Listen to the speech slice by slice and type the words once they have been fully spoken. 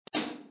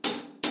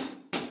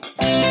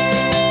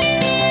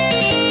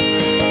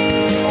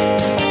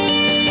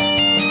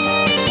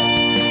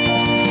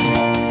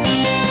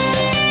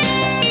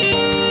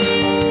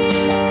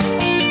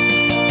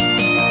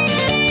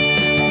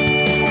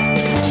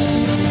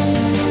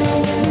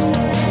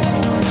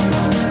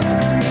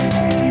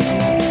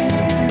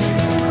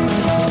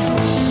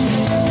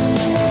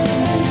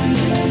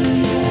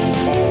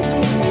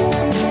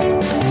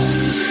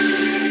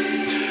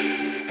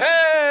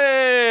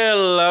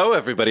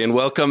everybody, and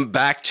welcome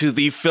back to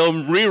the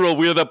Film Reroll.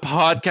 We are the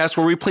podcast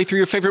where we play through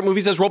your favorite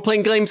movies as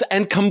role-playing games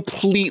and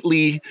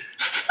completely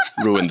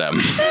ruin them.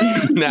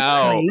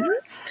 Now,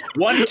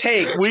 one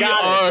take, we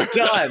are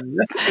done.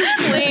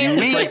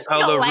 Like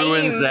Paulo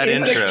ruins that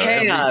intro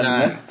every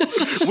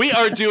time. We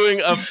are doing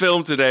a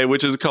film today,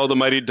 which is called The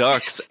Mighty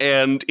Ducks,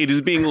 and it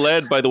is being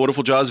led by the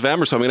wonderful Joz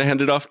Vammer, so I'm going to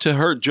hand it off to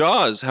her.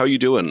 Joz, how are you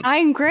doing?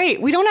 I'm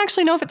great. We don't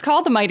actually know if it's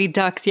called The Mighty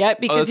Ducks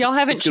yet because y'all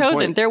haven't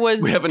chosen. There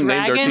was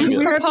dragons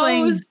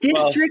proposed.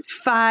 District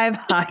 5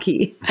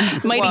 hockey.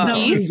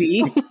 Mighty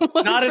Geese.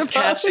 Not as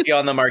catchy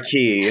on the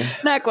marquee.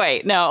 Not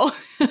quite, no.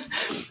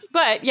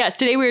 But yes,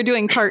 today we are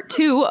doing part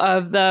 2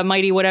 of the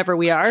Mighty Whatever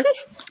We Are.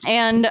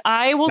 And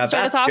I will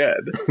start us off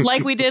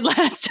like we did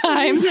last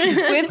time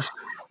with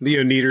the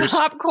Oneaters.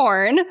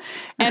 Popcorn.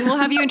 And we'll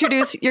have you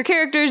introduce your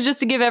characters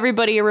just to give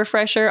everybody a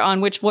refresher on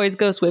which voice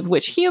goes with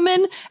which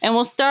human. And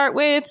we'll start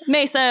with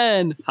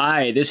Mason.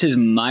 Hi, this is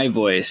my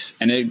voice,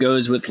 and it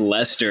goes with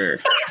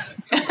Lester.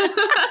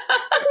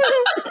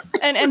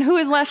 And who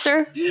is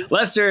Lester?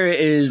 Lester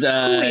is... who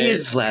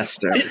is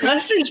Lester?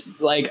 Lester's,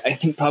 I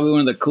think probably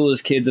one of the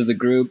coolest kids of the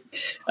group.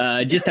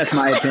 Just that's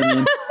my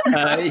opinion.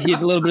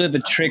 He's a little bit of a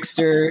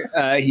trickster.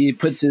 He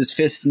puts his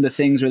fists into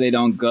things where they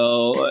don't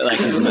go, like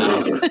his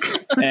mouth.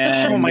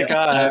 And, oh my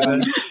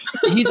God.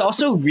 He's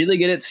also really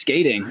good at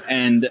skating,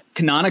 and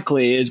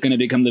canonically is going to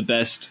become the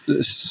best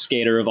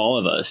skater of all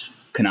of us,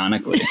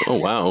 canonically. Oh,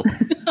 wow.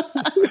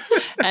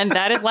 And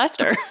that is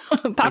Lester.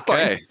 Popcorn.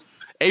 Okay.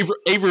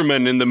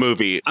 Averman in the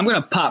movie. I'm going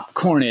to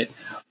popcorn it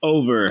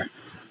over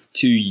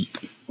to...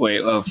 Wait,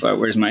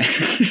 where's my...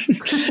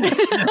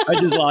 I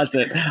just lost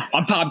it.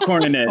 I'm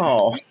popcorning it.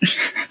 Oh.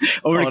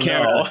 Over to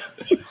Kara. No.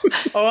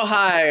 Oh,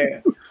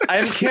 hi.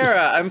 I'm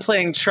Kara. I'm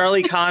playing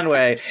Charlie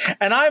Conway.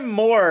 And I'm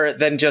more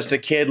than just a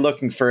kid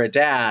looking for a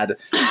dad,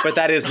 but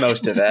that is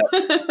most of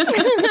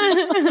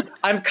it.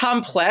 I'm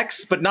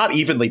complex, but not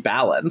evenly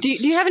balanced.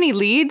 Do you have any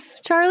leads,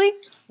 Charlie?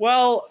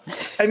 Well,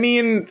 I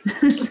mean,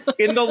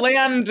 in the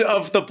land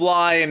of the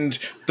blind,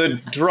 the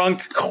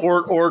drunk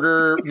court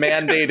order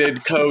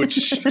mandated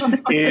coach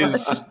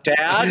is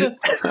dad.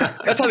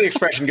 That's how the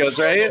expression goes,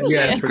 right?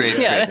 Yeah, that's great.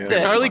 Yeah, that's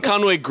it. Charlie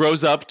Conway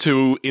grows up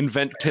to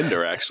invent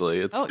Tinder,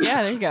 actually.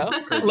 There you go.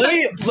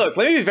 Let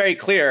me be very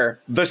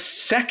clear. The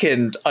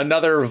second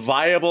another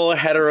viable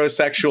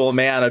heterosexual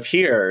man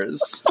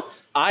appears,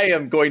 I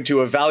am going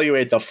to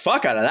evaluate the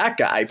fuck out of that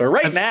guy.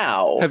 But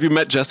now... Have you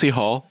met Jesse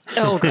Hall?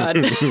 Oh, God.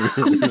 Oh,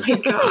 my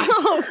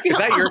God. Is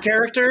that your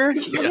character?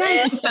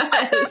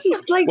 Yes.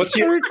 He's like what's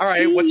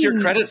your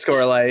credit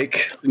score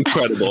like?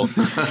 Incredible.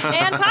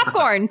 And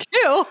popcorn,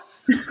 too.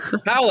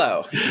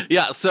 Paulo.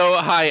 Yeah, so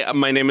hi,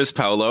 my name is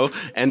Paulo,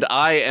 and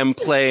I am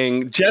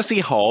playing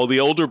Jesse Hall,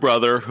 the older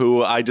brother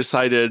who I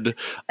decided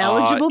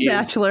eligible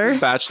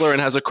bachelor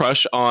and has a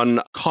crush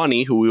on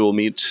Connie, who we will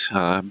meet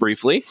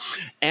briefly,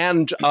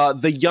 and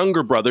the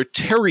younger brother,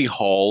 Terry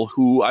Hall,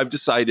 who I've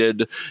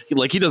decided,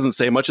 he doesn't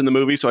say much in the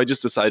movie, so I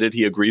just decided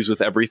he agrees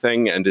with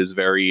everything and is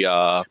very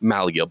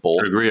malleable.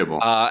 Agreeable.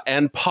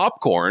 And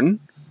popcorn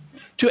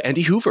to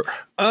Andy Hoover.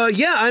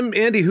 I'm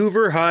Andy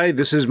Hoover. Hi,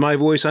 this is my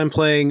voice. I'm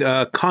playing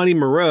Connie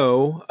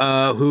Moreau,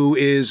 who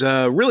is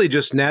really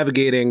just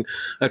navigating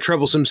a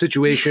troublesome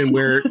situation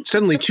where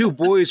suddenly two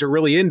boys are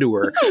really into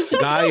her,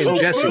 Guy and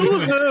Jesse.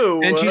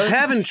 And she's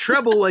having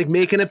trouble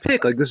making a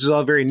pick. This is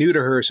all very new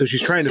to her, so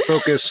she's trying to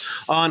focus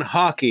on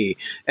hockey.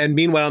 And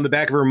meanwhile, in the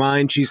back of her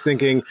mind, she's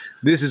thinking,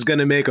 this is going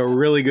to make a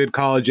really good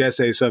college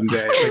essay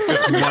someday.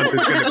 This month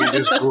is going to be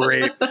just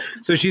great.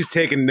 So she's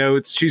taking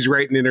notes. She's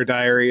writing in her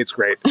diary. It's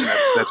great.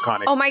 That's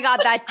Connie. Oh my God,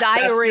 that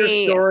diary. That's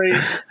your story.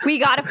 We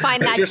got to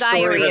find that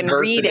diary and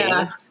read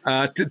it.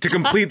 To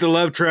complete the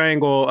love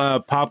triangle,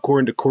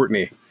 popcorn to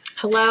Courtney.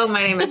 Hello,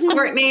 my name is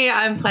Courtney.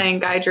 I'm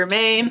playing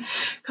Germaine.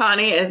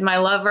 Connie is my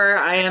lover.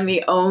 I am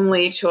the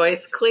only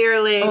choice,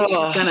 clearly.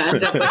 She's going to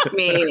end up with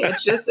me.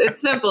 It's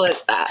simple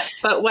as that.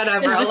 But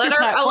whatever.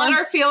 I'll let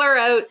her feel her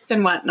oats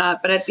and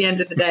whatnot. But at the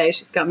end of the day,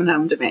 she's coming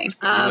home to me.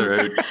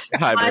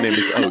 Hi, my name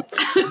is Oates.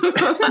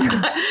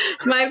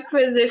 My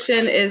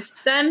position is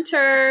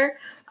center.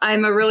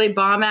 I'm a really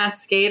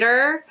bomb-ass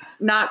skater.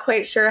 Not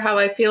quite sure how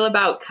I feel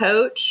about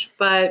coach,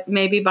 but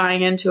maybe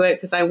buying into it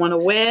because I want to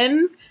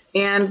win.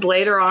 And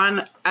later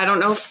on, I don't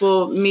know if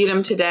we'll meet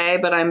him today,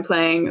 but I'm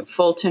playing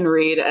Fulton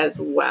Reed as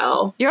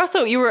well.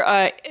 You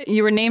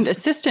were named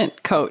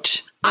assistant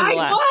coach.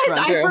 I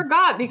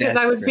forgot because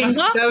I was being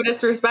so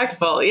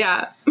disrespectful.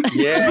 Yeah.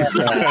 Yeah.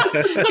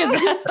 Because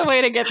that's the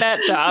way to get that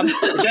job.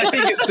 Which I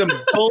think is some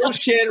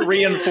bullshit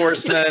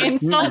reinforcement.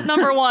 Insult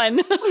number 1.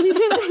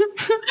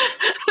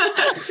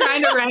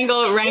 Trying to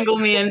wrangle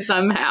me in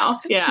somehow.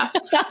 Yeah.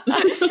 John,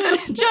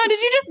 did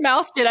you just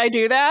mouth, did I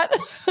do that?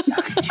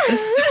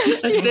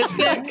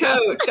 Assistant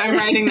coach. I'm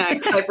writing that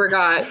because I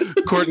forgot.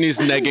 Courtney's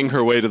negging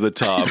her way to the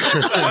top.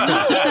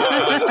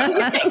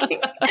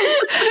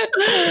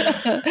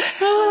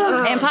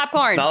 And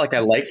popcorn. It's not like I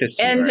like this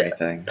team And or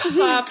anything.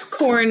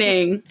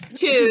 popcorning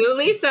to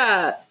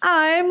Lisa.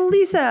 I'm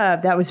Lisa.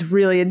 That was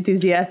really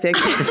enthusiastic.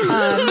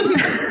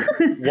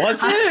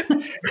 Was it?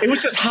 It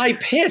was just high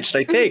pitched,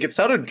 I think. It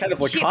sounded kind of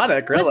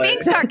laconic, Was really.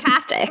 being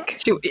sarcastic.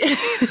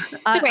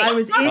 I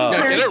was in Get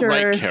it character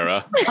right,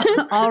 Kara.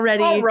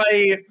 already. All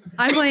right.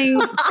 I'm playing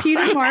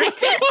Peter Mark,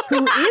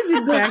 who is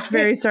in fact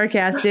very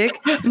sarcastic,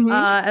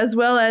 as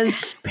well as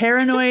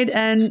paranoid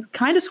and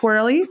kind of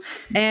squirrely,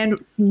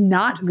 and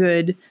not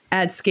good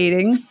at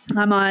skating.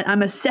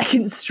 I'm a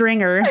second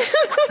stringer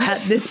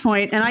at this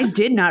point, and I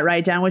did not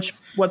write down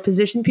what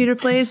position Peter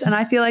plays, and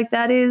I feel like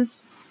that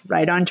is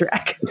right on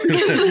track.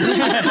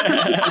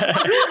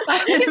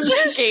 He's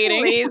just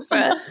skating.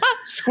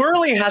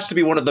 Squirrely has to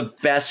be one of the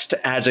best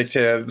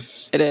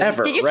adjectives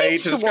ever, Did you right? say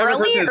To describe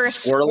a person swirly or as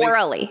squirrely.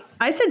 squirrely?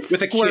 I said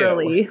With a Q.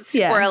 squirrely.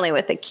 Yeah. Squirrely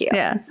with a Q.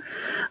 Yeah.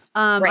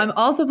 Right. I'm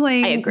also I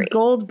playing agree.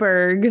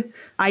 Goldberg,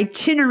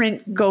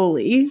 itinerant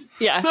goalie.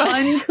 Yeah.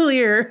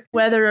 Unclear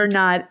whether or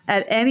not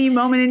at any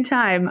moment in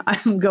time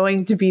I'm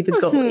going to be the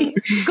goalie.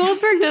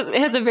 Goldberg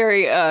has a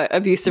very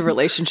abusive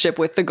relationship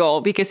with the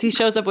goal because he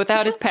shows up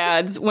without his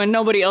pads when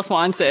nobody else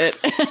wants it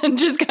and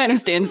just kind of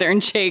stands there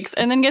and shakes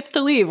and then gets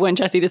to leave when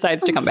Jesse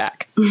decides to come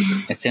back.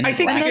 It's in I his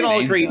think we last can all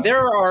name, agree though.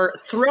 there are,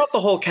 throughout the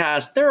whole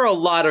cast, there are a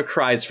lot of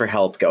cries for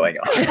help going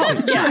on.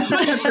 Yeah,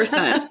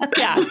 100%.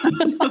 Yeah.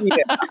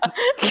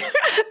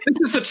 This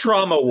is the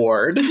trauma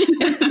ward.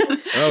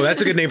 Oh,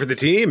 that's a good name for the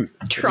team.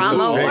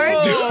 Trauma Great. ward.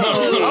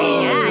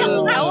 Oh, yeah.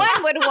 No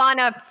one would want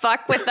to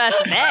fuck with us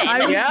then. I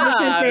was just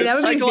gonna say, that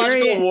would be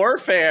psychological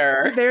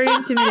warfare. very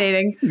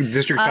intimidating.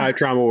 District 5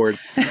 Trauma Ward.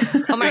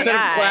 Oh my Instead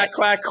of God. quack,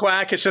 quack,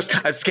 quack, it's just,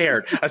 I'm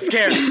scared. Let's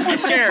skate. And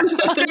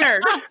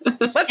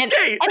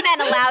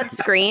then a loud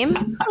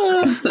scream.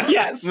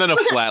 Yes. And then a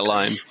flat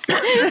line.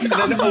 And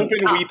then open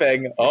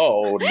weeping.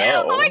 Oh,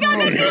 no. Oh my God,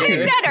 that's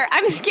even better.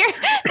 I'm scared.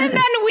 And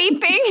then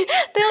weeping.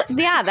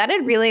 Yeah,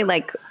 that'd really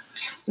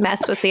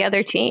mess with the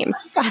other team.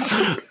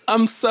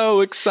 I'm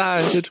so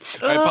excited.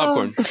 All right,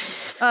 popcorn.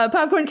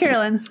 Popcorn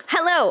Carolyn.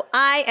 Hello,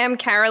 I am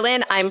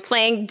Carolyn. I'm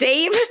playing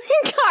Dave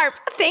Karp.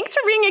 Thanks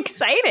for being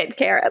excited,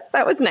 Kara.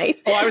 That was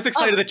nice. Oh, I was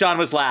excited that John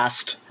was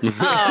last.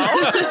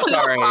 Oh,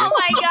 Sorry. oh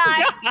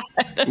my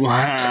God.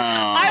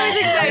 Wow. I was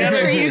excited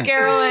for you,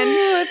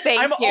 Carolyn.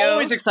 Thank I'm you.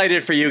 always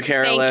excited for you,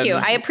 Carolyn. Thank you.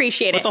 I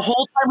appreciate But it. the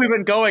whole time we've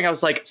been going, I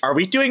was like, are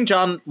we doing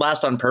John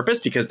last on purpose?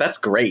 Because that's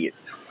great.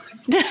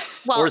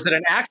 Well, Or is it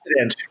an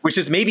accident, which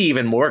is maybe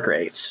even more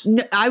great?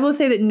 No, I will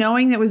say that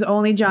knowing that it was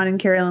only John and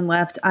Carolyn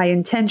left, I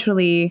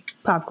intentionally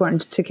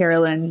popcorned to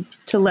Carolyn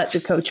to let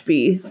the coach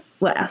be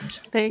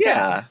last. There you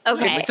Yeah.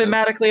 Okay. It's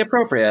thematically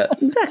appropriate.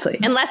 Exactly.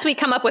 unless we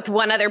come up with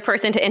one other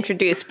person to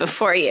introduce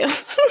before you.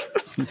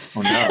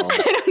 Oh, no.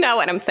 I don't know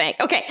what I'm saying.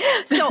 Okay,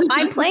 so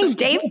I'm playing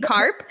Dave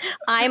Karp.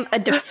 I'm a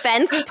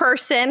defense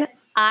person.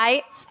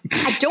 I'm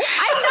number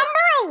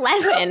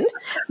 11,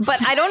 but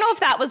I don't know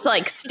if that was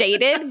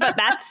stated, but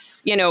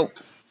that's,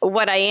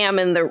 what I am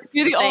in the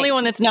You're the thing. only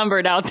one that's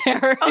numbered out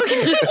there.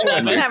 Okay.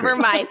 Never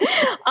mind.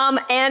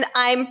 And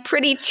I'm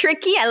pretty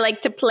tricky. I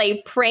like to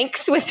play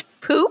pranks with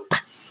poop.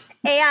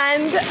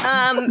 And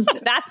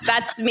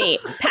that's me.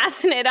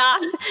 Passing it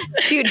off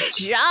to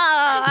John.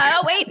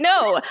 Oh, wait,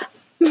 no.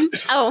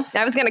 Oh,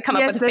 I was going to come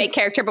up with a fake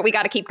character, but we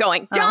got to keep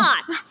going. John.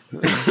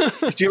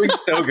 You're doing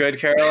so good,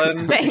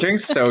 Carolyn. You're doing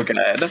so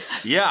good.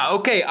 Yeah,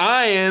 okay.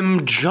 I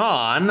am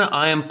John.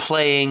 I am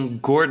playing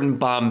Gordon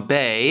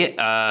Bombay,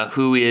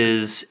 who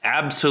is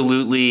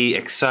absolutely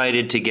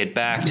excited to get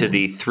back to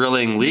the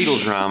thrilling legal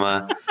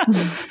drama,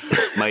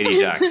 Mighty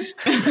Ducks.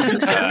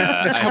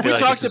 I feel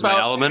like this is my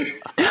element.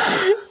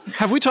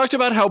 Have we talked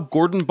about how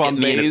Gordon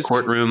Bombay's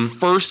courtroom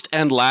first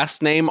and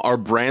last name are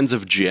brands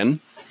of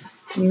gin?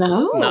 No.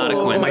 Not a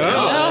coincidence.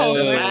 Oh,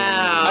 No.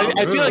 wow.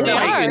 I feel like that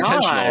must be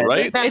intentional,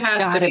 right? That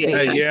has to be.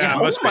 Yeah, Oh,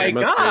 must be. my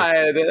must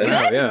God. Be. Oh,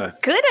 yeah.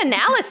 Good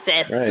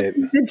analysis. Right.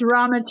 The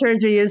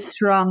dramaturgy is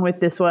strong with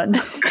this one.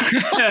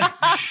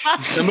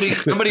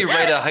 Somebody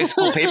write a high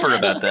school paper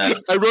about that.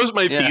 I wrote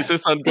my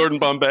thesis on Gordon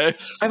Bombay.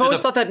 I've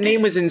always thought that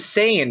name was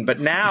insane, but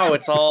now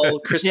it's all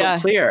crystal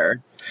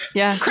clear.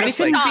 Yeah. Just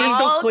like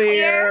crystal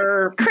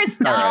clear.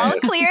 Crystal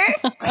clear.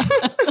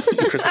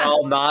 It's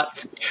Cristal,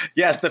 not.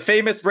 Yes, the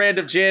famous brand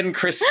of gin,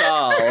 Cristal.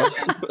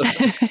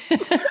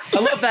 I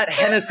love that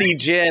Hennessy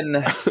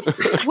gin.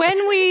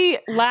 When we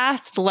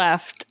last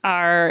left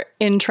our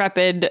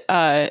intrepid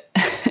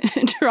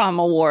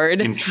drama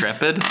ward,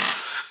 Intrepid?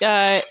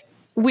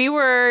 we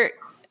were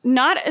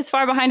not as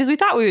far behind as we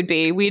thought we would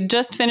be. We'd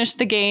just finished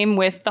the game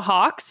with the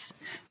Hawks.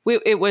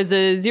 It was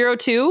a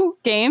 0-2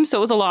 game, so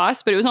it was a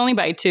loss, but it was only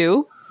by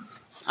 2.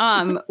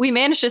 We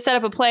managed to set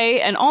up a play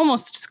and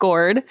almost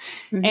scored.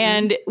 Mm-hmm.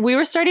 And we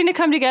were starting to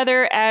come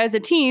together as a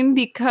team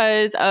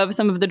because of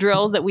some of the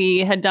drills that we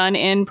had done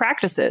in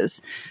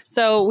practices.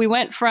 So we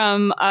went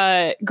from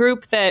a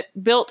group that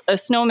built a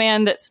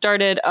snowman that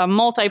started a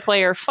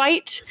multiplayer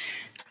fight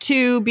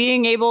to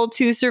being able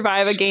to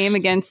survive a game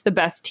against the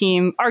best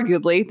team,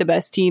 arguably the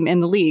best team in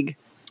the league.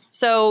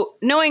 So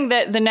knowing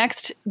that the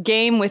next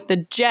game with the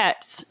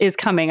Jets is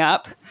coming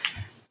up,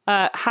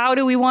 How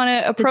do we want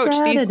to approach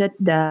these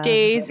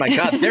days? Oh my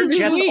God, they're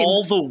Jets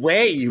all the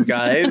way, you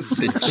guys.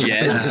 The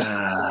Jets.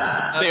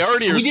 They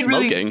already are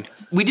smoking.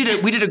 We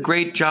did a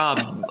great job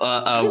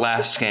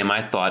last game,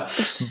 I thought,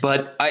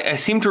 but I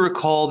seem to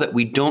recall that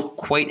we don't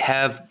quite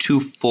have 2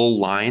 full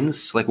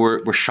lines. Like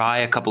we're shy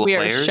a couple of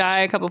players. We are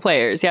shy a couple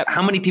players. Yep.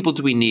 How many people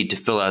do we need to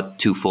fill out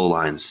 2 full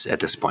lines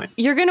at this point?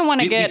 You're going to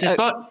want to get.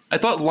 I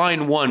thought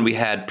line 1 we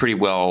had pretty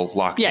well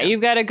locked. Yeah, in.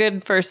 you've got a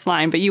good first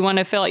line, but you want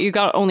to fill out. You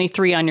got only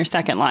 3 on your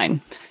second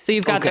line, so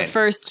you've got the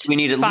first. We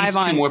need at 5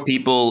 least 2 on. more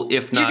people,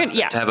 if not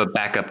to have a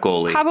backup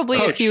goalie.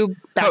 Probably a few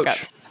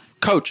backups.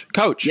 Coach.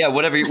 Yeah,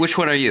 whatever. Which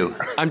one are you?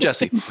 I'm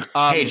Jesse.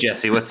 Hey,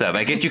 Jesse, what's up?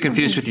 I get you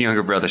confused with your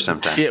younger brother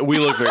sometimes. Yeah, we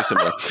look very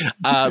similar.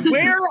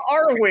 Where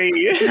are we?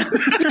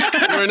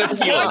 We're in a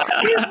field.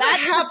 What is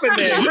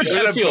happening? We're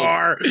in a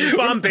bar.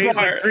 Bombay's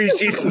like 3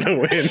 sheets in the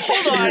wind.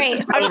 Hold on.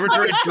 I'm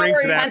Over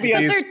drinks and That's be a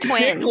because they're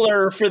twins.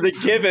 stickler for the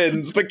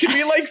givens, but can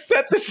we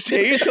set the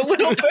stage a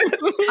little bit?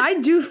 I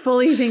do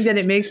fully think that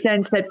it makes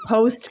sense that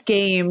post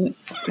game,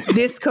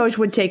 this coach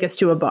would take us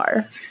to a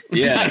bar.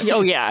 Yeah.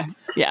 Oh yeah.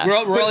 Yeah.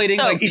 We're all eating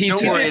like pizza.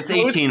 Don't worry, it's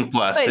 18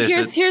 plus. But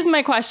here's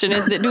my question: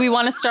 is that do we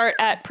want to start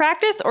at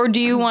practice, or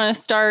do you want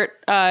to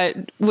start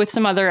with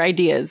some other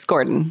ideas,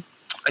 Gordon?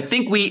 I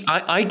think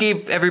I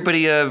gave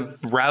everybody a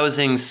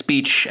rousing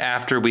speech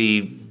after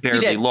we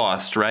barely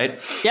lost, right?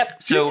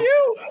 Yep. So Did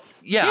you?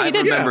 Yeah, I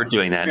remember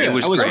doing that. It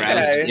was great.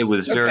 Okay. It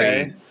was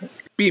very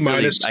B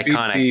minus,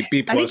 iconic.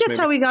 B plus. I think that's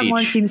how we got more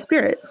team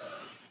spirit.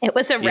 It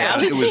was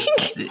arousing.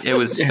 It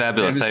was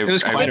fabulous. It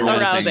was quite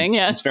arousing.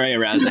 Yes, it's very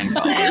arousing.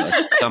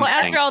 Well,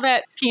 after all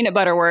that peanut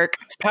butter work,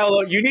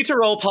 Paulo, you need to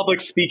roll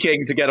public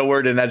speaking to get a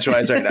word in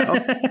edgewise right now.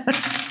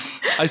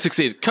 I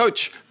succeed.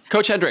 Coach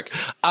Hendrick.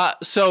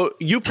 So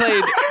you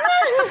played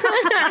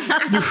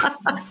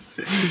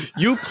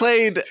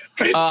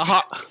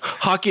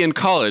hockey in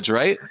college,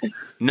 right?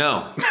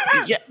 No.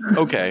 Yeah.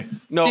 Okay.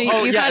 No. You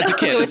As a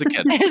kid. As a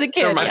kid.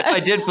 Never mind. I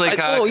did play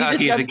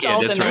hockey as a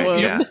kid. That's right.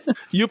 Yeah.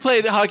 You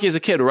played hockey as a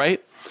kid,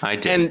 right? I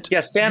did. And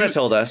yes, Santa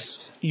told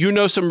us. You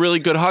know some really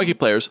good hockey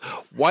players.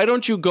 Why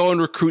don't you go and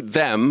recruit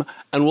them,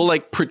 and we'll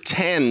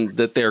pretend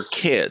that they're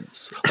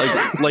kids,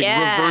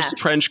 reverse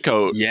trench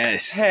coat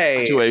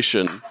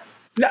situation.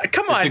 No,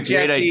 come on, It's a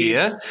great Jesse.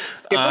 idea.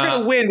 If we're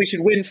gonna win, we should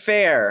win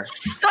fair.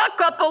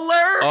 Suck up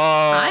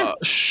alert!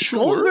 Sure.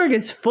 Goldberg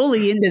is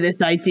fully into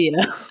this idea.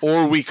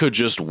 Or we could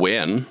just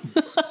win.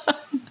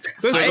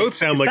 Those both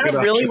sound like Is good that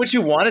really options. what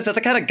you want? Is that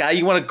the kind of guy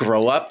you want to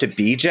grow up to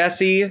be,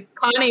 Jesse?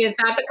 Connie, is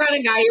that the kind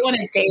of guy you want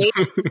to date?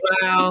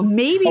 Wow.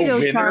 Maybe A though,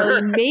 winner?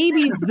 Charlie,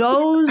 maybe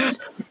those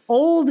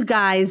old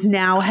guys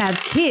now have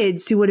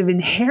kids who would have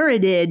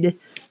inherited Their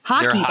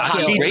hockey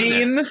hockey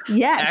skills. greatness.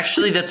 Yes.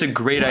 Actually, that's a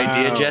great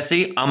idea,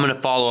 Jesse. I'm going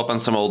to follow up on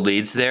some old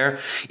leads there.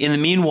 In the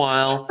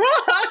meanwhile,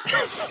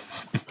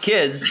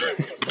 kids,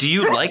 do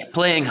you like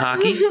playing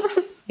hockey?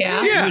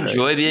 Yeah. Do you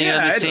enjoy being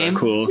on this team?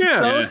 Cool.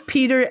 Yeah. Both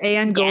Peter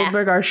and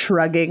Goldberg are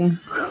shrugging.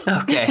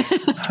 Okay.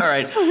 All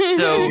right.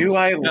 So Do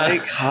I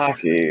like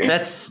hockey?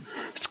 it's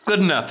good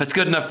enough. It's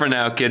good enough for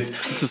now, kids.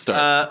 It's a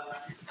start.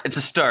 It's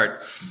a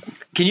start.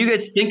 Can you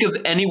guys think of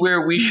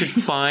anywhere we could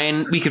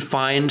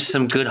find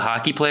some good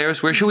hockey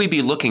players? Where should we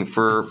be looking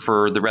for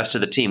the rest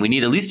of the team? We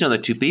need at least another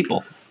 2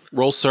 people.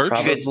 Roll search.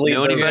 Probably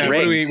know the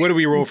anybody? ring. What do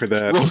we roll for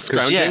that? Roll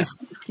scrounging.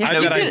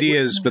 I've got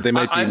ideas, but they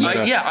might be.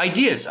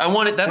 Ideas. I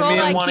want it. That's Roll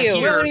what I want to IQ.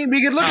 hear. Well, I mean,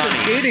 we could look at the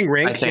skating I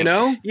rink, think. you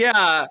know?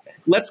 Yeah,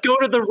 let's go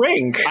to the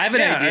rink. I have an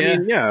idea. I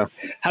mean, yeah.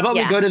 How about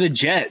Yeah. we go to the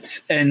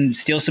Jets and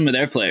steal some of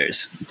their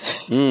players?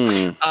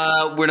 We're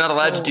not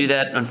allowed to do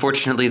that.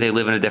 Unfortunately, they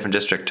live in a different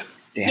district.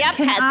 Damn. Yeah,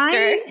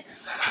 Pester.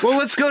 Well,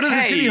 let's go to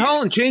the city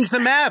hall and change the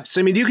maps.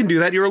 I mean, you can do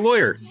that. You're a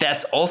lawyer.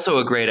 That's also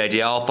a great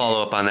idea. I'll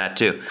follow up on that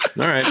too.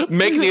 All right.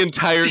 Make the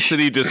entire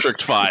city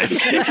District 5.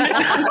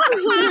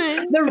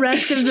 The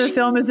rest of the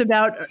film is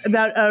about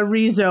a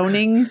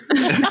rezoning.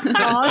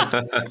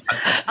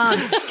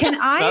 Can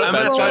I I'm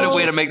going to find a roll-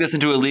 way to make this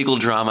into a legal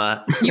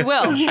drama. you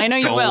will. I know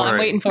you Don't will. worry. I'm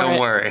waiting for Don't it.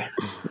 worry.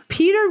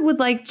 Peter would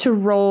like to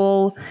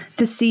roll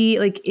to see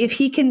if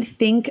he can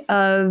think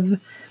of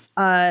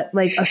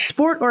a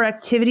sport or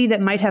activity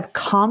that might have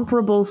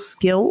comparable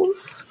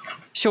skills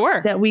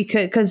Sure. that we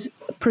could, because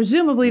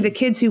presumably the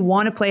kids who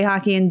want to play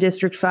hockey in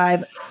District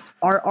 5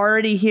 are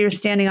already here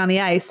standing on the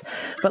ice,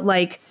 but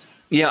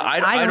Yeah,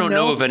 I don't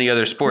know of any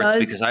other sports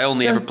because I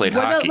only ever played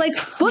hockey. What about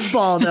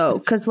football though?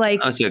 Because I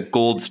was a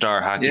gold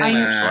star hockey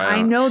player. So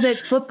I know that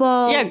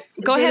football. Yeah,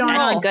 go they ahead don't and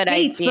roll. have Good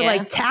skates, idea.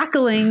 but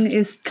tackling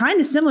is kind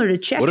of similar to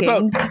checking. What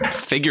about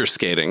figure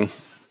skating?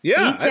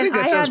 Yeah, I think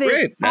that sounds have it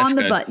great. That's on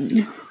the good.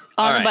 button.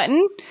 On All the right.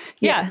 button?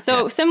 Yeah.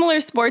 So similar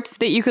sports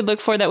that you could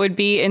look for that would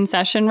be in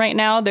session right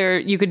now. There,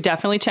 you could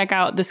definitely check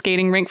out the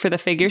skating rink for the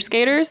figure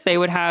skaters. They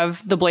would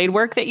have the blade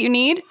work that you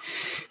need.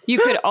 You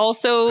could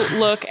also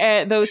look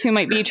at those who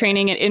might be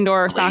training at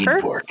indoor soccer.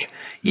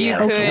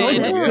 Yeah, You that's could- Oh,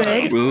 that's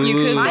good. You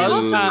could I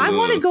look,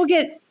 want to go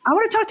I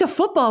want to talk to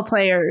football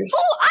players.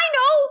 Oh, I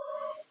know.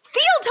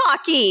 Field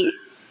hockey.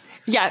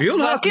 Yeah,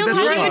 Field hockey, Field that's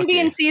hockey right. wouldn't be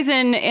in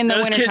season in the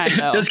Those wintertime,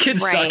 though. Those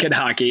kids Right. suck at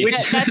hockey. Which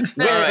That's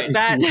All right.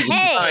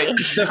 Hey, All right,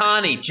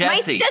 Connie, my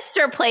Jesse.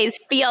 sister plays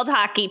field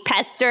hockey,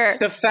 Pester.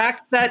 the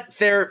fact that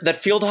that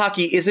field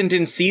hockey isn't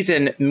in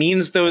season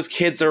means those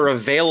kids are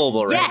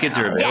available right Yes, Kids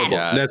are yes. available.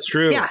 Yeah. That's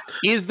true. Yeah.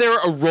 Is there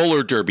a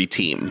roller derby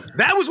team?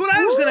 That was what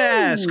I was going to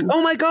ask.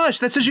 Oh my gosh,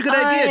 that's such a good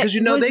idea because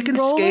Was they can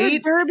roller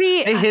skate,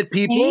 derby they hit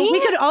people. We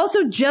could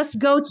also just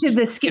go to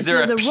the skate Is there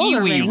to a the roller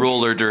Pee-wee rink.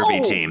 roller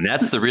derby team?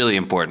 That's the really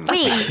important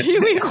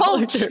thing. Wait,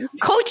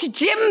 Coach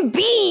Jim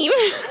Beam.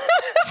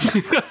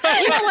 You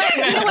know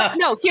what?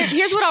 No,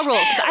 here's what I'll roll.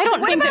 'Cause I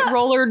don't think that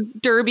roller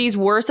derbies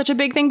were such a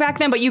big thing back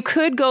then, but you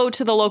could go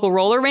to the local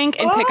roller rink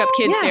and pick up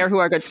kids yeah. there who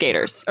are good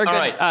skaters. Or All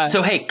good, right.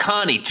 So, hey,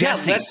 Connie, Yeah,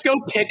 Jesse. let's go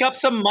pick up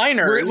some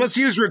minors. Let's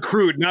use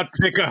recruit, not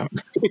pick up.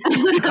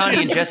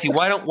 Connie and Jesse,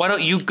 why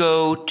don't you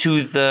go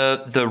to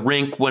the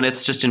rink when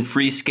it's just in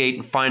free skate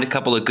and find a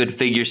couple of good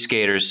figure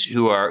skaters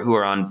who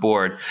are on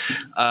board,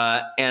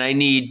 and I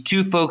need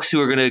two folks who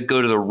are going to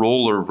go to the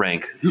roller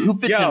rink. Who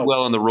fits in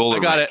well in the roller? I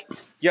got rink? it.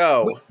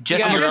 Yo,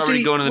 Jesse, Yeah. you're already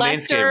Jesse, going to the main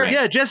Lester- skate rink.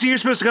 Yeah, Jesse, you're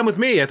supposed to come with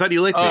me. I thought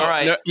you liked it. All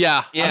right. No,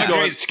 yeah. Yeah. I'm a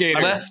great skater.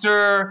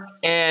 Lester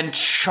and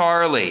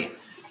Charlie.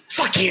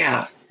 fuck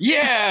yeah.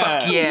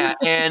 Yeah. Yeah,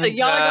 and So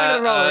y'all are going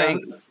to the roller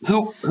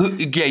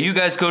rink. Who? Yeah, you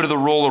guys go to the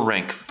roller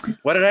rink.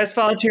 What did I just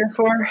volunteer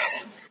for?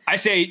 I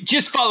say,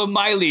 just follow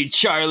my lead,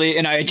 Charlie,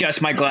 and I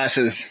adjust my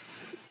glasses.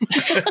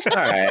 All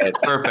right.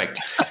 Perfect.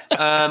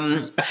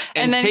 And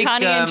then take,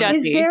 Connie and Jesse.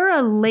 Is there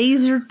a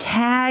laser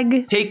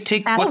tag?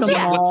 Take At what, the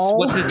mall?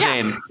 what's his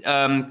name?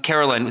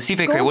 Caroline. See if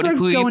I can.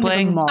 Goldberg's Who are you going to the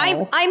playing? mall.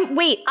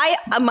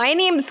 My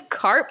name's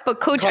Carp, but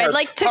Coach, Carp. I'd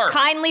like to Carp.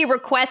 kindly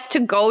request to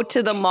go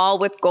to the mall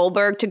with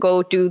Goldberg to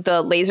go do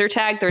the laser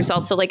tag. There's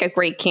also like a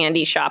great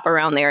candy shop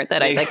around there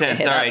that I'd Makes like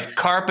sense. to hit All up. right,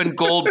 Carp and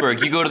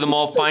Goldberg. You go to the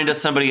mall, find us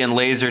somebody in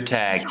laser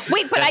tag.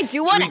 Wait, but That's I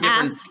do want three to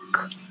different-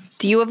 ask,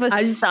 do you have a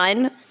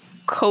son,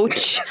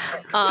 Coach?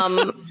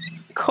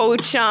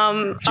 Coach,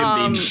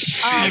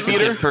 It's a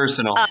bit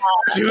personal.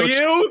 Do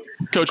you?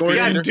 Coach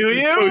Yeah, Peter. do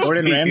you?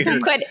 Gordon Ramsay.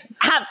 could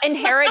have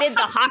inherited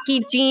the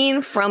hockey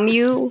gene from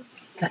you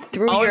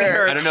through I'll your.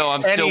 inherit I don't know.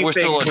 We're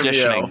still anything from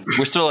auditioning. you.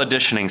 We're still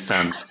auditioning,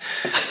 sons.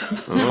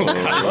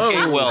 So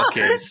skate well,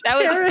 kids. That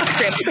was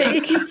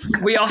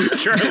cryptic. We all.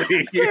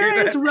 Charlie. Sarah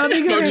is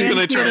rubbing her Coach, can I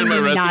hands turn in my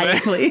resume?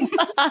 maniacally.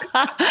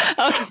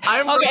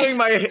 I'm rubbing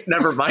my.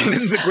 Never mind.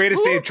 This is the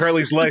greatest day of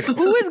Charlie's life.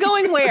 Who is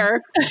going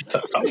where?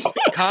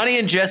 Connie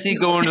and Jesse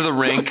go into the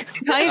rink.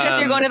 Connie and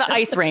Jesse are going to the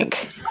ice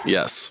rink.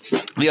 Yes.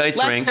 The ice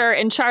rink. Lester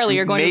and Charlie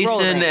are going to the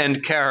roller Mason rink.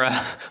 and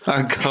Kara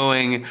are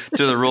going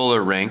to the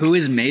roller rink. Who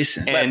is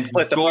Mason? And Let's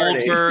split the party.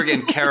 Goldberg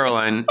and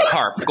Caroline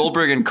Carp.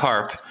 Goldberg and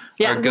Carp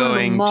Yeah, are we're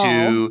going going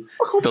to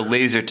the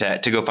laser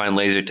tag to go find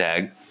laser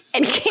tag.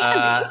 And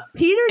candy.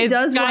 Peter Is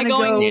does Guy want to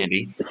going go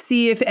Candy.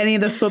 see if any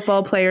of the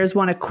football players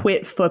want to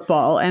quit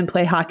football and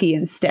play hockey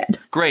instead.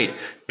 Great.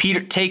 Peter,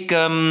 take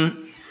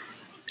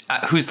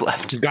who's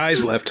left?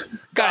 Guys left.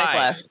 Guy.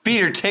 left.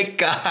 Peter, take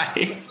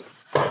Guy.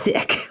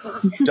 Sick.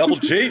 Double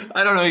G.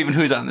 I don't know even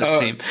who's on this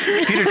team.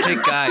 Peter,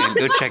 take Guy and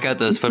go check out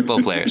those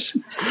football players.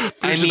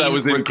 sure that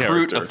was in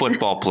recruit character. a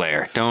football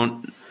player.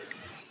 Don't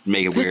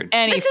make it weird.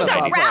 Any This is a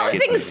football player.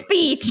 rousing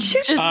speech.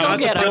 Just go Not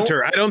the get him.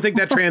 punter. I don't think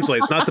that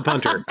translates. Not the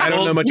punter. I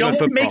don't know much about Don't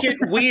football. make it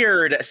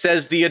weird,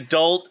 says the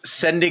adult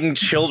sending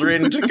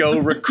children to go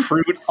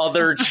recruit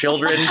other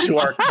children to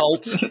our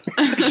cult.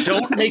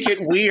 Don't make it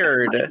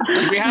weird.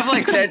 Do we have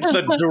like Said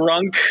the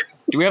drunk.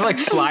 Do we have like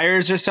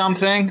flyers or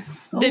something?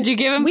 Did you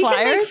give him We can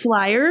make flyers?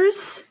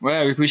 flyers.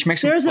 Well, we should make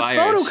some There's flyers.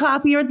 a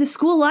photocopier at the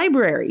school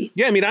library.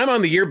 Yeah, I mean, I'm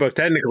on the yearbook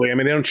technically. I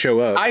mean, they don't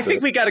show up. I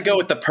think we got to go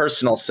with the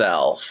personal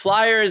sell.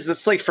 Flyers,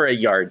 that's like for a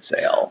yard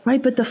sale.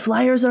 Right, but the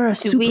Flyers are a Do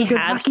super we good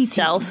have hockey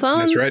cell team.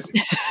 phones? That's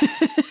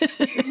right.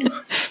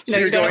 So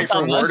you're you going don't for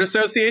sell word them.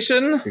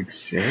 association?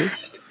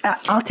 Exist?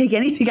 I'll take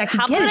anything I can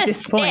How get about at a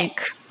this point.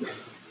 stick?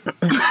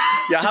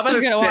 Yeah, how about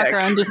a You're gonna walk stick?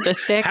 around just a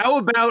stick. How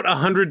about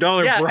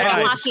 $100 Yeah, and bribe?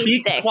 we'll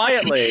speak stick.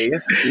 quietly.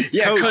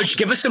 Yeah, Coach. Coach,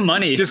 give us some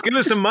money. Just give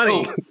us some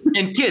money.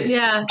 And kids,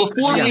 Yeah,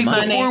 before yeah, we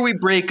money.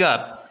 break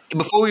up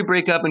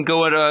and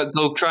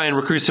go try and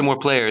recruit some more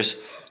players,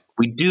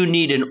 we do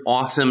need an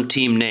awesome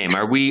team name.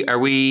 Are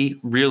we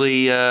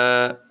really?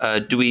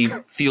 Do we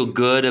feel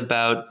good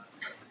about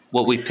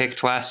what we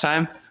picked last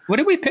time? What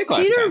did we pick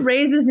last Peter time?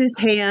 raises his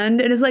hand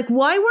and is like,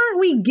 why weren't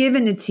we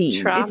given a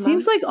team? Trauma. It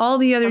seems like all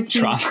the other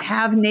teams Trauma.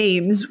 have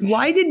names.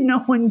 Why did no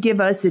one give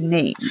us a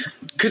name?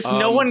 Because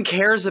no one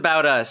cares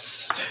about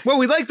us. Well,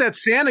 we like that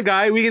Santa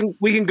guy. We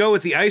can go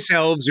with the Ice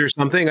Elves or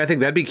something. I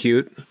think that'd be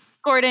cute.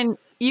 Gordon,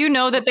 you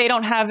know that they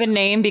don't have a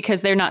name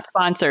because they're not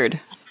sponsored.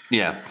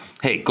 Yeah.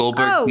 Hey,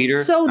 Goldberg,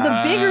 Peter. so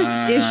the bigger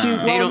issue,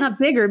 They well, don't- not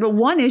bigger, but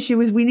one issue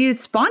is we needed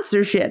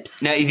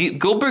sponsorships. Now,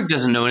 Goldberg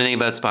doesn't know anything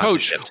about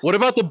Coach, sponsorships. what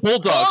about the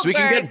Bulldogs? We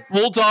can Goldberg. get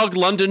Bulldog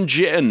London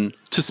Gin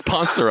to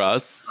sponsor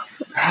us.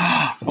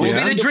 We'll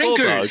Yeah. be the The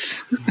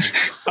drinkers.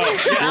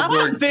 Half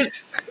of this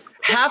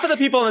half of the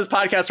people on this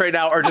podcast right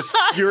now are just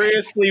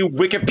furiously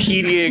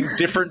Wikipediaing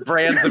different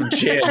brands of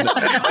gin.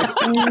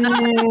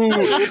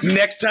 Ooh,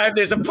 next time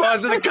there's a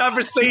pause in the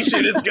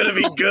conversation, it's gonna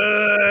be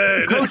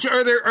good. Coach,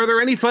 are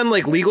there any fun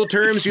like legal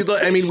terms you'd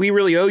like? I mean, we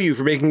really owe you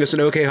for making us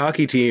an okay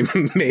hockey team,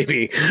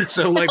 maybe.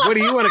 So, like, what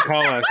do you want to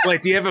call us?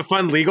 Like, do you have a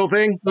fun legal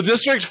thing? The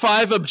District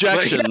 5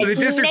 objections. The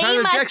District 5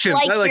 Name us objections.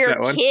 like I like your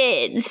that one.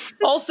 kids.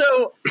 Also,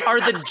 are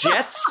the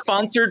Jets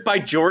sponsored by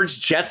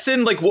George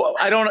Jetson? Like,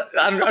 I don't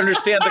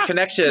understand the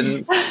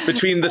connection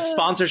between the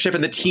sponsorship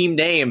and the team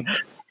name.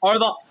 Are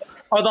the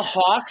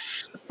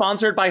Hawks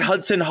sponsored by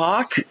Hudson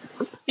Hawk?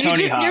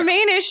 Your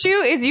main issue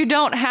is you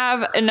don't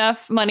have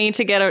enough money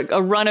to get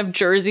a run of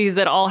jerseys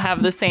that all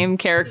have the same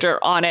character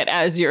on it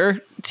as your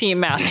team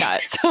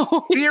mascot.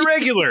 So the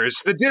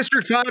Irregulars, the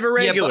District 5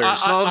 Irregulars.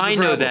 Yeah, I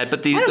know that,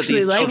 but these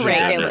like children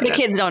don't know the that.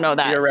 kids don't know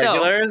that. The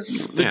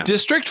Irregulars? The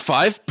District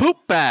 5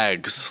 poop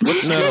bags.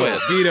 Let's do it.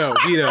 Veto.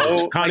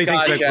 Oh, Connie my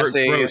thinks God, that's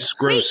Jesse. gross.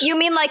 Wait, you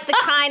mean like the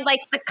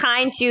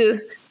kind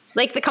you,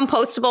 like the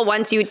compostable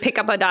ones you would pick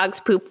up a dog's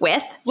poop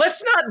with?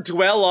 Let's not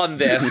dwell on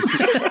this.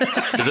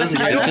 Do those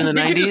exist in the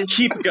We can 90s? just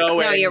keep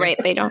going. No, you're right.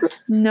 They don't.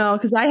 No,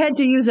 because I had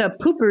to use a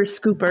pooper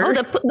scooper. Oh,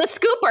 the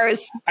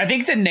scoopers. I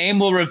think the name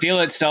will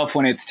reveal itself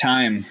when it's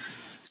time.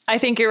 I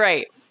think you're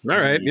right. All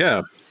right,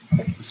 yeah.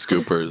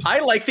 Scoopers. I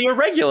like the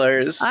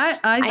Irregulars.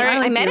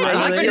 I met it.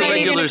 I like the Now you're gonna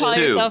Irregulars call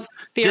too. yourself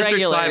the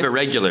District 5 Irregulars.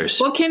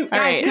 Irregulars. Well, can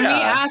right. we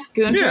ask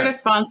Gunter Yeah. to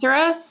sponsor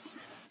us?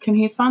 Can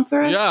he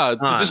sponsor us? Yeah,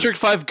 the Hans. District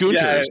 5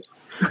 Gooters.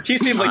 He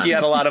seemed like he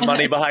had a lot of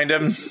money behind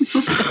him.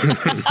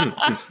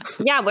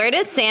 Yeah, where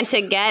does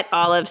Santa get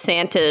all of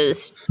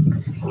Santa's,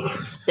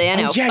 Yeah,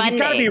 he's funding?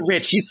 got to be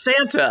rich. He's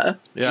Santa.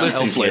 Yeah,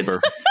 Listen, elf labor.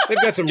 kids.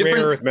 They've got some Different-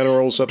 rare earth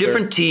minerals up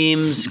Different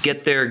teams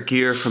get their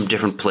gear from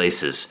different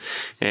places.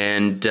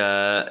 And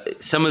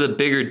some of the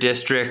bigger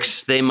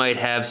districts, they might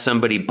have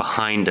somebody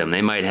behind them.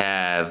 They might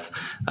have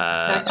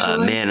a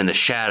Sexually? man in the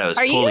shadows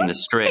Are pulling you the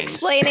strings.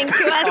 explaining to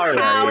us All right.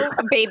 how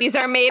babies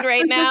are made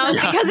right now?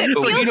 Because it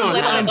But feels you a don't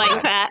little have bit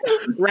like that. there.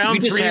 Round We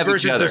just 3 have each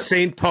versus other. the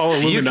St. Paul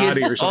You Illuminati or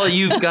kids, something. all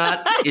you've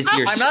got is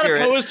your I'm not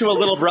spirit. opposed to a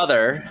little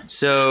brother.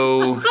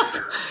 So,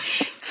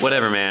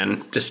 whatever,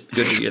 man. Just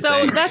good to get So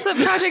things. that's a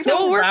project that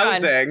So we'll work on.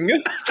 rousing.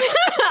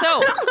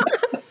 So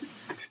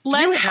Do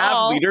you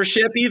have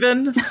leadership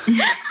even?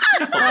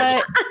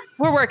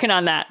 we're working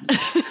on that.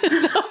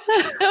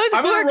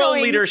 I'm going to roll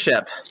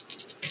leadership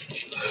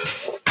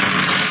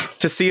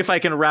to see if I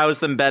can rouse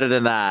them better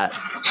than that.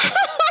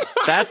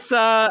 That's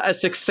a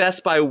success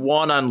by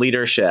 1 on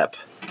leadership.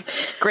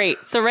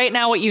 Great. So right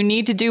now, what you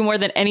need to do more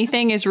than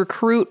anything is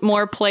recruit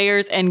more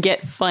players and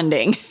get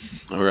funding.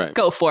 All right.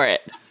 Go for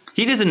it.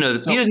 He doesn't know.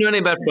 He doesn't know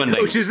anything about funding.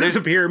 Coach, is this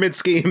a pyramid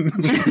scheme?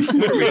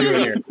 What are we doing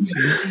here?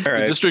 All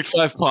right. District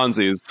 5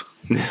 Ponzi's.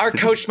 Our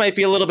coach might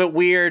be a little bit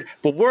weird,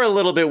 but we're a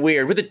little bit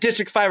weird. We're the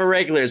District 5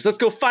 Irregulars. Let's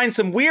go find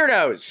some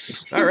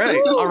weirdos. All right.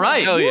 All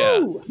right. Oh,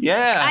 yeah.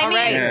 Yeah. I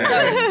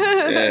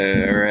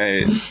mean, All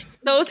right.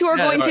 Those who are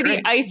going to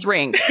the ice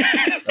rink,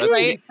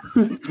 right?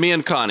 It's me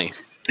and Connie.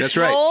 That's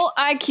right. Roll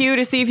IQ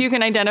to see if you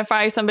can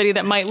identify somebody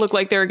that might look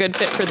like they're a good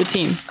fit for the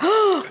team.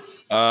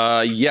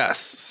 Yes.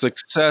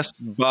 Success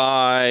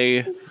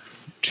by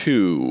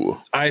 2.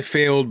 I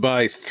failed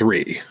by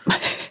 3.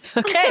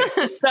 Okay,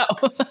 so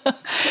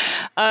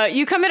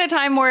you come at a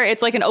time where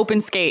it's like an open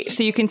skate,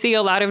 so you can see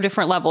a lot of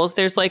different levels.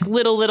 There's like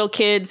little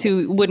kids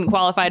who wouldn't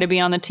qualify to be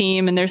on the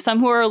team, and there's some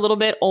who are a little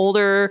bit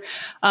older.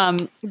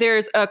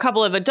 There's a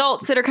couple of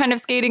adults that are kind of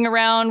skating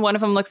around. One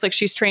of them looks like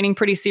she's training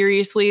pretty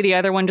seriously. The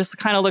other one just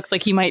kind of looks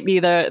like he might be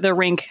the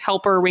rink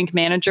helper, rink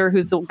manager,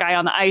 who's the guy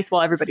on the ice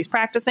while everybody's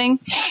practicing.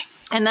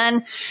 And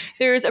then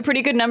there's a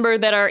pretty good number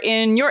that are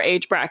in your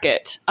age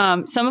bracket.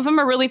 Some of them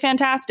are really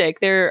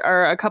fantastic. There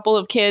are a couple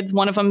of kids.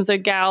 One of them is a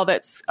gal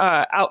that's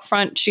out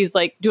front. She's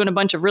like doing a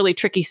bunch of really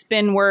tricky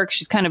spin work.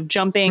 She's kind of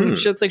jumping.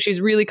 She looks like she's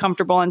really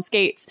comfortable on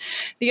skates.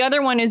 The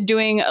other one is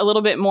doing a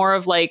little bit more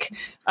of like,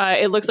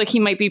 it looks like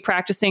he might be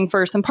practicing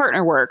for some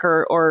partner work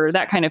or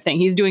that kind of thing.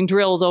 He's doing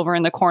drills over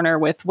in the corner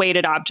with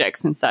weighted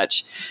objects and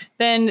such.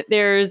 Then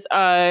there's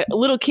a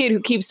little kid who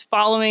keeps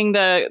following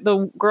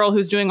the girl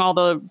who's doing all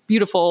the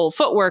beautiful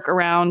footwork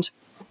around.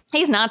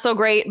 He's not so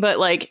great, but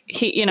like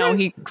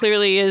he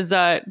clearly is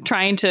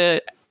trying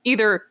to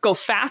either go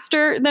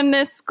faster than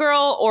this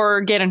girl or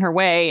get in her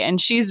way. And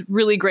she's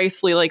really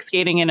gracefully like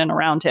skating in and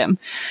around him.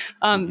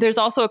 There's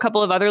also a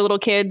couple of other little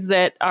kids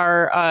that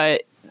are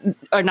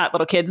not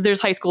little kids. There's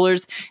high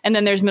schoolers, and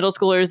then there's middle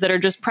schoolers that are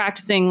just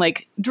practicing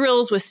like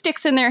drills with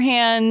sticks in their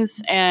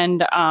hands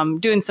and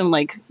doing some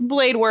like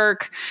blade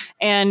work.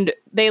 And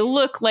they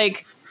look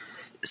like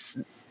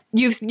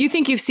you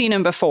think you've seen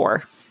them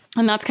before.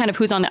 And that's kind of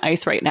who's on the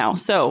ice right now.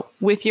 So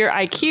with your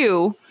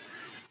IQ,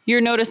 you're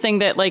noticing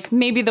that like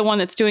maybe the one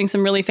that's doing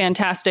some really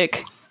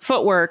fantastic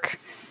footwork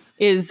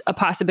is a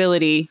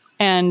possibility.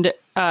 And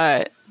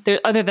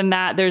other than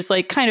that, there's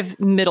like kind of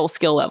middle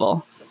skill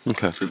level.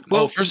 Okay.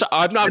 Well, first,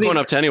 I'm not going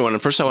up to anyone.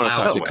 And first, I want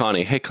to talk to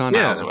Connie. Hey, Connie.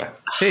 Yeah.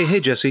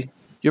 Hey, Jesse.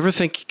 You ever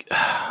think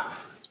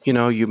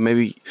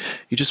you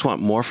just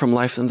want more from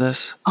life than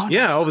this?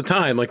 Yeah, all the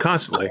time, like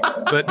constantly.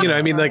 But,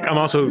 I mean, like I'm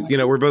also,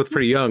 we're both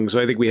pretty young. So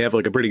I think we have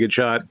like a pretty good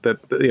shot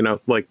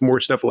that, like more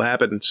stuff will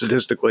happen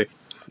statistically.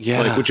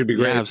 Yeah. Like, which would be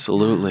great. Yeah,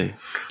 absolutely.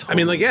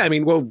 Totally. I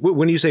mean, well,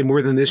 when you say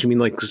more than this, you mean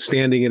like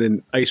standing in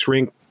an ice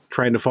rink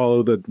trying to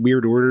follow the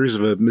weird orders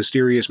of a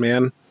mysterious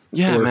man?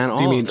 Yeah, or man.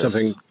 Do you mean of this.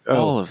 something?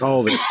 All of it.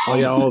 Oh,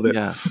 yeah, all of it.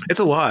 Yeah. It's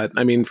a lot.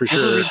 I mean, for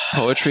sure.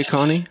 Poetry,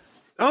 Connie?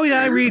 Oh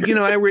yeah, I read.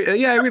 I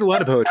read a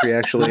lot of poetry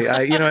actually.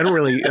 I don't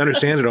really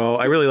understand it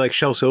all. I really like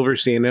Shel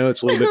Silverstein. I know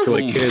it's a little bit for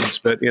like kids,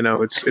 but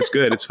it's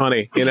good. It's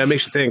funny. It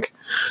makes you think.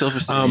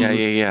 Silverstein.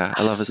 Yeah.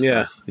 I love his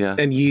stuff. Yeah.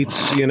 And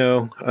Yeats.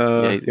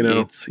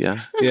 Yeats.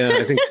 Yeah. Yeah,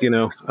 I think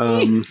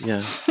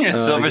Yeah,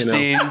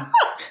 Silverstein.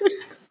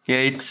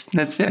 Yates.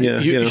 That's it.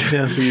 Yeah.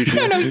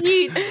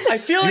 Usually. I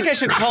feel like I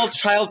should call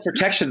Child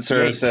Protection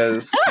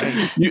Services.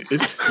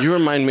 You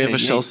remind me of a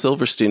Shel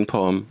Silverstein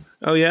poem.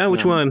 Oh yeah,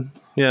 which one?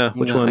 Yeah,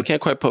 which one? I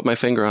can't quite put my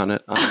finger on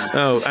it.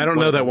 Oh, I don't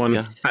know that one.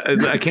 Yeah.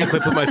 I can't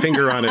quite put my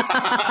finger on it.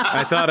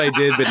 I thought I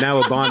did, but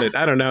now I'm it.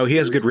 I don't know. He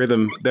has good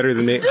rhythm, better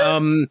than me.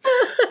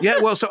 Yeah.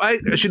 Well, so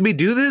should we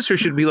do this, or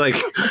should we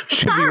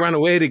run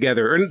away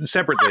together or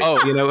separately? Oh,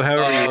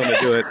 however you want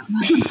to do it.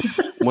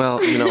 Well,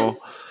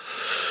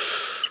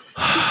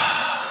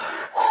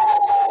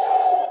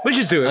 we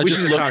should do it. We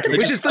should just talk to him.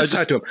 Let's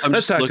talk to him.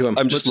 Let's talk to him.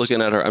 I'm just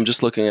looking at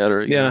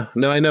her. Yeah.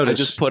 No, I noticed. I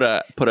just put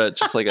a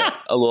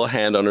little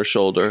hand on her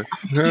shoulder.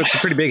 No, it's a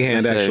pretty big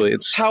hand, actually.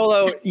 It's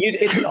Paulo,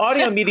 it's an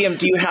audio medium.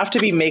 Do you have to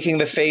be making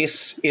the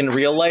face in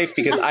real life?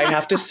 Because I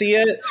have to see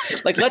it.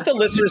 Like, let the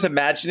listeners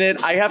imagine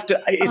it. I have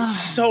to. It's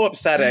so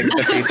upsetting,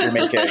 the face you're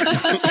making.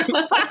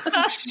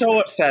 So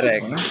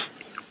upsetting.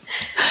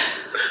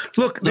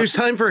 Look, there's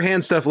time for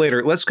hand stuff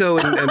later. Let's go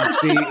and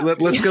see.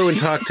 Let's go and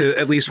talk to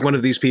at least one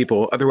of these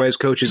people. Otherwise,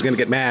 Coach is going to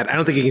get mad. I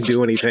don't think he can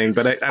do anything.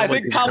 But I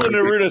think Paulo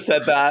Neruda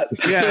said that.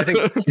 Yeah, I think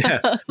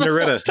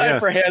Neruda. It's time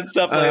for hand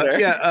stuff later.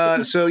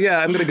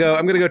 I'm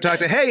gonna go talk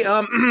to. Hey,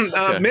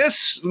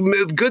 Miss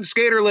Good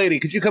Skater Lady,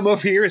 could you come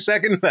over here a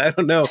second? I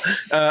don't know.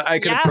 I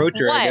can approach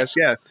her. What? I guess.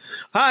 Yeah.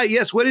 Hi.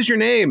 Yes. What is your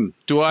name?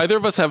 Do either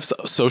of us have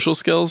social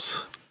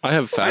skills? I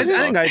have fast. I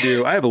think I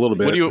do. I have a little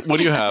bit. What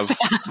do you have?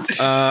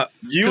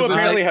 You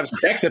apparently have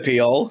sex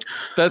appeal.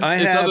 It's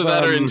either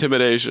that or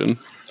intimidation.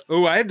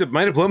 Oh,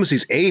 my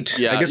diplomacy's 8.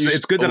 Yeah, I guess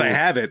it's good that I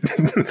have it.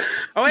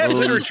 I have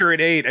literature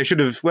at 8. I should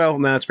have. Well,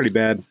 no, that's pretty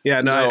bad.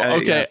 Yeah, no.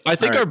 I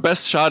think our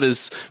best shot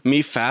is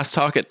me fast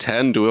talk at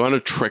 10. Do we want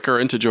to trick her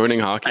into joining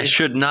hockey? I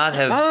should not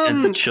have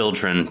sent the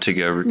children to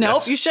go.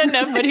 Nope, you shouldn't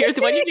have. But here's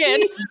what you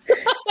did.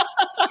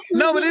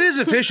 No, but it is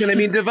efficient. I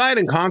mean, divide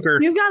and conquer.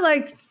 You've got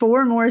like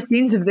 4 more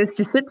scenes of this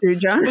to sit through,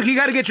 John. Look, you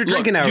got to get your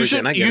drinking hours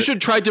in. You should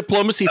try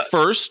diplomacy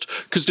first,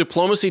 because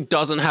diplomacy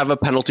doesn't have a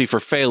penalty for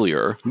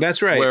failure.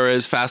 That's right.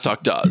 Whereas fast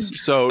talk does.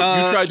 So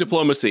you try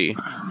diplomacy.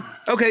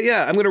 Okay,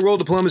 yeah, I'm going to roll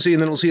diplomacy, and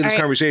then we'll see how this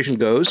conversation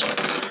goes.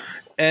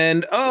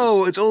 And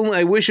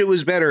I wish it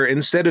was better.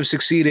 Instead of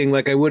succeeding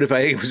like I would if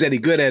I was any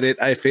good at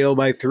it, I fail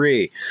by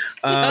 3.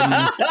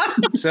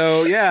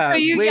 So yeah, So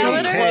you yell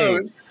at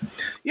her?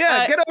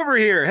 Yeah, get over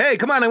here. Hey,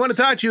 come on, I want to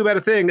talk to you about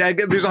a thing.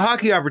 There's a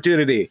hockey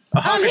opportunity.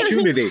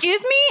 Excuse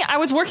me? I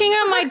was working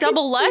on my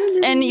double Lutz,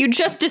 and you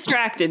just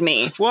distracted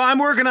me. Well, I'm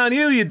working on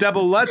you, you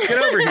double Lutz. Get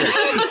over here.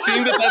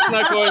 Seeing that's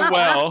not going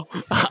well,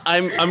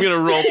 I'm going to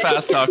roll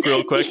fast talk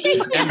real quick.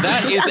 And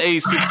that is a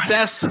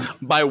success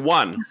by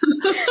 1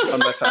 on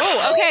my fast talk.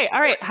 Oh, okay.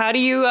 All right. How do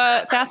you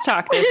fast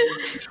talk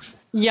this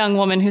young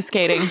woman who's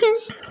skating?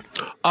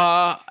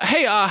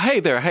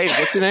 Hey there. Hey,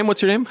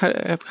 what's your name?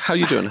 How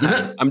you doing?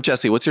 Hi, I'm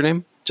Jesse. What's your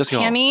name? Jesse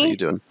Hall. Tammy. How you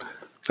doing?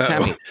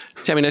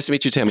 Tammy, nice to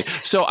meet you, Tammy.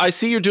 So I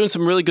see you're doing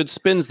some really good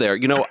spins there.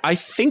 I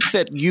think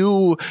that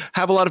you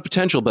have a lot of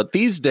potential, but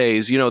these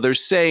days, they're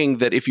saying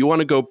that if you want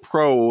to go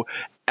pro,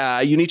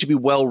 you need to be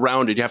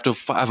well-rounded. You have to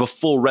have a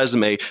full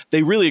resume.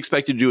 They really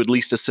expect you to do at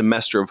least a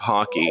semester of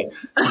hockey.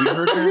 Have you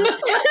heard that?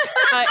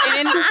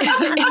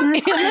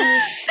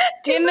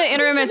 In the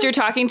interim, as you're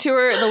talking to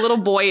her, the little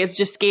boy is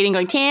just skating,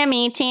 going,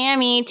 Tammy,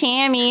 Tammy,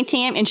 Tammy,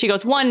 Tammy. And she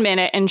goes, 1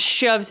 minute, and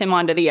shoves him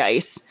onto the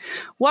ice.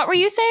 What were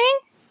you saying?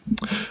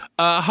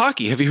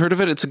 Hockey. Have you heard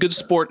of it? It's a good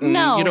sport. And,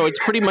 No. it's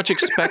pretty much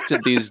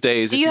expected these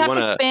days. Do you have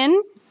to spin?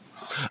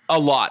 A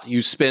lot.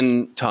 You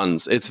spin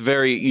tons. It's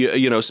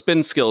very,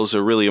 spin skills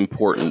are really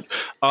important.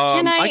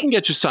 I can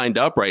get you signed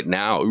up right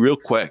now, real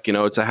quick.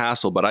 It's a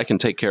hassle, but I can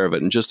take care of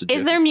it in just a jiffy.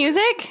 Is there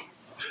music?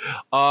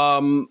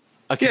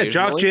 Yeah,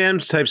 jock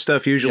jams type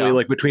stuff usually,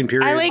 like between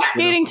periods. I like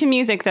skating to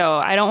music, though.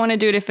 I don't want to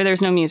do it if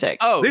there's no music.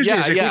 Oh, there's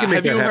music. Yeah. We can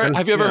make that happen.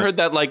 Have you ever heard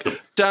that, like,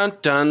 dun,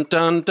 dun,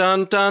 dun,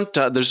 dun, dun,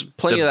 dun? There's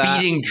plenty of that.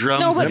 The beating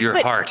drums of your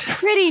heart.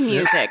 Pretty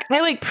music.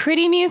 I like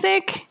pretty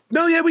music.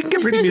 No, yeah, we can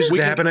get pretty music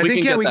to happen. I think,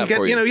 we can get, we can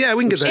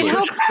get that. It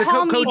helps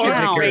calm me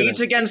down. Rage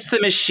Against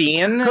the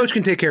Machine. Coach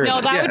can take care of it.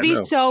 No, that would be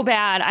so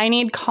bad. I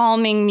need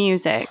calming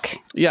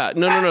music. Yeah,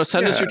 no.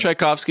 Send us your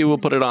Tchaikovsky. We'll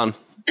put it on.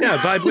 Yeah,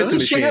 vibe with the Doesn't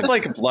she machine. have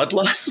like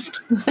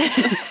bloodlust?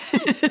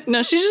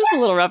 No, she's just a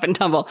little rough and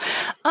tumble.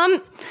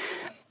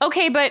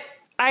 Okay, but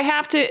I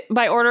have to,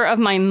 by order of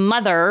my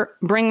mother,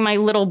 bring my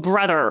little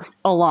brother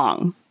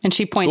along. And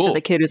she points at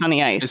the kid who's on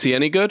the ice. Is he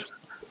any good?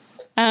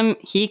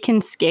 He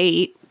can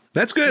skate.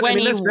 That's good. When I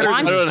mean, that's better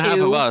than half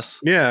of us.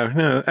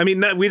 Yeah. I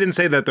mean, we didn't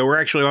say that, though. We're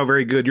actually all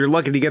very good. You're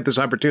lucky to get this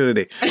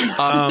opportunity. Excuse me.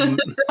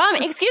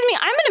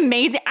 I'm an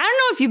amazing... I don't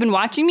know if you've been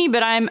watching me,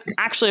 but I'm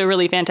actually a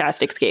really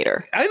fantastic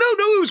skater. I know.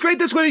 No, it was great.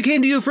 That's why we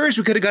came to you first.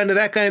 We could have gone to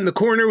that guy in the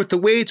corner with the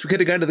weights. We could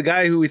have gone to the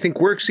guy who we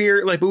think works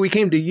here. But we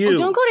came to you. Oh,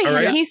 don't go to him.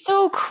 Right? He's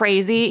so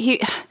crazy.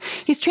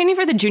 He's training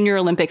for the Junior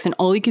Olympics, and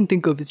all he can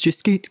think of is just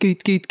skate.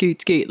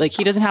 Like,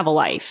 he doesn't have a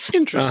life.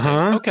 Interesting.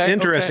 Okay.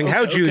 Interesting.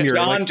 How junior?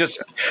 John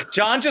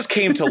just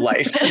came to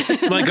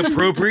life. Like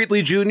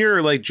appropriately junior,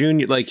 or like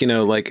junior,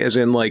 like as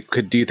in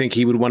do you think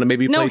he would want to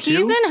maybe play too? No,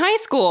 he's in high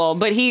school,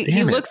 but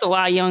he looks a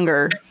lot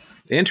younger.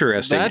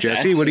 Interesting.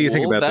 Jesse, what do you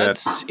think about that?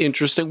 That's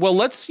interesting. Well,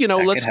 let's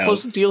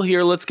close the deal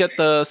here. Let's get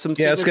some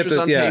signatures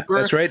on paper.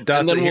 That's right.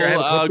 And then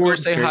we'll go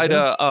say hi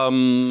to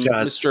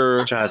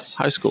Mr. Joz.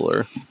 High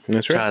Schooler.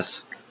 That's right.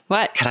 Joz,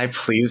 What? can I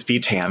please be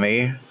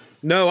Tammy?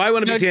 No, I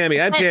want to be Tammy.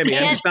 I'm Tammy.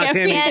 I'm just not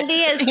Tammy. Andy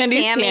is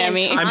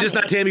Tammy. I'm just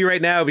not Tammy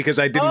right now because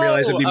I didn't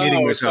realize I'd be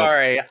meeting myself.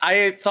 Sorry.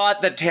 I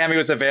thought that Tammy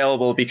was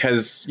available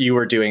because you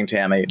were doing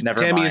Tammy. Never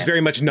mind. Tammy is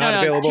very much not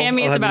available.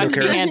 Tammy is about to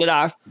be handed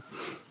off.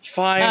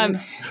 Fine.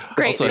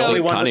 Great. Also, So,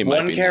 only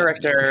one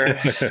character.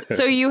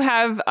 so you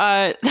have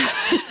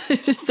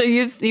so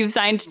you've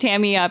signed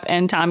Tammy up,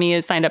 and Tommy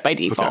is signed up by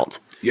default.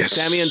 Okay. Yes.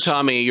 Sammy and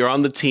Tommy, you're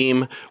on the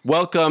team.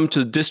 Welcome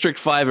to District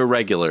 5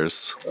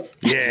 Irregulars.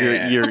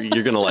 Yeah.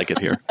 You're going to like it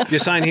here. You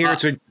sign here.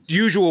 It's a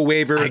usual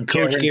waiver. I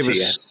Coach gave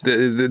us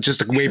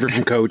just a waiver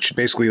from Coach.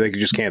 Basically, you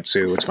just can't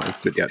sue. It's fine.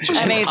 But yeah, it's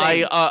just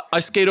Amazing. I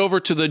skate over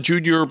to the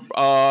Junior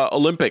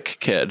Olympic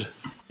kid.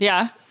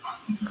 Yeah.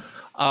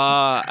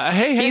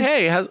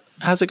 Hey,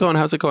 how's it going?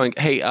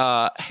 Hey, do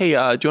you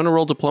want to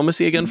roll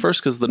diplomacy again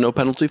first? Because the no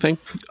penalty thing?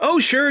 Oh,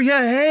 sure.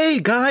 Yeah. Hey,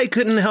 guy,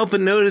 couldn't help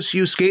but notice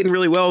you skating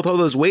really well with all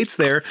those weights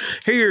there.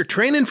 Hey, you're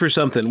training for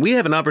something. We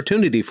have an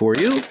opportunity for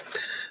you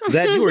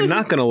that you are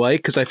not going to like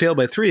because I failed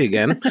by 3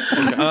 again.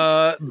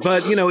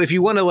 But, if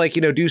you want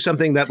to, do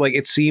something that,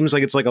 it seems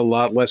like it's, a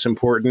lot less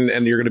important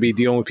and you're going to be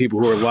dealing with people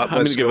who are a lot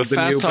less skilled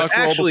than you. But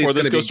actually, it's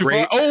going to be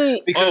great.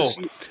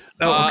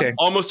 Oh, okay.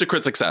 Almost a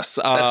crit success.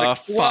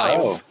 That's 5.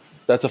 Wow.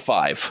 That's a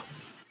 5.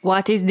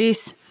 What is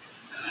this?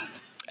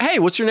 Hey,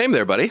 what's your name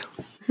there, buddy?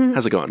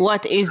 How's it going?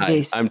 What is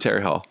this? I'm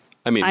Terry Hall.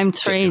 I'm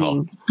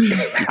training.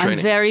 I'm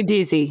very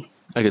busy.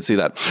 I could see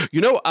that.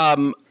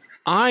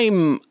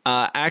 I'm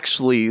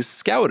actually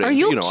scouting. Are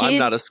you I'm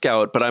not a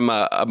scout, but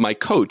my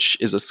coach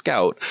is a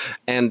scout,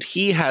 and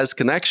he has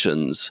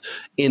connections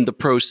in the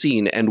pro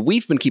scene, and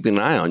we've been keeping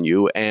an eye on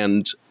you,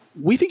 and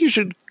we think you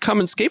should come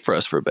and skate for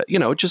us for a bit,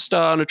 just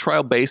on a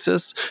trial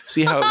basis,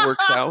 see how it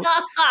works out.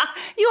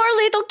 You're a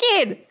little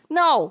kid.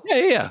 No.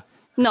 Yeah.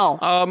 No.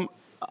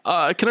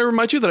 Can I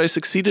remind you that I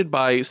succeeded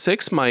by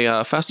 6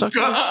 my fast talk?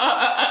 Stop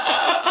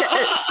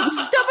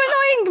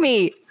annoying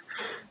me.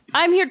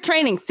 I'm here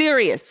training.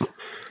 Serious.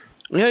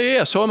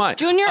 Yeah. So am I.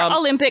 Junior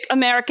Olympic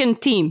American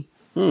team.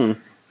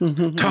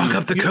 Talk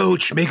up the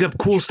coach. Make up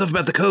cool stuff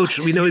about the coach.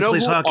 We know he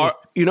plays hockey.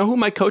 You know who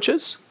my coach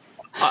is?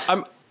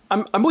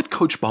 I'm with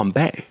Coach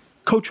Bombay.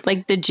 Coach,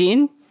 like the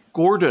gin?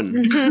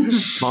 Gordon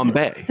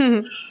Bombay.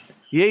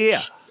 Yeah.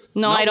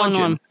 No, Not I don't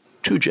know him.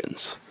 2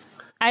 gins.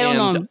 I don't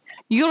know him.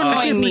 You're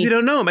annoying me. You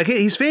don't know him.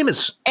 He's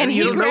famous. And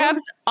he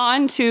grabs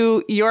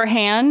onto your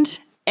hand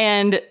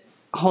and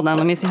hold on,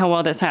 let me see how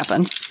well this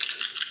happens.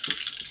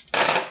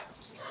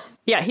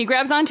 Yeah, he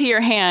grabs onto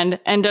your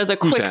hand and does a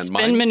quick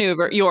spin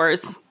maneuver.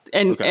 Yours.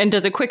 And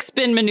does a quick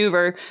spin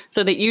maneuver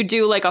so that you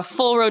do a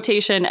full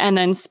rotation and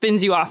then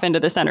spins you off into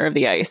the center of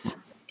the ice.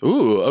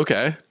 Ooh,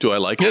 okay. Do I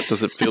like it?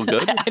 Does it feel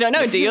good? I don't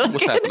know. Do you like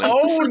What's it? happening?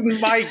 Oh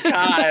my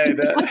God.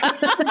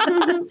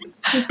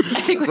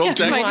 I think we have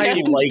to find I out.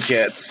 like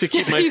it. To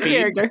keep my feet.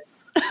 Character.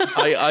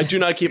 I do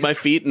not keep my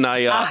feet, and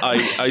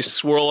I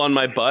swirl on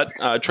my butt,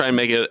 try and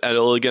make it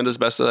elegant as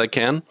best as I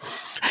can.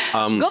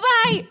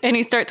 Goodbye! And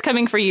he starts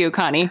coming for you,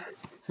 Connie.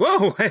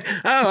 Whoa!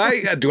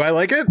 Do I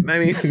like it? I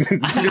mean, it's a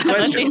good question.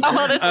 Let's see how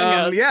well this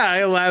one goes. Yeah, I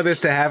allow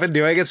this to happen.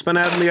 Do I get spun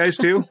out on the ice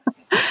too?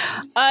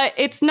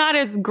 It's not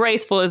as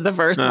graceful as the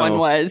first one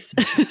was.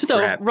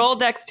 So roll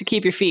dex to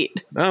keep your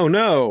feet. Oh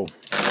no!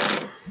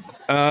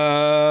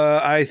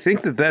 I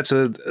think that's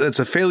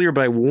a failure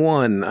by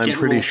 1. I'm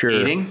pretty sure.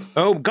 Skating?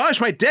 Oh gosh,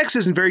 my dex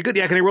isn't very good.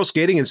 Yeah, can I roll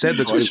skating instead?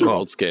 That's what it's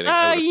called. Skating.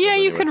 Yeah,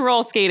 you can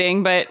roll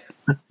skating, but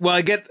Well,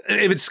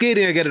 if it's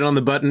skating, I get it on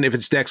the button. If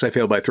it's dex, I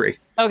fail by 3.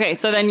 okay.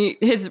 So then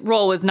his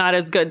roll was not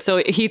as good.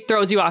 So he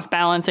throws you off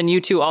balance, and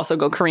you two also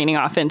go careening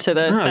off into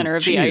the center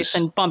of the ice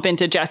and bump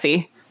into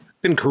Jesse.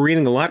 Been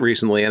careening a lot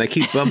recently, and I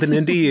keep bumping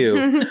into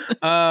you.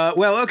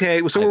 Well,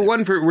 okay. So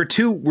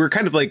we're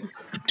kind of like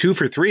 2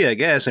 for 3, I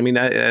guess. I mean,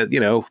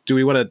 do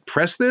we want to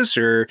press this,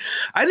 or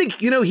I think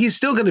he's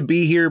still going to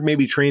be here,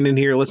 maybe training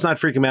here. Let's not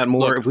freak him out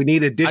more. Look, if we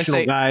need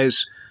additional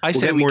guys, I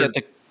say we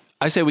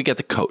get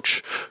the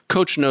coach.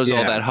 Coach knows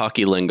all that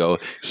hockey lingo.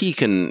 He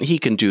can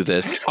do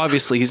this.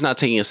 Obviously, he's not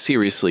taking us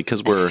seriously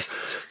because we're,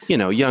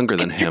 younger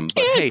than him.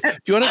 But hey, do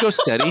you want to go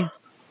steady?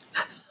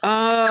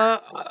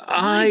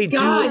 I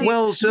God, do.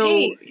 Well, so,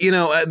 snake.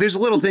 there's a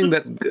little thing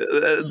that,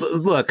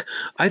 look,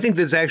 I think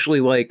that's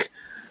actually like,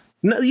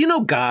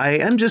 no, Guy,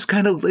 I'm just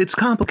kind of, it's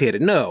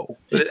complicated. No.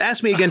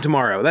 Ask me again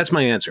tomorrow. That's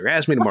my answer.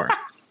 Ask me tomorrow.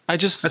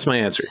 That's my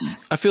answer.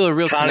 I feel a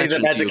real Connie the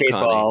connection to Magic you, 8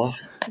 Connie. Ball.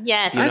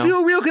 Yes. I feel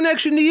a real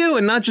connection to you,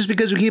 and not just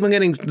because we keep on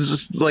getting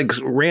just, like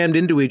rammed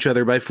into each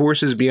other by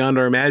forces beyond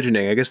our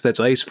imagining. I guess that's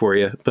ice for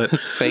you, but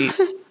It's fate.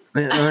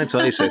 that's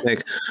ice, I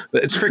think.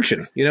 But it's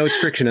friction. It's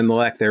friction and the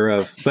lack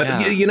thereof. But Yeah.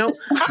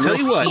 tell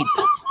you what.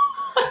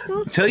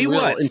 Tell you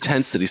Real what.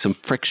 intensity, some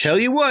friction. Tell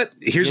you what.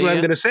 Here's what I'm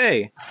going to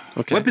say.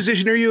 Okay. What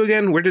position are you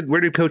again? Where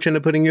did Coach end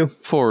up putting you?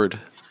 Forward.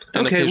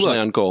 And Okay, occasionally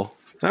look. on goal.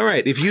 All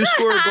right. If you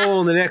score a goal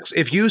in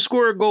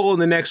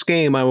the next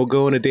game, I will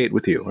go on a date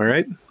with you. All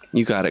right.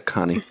 You got it,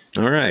 Connie.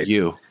 All right.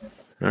 You.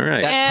 All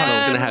right. That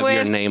puck's going to have your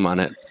with name on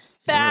it.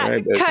 That All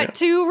right, cut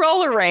to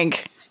roller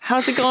rink.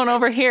 How's it going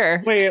over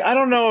here? Wait, I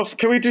don't know if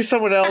can we do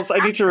someone else? I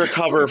need to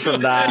recover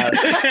from that.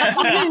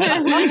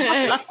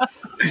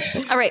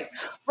 All right,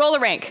 roller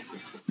rink.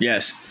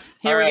 Yes.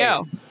 Here we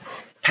All go.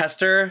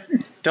 Hester,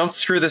 don't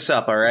screw this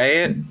up, all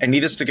right? I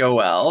need this to go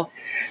well.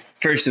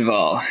 First of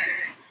all,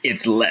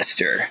 it's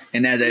Lester.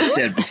 And as I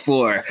said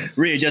before,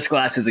 readjust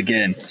glasses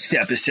again.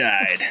 Step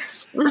aside.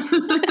 No,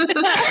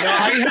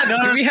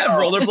 Do we have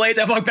rollerblades?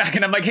 I walk back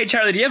and I'm like, hey,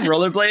 Charlie, do you have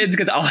rollerblades?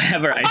 Because all I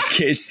have are ice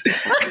skates.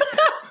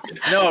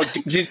 no.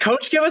 Did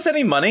Coach give us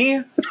any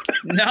money?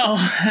 No.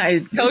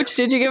 Coach,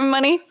 did you give him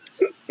money?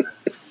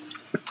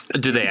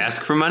 Do they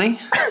ask for money?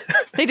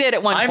 They did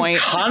at one I'm point.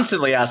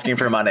 constantly asking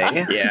for money.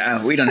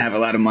 Yeah, we don't have a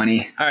lot of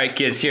money. All right,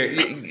 kids,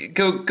 here,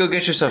 go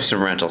get yourself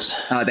some rentals.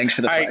 Thanks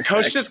for the All right,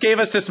 Coach just gave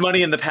us this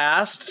money in the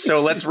past,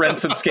 so let's rent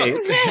some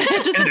skates.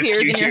 It just appears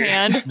in your future.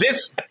 hand.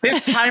 This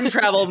time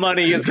travel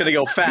money is going to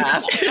go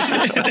fast.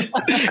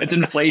 It's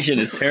inflation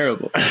is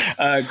terrible.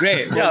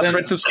 Great. Yeah, Well, let's then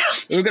rent some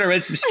skates. we're going to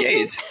rent some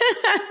skates.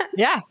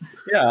 Yeah.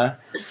 Yeah.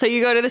 So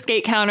you go to the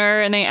skate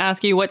counter and they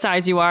ask you what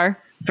size you are.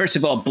 First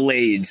of all,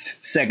 blades.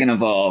 Second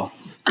of all,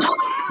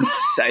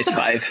 size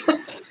 5.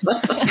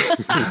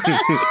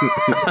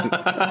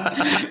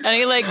 And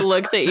he like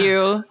looks at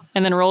you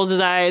and then rolls his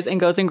eyes and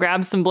goes and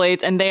grabs some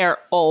blades, and they are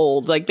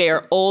old. Like they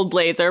are old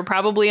blades. They're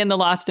probably in the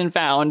Lost and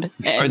Found.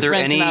 And Are there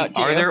rents them any? out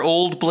to Are you. there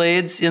old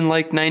blades in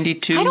like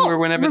 '92 I don't or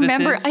whenever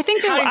remember. this is? I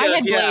think there were, Kind I of,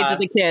 had blades yeah.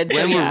 as a kid. So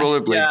when yeah. were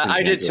rollerblades? Yeah,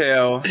 I did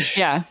invented? too.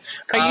 Yeah.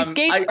 Are you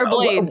skates or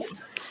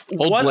blades?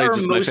 Old What Blades are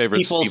is my most favorite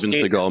people Steven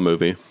skate- Seagal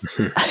movie.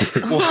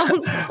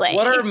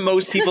 What are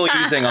most people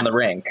using on the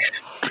rink?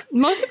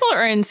 Most people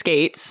are in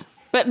skates,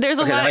 but there's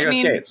a Okay, lot. then I I go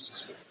mean,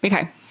 skates.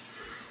 okay.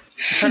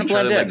 Trying to blend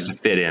Charlie in. likes to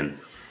fit in.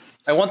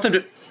 I want them to.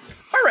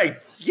 All right.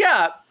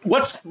 Yeah.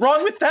 What's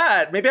wrong with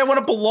that? Maybe I want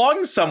to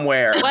belong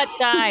somewhere. What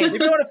size?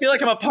 Maybe I want to feel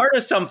like I'm a part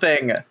of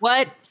something.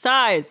 What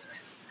size?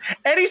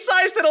 Any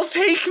size that'll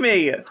take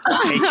me. Hey,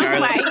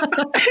 Charlie.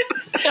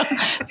 So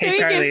Hey, you can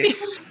Charlie. see-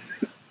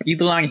 You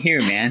belong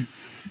here, man.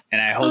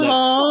 And I hold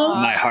up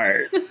my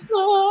heart.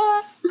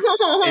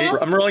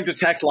 I'm rolling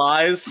detect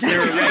lies.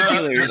 They're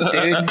regulars,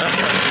 dude.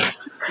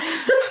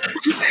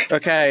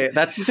 Okay,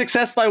 that's a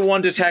success by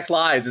 1 detect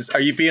lies. Are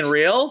you being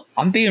real?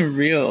 I'm being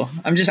real.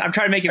 I'm trying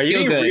to make it Are you feel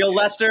being good. real,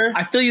 Lester?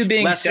 I feel you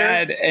being Lester?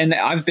 sad, and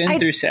I've been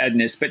through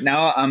sadness, but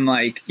now I'm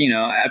like,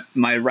 at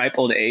my ripe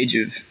old age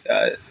of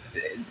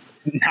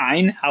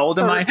 9. How old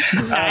am I?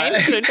 9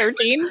 to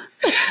 13.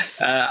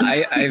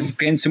 I've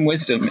gained some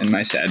wisdom in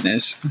my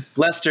sadness.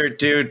 Lester,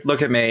 dude,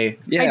 look at me.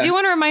 Yeah. I do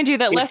want to remind you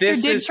that If Lester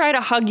this did is- try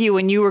to hug you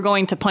when you were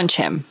going to punch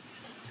him.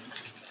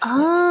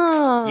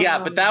 Oh. Yeah,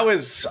 but that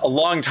was a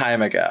long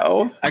time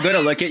ago. I go to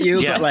look at you,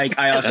 Yeah. but like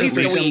I also That's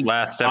for the some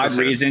last odd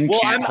episode. reason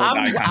Well, can't hold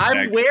eye I'm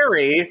contact.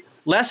 wary.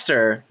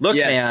 Lester, look,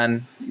 Yes.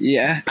 man.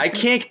 Yeah. I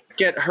can't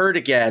get hurt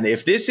again.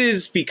 If this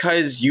is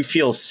because you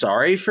feel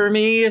sorry for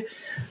me,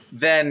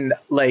 then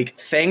like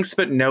thanks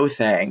but no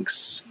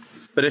thanks.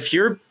 But if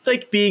you're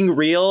like being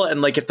real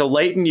and like if the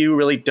light in you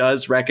really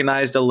does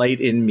recognize the light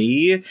in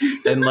me,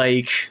 then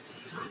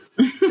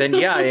then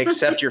yeah, I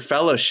accept your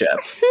fellowship.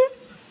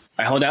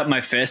 I hold out my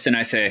fist and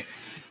I say,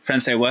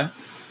 friends say what?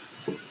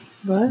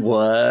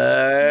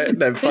 What?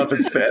 And I pump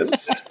his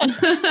fist. Oh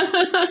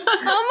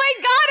my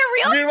God, a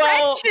real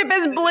Meanwhile- friendship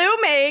is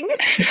blooming.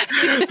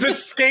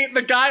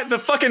 The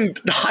fucking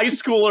high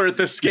schooler at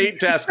the skate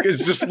desk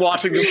is just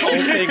watching this whole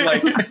thing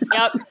like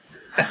Yep.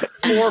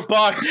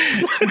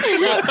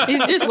 $4. Yep.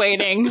 He's just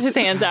waiting, his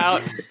hands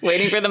out,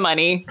 waiting for the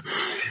money.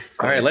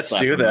 All right, let's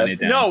Slap do the money this.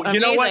 down. No, you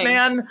know what,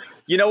 Amazing. man?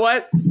 You know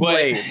what?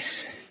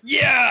 Blades.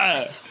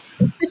 Yeah.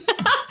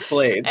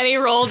 Blades. And he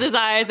rolled his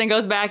eyes and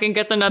goes back and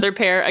gets another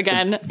pair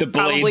again. The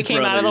Probably Blades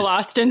came out of the brothers.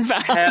 Lost and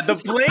Found. And the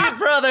Blade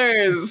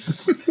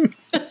Brothers.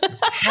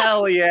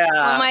 Hell yeah.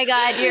 Oh my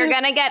God, you're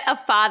going to get a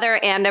father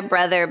and a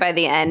brother by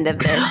the end of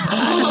this.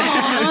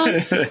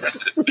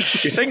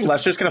 You're saying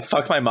Lester's gonna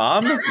fuck my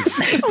mom? No.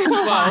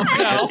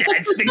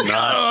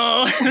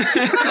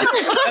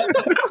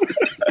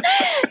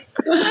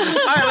 All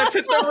right, let's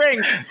hit the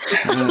rink.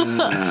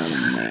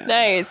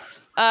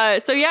 Nice.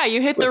 So yeah,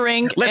 you hit the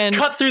rink Let's and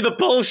cut through the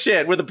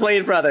bullshit. We're the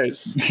Blade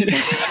Brothers.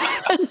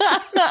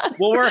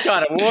 We'll work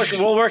on it.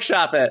 We'll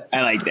workshop it.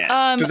 I like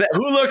that.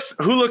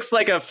 Who looks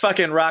like a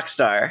fucking rock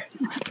star?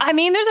 I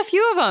mean, there's a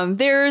few of them.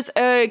 There's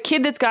a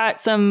kid that's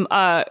got some,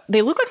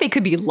 they look like they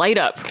could be light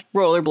up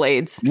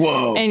rollerblades.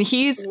 Whoa. And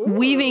he's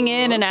weaving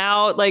in and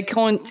out, like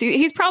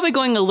he's probably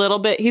going a little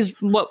bit, he's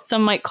what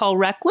some might call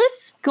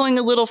reckless, going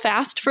a little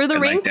fast for the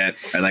rink.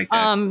 I like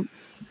that.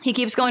 He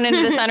keeps going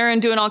into the center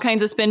and doing all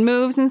kinds of spin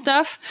moves and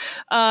stuff.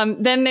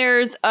 Then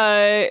there's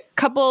a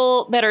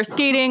couple that are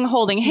skating,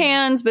 holding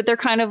hands, but they're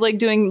kind of like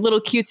doing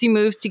little cutesy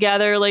moves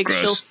together. Like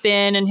she'll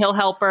spin and he'll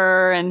help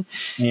her, and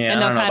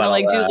they'll kind of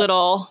like do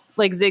little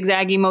like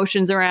zigzaggy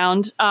motions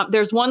around.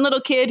 There's one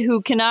little kid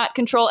who cannot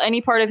control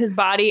any part of his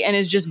body and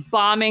is just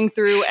bombing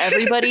through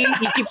everybody.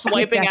 He keeps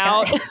wiping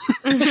out,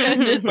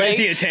 just like is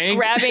he, a tank?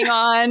 grabbing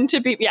on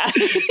to people. Yeah.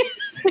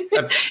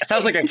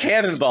 Sounds like a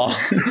cannonball.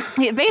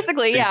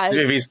 Basically, yeah.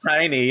 If he's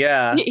tiny,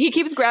 yeah. He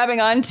keeps grabbing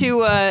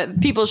onto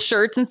people's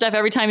shirts and stuff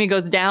every time he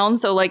goes down.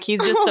 So like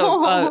he's just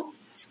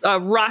a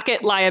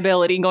rocket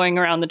liability going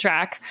around the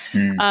track.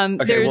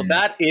 Okay, well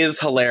that is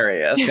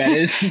hilarious.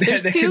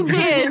 There's two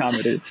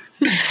kids.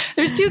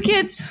 There's two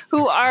kids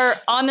who are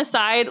on the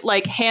side,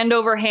 like hand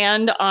over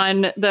hand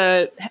on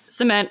the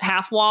cement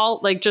half wall,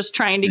 like just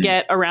trying to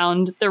get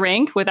around the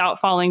rink without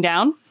falling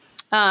down.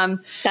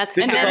 This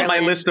is on my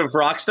list of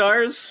rock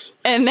stars.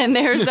 And then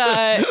there's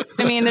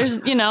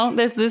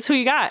this is who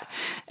you got.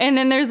 And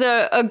then there's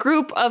a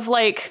group of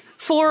like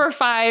 4 or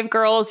 5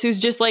 girls who's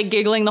just like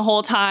giggling the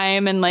whole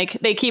time, and like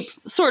they keep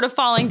sort of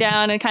falling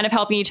down and kind of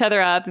helping each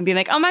other up and being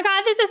like, oh my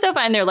God, this is so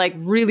fun. They're like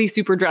really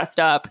super dressed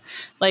up,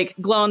 like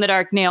glow in the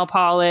dark nail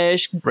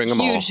polish,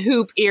 huge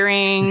hoop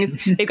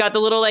earrings. They've got the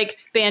little like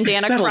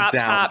bandana crop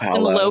tops and the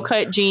low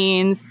cut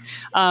jeans.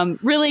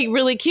 Really,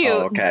 really cute.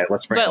 Oh, okay,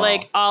 let's bring it But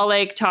like all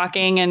like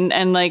talking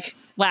and like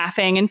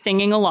laughing and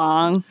singing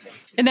along.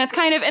 And that's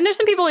kind of, and there's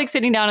some people like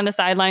sitting down on the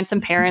sidelines,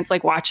 some parents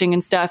like watching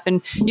and stuff.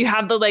 And you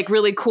have the like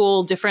really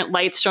cool different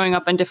lights showing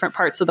up on different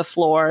parts of the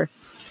floor.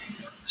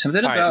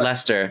 Something all about right,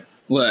 Lester.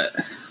 What?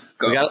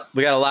 We got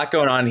a lot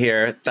going on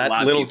here.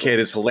 That little kid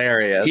is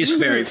hilarious.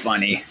 He's very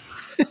funny.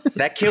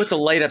 That kid with the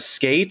light up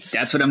skates.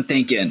 That's what I'm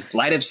thinking.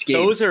 Light up skates.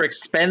 Those are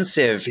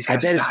expensive. I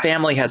bet his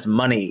family has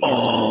money.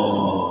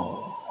 Oh.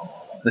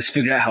 Let's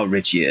figure out how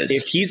rich he is.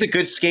 If he's a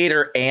good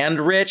skater and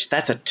rich,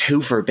 that's a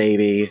twofer,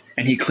 baby.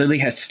 And he clearly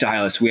has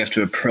style, so we have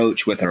to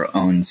approach with our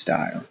own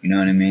style. You know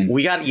what I mean?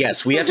 We have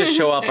to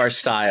show off our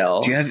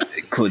style. Do you have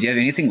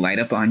anything light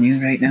up on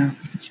you right now?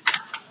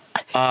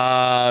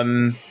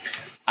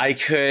 I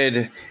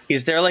could.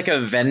 Is there like a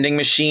vending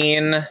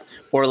machine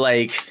or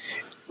like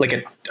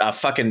a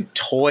fucking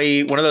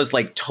toy, one of those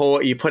like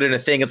toy you put in a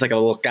thing, it's like a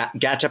little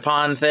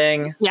gachapon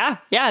thing? Yeah,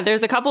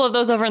 there's a couple of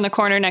those over in the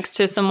corner next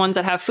to some ones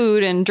that have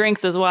food and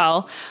drinks as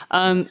well.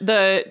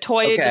 The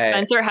toy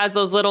dispenser has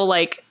those little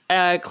like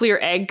clear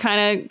egg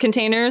kind of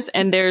containers,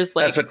 and there's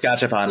like that's what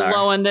gachapon are.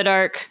 Glow in the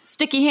dark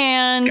sticky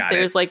hands.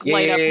 There's like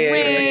light up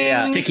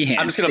rings. Sticky hands.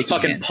 I'm just gonna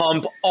fucking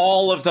pump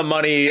all of the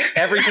money,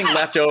 everything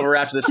left over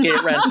after the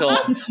skate rental,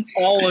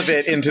 all of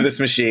it into this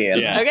machine.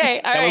 Yeah. Okay,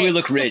 all right. That way we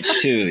look rich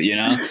too, you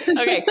know?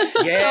 Okay.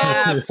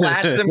 Yeah,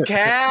 flash some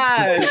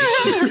cash.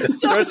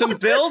 Throw some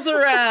bills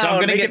around. So I'm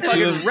gonna get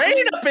fucking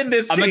rain up in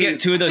this. I'm gonna get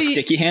 2 of those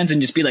sticky hands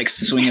and just be like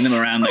swinging them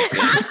around like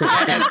this.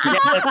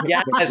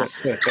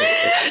 Yes. So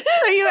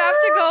you have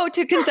to go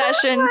to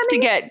concessions to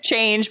get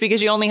change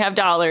because you only have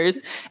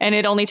dollars and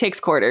it only takes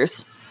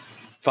quarters.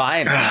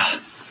 Fine.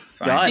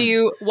 Done. Do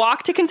you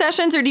walk to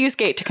concessions or do you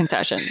skate to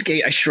concessions?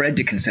 I shred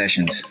to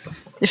concessions.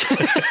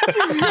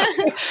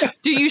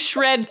 Do you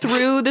shred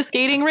through the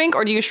skating rink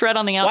or do you shred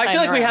on the outside? Well, I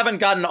feel like we haven't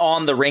gotten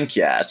on the rink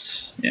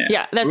yet.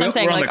 Yeah, that's what I'm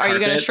saying. Like, are you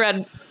going to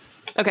shred?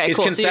 Okay, Is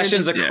cool.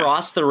 concessions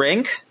across the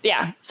rink?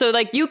 Yeah. So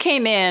like you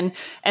came in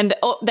and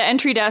the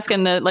entry desk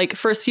and the like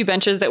first few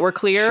benches that were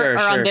clear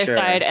are on this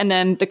side, and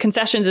then the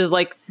concessions is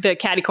like the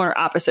caddy corner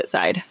opposite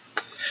side.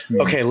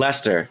 Okay,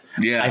 Lester.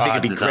 Yeah, I think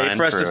it'd be great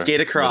for us to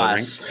skate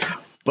across.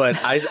 But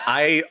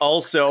I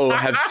also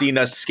have seen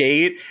us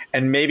skate,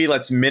 and maybe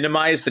let's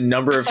minimize the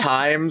number of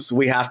times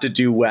we have to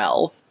do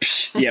well.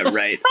 Yeah,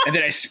 right. And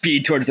then I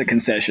speed towards the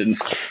concessions.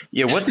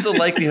 Yeah, what's the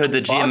likelihood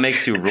that GM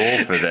makes you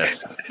roll for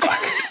this?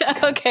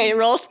 Fuck. Okay,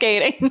 roll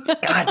skating. God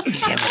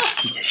damn it,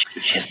 piece of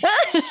shit.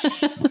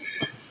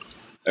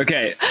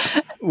 Okay,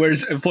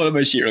 pull up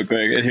my sheet real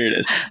quick, and here it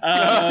is.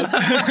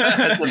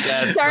 That's a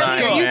bad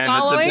sign, man.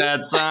 That's a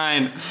bad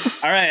sign.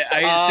 All right,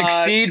 I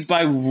succeed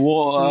by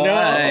 1.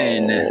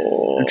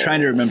 No. I'm trying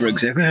to remember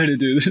exactly how to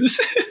do this.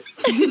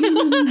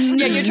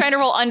 Yeah, you're trying to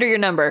roll under your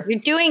number. You're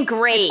doing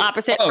great. It's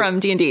opposite from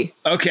D&D.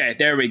 Okay,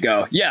 there we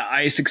go. Yeah,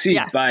 I succeed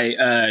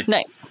by...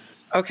 Nice.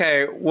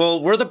 Okay,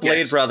 well, we're the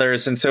Blade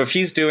Brothers, and so if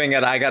he's doing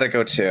it, I gotta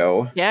go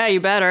too. Yeah, you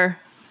better.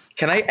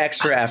 Can I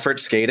extra effort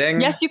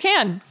skating? Yes, you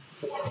can.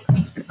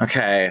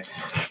 Okay,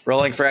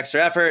 rolling for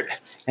extra effort,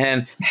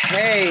 and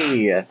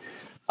hey, yep.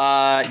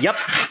 All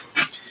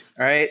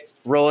right,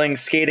 rolling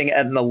skating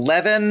at an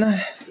 11.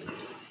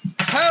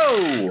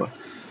 Ho!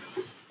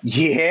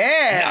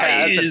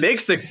 Yeah, Nice. it's a big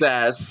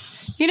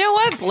success. You know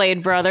what,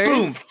 Blade Brothers?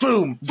 Boom,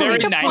 boom. Very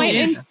Take a point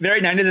 90s.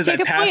 Very 90s. As I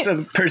take a pass a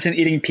point. person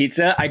eating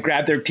pizza, I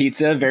grab their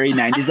pizza. Very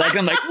 90s. Like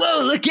I'm like,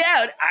 whoa, look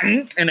out!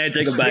 And I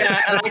take a bite.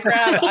 Yeah, and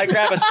I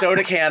grab a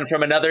soda can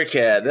from another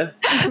kid.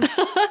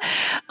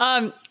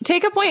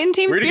 Take a point in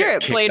Team We're gonna get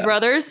Spirit, kicked Blade out.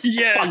 Brothers.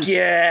 Yes. Fuck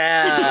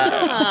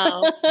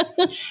yeah.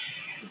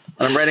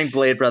 I'm writing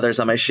Blade Brothers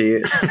on my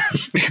sheet.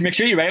 Make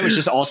sure you write it was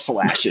just all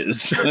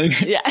slashes.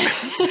 Yeah.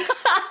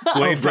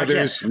 Blade fuck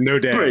Brothers, no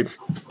dad. Blade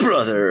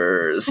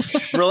Brothers.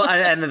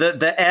 And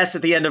the S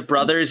at the end of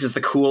Brothers is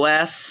the cool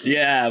S.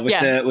 Yeah,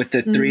 with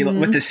the three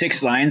with the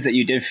 6 lines that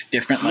you did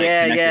different. Like,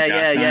 Yeah, connected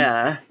dots on.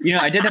 yeah. You know,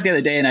 I did that the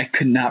other day, and I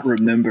could not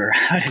remember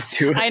how to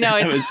do it. I know, I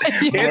it's- was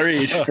it's-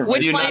 worried for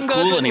Which You're line not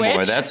goes cool with anymore.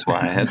 which? That's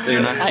why.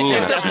 You're not cool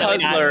It's a enough.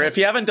 puzzler. If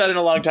you haven't done it in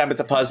a long time, it's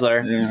a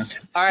puzzler. Yeah.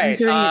 All right.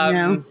 doing it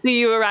now. So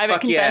you arrive at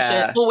Fuck confession.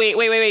 yeah. Oh, wait.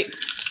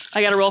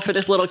 I got to roll for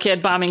this little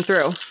kid bombing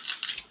through.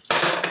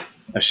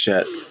 Oh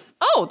shit.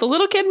 Oh, the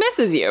little kid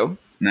misses you.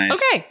 Nice.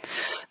 Okay.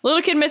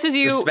 Little kid misses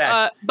you,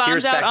 Respect. He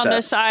bombs out respects on the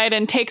us. side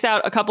and takes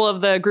out a couple of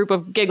the group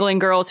of giggling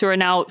girls who are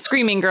now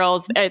screaming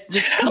girls at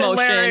just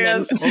commotion.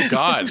 Hilarious. Oh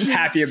God.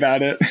 Happy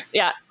about it.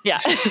 Yeah.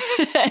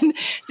 And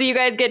so you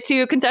guys get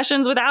to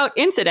concessions without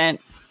incident.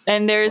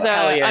 And there's Well,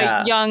 hell a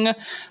yeah. young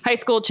high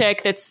school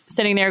chick that's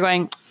sitting there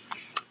going,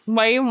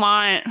 what do you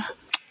want?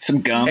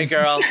 Some gum. Hey,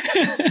 girl.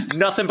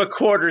 Nothing but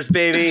quarters,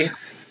 baby.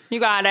 You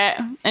got it.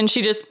 And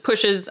she just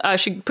pushes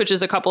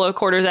a couple of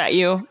quarters at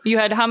you. You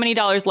had how many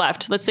dollars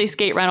left? Let's say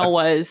skate rental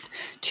was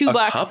 $2.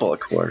 A couple of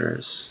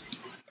quarters.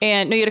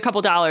 And no, you had a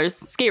couple dollars.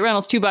 Skate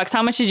rental's $2.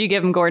 How much did you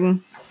give him,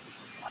 Gordon?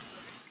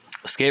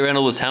 Skate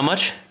rental was how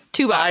much?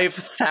 $2.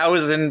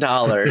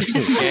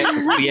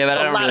 $5,000. Yeah, but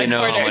I A don't lot really of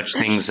know how quarters.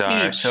 much things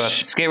are. Each. So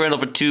if skate rental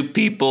for 2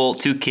 people,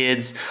 2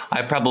 kids,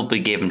 I probably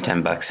gave them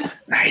 $10.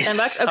 Nice.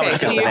 $10? How Okay,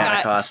 much so did you the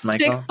got cost,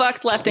 Michael?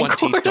 $6 left in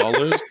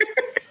quarters.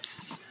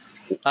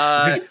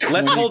 $20.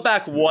 Let's hold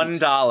back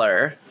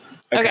 $1.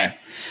 Okay.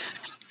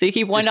 So you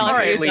keep $1 All for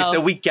right, yourself.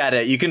 Lisa, we get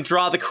it. You can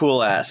draw the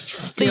cool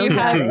S. So you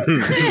have you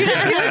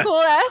have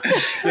cool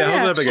ass. Yeah,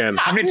 hold it up again.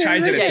 How many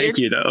tries did it Yeah, take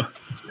you, though?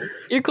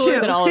 You're cooler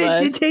than all of It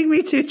did us. take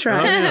me 2 Oh,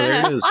 tries. yeah,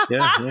 there it is.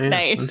 Yeah.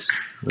 Nice.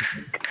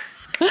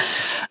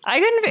 I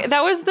couldn't.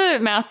 That was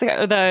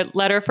the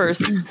letter for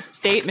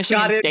state,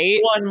 Michigan Got it.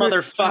 State. One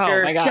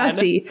motherfucker. Oh my god.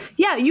 Gussie.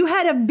 Yeah, you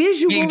had a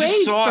visual You just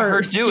aid saw her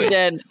first. do You it.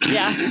 did.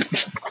 Yeah.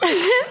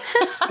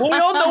 Well, we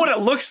all know what it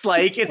looks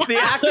like. It's the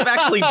act of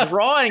actually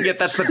drawing it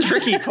that's the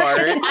tricky part.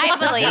 I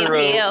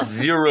believe you.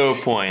 0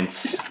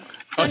 points.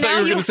 So I thought now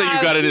you were going to say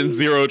you got it in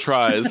 0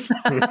 tries.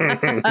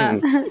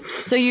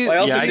 So you. I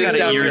also Yeah, I did got it it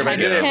down years here, but I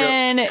did it ago. real-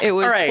 10. It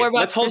was All right, $4.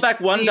 let's hold back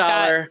So you $1.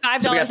 got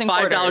So we got $5 in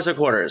 $5 of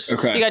quarters.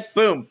 Okay. So you got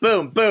Boom,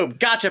 boom, boom.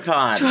 Gotcha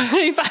pond.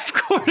 25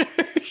 quarters.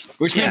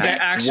 Which means Yeah,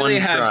 I one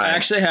try.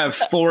 actually have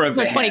 4 of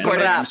the 20 hands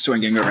quarters. that I'm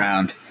swinging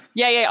around.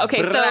 Yeah.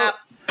 Okay. So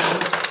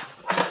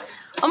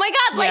Oh my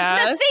god, like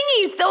Yes. the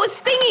thingies, those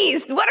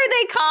thingies. What are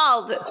they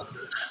called?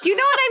 Do you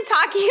know what I'm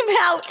talking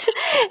about?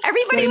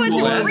 Everybody was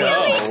really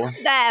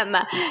them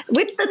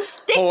with the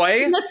stick.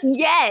 Poi?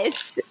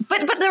 Yes,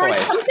 but there was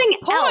Poi. something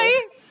else.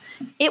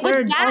 It was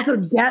There are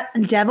that.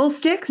 also devil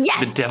sticks.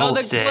 Yes. The devil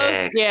the sticks.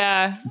 glow-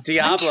 yeah.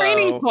 Diablo.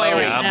 training Poi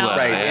right now.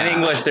 Right. Yeah. In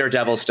English, they're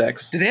devil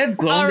sticks. Do they have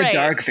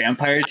glow-in-the-dark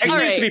vampire I teeth?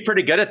 actually used to right. be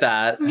pretty good at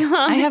that.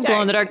 I have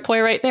glow in the dark poi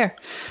right there.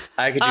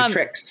 I could do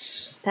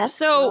tricks. That's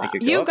So I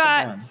could go you up and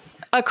got down.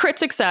 a crit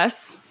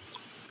success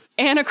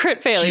and a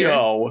crit failure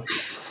Yo.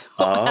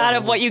 out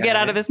of what you get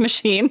out of this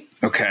machine.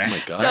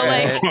 Okay. So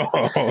like,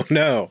 Oh,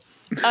 no.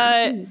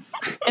 and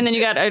then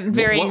you got a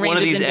varying One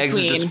of ranges these in eggs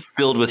is between. just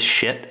filled with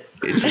shit.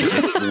 It's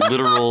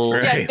literal,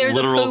 Yes, there's a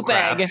literal poop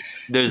crap. egg.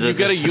 There's You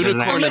got a there's an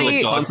unicorn and actual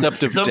the dog.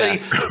 concept of Somebody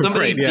death.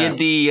 Right,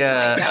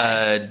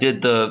 yeah.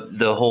 did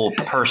the whole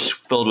purse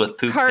filled with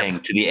poop Carp. thing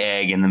to the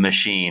egg in the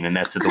machine, and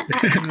that's the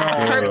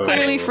Carp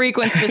clearly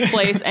frequents this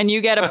place, and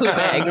you get a poop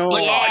egg. Oh,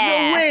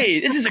 Yeah. no way!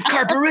 This is a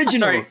Carp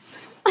original. Sorry.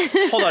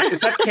 Hold on.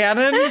 Is that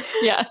canon?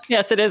 Yeah,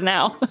 yes, it is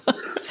now.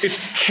 It's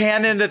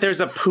canon that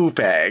there's a poop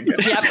egg.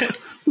 Yep.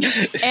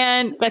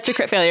 And that's your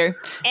crit failure.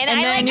 And then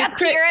I you like up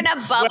crit- here in a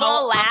bubble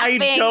Well, I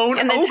laughing don't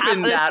in the top open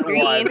of the that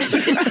screen. I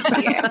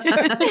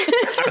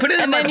put it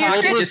in And my then your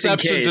pocket crit- just in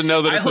Perception case. to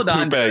know that I it's a hold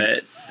on poop to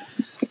egg.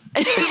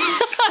 it.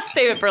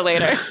 Save it for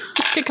later.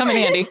 Could come in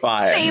handy.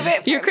 Fine. Save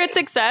it. Your crit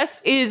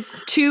success is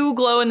 2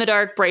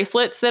 glow-in-the-dark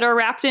bracelets that are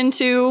wrapped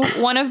into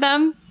one of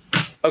them.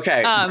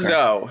 Okay,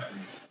 so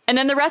And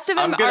then the rest of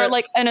them I'm gonna- are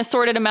like an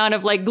assorted amount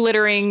of like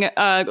glittering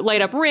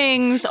light up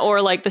rings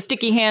or like the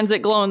sticky hands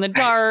that glow in the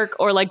dark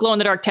or like glow in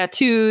the dark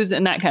tattoos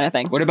and that kind of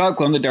thing. What about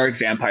glow-in-the-dark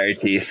vampire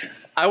teeth?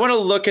 I want to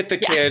look at the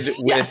kid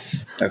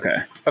with. Okay.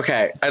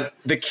 Okay,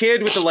 the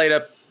kid with the light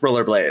up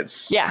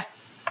rollerblades. Yeah.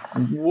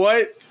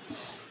 What?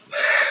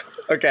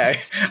 Okay,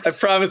 I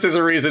promise there's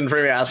a reason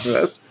for me asking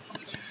this.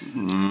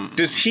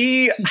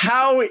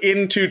 How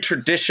into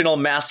traditional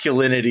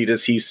masculinity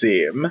does he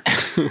seem?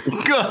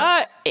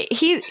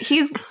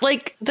 He's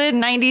like the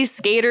 90s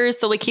skaters,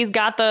 so like he's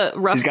got the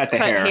rough cut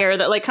hair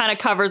that like kind of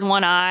covers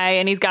one eye,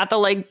 and he's got the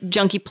like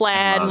junky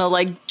plaid and the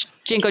like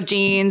Jinko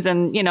jeans,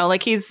 and you know,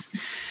 like he's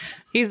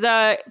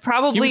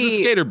probably he was a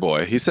skater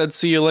boy. He said,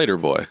 "See you later,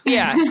 boy."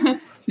 Yeah.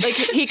 Like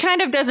he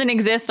kind of doesn't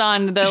exist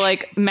on the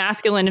like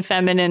masculine and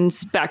feminine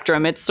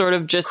spectrum. It's sort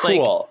of just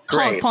Great.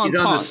 He's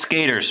on the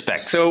skater spectrum.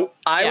 So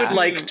I would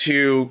like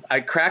to, I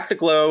crack the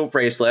glow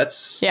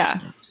bracelets. Yeah.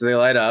 So they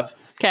light up.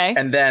 Okay.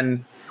 And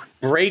then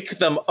break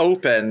them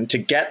open to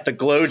get the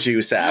glow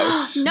juice out.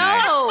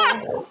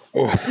 No.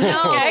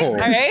 Okay. All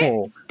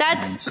right.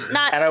 That's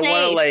not And I safe.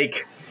 want to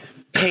like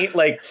paint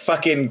like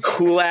fucking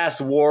cool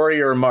ass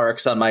warrior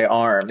marks on my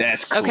arms.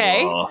 That's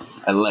Okay. cool.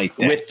 I like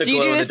that. With the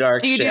glow in the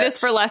dark Do you shit. do this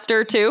for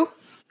Lester too?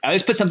 I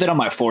always put something on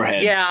my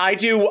forehead. Yeah, I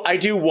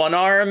do one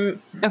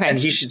arm, Okay. and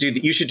you should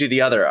do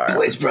the other arm.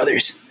 Blaze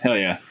Brothers. Hell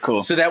yeah,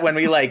 cool. So that when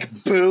we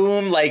like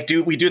boom, like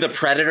we do the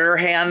predator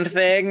hand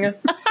thing,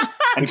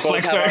 and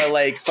flex have our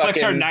like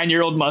flex our fucking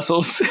 9-year-old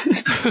muscles.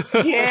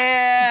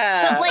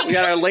 yeah. But, like, we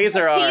got our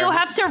laser arms. Do you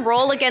have to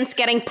roll against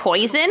getting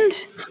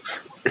poisoned?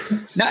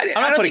 I'm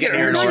not putting it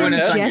near when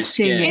it's on your Yes,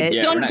 skin. dang it.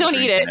 Yeah, we're not Don't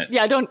eat drinking it.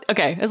 Yeah, don't.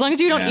 Okay, as long as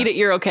you don't eat it,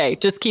 you're okay.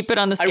 Just keep it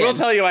on the I skin. will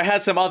tell you, I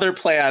had some other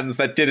plans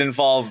that did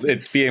involve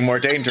it being more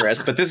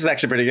dangerous, but this is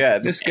actually pretty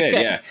good. It's good,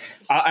 Good. yeah.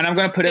 And I'm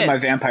going to put in Good. my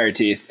vampire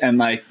teeth, and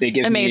like they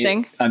give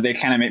Amazing. me, they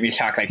kind of make me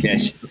talk like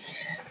this.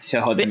 So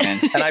hold them in.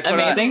 And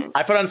Amazing.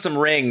 I put on some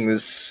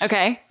rings.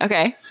 Okay.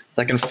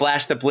 I can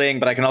flash the bling,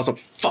 but I can also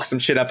fuck some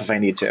shit up if I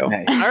need to.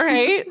 Nice. All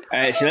right. All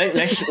right, so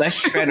let's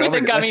shred With over.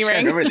 a gummy let's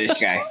shred ring. over this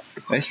guy.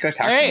 Let's go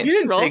talk All right. to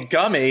You him. didn't say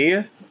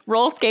gummy.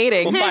 Roll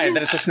skating. Well, fine.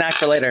 Then it's a snack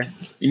for later.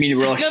 You mean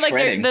roll No, like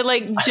shredding? the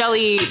like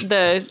jelly.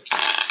 There's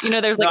like No,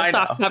 a I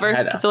soft know. cover,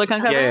 I know. a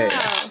silicone cover.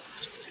 Yeah.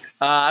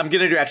 I'm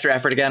gonna do extra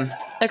effort again.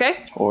 Okay.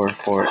 4,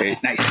 4, 8.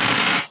 Nice.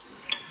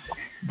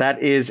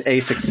 That is a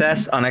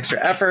success on extra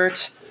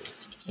effort.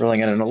 Rolling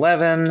in an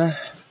 11.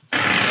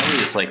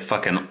 Charlie is like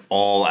fucking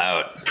all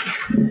out.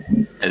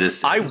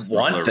 I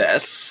want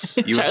this.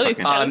 You were Charlie-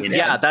 fucking Charlie-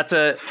 Yeah, that's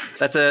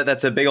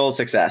a big old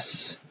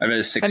success. I have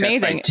a success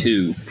Amazing. by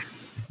 2.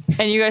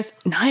 And you guys,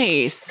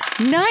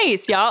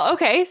 nice, y'all.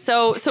 Okay,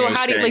 so Very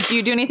how do you scary. do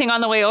you do anything on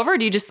the way over?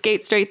 Do you just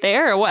skate straight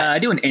there or what? I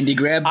do an indie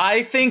grab.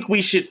 I think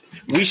we should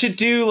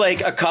do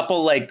like a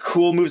couple like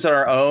cool moves on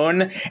our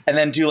own, and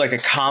then do like a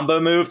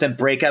combo move, then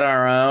break out on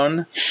our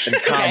own, and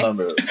combo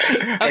move.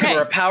 Like Okay.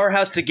 we're a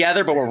powerhouse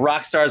together, but we're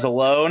rock stars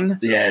alone.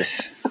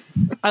 Yes.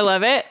 I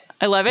love it.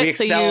 We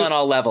excel on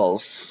all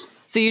levels.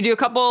 So you do a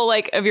couple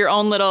like of your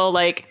own little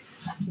like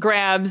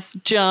grabs,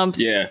 jumps.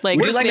 Yeah. Like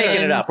We're just making spins.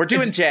 it up. We're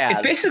doing jazz.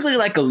 It's basically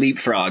like a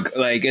leapfrog.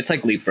 Like it's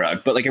like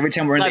leapfrog, but like every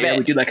time we're in Love the air, it.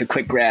 we do like a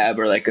quick grab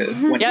or like a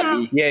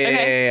 180. Yeah.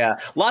 Okay.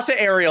 Lots of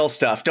aerial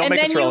stuff. Don't And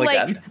make then us roll you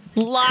like again.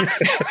 lock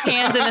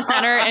hands in the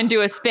center and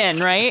do a spin,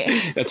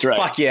 right? That's right.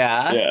 Fuck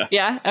yeah. Yeah.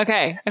 Yeah.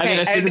 Okay. I mean,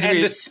 Okay. as soon as And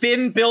we- the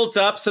spin builds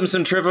up some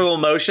centrifugal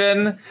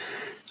motion,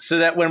 so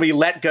that when we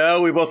let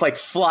go, we both like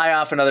fly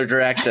off in other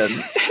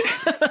directions.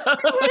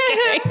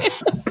 Okay.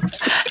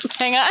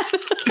 Hang on.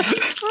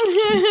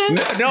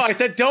 No, I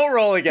said don't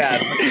roll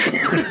again.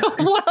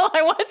 Well,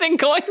 I wasn't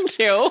going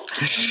to.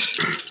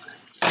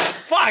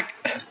 Fuck.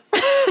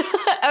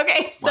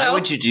 Okay. So Why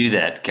would you do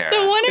that, Kara?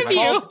 so one of It's you.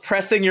 called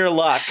pressing your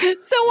luck. So one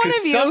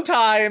Because of you.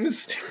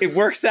 sometimes it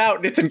works out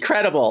and it's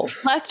incredible.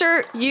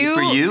 Lester, you.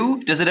 For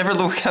you? Does it ever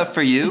work out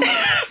for you?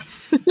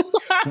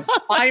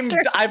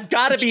 I've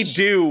got to be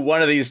due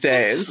one of these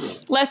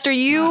days. Lester,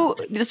 you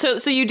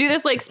so you do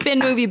this like spin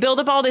move, you build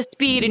up all this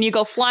speed and you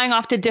go flying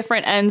off to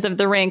different ends of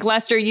the rink.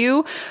 Lester,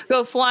 you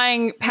go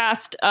flying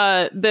past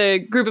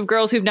the group of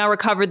girls who've now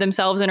recovered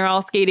themselves and are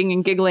all skating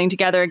and giggling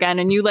together again,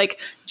 and you like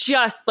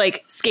just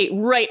like skate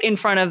right in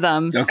front of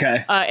them.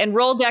 Okay. And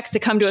roll decks to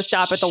come to a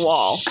stop at the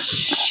wall.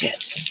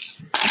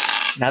 Shit.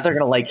 Now they're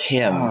gonna like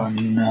him. Oh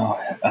no.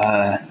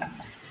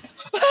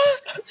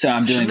 So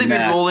I'm doing Should they be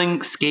math.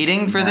 rolling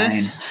skating for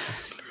this?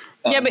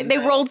 9. Yeah, but they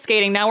rolled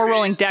skating. Now we're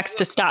rolling decks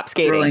to stop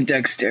skating. Rolling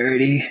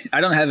dexterity.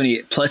 I don't have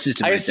any pluses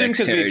to my I assume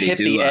because dexterity. we've hit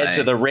the do edge I?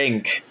 of the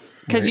rink.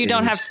 Because you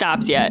don't have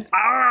stops yet.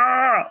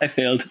 I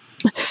failed.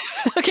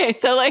 Okay,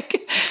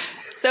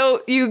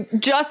 so you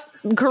just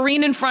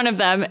careen in front of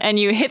them and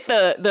you hit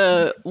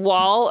the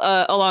wall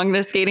along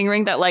the skating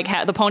rink that like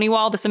had the pony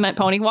wall, the cement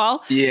pony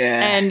wall.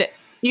 Yeah. And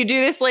you do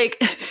this like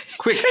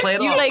Quick, play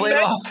it You off, like- play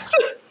it off.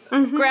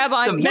 grab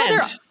on. Yeah,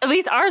 Cement. at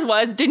least ours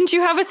was. Didn't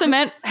you have a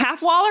cement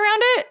half wall around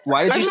it?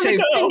 Why did Ours you was say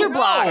like cinder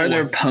block? Are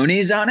there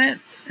ponies on it?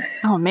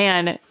 Oh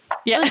man.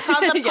 Yeah. Was it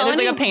called the Yeah, there's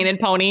like a pony? painted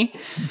pony.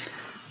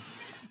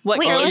 What?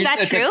 Wait, Carolyn? is that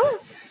it's a- true?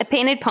 A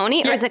painted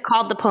pony, or is it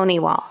called the pony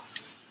wall?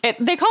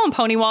 They call them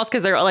pony walls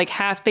because they're like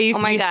half. They used,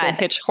 Oh my used to God.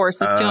 hitch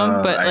horses to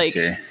them, but I like.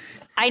 see.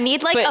 I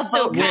need like But a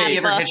so- vocab Yeah, you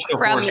ever book hitched a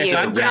from horse you,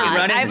 to a John. rabbit?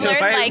 running, I've so if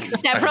learned I- like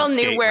several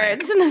skate new rink.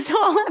 words in this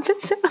whole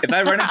episode. If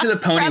I run into the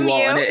pony From wall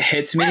you? and it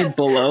hits me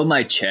below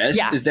my chest,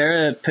 Yeah. is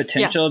there a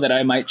potential that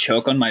I might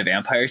choke on my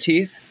vampire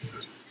teeth?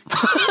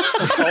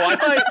 Oh, I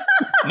thought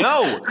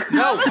No.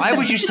 Why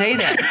would you say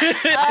that? I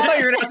thought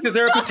you were going to ask, is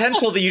there a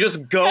potential that you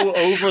just go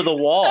over the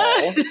wall?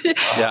 Yeah,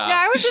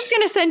 I was just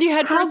going to send you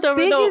headfirst How over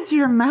big the... is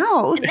your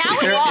mouth? Now Is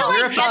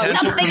there a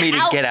potential for me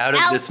to get out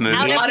of this movie?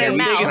 Not as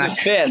big as his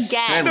fist.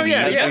 Again. Oh,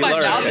 yeah, As yeah. we My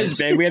learned. mouth is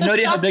big. We have no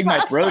idea how big my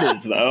throat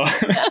is, though.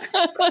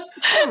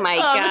 Oh my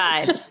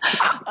God.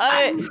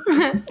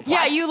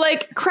 Yeah, you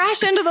like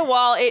crash into the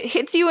wall. It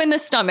hits you in the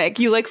stomach.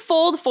 You like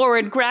fold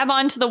forward, grab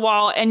onto the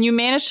wall, and you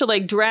manage to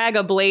like drag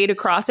a blade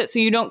across it so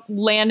you don't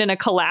land in a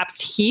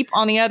collapsed heap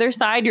on the other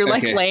side. You're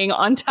like Okay. laying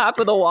on top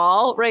of the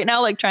wall right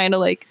now, like trying to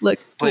like look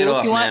Play it cool off,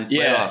 if you man. want. Play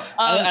it off.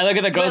 I look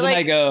at the girls but, and I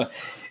like- go,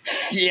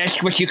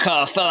 that's what you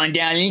call falling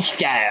down in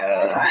style.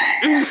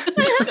 They're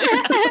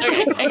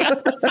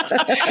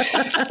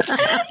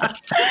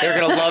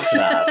going to love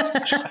that.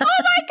 Oh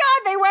my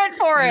God, they went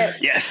for it.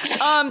 Yes.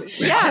 Yeah.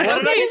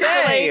 What did I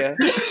say?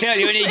 So,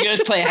 do any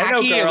girls play I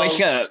know hockey or what's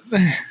girls. up?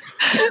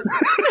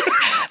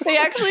 They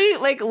actually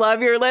like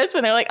love your list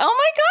when they're like, "Oh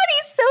my God,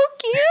 he's so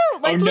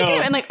cute!" Like, Oh, look no. at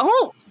him and like,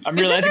 "Oh, I'm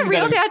is this realizing a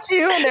real that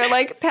tattoo?" And they're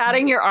like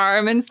patting your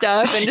arm and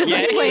stuff, and just Yeah,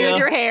 like it's playing real. with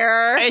your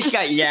hair. I just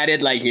got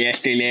yadded like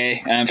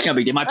yesterday.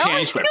 Somebody did. My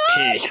parents were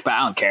pissed, but I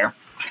don't care.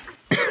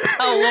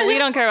 Oh well, we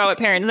don't care about what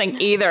parents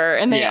think either.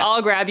 And they Yeah.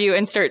 all grab you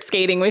and start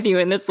skating with you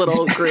in this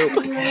little group.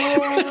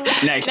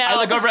 Nice. Now- I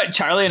look over at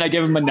Charlie and I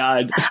give him a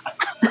nod.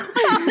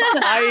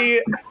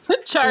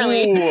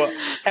 Charlie, Ooh,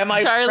 am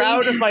I Charlie.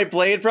 proud of my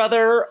Blade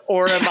Brother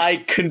or am I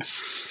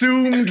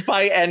consumed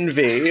by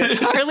envy?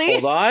 Charlie,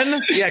 Hold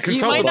on. Yeah, you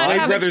consult might the not Blade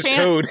have Brothers a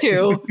chance code.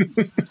 to.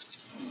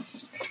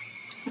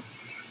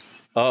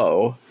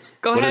 Oh.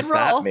 Go What ahead, does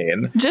roll. that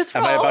mean? Just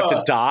Am I roll. about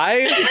to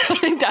die?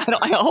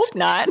 I hope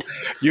not.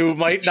 You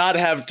might not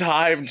have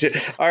time to.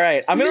 All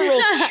right, I'm going to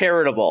roll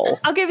charitable.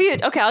 I'll give you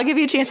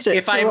a chance to,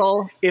 If to I'm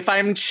roll. if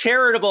I'm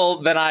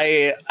charitable, then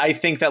I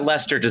think that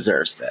Lester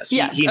deserves this.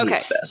 Yeah. He okay.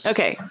 needs this.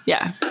 Okay.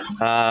 Yeah.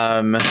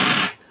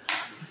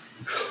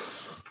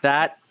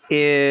 That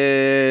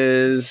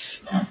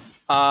is.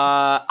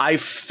 I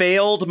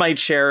failed my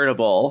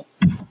charitable.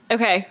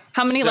 Okay.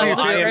 How many So levels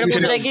of I am charitable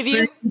did I give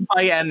you? consumed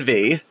by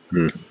envy.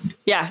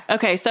 Yeah.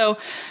 Okay. So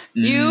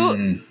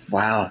you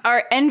Wow.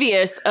 are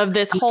envious of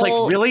this It's whole.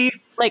 like, really?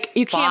 Like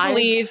you can't 5?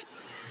 believe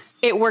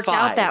it worked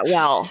out that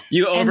well.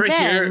 You And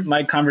overhear then-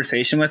 my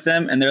conversation with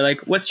them, and they're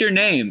like, "What's your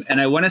name?" And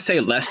I want to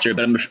say Lester,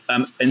 but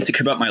I'm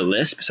insecure about my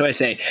lisp, so I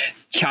say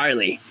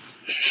Charlie.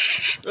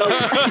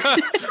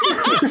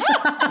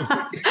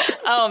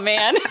 Oh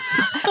man.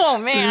 Oh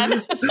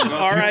man.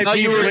 R.I.P.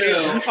 you were-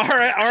 Blade,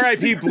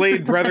 R.I.P.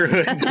 Blade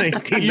Brotherhood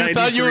 1993 You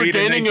thought you were to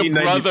gaining a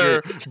 1992.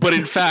 brother, but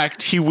in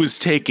fact, he was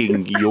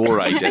taking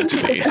your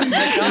identity.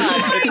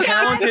 God, the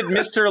talented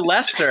Mr.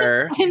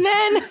 Lester. And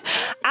then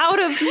out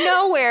of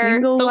nowhere,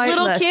 Single the white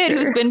little kid Lester.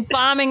 who's been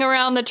bombing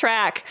around the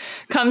track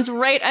comes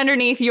right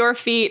underneath your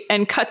feet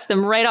and cuts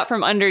them right out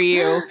from under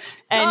you.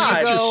 And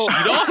Dodge. you go,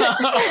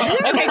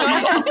 okay, go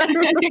ahead.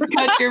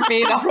 Cut your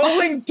feet off.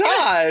 Rolling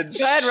dodge.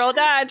 Go ahead, roll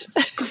dodge.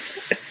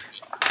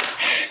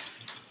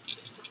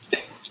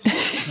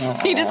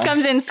 He just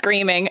comes in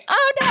screaming,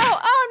 "Oh no,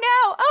 oh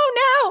no,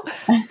 oh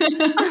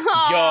no."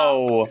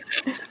 Yo,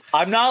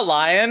 I'm not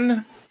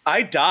lying.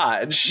 I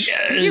dodge.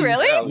 Did you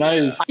really?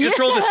 Nice. I just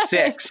rolled a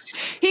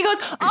 6. He goes,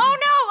 "Oh no,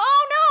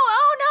 oh no,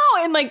 oh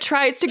no," and like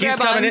tries to grab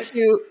coming in-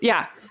 onto,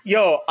 yeah.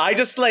 Yo, I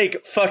just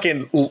like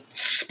fucking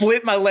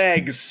split my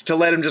legs to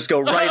let him just go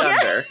right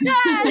under.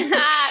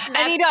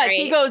 And he does.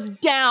 He goes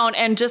down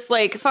and just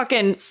like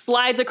fucking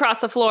slides across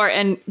the floor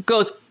and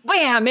goes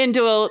wham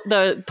into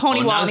the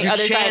pony wall on the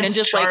other side and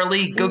just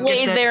Charlie, like go lays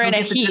get that, there go in a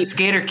get the heap.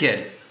 skater kid.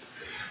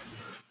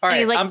 All And right,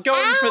 he's like, I'm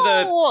going for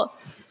the "Ow!"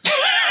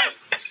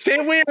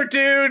 stay weird,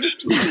 dude.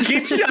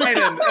 Keep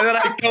shining, and then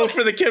I go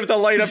for the kid with the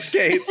light up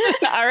skates.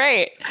 All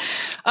right.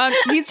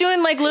 He's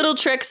doing like little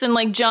tricks and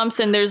like jumps,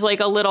 and there's like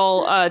a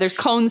little there's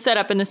cones set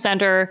up in the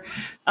center,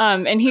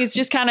 and he's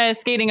just kind of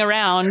skating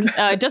around.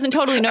 Doesn't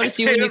totally notice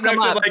you when Stand you up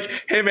come next to him up.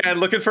 like, hey man,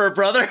 looking for a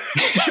brother?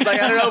 'Cause I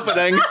got an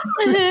opening.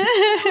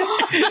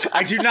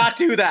 I do not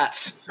do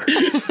that.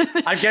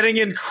 I'm getting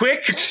in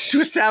quick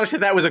to establish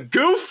that was a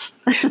goof.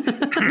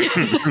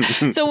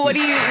 So what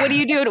do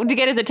you do to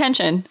get his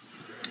attention?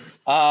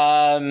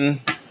 You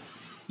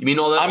mean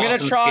all that I'm gonna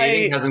awesome try-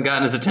 skating hasn't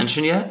gotten his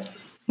attention yet?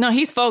 No,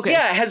 he's focused.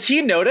 Yeah, has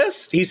he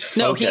noticed? He's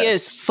focused. No, he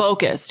is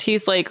focused.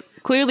 He's like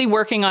clearly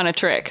working on a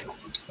trick.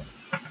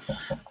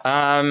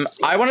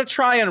 I want to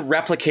try and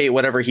replicate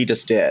whatever he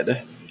just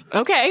did.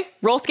 Okay,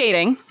 roll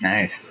skating.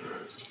 Nice.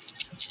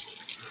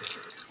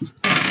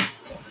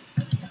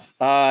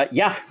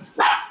 Yeah.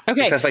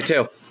 Okay, Success by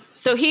 2.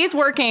 so he's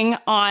working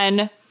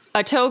on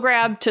a toe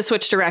grab to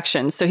switch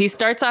directions. So he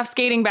starts off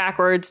skating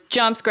backwards,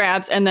 jumps,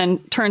 grabs, and then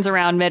turns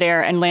around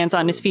midair and lands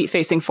on his feet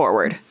facing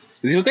forward.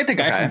 Does he look like the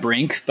guy Okay. from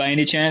Brink by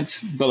any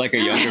chance? But like a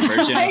younger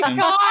version of him?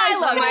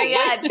 Oh my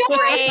God,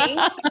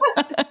 Frank.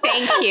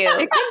 Thank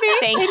you.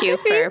 Thank you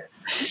for.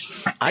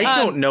 I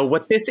don't know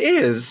what this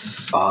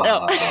is.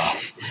 Oh.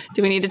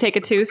 Do we need to take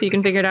a 2 so you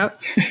can figure it out?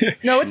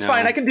 No, it's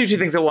fine. I can do 2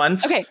 things at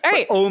once. Okay, all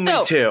right, But only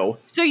so- 2.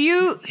 So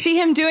you see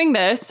him doing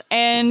this,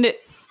 and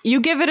you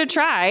give it a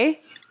try,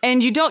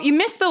 and you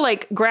miss the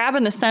like grab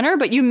in the center,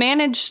 but you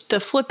manage the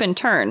flip and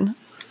turn.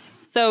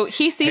 So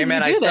he sees Hey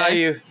man, you do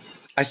this.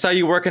 I saw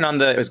you working on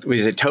the.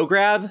 Was it toe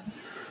grab?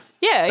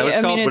 Yeah, Is that what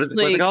it's called? mean, What's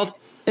it called?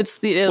 It's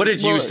the. What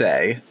did you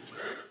say?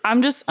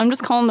 I'm just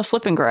calling the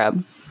flip and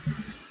grab.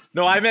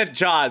 No, I meant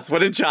Joz. What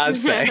did Joz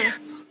say?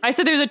 I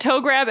said there's a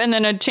toe grab and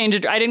then a change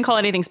of. I didn't call it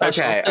anything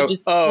special. Okay.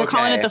 So we're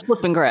calling it the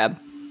flip and grab.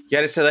 You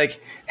had to say like,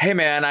 "Hey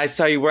man, I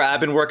saw you. I've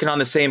been working on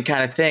the same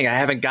kind of thing. I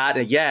haven't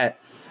gotten it yet.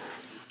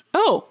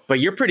 Oh, but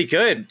you're pretty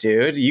good,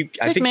 dude.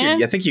 I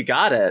think you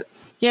got it.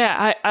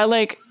 Yeah,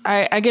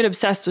 I get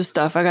obsessed with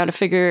stuff. I gotta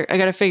figure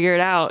it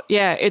out.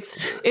 Yeah, it's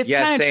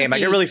yeah, same. Tricky. I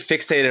get really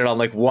fixated on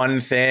like one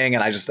thing,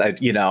 and I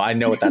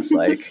know what that's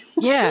like.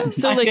 Yeah,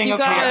 so like you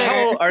gotta.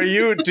 How are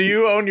you? Do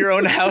you own your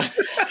own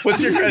house?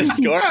 What's your credit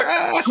score?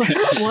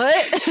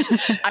 What?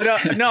 I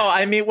don't know.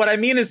 I mean, what I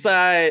mean is,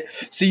 but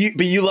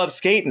you love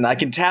skating. I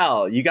can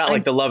tell. You got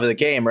like the love of the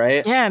game,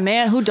 right? Yeah,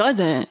 man. Who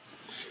doesn't?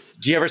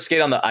 Do you ever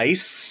skate on the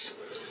ice?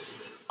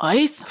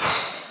 Ice?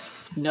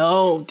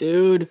 No,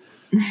 dude.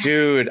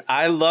 Dude,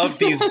 I love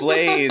these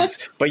blades,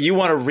 but you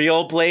want a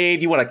real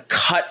blade? You want to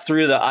cut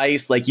through the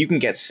ice? Like you can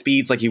get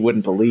speeds like you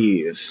wouldn't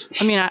believe.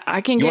 I mean,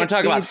 I can. You get want to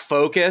talk speed. about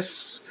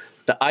focus?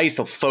 The ice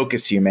will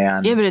focus you,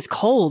 man. Yeah, but it's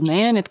cold,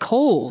 man. It's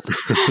cold.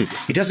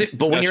 It doesn't.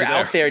 But when you're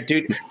out there,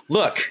 dude,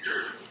 look.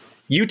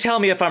 You tell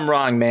me if I'm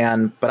wrong,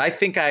 man. But I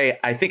think I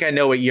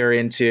know what you're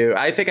into.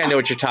 I think I know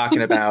what you're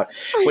talking about.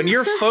 When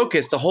you're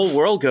focused, the whole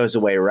world goes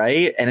away,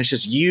 right? And it's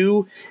just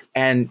you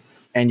and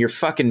your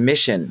fucking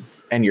mission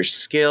and your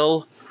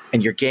skill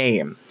and your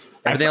game.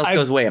 Everything else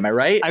goes away. Am I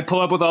right? I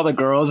pull up with all the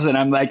girls and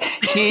I'm like,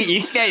 hey,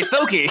 you stay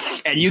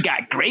focused and you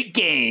got great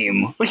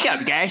game. What's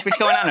up, guys? What's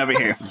going on over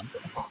here?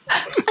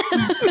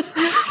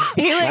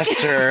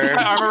 Lester,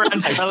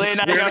 I swear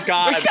to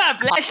God, what's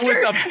up,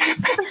 Lester?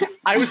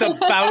 I was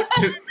about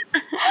to.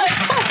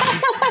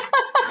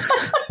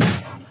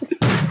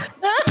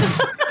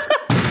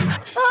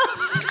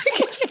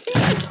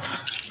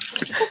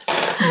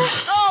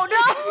 Oh no!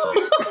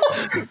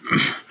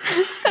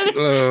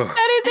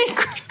 That is a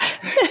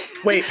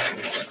wait.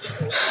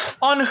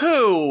 On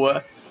who?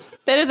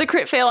 That is a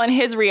crit fail on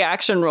his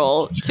reaction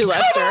roll to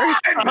Lester.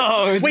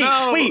 Oh,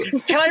 wait.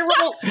 Can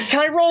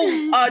I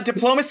roll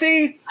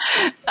diplomacy?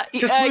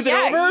 To smooth it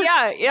over?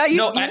 Yeah.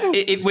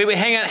 Wait,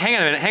 hang on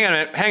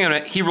a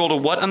minute. He rolled a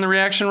what on the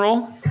reaction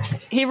roll?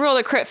 He rolled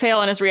a crit fail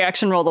on his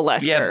reaction roll to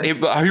Lester.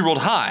 Yeah, he rolled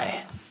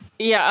high.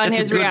 Yeah, on That's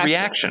his a good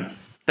reaction.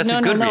 That's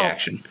a good No.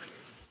 reaction.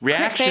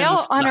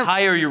 Reactions, the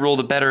higher you roll,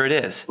 the better it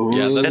is.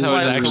 Yeah, that's how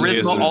why it actually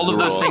is charisma, in all of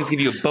those rules. things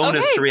give you a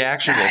bonus to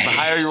reaction rolls. The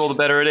higher you roll, the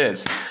better it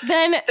is.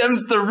 Then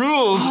Them's the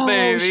rules,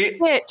 baby.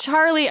 Shit,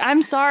 Charlie,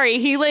 I'm sorry.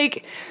 He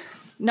like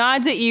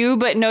nods at you,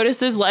 but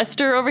notices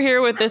Lester over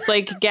here with this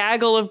like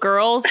gaggle of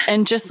girls,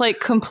 and just like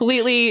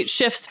completely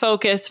shifts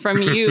focus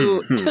from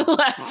you to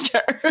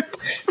Lester.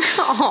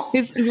 What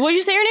did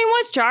you say your name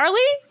was? Charlie?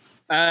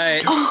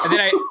 And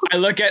then I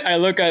look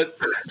at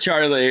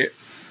Charlie.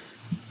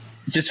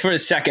 Just for a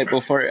second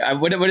before,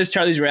 what is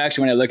Charlie's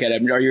reaction when I look at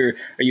him? Are you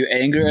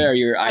angry? Are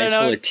your eyes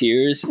full of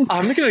tears?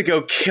 I'm gonna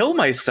go kill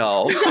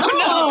myself.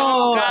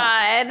 Oh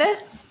God.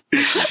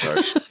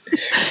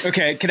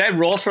 Okay, can I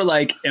roll for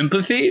like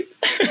empathy?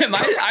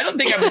 I don't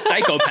think I'm a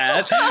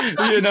psychopath.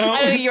 You know, I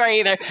don't think you are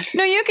either.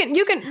 No, you can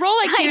roll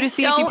like you to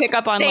see if you pick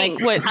up on like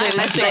what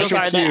the signals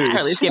are that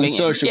Charlie's giving you.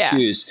 Social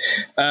cues.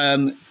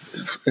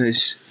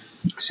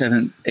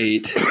 7,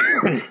 8.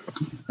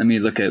 Let me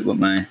look at what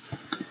my.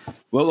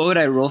 What would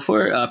I roll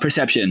for?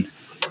 Perception.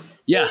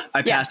 Yeah,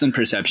 I passed on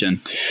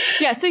perception.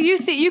 Yeah, so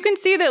you can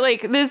see that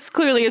like this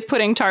clearly is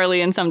putting Charlie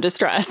in some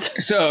distress.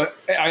 So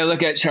I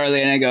look at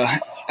Charlie and I go,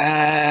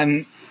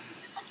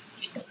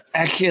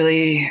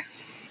 actually,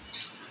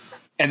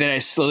 and then I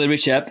slowly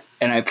reach up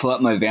and I pull up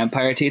my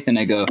vampire teeth and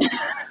I go,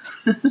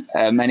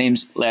 my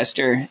name's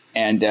Lester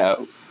and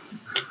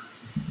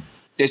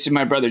this is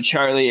my brother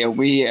Charlie, and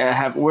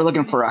we're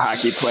looking for a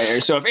hockey player.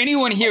 So if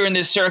anyone here in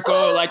this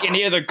circle, like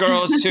any of the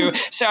girls too,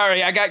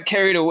 sorry, I got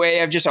carried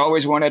away. I've just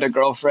always wanted a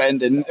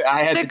girlfriend, and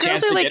I had the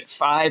chance to get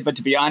 5, but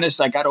to be honest,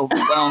 I got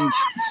overwhelmed.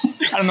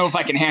 I don't know if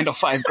I can handle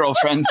 5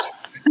 girlfriends.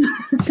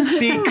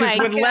 See, because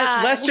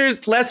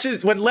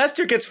when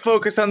Lester gets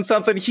focused on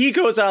something, he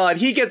goes all out.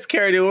 He gets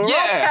carried away. We're all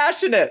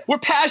passionate. We're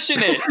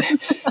passionate.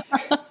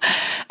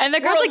 And the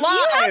girl's like,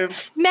 you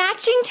have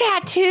matching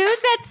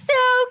tattoos? That's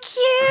so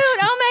cute.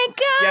 Oh my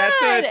God.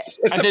 Yeah, it's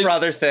a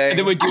brother thing. And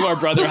then we do our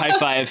brother high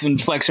five and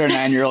flex our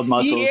 9-year-old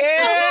muscles. Yeah.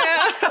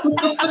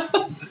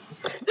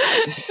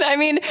 I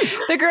mean,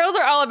 the girls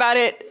are all about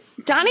it.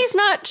 Donnie's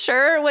not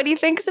sure what he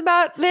thinks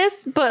about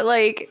this, but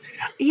like,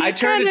 I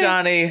turn to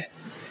Donnie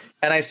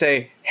and I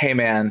say, hey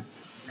man,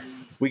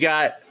 we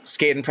got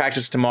skating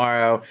practice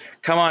tomorrow.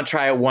 Come on,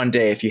 try it one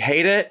day. If you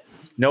hate it,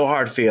 no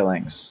hard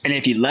feelings. And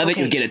if you love it,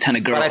 you'll get a ton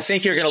of girls. But I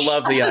think you're going to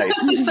love the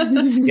ice.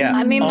 Yeah.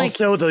 I mean,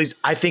 also,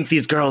 I think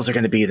these girls are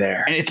going to be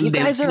there. And it's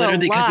literally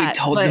because we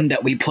told them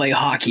that we play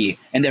hockey.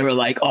 And they were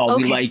like,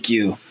 we like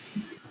you.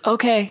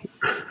 Okay.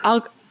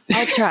 I'll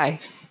try.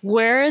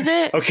 Where is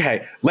it?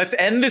 Okay, let's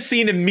end the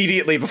scene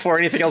immediately before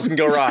anything else can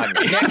go wrong.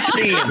 Next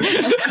scene. All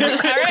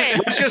right.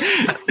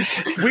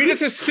 We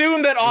just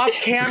assume that off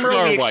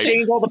camera we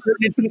exchange all the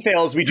pertinent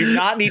details. We do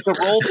not need to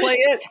role play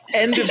it.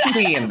 End of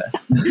scene.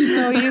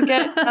 So you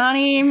get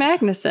Connie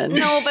Magnuson.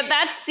 No, but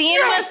that scene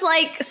was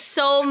like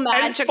so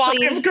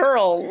magically. And 5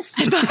 girls.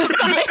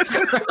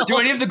 Do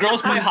any of the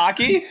girls play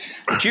hockey?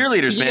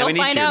 Cheerleaders, man. You'll We need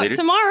find out cheerleaders.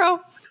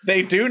 tomorrow.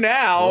 They do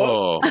now.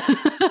 Oh.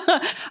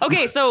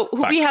 Okay, so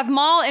we have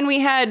mall and we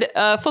had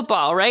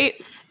football,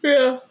 right?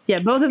 Yeah,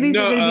 both of these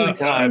are going to be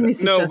extremely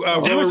No,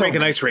 successful. roller rink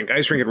and ice rink.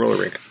 Ice rink and roller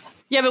rink.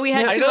 Yeah, but we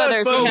had I two know that's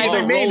others. supposed to be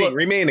which the I-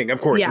 Remaining,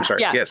 of course. Yeah. I'm sorry.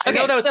 Yeah. Yes. I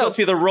know that was so- supposed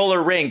to be the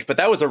roller rink, but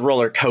that was a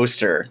roller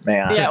coaster,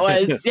 man. Yeah, it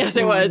was. Yes,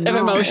 it was. Of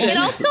emotion. It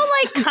also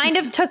like kind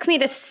of took me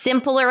to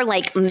simpler,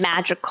 like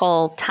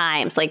magical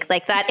times, like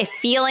that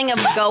feeling of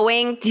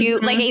going to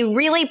like it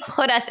really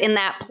put us in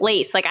that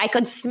place. Like I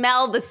could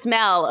smell the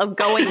smell of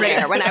going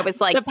there when I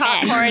was like the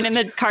 10. popcorn and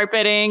the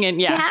carpeting and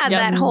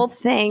That whole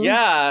thing.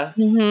 Yeah.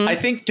 I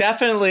think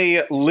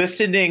definitely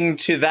listening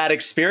to that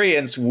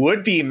experience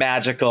would be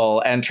magical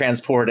and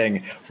transporting.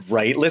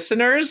 Right,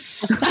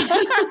 listeners? What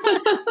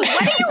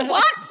do you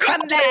want from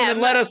Call in and them?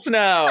 let us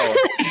know.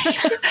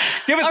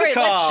 Give us All a right,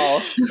 call.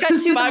 Cut to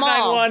the mall.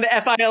 591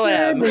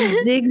 FILM.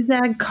 The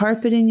zigzag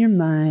carpet in your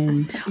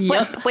mind.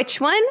 Which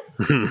one?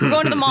 We're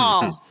going to the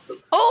mall.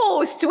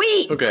 Oh,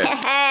 sweet. Okay.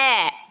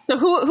 So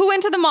who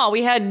went to the mall?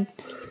 We had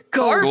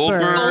Karp.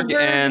 Goldberg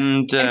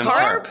and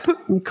Karp.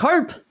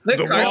 Carp.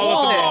 The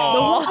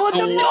wall.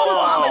 The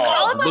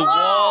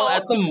wall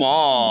at the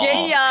mall.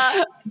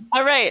 Yeah.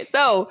 All right.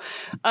 So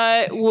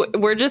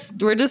we're just.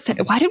 Why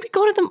did we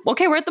go to the?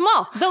 Okay, we're at the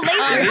mall. The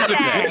laser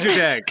tag. Laser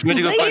tag. We had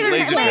to go find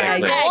laser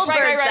tag.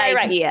 Goldberg's Right.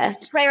 idea.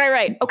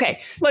 Right.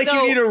 Okay. Like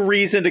so, you need a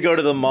reason to go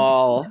to the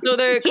mall. So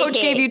the coach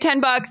gave you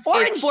 $10.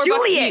 Orange It's $4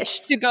 Julius.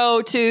 each to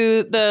go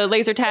to the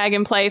laser tag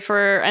and play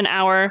for an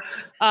hour.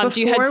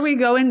 Before we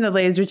go into the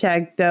laser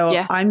tag, though,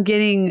 Yeah. I'm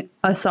getting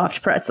a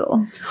soft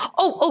pretzel.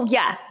 Oh,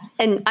 yeah.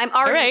 And I'm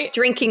already right.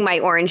 drinking my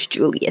Orange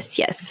Julius.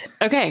 Yes.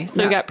 Okay,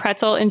 so we got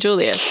pretzel and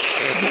Julius.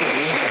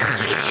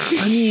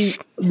 I mean,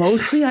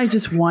 mostly I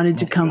just wanted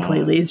to come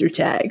play laser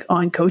tag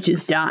on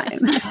Coach's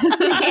dime.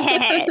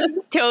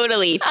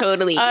 Totally.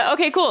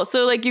 Okay, cool.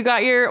 So like you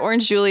got your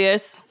Orange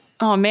Julius.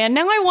 Oh man,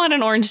 now I want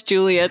an Orange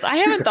Julius. I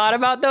haven't thought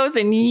about those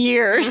in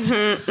years.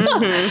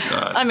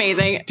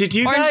 Amazing. Did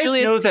you Orange guys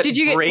Julius- know that did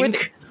you get-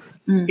 Brink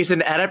is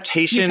an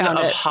adaptation You found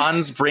of it.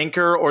 Hans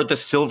Brinker or the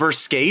Silver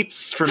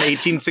Skates from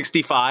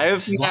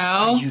 1865? What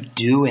are you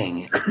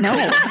doing? No.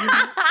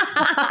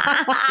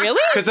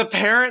 Really? Because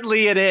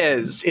apparently it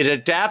is. It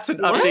adapts and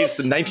updates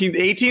the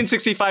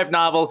 1865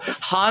 novel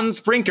Hans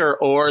Brinker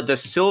or the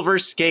Silver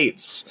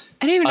Skates.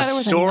 I didn't even know A there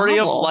was Story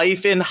a of novel.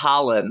 Life in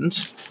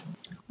Holland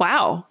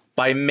Wow.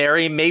 by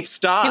Mary Mapes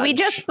Dodge. Do we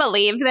just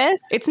believe this?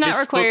 It's not This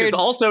required. book is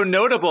also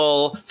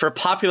notable for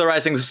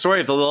popularizing the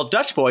story of the little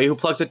Dutch boy who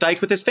plugs a dike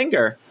with his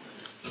finger.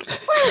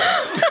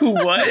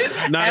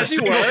 What? Not As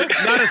you were.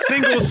 not a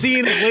single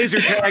scene of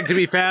laser tag to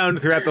be found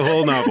throughout the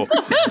whole novel.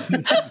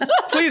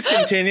 Please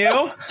continue.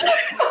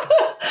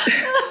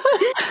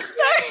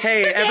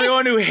 Hey,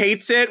 everyone who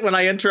hates it when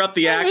I interrupt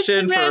the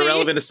action for ready.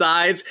 irrelevant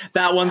asides,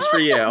 that one's for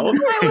you. I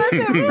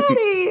wasn't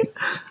ready.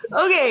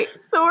 Okay,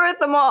 so we're at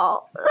the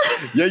mall.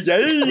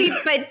 Yay!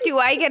 But do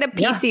I get a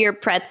piece of your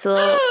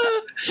pretzel?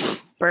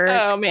 Burp.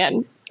 Oh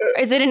man.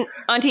 Is it an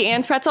Auntie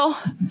Anne's pretzel?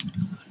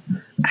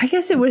 I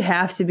guess it would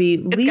have to be.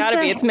 It's gotta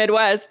be. It's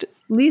Midwest.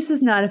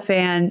 Lisa's not a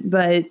fan,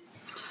 but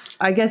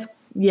I guess,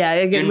 yeah.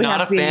 It You're would not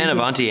have a to be fan of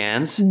Auntie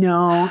Anne's?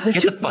 No, they're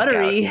Get too the fuck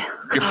buttery. out.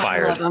 You're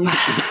fired.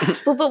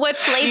 But what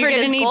flavor get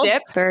does any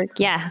dip? Goldberg?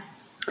 Yeah.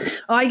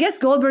 Oh, I guess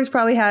Goldberg's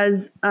probably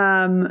has.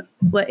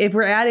 If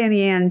we're at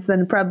Annie Ann's,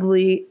 then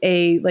probably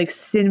a like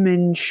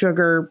cinnamon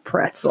sugar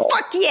pretzel.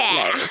 Fuck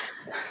yeah.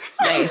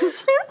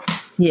 Nice.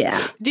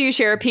 Yeah. Do you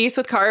share a piece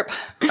with Karp?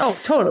 Oh,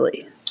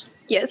 totally.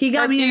 Yes. He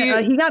got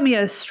me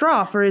a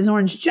straw for his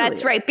orange Julius.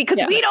 That's right, because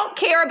Yeah. we don't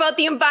care about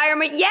the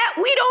environment yet.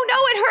 We don't know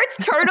it hurts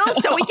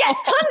turtles, so we get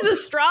tons of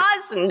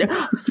straws and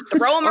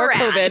throw them Or around.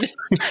 COVID.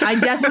 I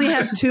definitely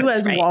have two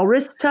as right.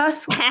 walrus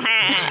tusks.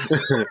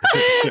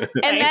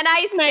 And then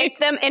I stick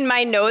them in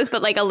my nose,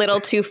 but like a little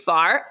too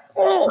far.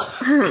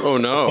 Oh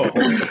no.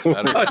 That's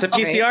better. Oh, it's a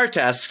PCR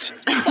test.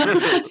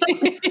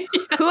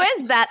 Who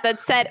is that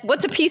said,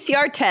 what's a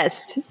PCR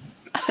test?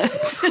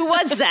 Who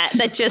was that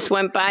just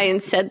went by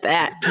and said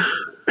that?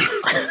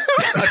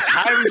 A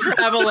time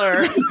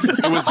traveler.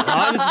 It was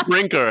Hans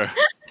Brinker.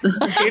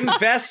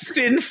 Invest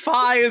in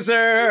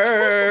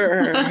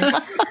Pfizer.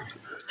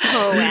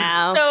 Oh,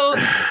 wow. So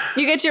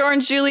you get your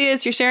Orange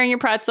Julius, you're sharing your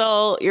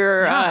pretzel,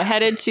 you're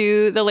headed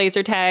to the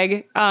laser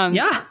tag.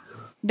 Yeah.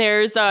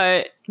 There's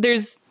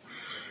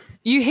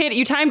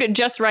You timed it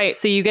just right,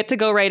 so you get to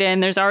go right in.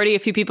 There's already a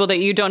few people that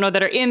you don't know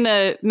that are in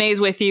the maze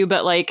with you,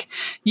 but like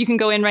you can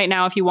go in right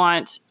now if you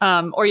want,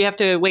 or you have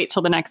to wait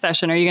till the next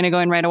session. Are you going to go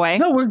in right away?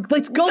 No,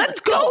 let's go.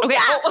 Let's go. Okay.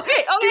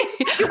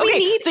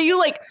 Okay. So you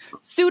like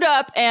suit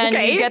up and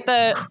you get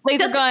the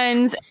laser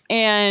guns.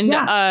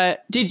 And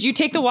did you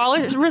take the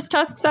walrus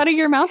tusks out of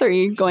your mouth, or are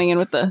you going in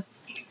with the?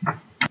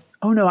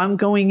 Oh no, I'm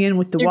going in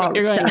with the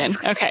walrus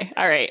tusks. Okay,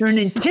 all right. You're an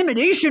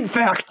intimidation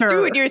factor.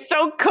 Dude, you're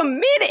so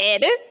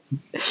committed.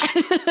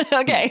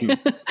 Okay.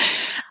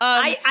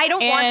 I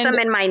don't want them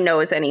in my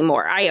nose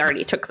anymore. I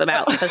already took them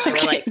out because they were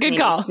like good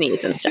call.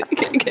 Sneeze and stuff.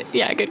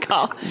 Yeah, good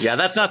call. Yeah,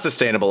 that's not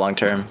sustainable long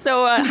term.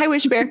 So, hi,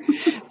 Wish Bear.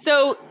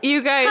 So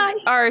you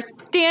guys are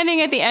standing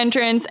at the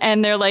entrance,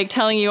 and they're like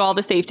telling you all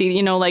the safety.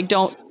 You know, like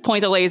don't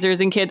point the lasers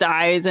in kids'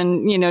 eyes,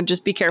 and you know,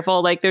 just be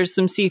careful. Like there's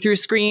some see-through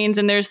screens,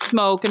 and there's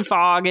smoke and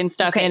fog and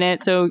stuff in it.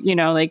 So you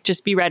know, like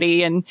just be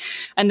ready. And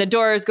the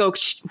doors go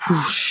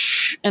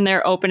whoosh, and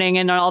they're opening,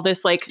 and all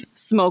this like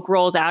smoke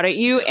rolls out at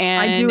you.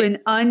 And I do an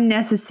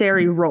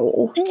unnecessary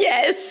roll.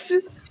 Yes.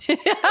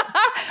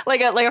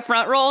 like a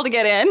front roll to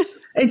get in.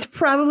 It's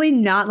probably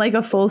not like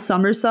a full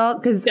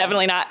somersault because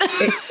definitely not.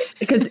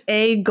 Because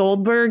A,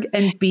 Goldberg,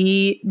 and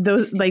B,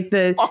 those like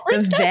the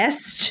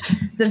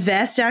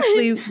vest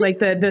actually like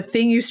the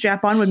thing you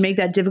strap on would make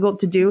that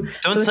difficult to do.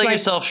 Don't sell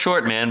yourself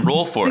short, man.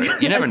 Roll for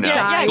it. You never know.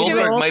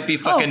 Goldberg might be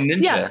fucking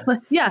ninja.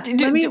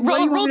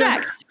 Roll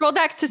dex. Roll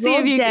dex to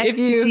see to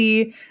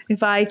see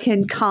if I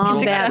can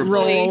combat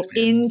roll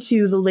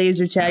into the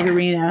laser tag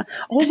arena.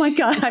 Oh my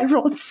god, I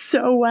rolled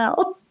so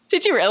well.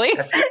 Did you really?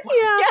 Yeah.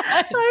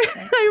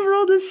 Yes. I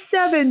rolled a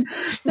 7.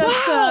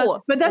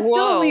 Wow. But that's still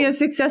only a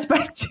success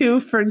by 2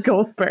 for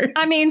Goldberg.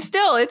 I mean,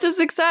 still, it's a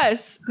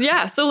success.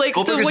 Yeah. So, like,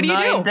 Goldberg what do you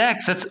do? 9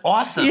 decks. That's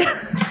awesome.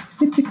 Yeah.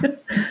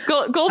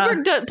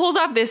 Goldberg pulls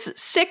off this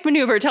sick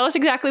maneuver. Tell us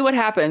exactly what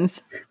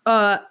happens.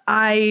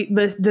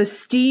 The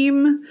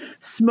steam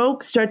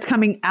smoke starts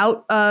coming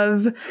out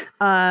of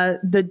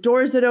the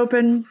doors that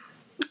open.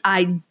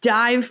 I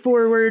dive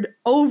forward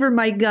over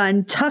my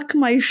gun, tuck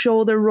my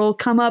shoulder roll,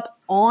 come up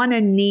on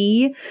a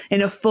knee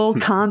in a full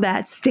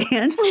combat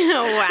stance.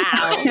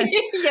 Wow.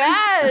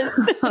 Yes.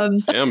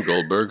 Damn,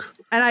 Goldberg.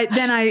 And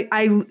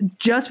I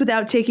just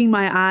without taking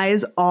my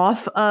eyes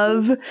off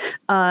of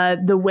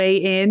the way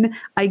in,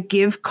 I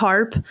give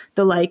Carp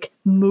the like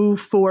move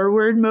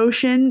forward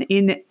motion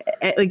in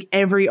like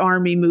every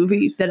army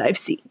movie that I've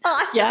seen.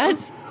 Awesome.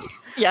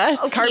 Yes.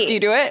 Okay. Carp, do you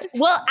do it?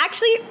 Well,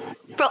 actually,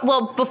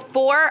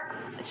 before.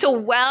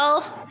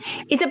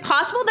 Is it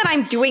possible that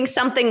I'm doing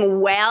something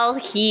while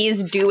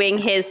he's doing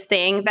his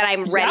thing, that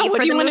I'm ready for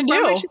the move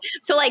formation?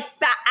 So like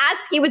as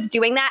he was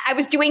doing that, I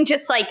was doing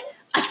just like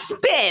a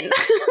spin.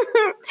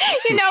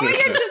 You know, when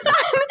you're just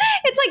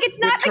it's like it's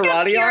not with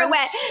like a pirouette.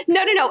 arms?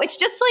 No. It's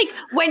just like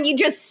when you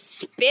just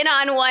spin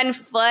on one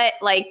foot,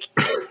 like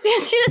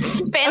just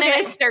spin in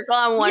a circle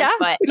on one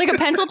foot. Like a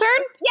pencil turn?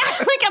 Yeah,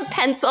 like a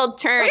pencil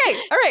turn. Okay,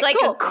 all right, it's like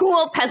a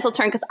cool pencil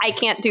turn because I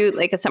can't do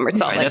like a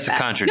somersault like that's that.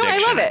 a contradiction.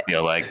 No, I love it. I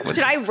feel like. Should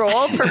I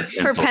roll for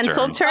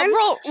pencil turn?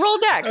 Roll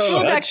dex.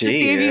 Roll dex to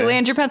see if you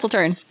land your pencil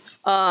turn.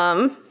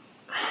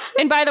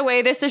 And by the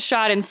way, this is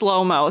shot in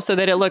slow-mo so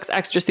that it looks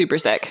extra super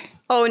sick.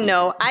 Oh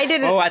no, I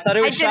didn't. Oh, I thought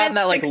it was shot in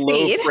that like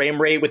low succeed.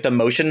 frame rate with the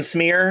motion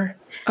smear.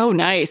 Oh,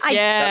 nice.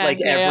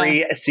 That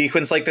every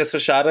sequence like this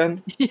was shot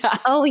in. Yeah.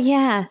 Oh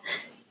yeah.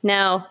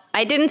 No,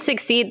 I didn't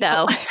succeed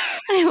though.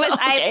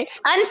 I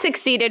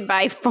unsucceeded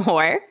by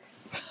 4.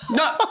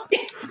 No.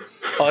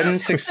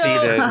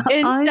 Unsucceeded.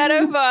 Instead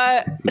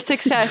of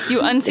success, you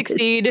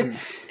unsucceed.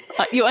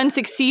 You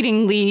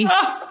unsucceedingly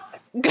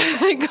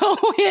go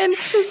in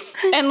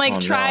and like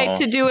try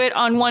to do it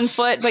on one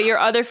foot, but your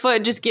other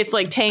foot just gets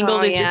like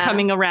tangled as you're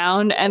coming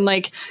around, and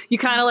like you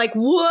kind of like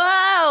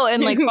whoa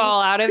and like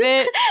fall out of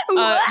it,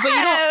 but you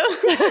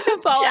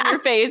don't fall on your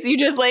face. You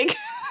just like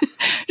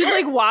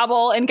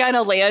wobble and kind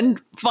of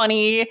land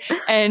funny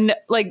and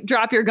like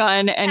drop your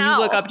gun, and you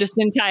look up just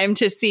in time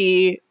to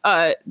see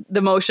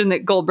the motion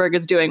that Goldberg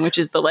is doing, which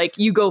is the like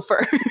you go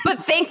first. But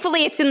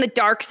thankfully it's in the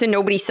dark, so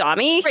nobody saw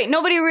me. Right.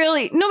 Nobody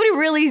really,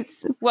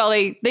 well,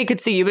 they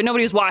could see you, but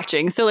nobody was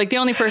watching. So like the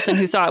only person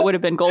who saw it would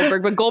have been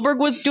Goldberg, but Goldberg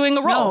was doing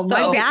a roll.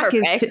 No,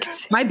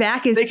 my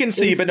back is they can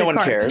see, but no one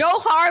cares. No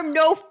harm,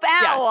 no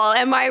foul.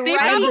 Am I They right?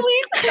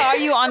 probably saw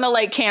you on the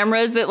like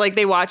cameras that like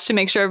they watch to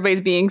make sure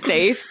everybody's being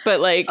safe, but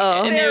like,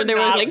 and They're there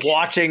not was like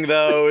watching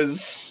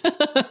those.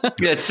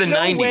 Yeah, it's the No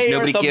 90s. way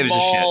Nobody at the gives a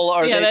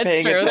mall shit. Are they that's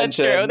paying true.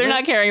 attention? That's true. They're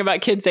not caring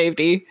about kid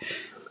safety.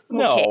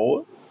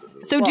 No.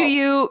 So do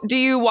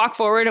you walk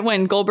forward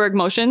when Goldberg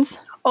motions?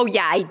 Oh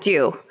yeah, I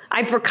do.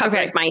 I've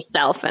recovered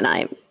myself, and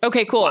I'm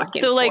okay. Cool.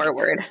 walking So like,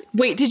 forward.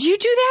 wait, did you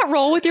do that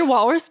roll with your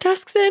walrus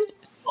tusks in?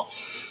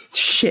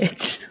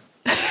 Shit.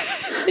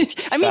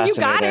 I mean, you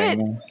got it.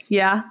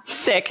 Yeah.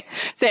 Sick.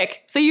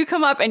 So you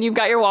come up and you've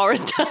got your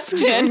walrus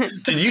tusks in.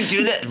 Did you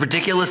do that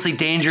ridiculously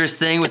dangerous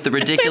thing with the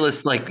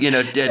ridiculous, like, you know,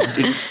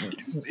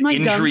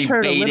 injury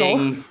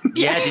baiting?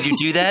 Yeah, did you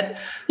do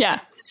that? Yeah.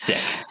 Sick.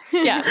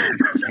 Yeah.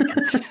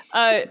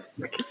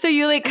 So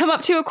you like come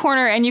up to a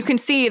corner and you can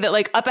see that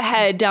like up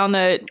ahead down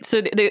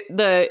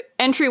the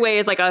entryway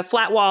is like a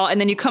flat wall,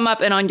 and then you come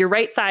up and on your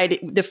right side,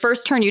 the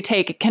first turn you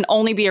take can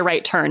only be a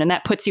right turn, and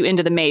that puts you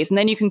into the maze. And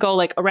then you can go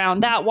like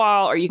around that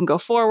wall or you can go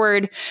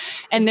forward.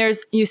 And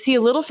you see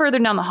a little further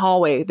down the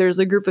hallway, there's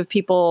a group of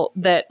people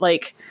that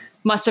like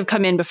must have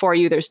come in before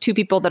you. There's 2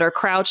 people that are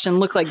crouched and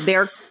look like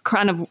they're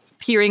kind of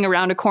peering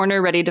around a corner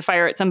ready to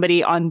fire at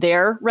somebody on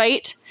their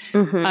right.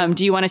 Mm-hmm.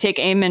 Do you want to take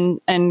aim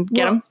and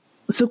get them?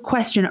 So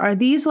question, are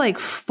these like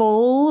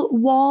full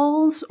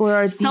walls or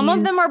are some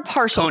of them are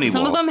partial? Pony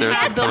some walls. of them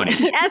have the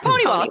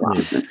pony walls.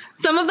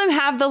 Some of them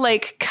have the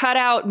like cut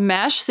out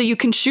mesh, so you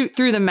can shoot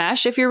through the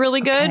mesh if you're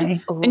really good.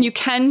 Okay. And you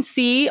can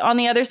see on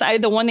the other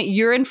side, the one that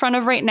you're in front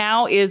of right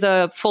now is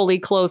a fully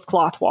closed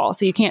cloth wall,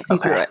 so you can't see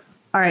through it.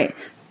 All right.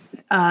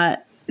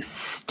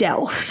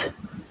 Stealth.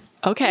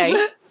 Okay.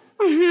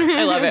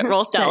 I love it.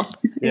 Roll stealth.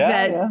 Is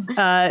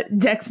that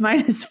Dex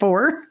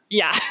 -4?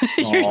 Yeah.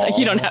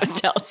 You don't have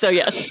stealth, so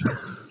yes.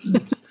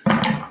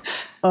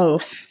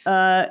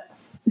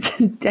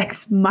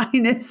 Dex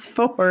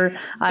 -4.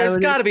 There's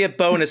got to be a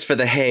bonus for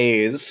the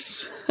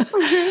haze.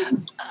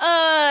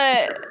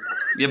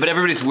 Yeah, but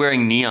everybody's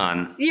wearing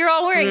neon. You're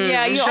all wearing,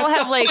 you all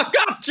have like fuck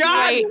up, John!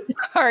 White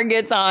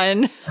targets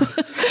on.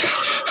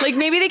 Like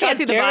maybe they can't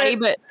see the body,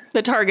 but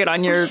the target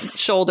on your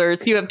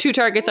shoulders. You have 2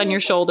 targets on your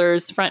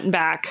shoulders, front and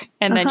back,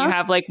 and then you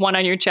have like one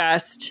on your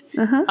chest.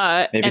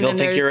 Maybe they'll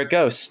think you're a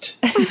ghost.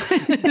 It's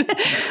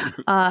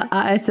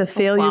a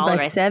failure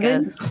by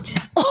 7.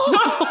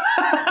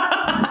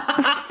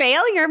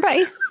 Failure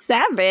by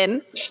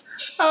 7.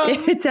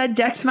 If it's at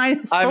Dex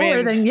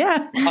 -4, then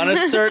yeah. On a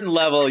certain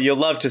level, you'll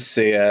love to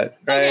see it,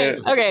 right?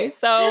 Okay.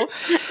 So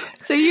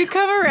you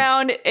come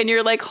around and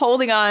you're like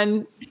holding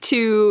on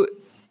to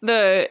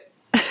the.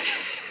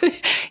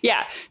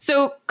 Yeah.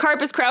 So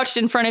Karp is crouched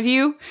in front of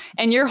you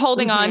and you're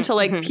holding on to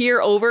like peer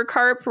over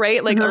Karp,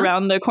 right? Like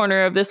around the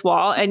corner of this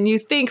wall. And you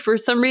think for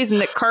some reason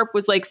that Karp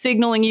was like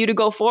signaling you to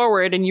go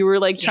forward and you were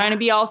like trying to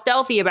be all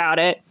stealthy about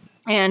it.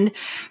 And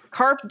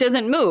Karp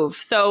doesn't move.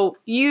 So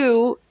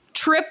you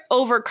trip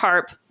over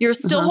Karp. You're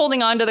still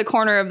holding on to the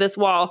corner of this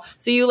wall.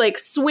 So you like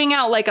swing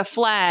out like a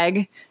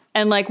flag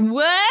and like,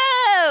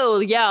 whoa,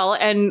 yell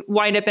and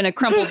wind up in a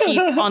crumpled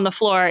heap on the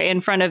floor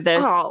in front of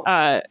this,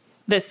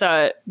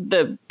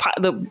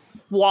 the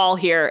wall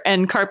here.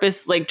 And Karp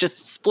is like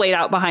just splayed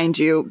out behind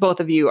you. Both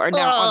of you are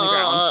now on the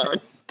ground.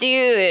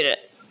 Dude.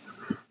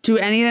 Do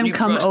any of them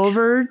come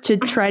over to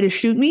try to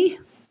shoot me?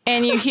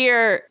 And you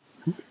hear,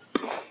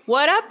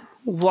 "What up,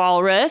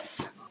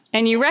 Walrus?"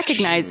 And you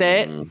recognize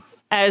it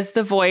as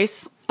the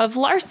voice of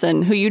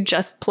Larson, who you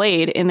just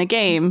played in the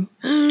game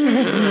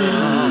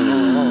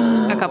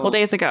a couple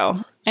days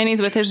ago. And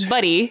he's with his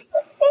buddy.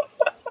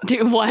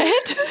 Do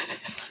what?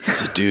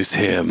 Seduce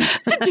him.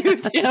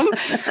 Seduce him.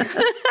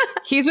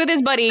 He's with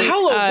his buddy.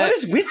 Paulo, what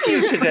is with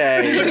you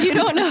today? You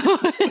don't know.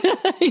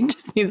 He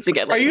just needs to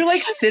get Are you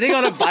like sitting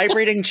on a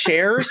vibrating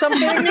chair or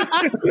something?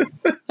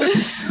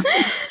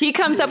 He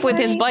comes up with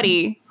his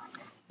buddy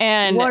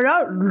and what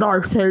up,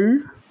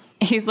 Larson?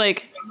 He's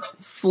like,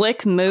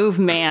 "Slick move,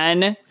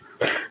 man."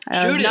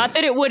 Not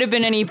that it would have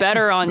been any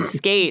better on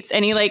skates.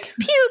 And he like,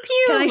 pew,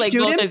 pew, Can I like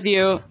shoot both him? of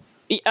you.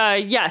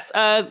 Yes.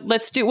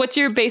 Let's do, what's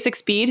your basic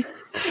speed?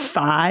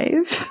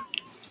 5.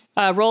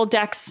 Roll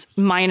Dex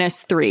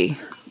 -3.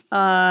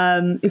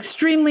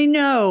 Extremely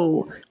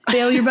no.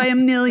 Failure by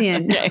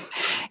 1,000,000. Okay.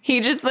 He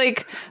just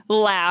like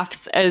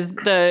laughs as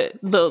the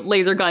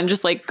laser gun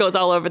just like goes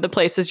all over the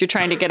place as you're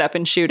trying to get up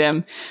and shoot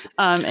him.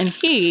 And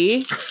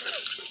he...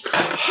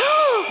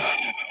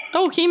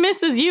 Oh, he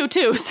misses you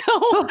too.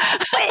 So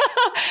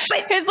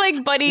his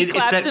like buddy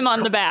claps him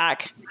on the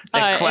back.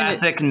 That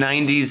classic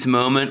 90s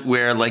moment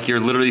where like you're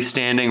literally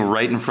standing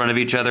right in front of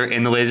each other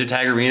in the laser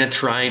tag arena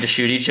trying to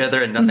shoot each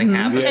other and nothing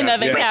happens. And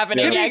nothing's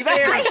happening. To be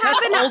fair,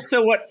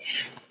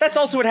 that's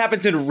also what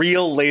happens in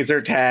real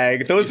laser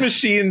tag. Those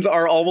machines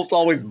are almost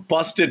always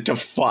busted to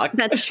fuck.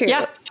 That's true.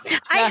 Yeah.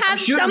 I have I'm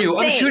shooting you.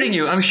 I'm shooting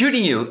you. I'm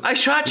shooting you. I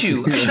shot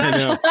you. I shot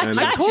you. I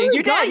totally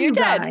you're dead. You're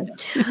dead.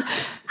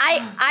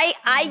 I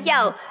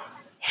yell,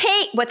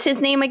 "Hey, what's his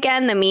name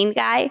again? The mean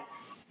guy?"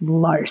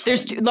 Larson.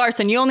 There's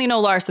Larson. You only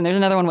know Larson. There's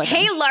another one with him.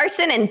 "Hey,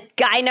 Larson and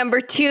guy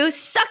number 2,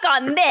 suck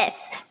on this."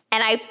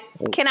 And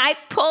can I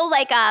pull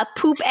like a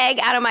poop egg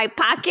out of my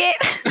pocket?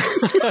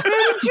 Where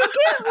did you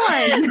get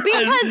one?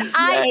 Because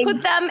I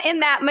put them in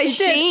that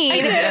machine.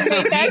 He's an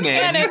SOP,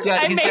 man. He's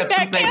got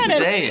poop eggs for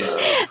days.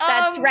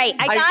 That's right.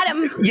 I got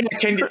him. Yeah,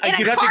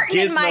 you'd have to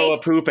gizmo a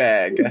poop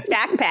egg.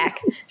 Backpack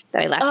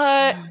that I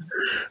left.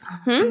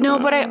 No,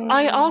 but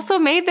I also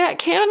made that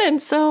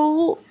cannon,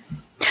 so...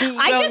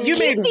 I just you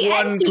keep made the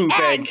one empty poop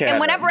egg eggs, cannon.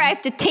 and whenever I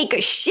have to take a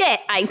shit,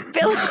 I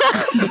fill it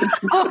up.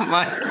 Oh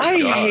my I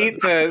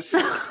hate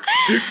this.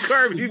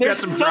 Karp, you've got There's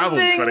some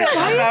problems, something buddy.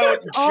 about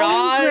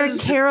Always where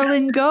Joz.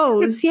 Carolyn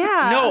goes.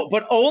 Yeah. No,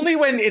 but only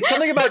when it's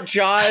something about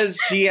Joz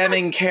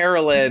GMing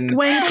Carolyn.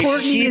 When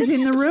Courtney is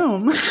in the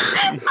room.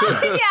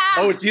 Yeah.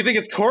 Oh, do you think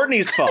it's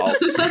Courtney's fault?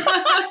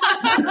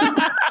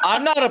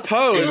 I'm not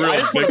opposed. I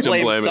just want to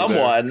blame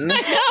someone.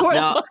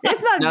 Now,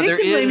 it's not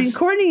victim blaming.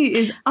 Courtney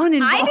is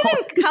uninvolved. I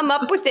didn't come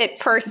up with it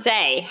per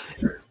se.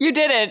 You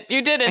didn't.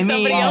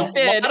 Somebody else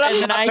did. Not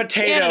a hot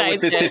potato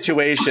with this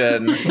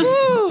situation,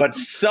 but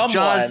someone.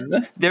 Jaws,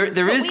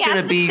 there is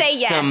going to be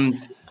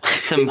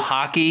some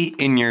hockey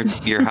in your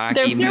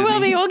hockey movie. There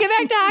will be. We'll get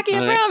back to hockey,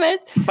 I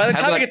promise. By the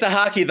time we get to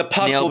hockey, the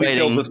puck will be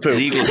filled with poop.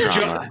 Legal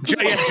drama.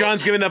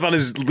 John's giving up on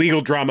his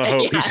legal drama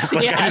hope. He's just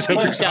like, I just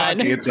hope there's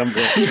hockey at some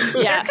point.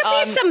 There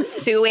could be some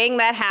suing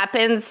that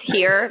happens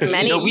here.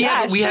 We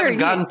haven't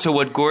gotten to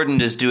what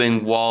Gordon is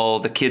doing while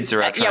the kids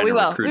are out trying to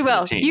recruit we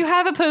will. the team. You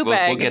have a poop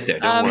egg. We'll get there.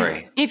 Don't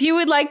worry. If you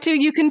would like to,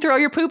 you can throw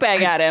your poop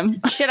egg at him.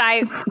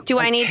 Do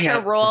I need to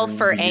roll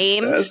for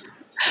aim?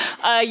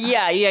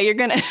 Yeah, you're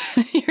gonna.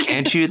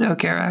 Can't you though,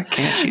 Kara?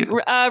 Can't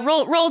you?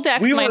 Roll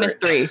dex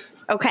 -3.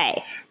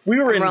 Okay. We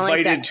were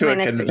invited to a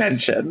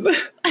convention.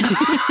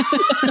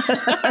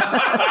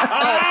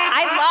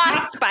 I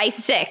lost by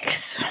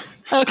 6.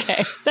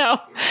 Okay, so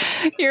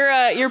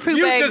your poop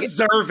egg. You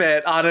deserve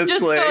it,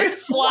 honestly. Just goes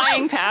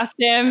flying past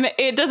him.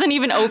 It doesn't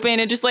even open.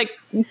 It just like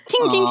ting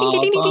ting ting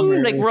ting ting ting,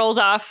 ting like rolls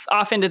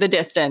off into the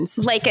distance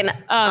like an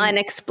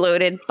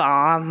unexploded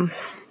bomb.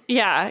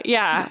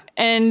 Yeah.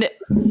 And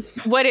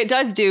what it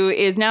does do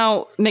is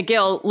now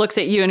McGill looks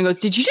at you and goes,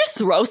 "Did you just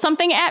throw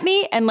something at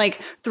me?" And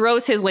like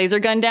throws his laser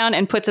gun down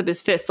and puts up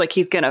his fist like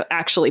he's going to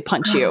actually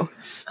punch you.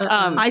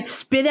 I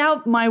spit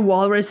out my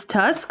walrus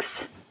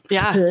tusks.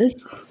 Yeah.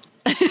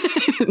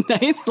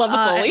 Nice. Love the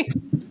Foley.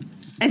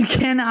 And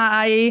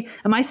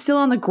am I still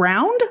on the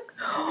ground?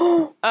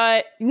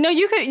 No,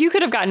 you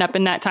could have gotten up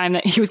in that time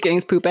that he was getting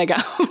his poop egg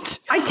out.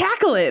 I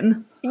tackle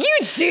him. You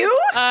do?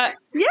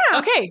 Yeah.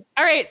 Okay.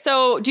 All right.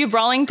 So do you have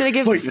brawling to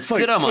give?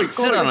 Sit on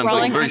him,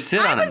 Goldberg. Sit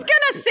on him. I was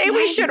gonna say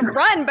we should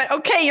run, but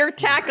okay, you're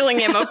tackling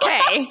him.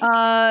 Okay.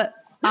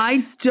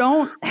 I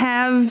don't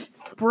have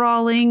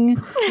brawling.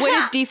 What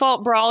is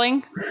default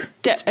brawling?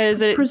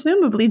 Is it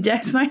presumably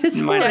Dex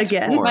 -4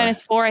 again?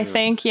 -4, I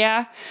think.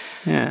 Yeah.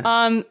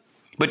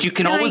 But you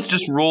can always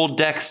just roll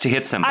Dex to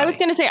hit somebody. I was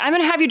going to say, I'm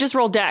going to have you just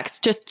roll Dex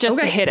just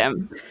to hit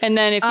him. And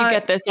then if you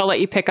get this, I'll let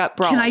you pick up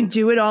brawling. Can I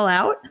do it all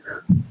out?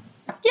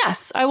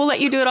 Yes, I will let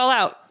you do it all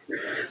out.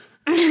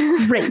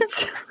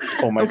 Great.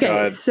 Oh my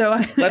God. So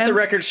let the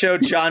record show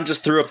John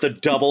just threw up the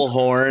double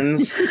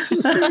horns.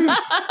 And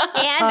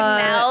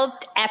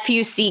mouthed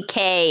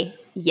FUCK.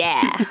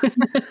 Yeah.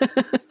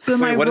 So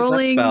am I what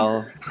rolling?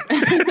 Does that spell?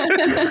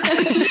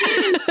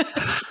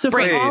 So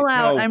for all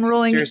out, I'm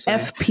rolling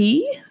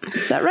FP.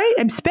 Is that right?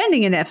 I'm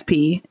spending an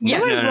FP.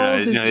 Yes.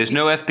 No, there's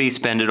no FP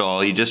spend at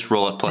all. You just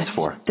roll it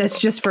 +4.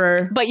 That's just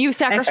for. But you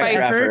sacrifice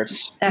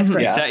efforts.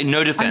 Yeah.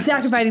 No defense.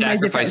 I'm sacrificing my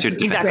defense.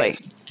 defense. Exactly.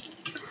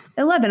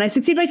 11. I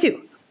succeed by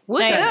 2.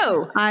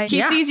 Nice.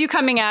 He sees you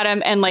coming at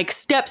him and like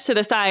steps to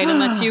the side and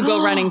lets you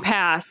go running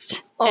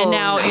past. And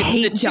now it's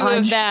the two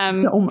of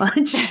them. So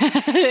much.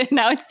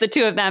 Now it's the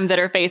two of them that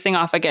are facing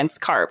off against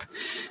Karp.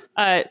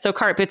 So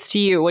Karp, it's to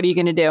you. What are you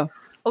going to do?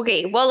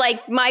 Okay, well,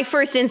 like my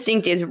first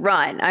instinct is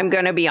run. I'm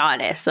going to be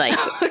honest. Like,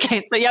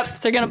 okay, so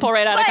so you're going to pull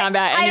right out of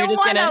combat. And I don't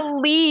want to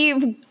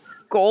leave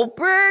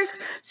Goldberg,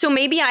 so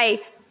maybe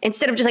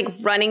instead of just like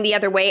running the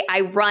other way,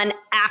 I run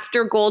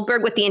after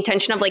Goldberg with the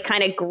intention of like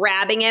kind of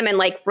grabbing him and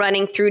like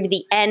running through to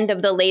the end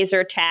of the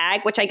laser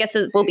tag, which I guess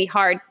will be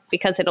hard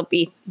because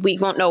we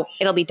won't know.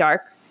 It'll be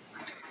dark.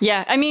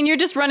 Yeah, I mean, you're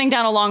just running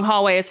down a long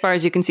hallway as far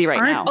as you can see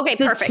right now. Okay,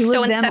 perfect.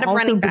 So instead of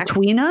running back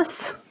between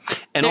us.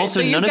 And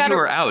also, none of you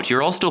are out.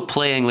 You're all still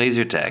playing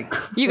laser tag.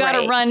 You got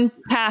to run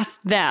past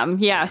them.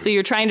 Yeah, so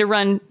you're trying to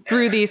run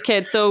through these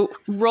kids. So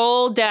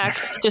roll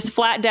Dex, just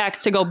flat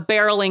Dex to go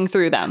barreling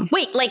through them.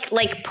 Wait,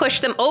 like push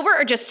them over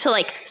or just to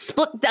like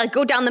split,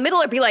 go down the middle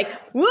or be like,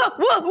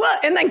 whoa,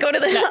 and then go to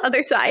the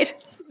other side?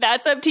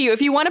 That's up to you.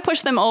 If you want to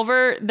push them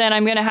over, then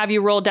I'm going to have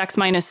you roll Dex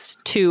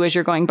 -2 as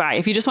you're going by.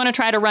 If you just want to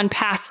try to run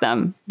past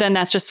them, then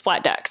that's just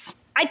flat Dex.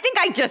 I think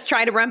I just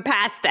try to run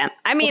past them.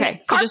 I mean,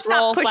 okay, so Karp's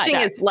not pushing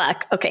his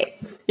luck. Okay.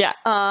 Yeah.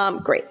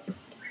 Great.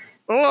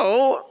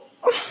 Oh,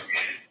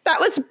 that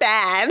was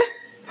bad.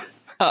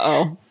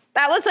 Uh-oh.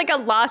 That was like a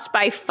loss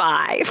by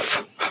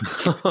 5.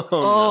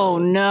 Oh,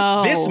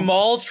 no. This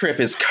mall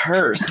trip is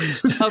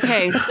cursed.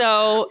 Okay,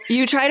 so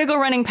you try to go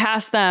running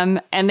past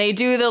them, and they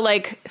do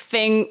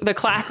the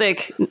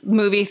classic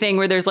movie thing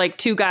where there's like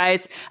two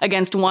guys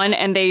against one,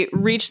 and they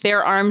reach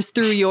their arms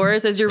through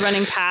yours as you're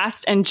running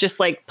past and just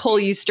like pull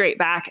you straight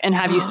back and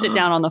have you sit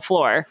down on the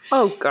floor.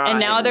 Oh, God. And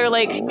now they're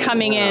like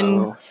coming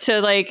in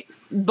to like,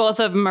 both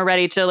of them are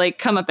ready to like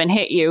come up and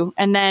hit you.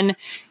 And then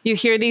you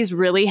hear these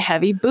really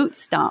heavy boot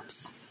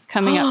stomps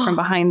coming up from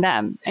behind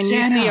them. And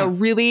you see a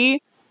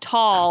really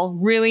tall,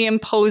 really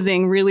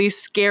imposing, really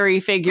scary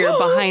figure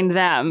behind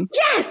them.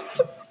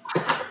 Yes!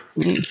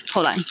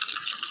 Hold on.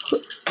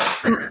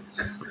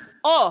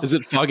 Oh. Is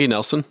it Foggy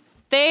Nelson?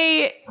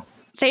 They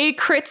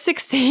crit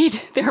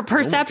succeed their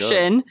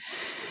perception.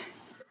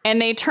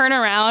 And they turn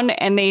around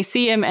and they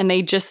see him and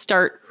they just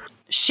start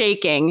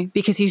shaking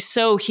because he's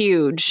so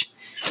huge.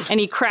 and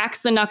he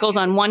cracks the knuckles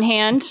on one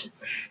hand,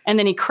 and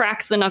then he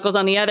cracks the knuckles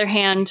on the other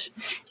hand,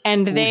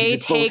 and they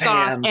take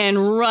off and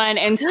run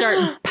and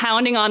start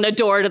pounding on the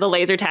door to the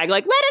laser tag,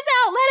 like, let us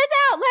out, let us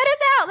out, let us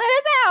out, let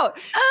us out.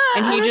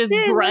 And he just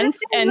grunts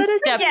and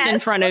steps in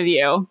front of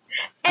you.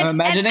 I'm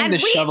imagining the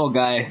shovel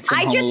guy from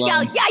I Home just Alone.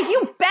 yelled, yeah,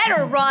 you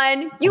better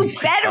run. You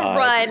better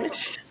run.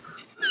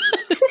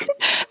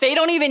 They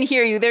don't even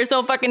hear you. They're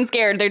so fucking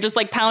scared. They're just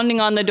like pounding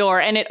on the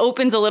door, and it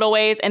opens a little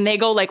ways, and they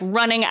go like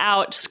running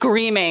out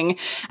screaming,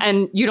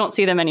 and you don't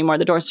see them anymore.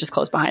 The door's just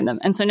closed behind them.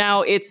 And so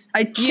now it's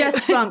I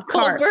chest bump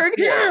Karp. Goldberg.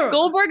 Yeah.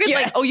 Goldberg is like,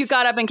 Yes. oh, you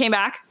got up and came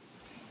back?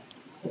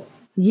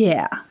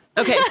 Yeah.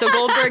 Okay, so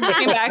Goldberg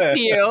came back to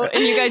you,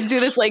 and you guys do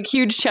this like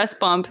huge chest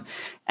bump,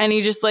 and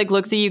he just like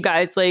looks at you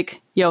guys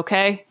like, you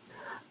okay?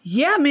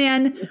 Yeah,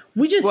 man.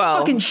 We just Well.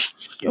 fucking.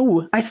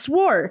 I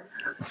swore.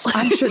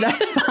 I'm sure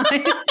that's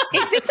fine.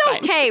 It's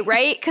okay,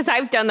 right? Because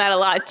I've done that a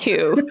lot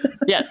too.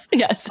 Yes,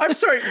 yes. I'm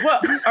sorry.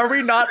 What? Are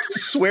we not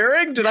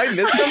swearing? Did I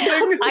miss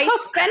something? I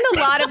spend a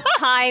lot of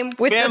time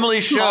with Family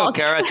the show, small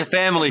Kara. It's a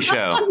family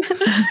show.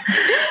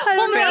 I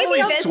don't know. Family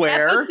this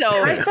swear. episode.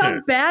 I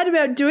felt bad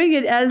about doing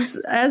it as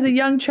a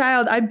young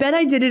child. I bet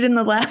I did it in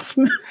the last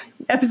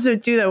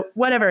episode too, though.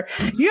 Whatever.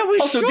 Yeah, we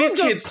Also, should these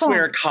go kids punk.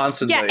 swear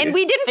constantly. Yeah, and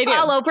we They didn't do.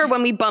 fall over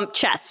when we bumped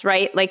chests,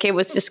 right? Like it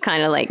was just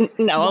kind of like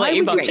No, I'll Why let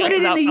you would bump you chest put it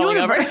in without the falling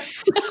over.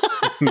 universe?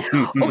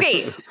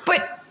 okay,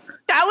 but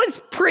that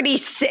was pretty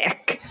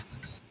sick.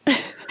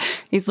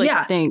 He's like,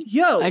 Yeah. thanks.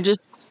 Yo.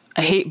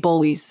 I hate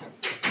bullies.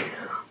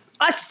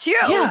 Us too.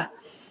 Yeah,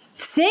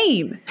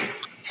 same.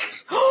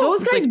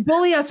 Those guys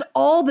bully us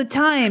all the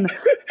time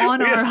on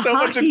We our have so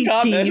much in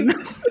hockey common.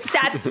 team.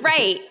 That's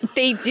right.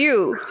 They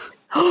do.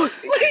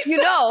 You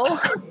know.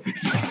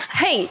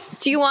 Hey,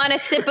 do you want a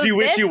sip of Do you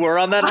wish this? you were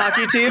on that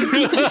hockey team?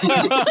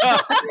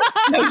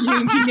 So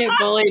you can get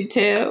bullied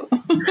too.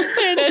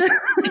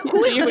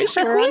 Do you wish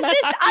you were on Who's that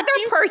this hockey other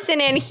team?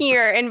 person in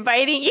here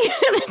inviting you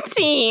to the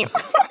team?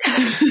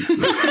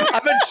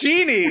 I'm a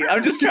genie.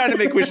 I'm just trying to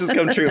make wishes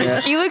come true,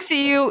 man. He looks at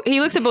you.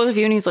 He looks at both of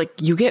you, and he's like,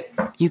 "You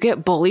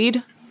get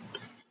bullied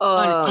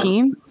on a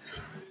team."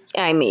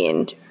 I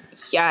mean,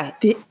 yeah.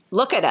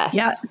 Look at us.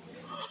 Yeah,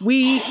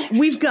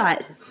 we've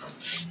got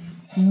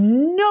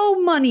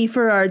no money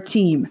for our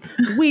team.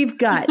 We've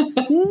got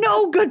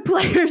no good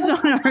players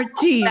on our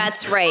team.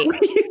 That's right.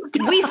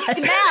 We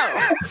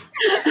smell.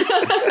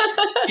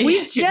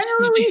 We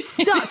generally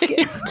suck.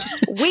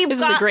 We've This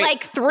is a got great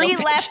like 3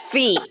 pitch. left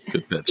feet.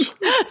 Good pitch.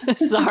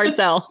 This is a hard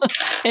sell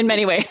in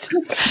many ways.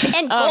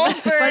 And But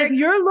if Goldberg,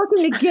 you're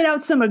looking to get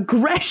out some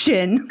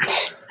aggression,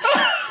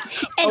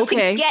 and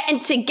Okay.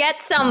 to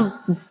get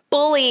some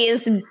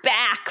bullies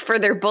back for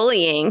their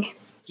bullying.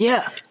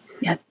 Yeah.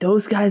 yeah,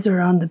 those guys are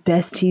on the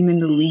best team in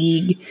the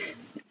league.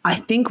 I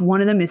think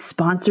one of them is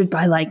sponsored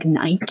by like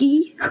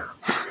Nike.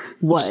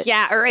 What?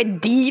 Yeah, or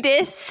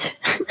Adidas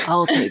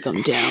I'll take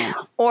them down.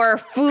 or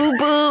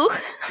FUBU.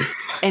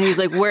 And he's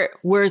like,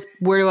 where's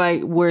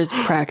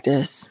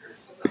practice?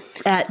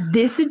 At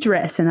this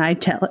address, and I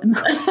tell him.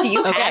 Do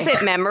you have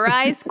it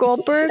memorized,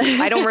 Goldberg?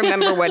 I don't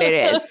remember what it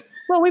is.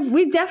 Well,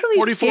 we definitely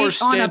 44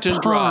 skate on a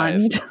Stanton Drive.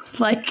 pond.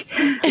 Like,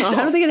 I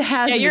don't think it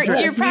has. Yeah, an you're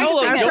address.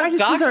 practicing Our it. Don't practices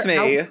dox are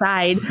me.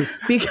 outside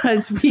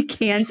because we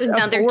can't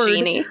Another afford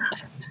genie.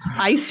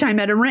 ice time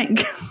at a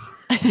rink.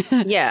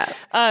 Yeah.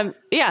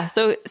 Yeah.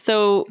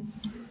 So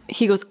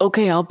he goes,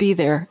 okay, I'll be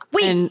there.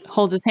 Wait. And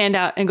holds his hand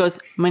out and goes,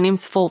 my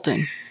name's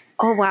Fulton.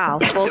 Oh, wow.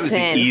 That was the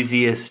Fulton.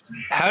 easiest.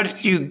 How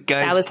did you That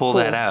guys was pull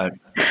cool. that out?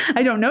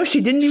 I don't know. She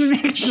didn't even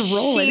make the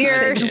roll.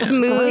 Sheer, anything.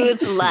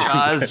 smooth left.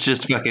 Joz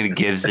just fucking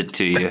gives it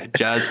to you.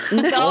 Joz,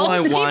 No, all I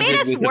she made wanted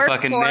us was a work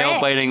fucking for it.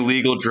 nail-biting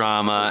legal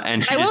drama,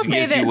 and she I will just say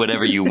gives you that-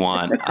 whatever you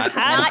want. Not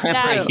I'm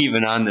that- never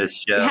even on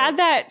this show. Had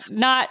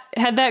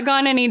that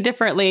gone any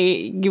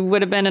differently, you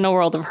would have been in a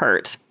world of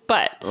hurt.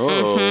 But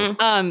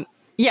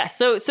yeah,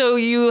 so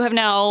you have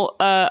now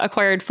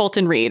acquired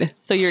Fulton Reed.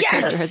 So your Yes!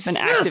 character has been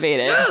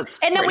activated.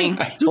 And then we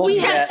Do we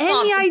have chest any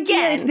bump idea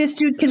again. if this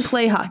dude can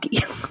play hockey?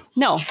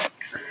 No.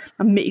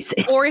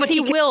 Amazing. Or if he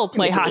will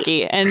play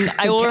hockey. And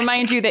I will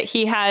remind you that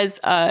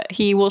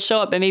he will show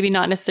up and maybe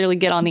not necessarily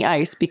get on the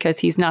ice because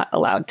he's not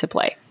allowed to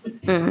play.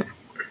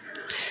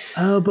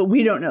 Oh, but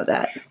we don't know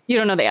that. You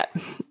don't know that.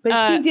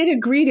 But he did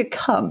agree to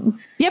come.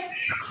 Yep.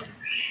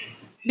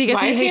 Because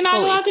Why he is he hates not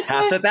allowed bullies. to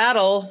Half the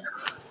battle.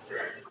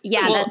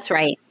 Yeah, that's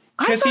right.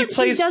 Because he thought he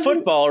plays doesn't-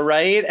 football,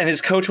 right? And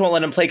his coach won't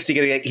let him play because he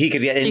could get You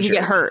injured. could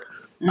get hurt.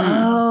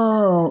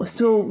 Oh,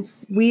 so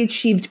we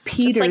achieved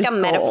Peter's Just like a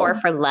goal. metaphor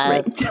for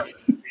love. Right.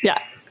 Yeah.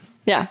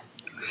 Yeah.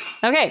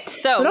 Okay.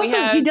 So But we also,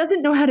 have he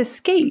doesn't know how to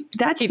skate.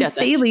 That's He the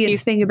doesn't. salient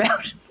He's- thing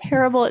about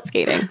terrible at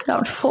skating.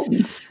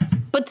 Fulton.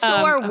 But so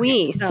are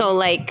we. So,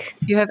 like,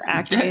 You have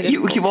activated.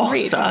 you all Fulton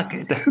Reed. suck.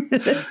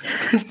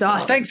 It's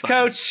awesome. Thanks,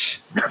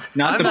 coach.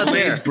 Not I'm the not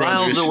there. Blades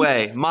brothers. Miles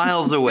away.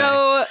 Miles away.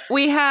 So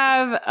we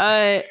have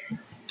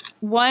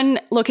one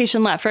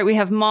location left, right? We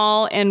have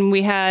mall and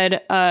we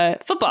had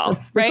football,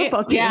 right?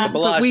 Football team. Yeah.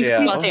 But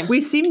Football team.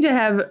 we seem to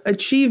have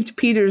achieved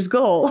Peter's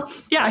goal.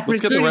 Yeah. Let's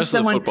get the rest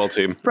of the Someone football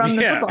team. from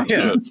the football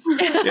team.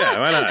 Yeah,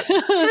 why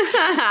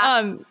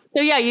not?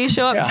 So yeah, you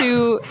show up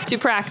to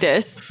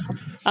practice.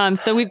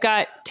 So we've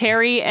got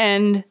Terry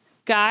and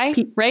Guy,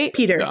 right?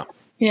 Peter. Yeah.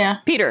 Yeah.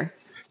 Peter.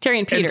 Terry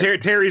and Peter.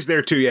 And Terry's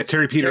there too. Yeah,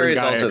 Terry, Peter, Terry's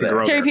and Guy. also I think there. are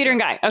all Terry, there. Peter, and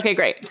Guy. Okay,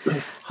 great.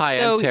 Hi,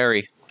 So- I'm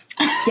Terry.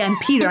 Yeah, and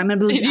Peter. I'm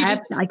gonna Did you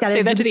just I gotta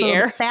say that do to this the a little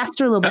air? bit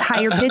faster, a little bit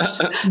higher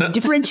pitched,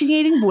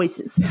 differentiating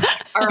voices.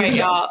 All right,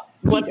 y'all.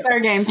 What's our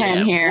game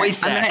plan here?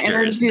 voice I'm going to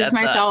actors, introduce that's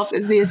myself us.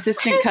 as the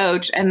assistant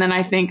coach, and then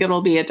I think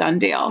it'll be a done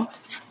deal.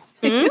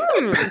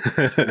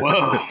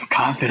 Whoa,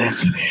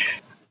 confidence.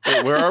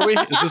 Wait, where are we?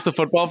 Is this the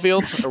football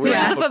field? Are we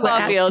Yeah. on the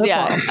Football field,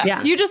 yeah. Football,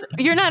 yeah.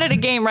 You're not at a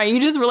game, right?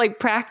 You just were like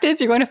practice.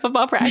 You're going to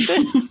football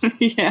practice.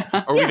 Yeah.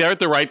 Are we there at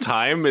the right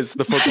time? Is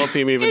the football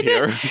team even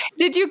here?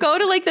 Did you go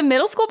to like the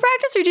middle school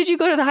practice or did you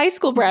go to the high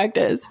school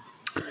practice?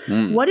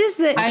 What is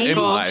the High age?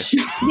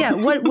 school. Yeah,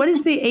 what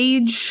is the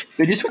age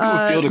They just went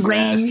to a field of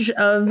grass. range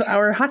of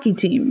our hockey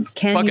team?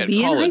 Can Fuck you it, be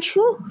in high college.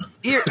 school?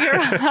 You're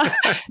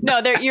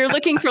no, you're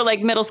looking for like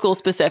middle school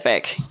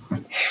specific.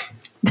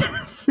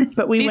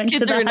 But we These went to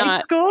kids the are high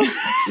not. school.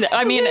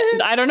 I mean,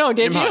 I don't know.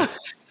 Did Come you? on.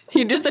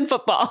 You just said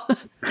football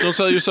Don't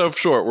sell yourself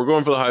short. We're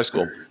going for the high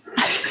school.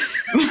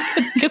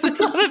 because it's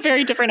not a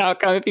very different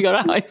outcome if you go to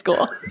high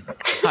school.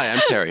 Hi, I'm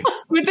Terry.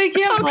 But they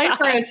can't play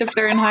for us if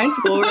they're in high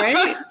school,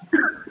 right?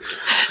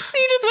 So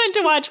you just went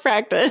to watch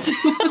practice.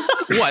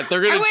 What?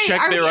 They're going to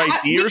check their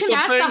ID or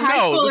something? We can ask the high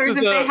No, this schoolers is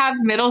if they have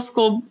middle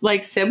school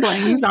like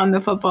siblings on the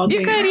football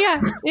team. You could,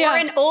 yeah. Or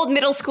an old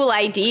middle school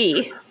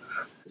ID.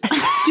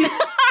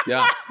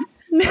 yeah.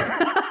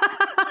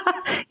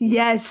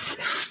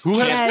 Yes. Who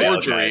has Yes.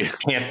 forgery?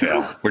 Can't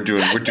fail. We're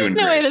doing There's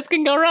no way great. this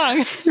can go wrong.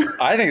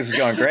 I think this is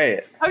going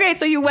great. Okay,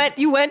 so you went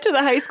to the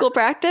high school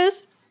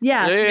practice.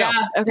 Yeah. Yeah.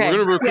 Okay.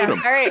 We're going to recruit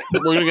them. All right. We're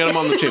going to get them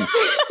on the team.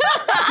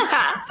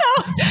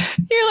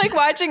 You're like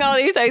watching all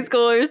these high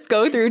schoolers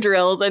go through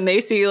drills and they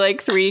see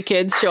like 3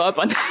 kids show up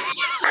on the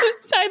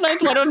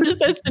sidelines. One of them just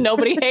says to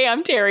nobody, "Hey,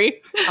 I'm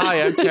Terry."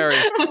 Hi, I'm Terry.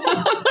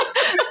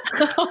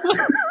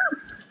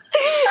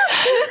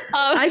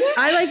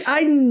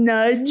 I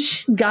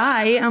nudge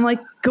Guy. I'm like,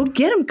 go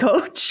get him,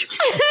 coach.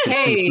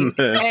 Hey,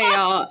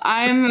 y'all.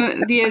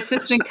 I'm the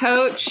assistant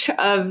coach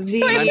of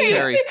the I'm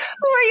Terry.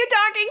 Who are you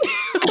talking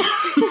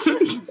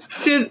to?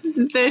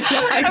 the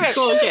high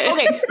school kid.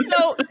 Okay,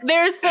 so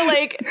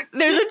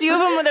there's a few of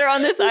them that are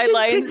on the Pick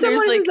sidelines. There's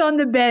someone like who's on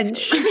the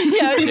bench.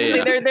 yeah,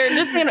 Yeah. they're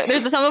just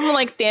there's some of them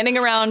like standing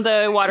around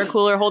the water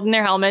cooler holding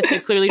their helmets.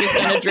 They've clearly just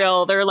done a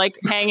drill. They're like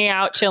hanging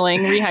out,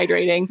 chilling,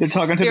 rehydrating. They're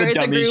talking to There the is a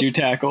dummies group- you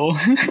tackle.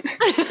 There's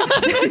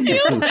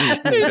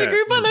a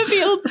group on the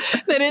field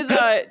that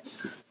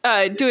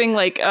is doing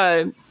like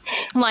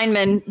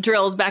lineman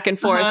drills back and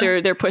forth.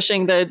 They're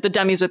pushing the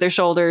dummies with their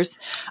shoulders.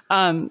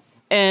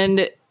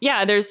 And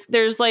yeah,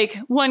 there's like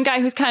one guy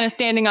who's kind of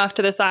standing off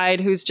to the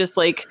side who's just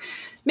like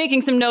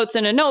making some notes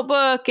in a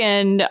notebook,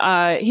 and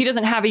he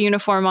doesn't have a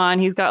uniform on.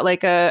 He's got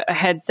like a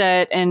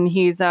headset, and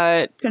he's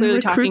clearly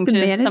recruit talking the to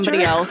manager?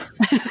 somebody else.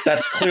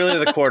 That's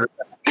clearly the quarterback.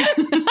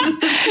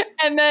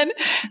 And then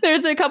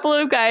there's a couple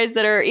of guys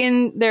that are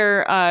in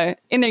their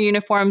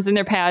uniforms, in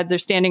their pads. They're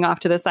standing off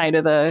to the side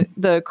of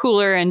the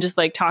cooler and just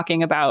like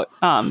talking about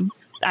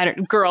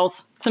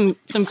girls, some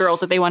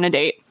girls that they want to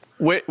date.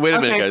 Wait a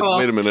minute, guys. cool.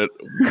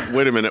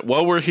 Wait a minute.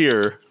 While we're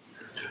here,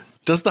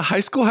 does the high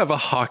school have a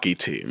hockey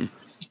team?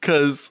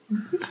 Because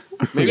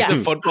maybe Yes.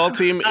 the football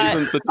team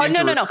isn't the team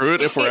to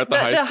recruit if we're at the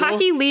high school? The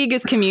hockey league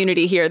is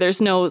community here. There's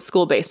no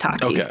school-based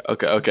hockey.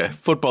 Okay.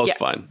 Football's Yeah.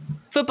 fine.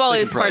 Football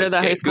is part of the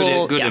high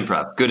school. Good yeah.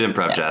 improv. Good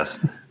improv, Jess.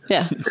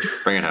 Yeah.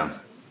 Bring it home.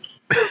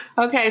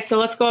 Okay, so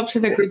let's go up to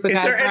the group of Is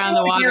guys there around the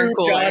anyone water here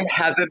cooler. John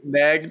hasn't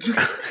negged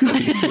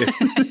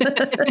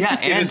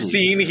Yeah, in a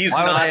scene he's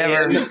Why would not I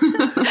ever? in?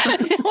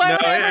 Why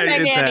would I ever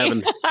make it's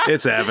Andy? happened.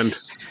 It's happened.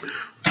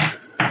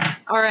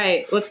 All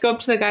right, let's go up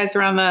to the guys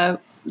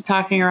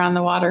talking around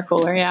the water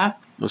cooler, yeah?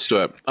 Let's do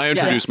it. I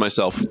introduce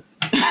myself.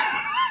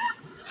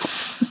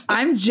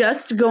 I'm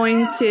just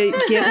going to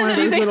get one of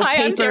Do you those say, little "Hi,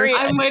 I'm paper. Terry"?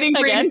 I'm waiting for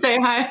you Again? to say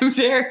hi, I'm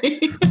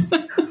Jerry.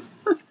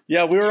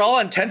 Yeah, we were all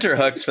on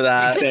tenterhooks for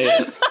that. Say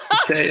it.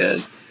 Say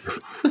it.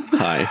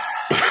 Hi.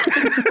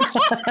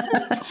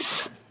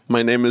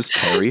 My name is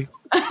Terry.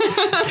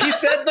 He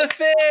said the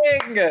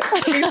thing.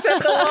 He said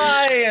the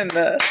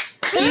line.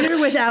 Peter,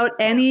 without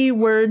any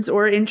words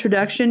or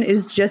introduction,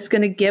 is just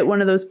going to get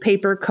one of those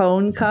paper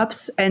cone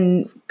cups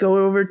and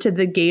go over to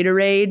the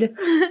Gatorade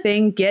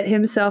thing, get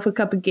himself a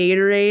cup of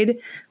Gatorade,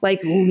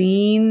 like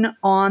lean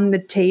on the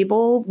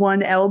table,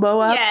 one elbow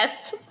up,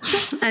 Yes.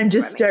 and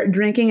just start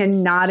drinking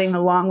and nodding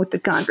along with the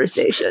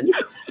conversation.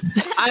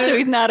 So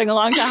he's nodding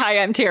along to "Hi,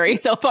 I'm Terry"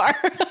 so far.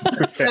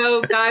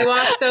 So Guy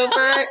walks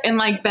over and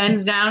like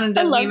bends down and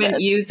doesn't even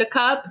use a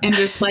cup and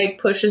just like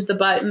pushes the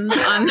button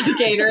on the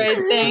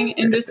Gatorade thing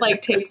and just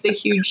like takes a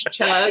huge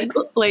chug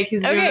like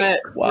he's doing a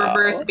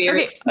reverse beer.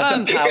 Okay. That's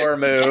a power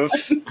move.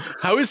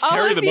 How is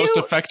Terry the most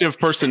effective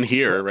person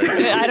here? Right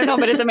now? I don't know,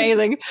 but it's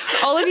amazing.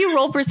 All of you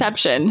roll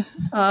perception.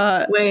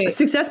 Wait.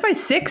 Success by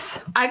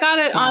 6. I got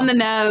it on the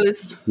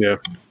nose. Yeah.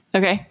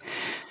 Okay.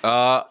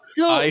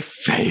 I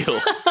fail.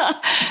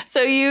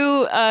 So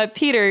you,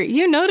 Peter,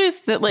 you notice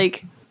that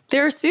like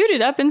they're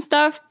suited up and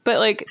stuff, but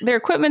like their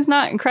equipment's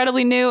not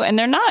incredibly new and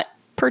they're not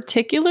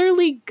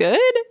particularly good.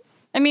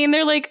 I mean,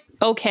 they're like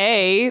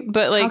okay,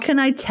 but like how can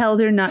I tell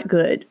they're not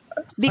good?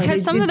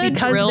 Because some of the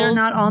drills, they're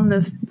not on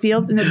the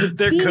field. And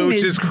their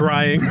coach is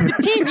crying.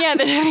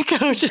 The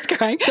coach is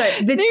crying.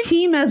 The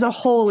team as a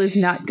whole is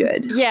not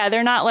good. Yeah,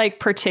 they're not like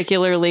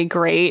particularly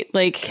great.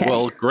 Like,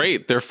 well,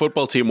 great. Their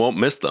football team won't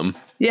miss them.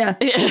 Yeah.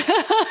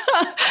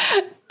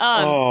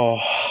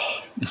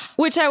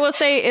 Which I will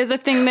say is a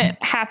thing that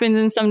happens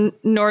in some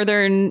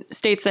northern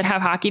states that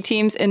have hockey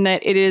teams, in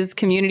that it is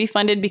community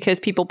funded because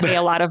people pay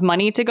a lot of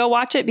money to go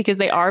watch it because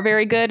they are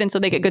very good. And so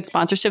they get good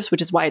sponsorships,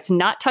 which is why it's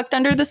not tucked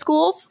under the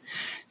schools.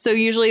 So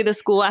usually the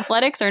school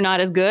athletics are not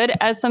as good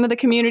as some of the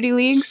community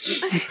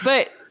leagues.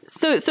 But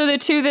so the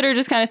two that are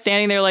just kind of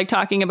standing there like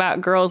talking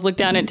about girls look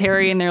down at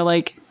Terry and they're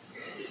like,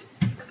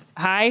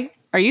 hi,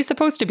 are you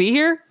supposed to be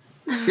here?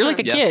 You're like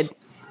a kid.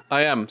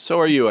 I am. So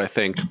are you, I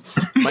think.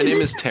 My name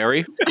is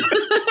Terry.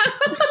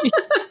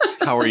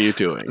 How are you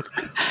doing?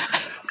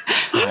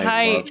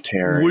 I love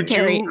Terry. Would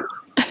you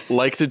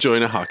like to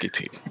join a hockey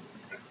team?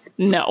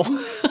 No.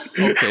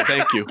 Okay,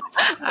 thank you.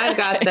 I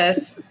got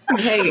this.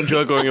 Hey,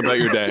 enjoy going about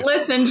your day.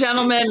 Listen,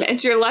 gentlemen,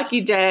 it's your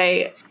lucky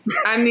day.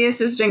 I'm the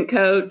assistant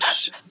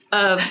coach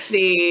of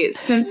the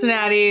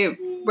Cincinnati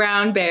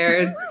Brown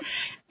Bears,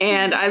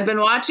 and I've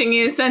been watching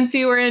you since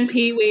you were in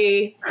Pee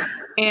Wee.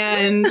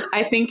 And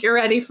I think you're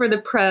ready for the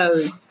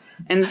pros.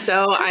 And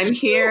so I'm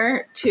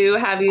here to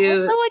have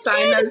you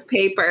sign those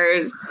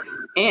papers.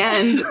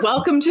 And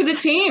welcome to the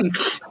team.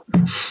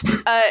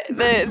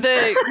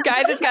 The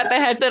guy that's got the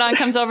headset on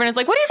comes over and is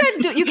like, what do you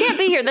guys do? You can't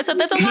be here. That's a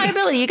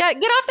liability. You got to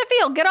get off the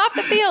field. Get off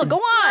the field. Go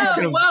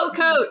on. Whoa,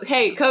 coach.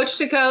 Hey, coach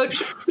to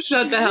coach,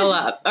 shut the hell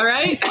up. All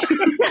right?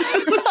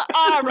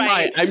 All right.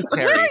 Hi, I'm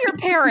Terry. Where are your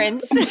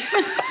parents?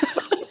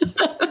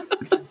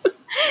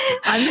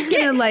 I'm just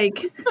gonna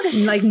like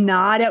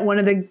nod at one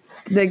of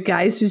the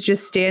guys who's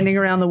just standing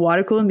around the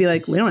water cooler and be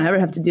like, we don't ever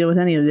have to deal with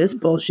any of this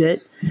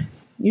bullshit.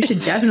 You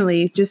should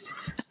definitely just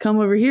come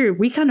over here.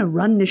 We kind of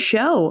run the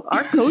show.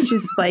 Our coach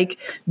is like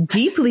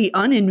deeply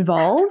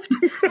uninvolved.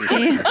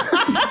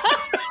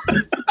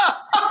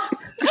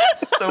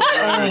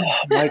 Oh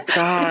my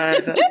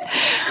God.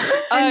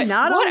 And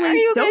not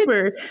always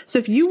sober. So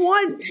if you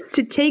want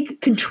to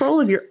take control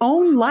of your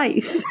own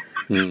life,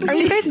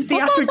 this is the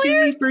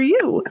opportunity for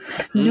you.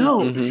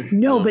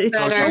 No, but it's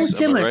so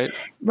similar,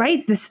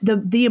 right?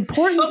 The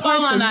important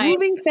parts are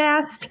moving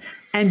fast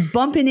and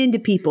bumping into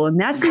people, and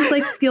that seems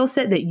like skill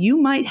set that you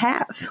might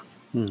have.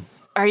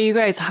 Are you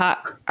guys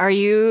hot?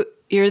 You're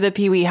the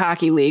Pee Wee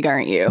Hockey League,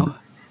 aren't you?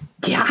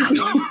 Yeah.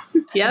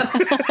 Yep.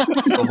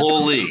 The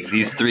whole league,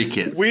 these 3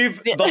 kids.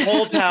 The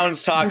whole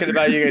town's talking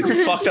about you guys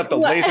fucked up the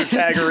laser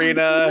tag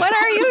arena. What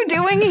are you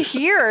doing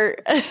here?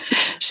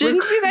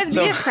 Shouldn't you guys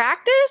be at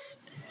practice?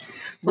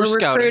 We're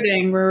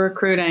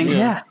recruiting.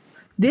 Yeah.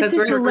 This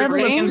is the level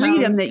of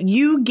freedom that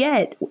you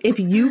get if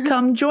you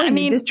come join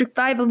the District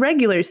 5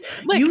 regulars.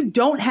 You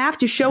don't have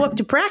to show up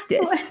to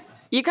practice.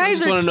 You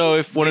guys I just want to know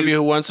if one of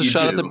you wants a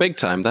shot at the big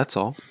time. That's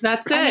all.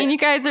 That's it. I mean, you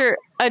guys are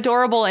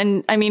adorable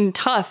and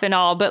tough and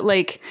all, but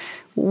like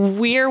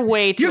we're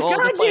way too old. You're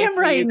goddamn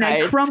right. And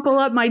I crumple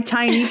up my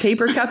tiny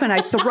paper cup and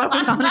I throw it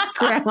on the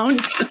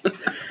ground.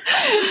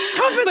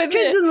 Toughest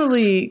kids in the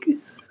league.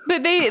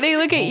 But they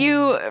look at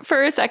you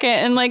for a second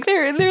and like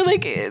they're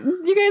like,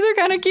 you guys are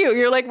kind of cute.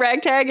 You're like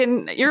ragtag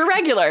and you're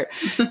regular.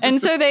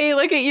 And so they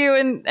look at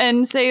you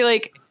and say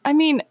like, I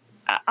mean,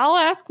 I'll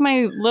ask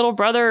my little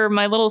brother or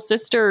my little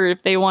sister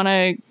if they want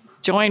to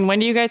join. When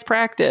do you guys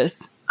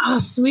practice? Oh,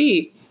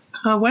 sweet.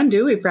 When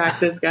do we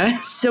practice,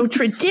 guys? So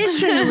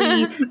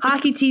traditionally,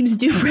 hockey teams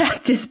do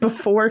practice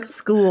before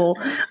school,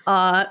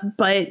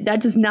 but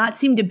that does not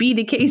seem to be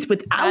the case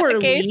with our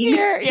league.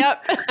 Here.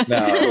 Yep. No,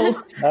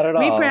 so not at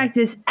all. We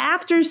practice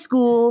after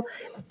school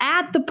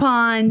at the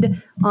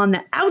pond on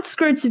the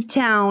outskirts of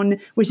town,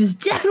 which is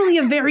definitely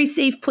a very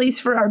safe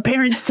place for our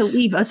parents to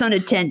leave us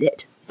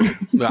unattended.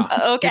 Yeah.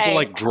 Okay. People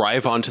like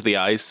drive onto the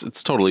ice.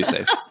 It's totally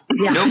safe.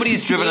 Yeah.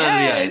 Nobody's driven onto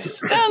the ice.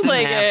 Sounds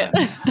like it.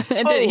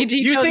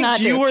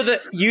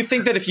 You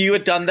think that if you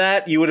had done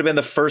that, you would have been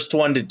the first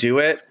one to do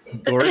it,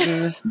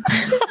 Gordon?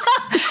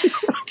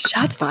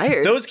 Shots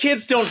fired. Those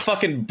kids don't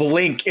fucking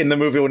blink in the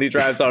movie when he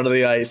drives onto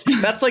the ice.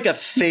 That's like a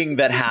thing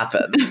that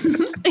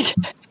happens.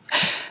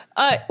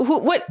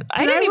 What?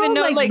 I didn't even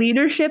know like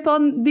leadership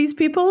on these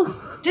people.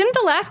 Didn't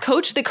the last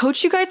coach,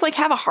 you guys like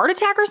have a heart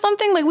attack or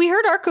something? Like we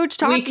heard our coach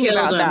talking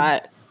about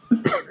that.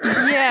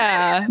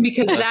 Yeah,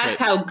 because that's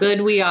how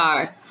good we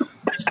are.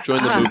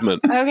 Join the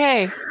movement.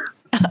 Okay.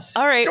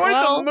 All right. Join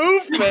well, the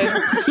movement.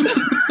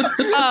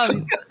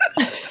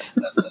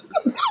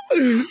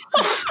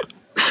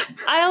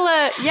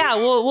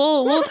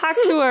 We'll talk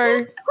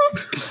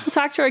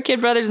to our kid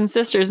brothers and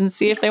sisters and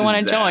see if they want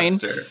to join.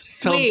 Tell them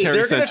Sweet. Terry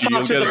They're going sent to you.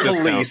 talk to You'll the get a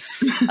discount.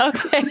 police.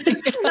 Okay.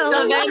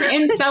 So then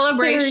in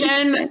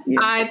celebration,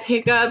 I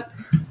pick up,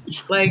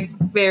 like,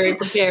 very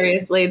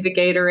precariously the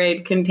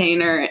Gatorade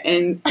container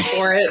and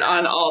pour it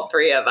on all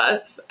three of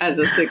us as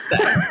a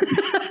success.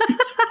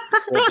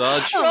 Roll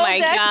dodge. Oh my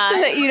Dex God.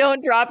 so that you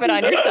don't drop it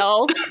on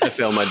yourself. I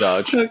fail my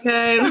dodge.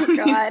 Okay. Oh,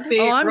 God. See,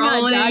 Oh, I'm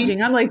rolling. not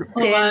dodging. I'm like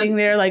standing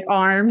there, like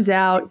arms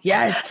out.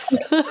 Yes.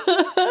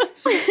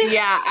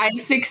 Yeah, I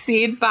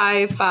succeed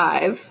by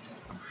 5.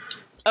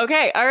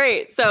 Okay. All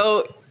right.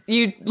 So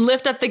you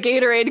lift up the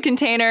Gatorade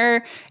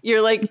container.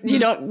 You're like, you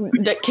don't.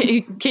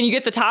 Can you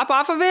get the top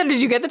off of it?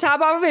 Did you get the top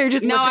off of it, or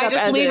just No, lift it I up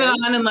just as leave it is?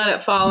 on and let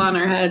it fall on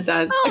our heads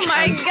as. Oh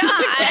my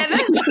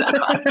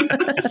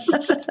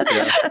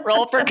God.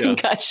 Roll for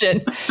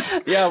concussion.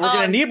 Yeah, we're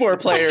going to need more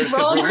players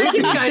because Roll we're for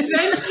losing.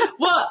 concussion.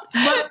 What?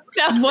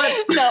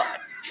 No.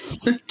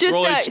 Just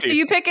Roll so HD.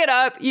 you pick it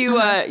up,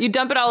 you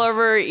dump it all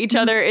over each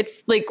other.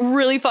 It's like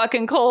really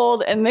fucking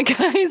cold, and the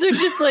guys are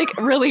just like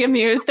really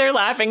amused. They're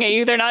laughing at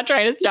you. They're not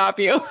trying to stop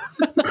you.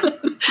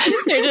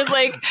 They're just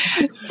like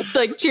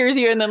cheers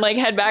you, and then like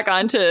head back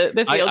onto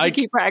the field to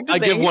keep I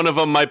practicing. give one of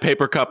them my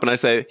paper cup and I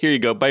say, "Here you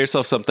go. Buy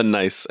yourself something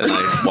nice," and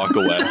I walk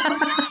away.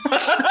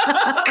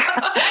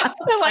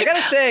 I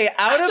gotta say,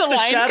 out of the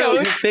line shadow of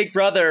coach. his big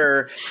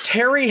brother,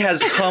 Terry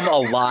has come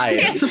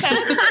alive.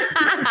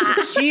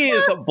 He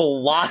is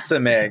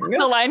blossoming.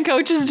 The line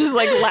coach is just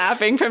like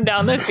laughing from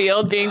down the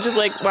field, being just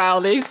like, "Wow,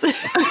 these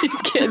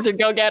kids are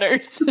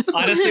go-getters."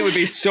 Honestly, it would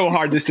be so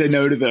hard to say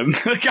no to them.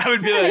 Like I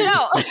would be like,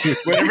 No.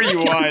 whatever you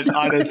want.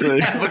 Honestly,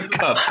 Have a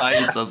cup. Buy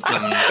yourself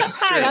some.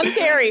 Hi, I'm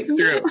Terry.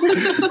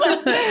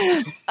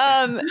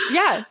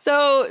 Yeah.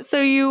 So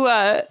you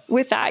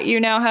with that, you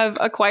now have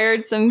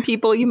acquired some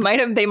people.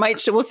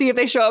 We'll see if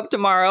they show up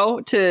tomorrow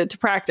to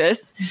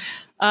practice.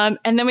 And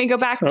then we go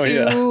back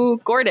to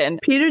Gordon.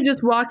 Peter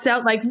just walks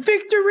out like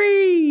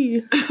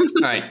victory. All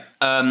right.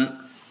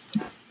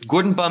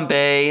 Gordon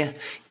Bombay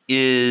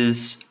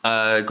is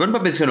going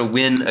to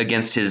win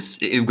against his.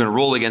 Going to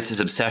roll against his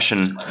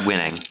obsession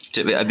winning.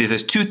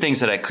 There's 2 things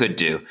that I could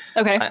do.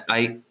 Okay.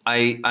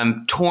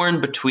 I'm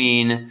torn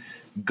between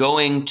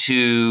going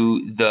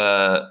to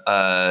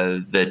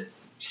the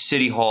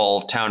city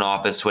hall, town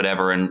office,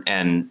 whatever,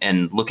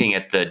 and looking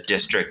at the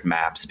district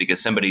maps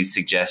because somebody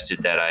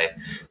suggested that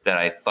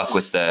I fuck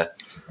with the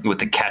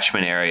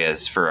catchment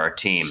areas for our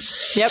team.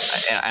 Yep.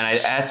 And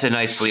that's a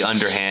nicely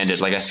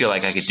underhanded. Like I feel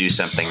like I could do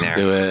something there.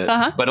 Do it.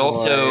 But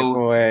also,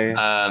 Boy.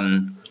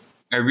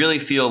 I really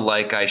feel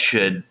like I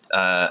should.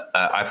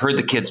 I've heard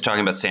the kids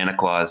talking about Santa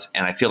Claus,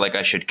 and I feel like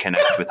I should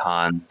connect with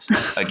Hans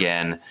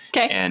again,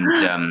 Okay.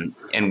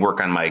 and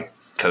work on my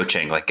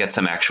coaching, like get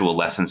some actual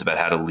lessons about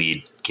how to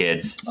lead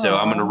kids. So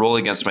I'm going to roll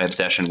against my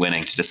obsession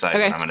winning to decide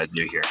what I'm going to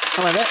do here.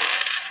 I love it.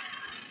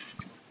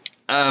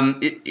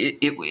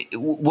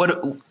 What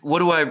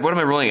am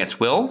I rolling against?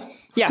 Will?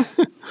 Yeah.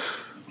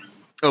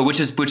 Oh,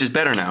 which is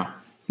better now.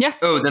 Yeah.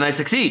 Oh, then I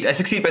succeed. I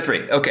succeed by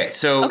 3. Okay.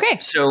 So Okay.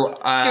 So you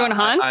want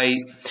Hans?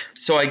 I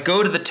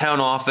go to the town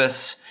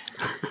office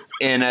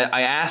and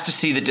I ask to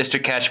see the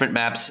district catchment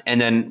maps, and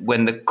then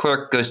when the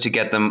clerk goes to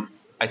get them,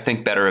 I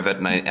think better of it,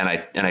 and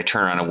I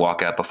turn around and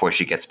walk out before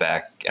she gets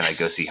back, and I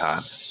go see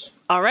Hans.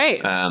 All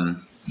right.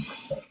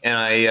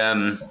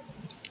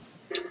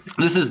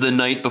 This is the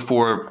night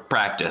before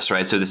practice,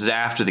 right? So this is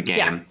after the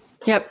game.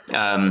 Yeah.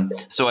 Yep.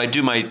 So I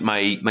do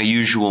my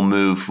usual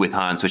move with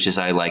Hans, which is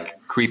I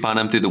like creep on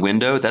him through the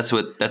window. That's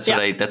what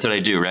I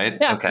do, right?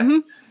 Yeah. Okay. Mm-hmm.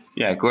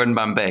 Yeah, Gordon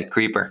Bombay,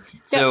 creeper.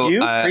 So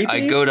You I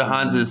creepy? go to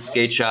Hans's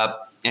skate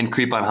shop and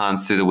creep on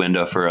Hans through the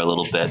window for a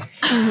little bit,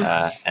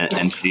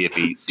 and see if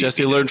he.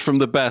 Jesse learned from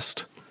the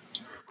best.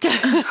 Yeah.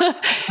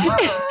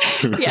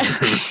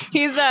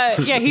 He's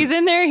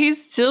in there.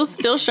 He's still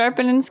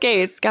sharpening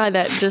skates. God,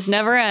 that just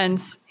never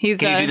ends. He's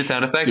Can you do the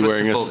sound effect? Is he What's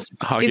wearing the a full-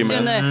 hockey he's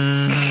doing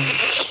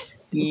mask?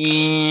 the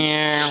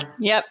Yeah.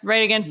 yep,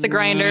 right against the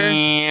grinder.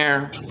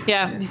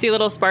 Yeah, you see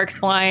little sparks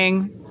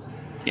flying.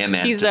 Yeah,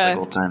 man. He's just like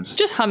old times.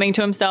 just humming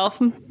to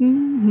himself. All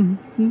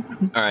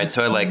right,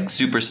 so I like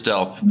super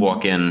stealth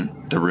walk in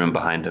the room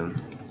behind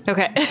him.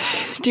 Okay.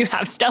 Do you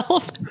have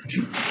stealth?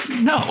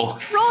 No.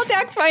 Roll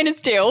attacks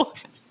 -2.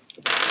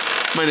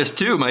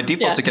 -2. My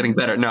defaults Yeah. are getting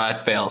better. No, it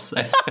fails.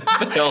 I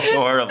fail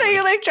horribly. So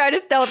you like try to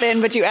stealth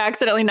in, but you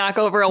accidentally knock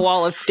over a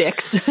wall of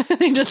sticks.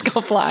 They just go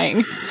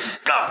flying.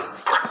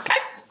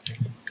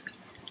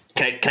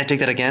 Can I take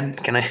that again?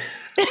 Can I?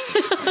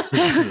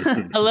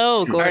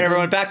 Hello, Gordon. All right,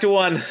 everyone, back to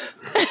 1.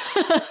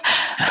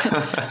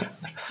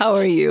 How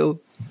are you?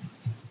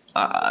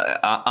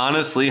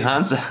 Honestly,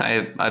 Hans,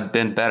 I've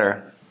been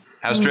better.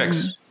 How's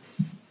Trix?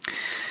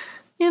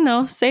 You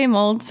know, same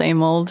old,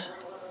 same old.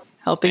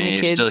 helping And the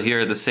you kids. still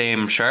hear the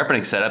same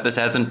sharpening setup. This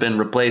hasn't been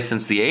replaced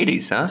since the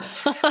 80s, huh?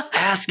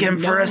 Ask him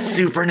for a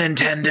Super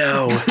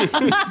Nintendo.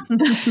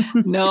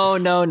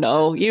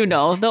 No. You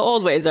know, the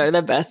old ways are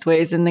the best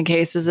ways in the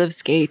cases of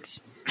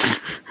skates.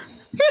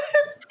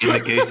 In the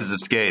cases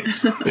of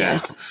skates.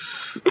 Yes.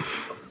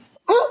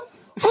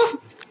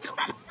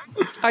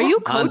 Are you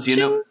coaching, Hans, you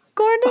know-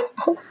 Gordon?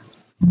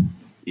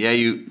 Yeah,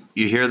 you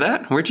hear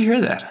that? Where'd you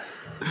hear that?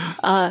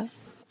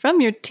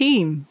 From your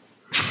team.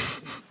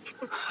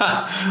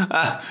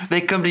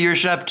 They come to your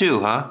shop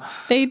too, huh?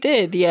 They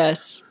did,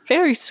 yes.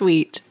 Very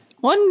sweet.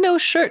 One no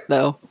shirt,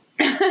 though.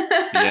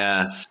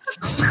 Yes.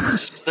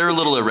 They're a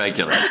little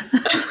irregular.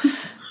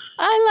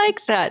 I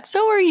like that.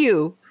 So are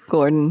you,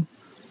 Gordon.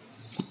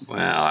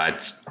 Well,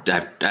 I've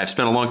spent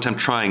a long time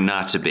trying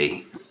not to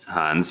be,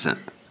 Hans.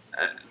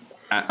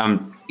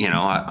 I'm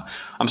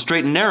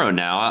straight and narrow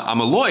now. I'm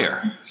a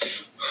lawyer.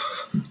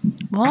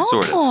 Oh.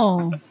 Sort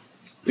of.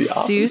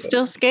 Do you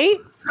still skate?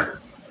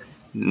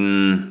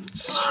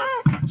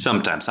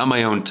 Sometimes on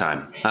my own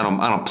time. I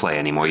don't play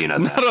anymore. You know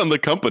that. Not on the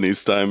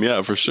company's time,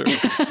 yeah, for sure.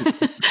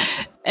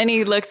 And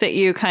he looks at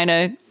you kind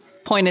of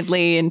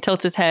pointedly and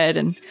tilts his head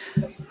and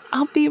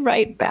I'll be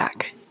right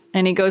back.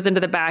 And he goes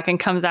into the back and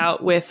comes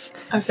out with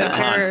a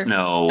pair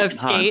of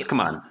skates Hans, come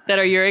on. that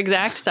are your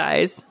exact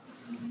size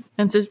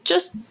and says,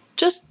 just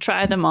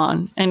try them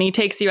on. And he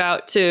takes you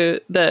out to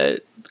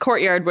the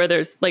courtyard where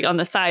there's like on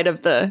the side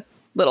of the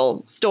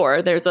little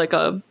store, there's like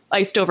a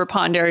iced over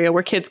pond area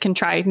where kids can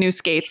try new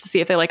skates to see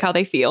if they like how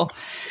they feel.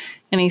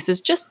 And he says,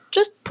 just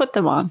put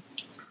them on.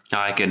 Oh,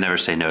 I could never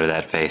say no to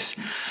that face.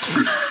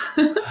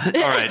 All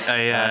right,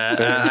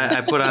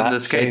 I put on the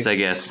skates, I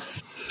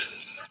guess.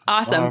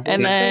 Awesome.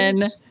 And then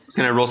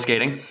Can I roll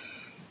skating?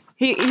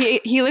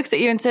 he looks at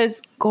you and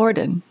says,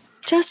 Gordon,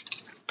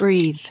 just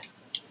breathe.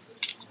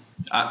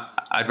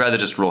 I'd rather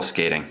just roll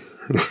skating.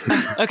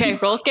 Okay,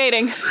 roll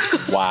skating.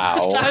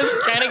 Wow. I was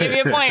trying to give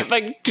you a point,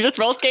 but just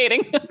roll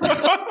skating.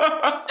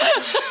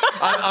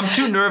 I'm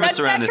too nervous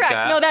around this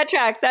guy. No, that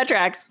tracks.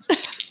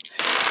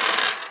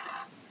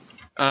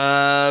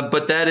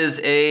 But that is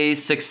a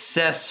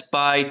success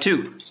by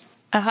 2.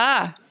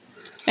 Aha.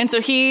 And so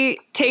he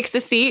takes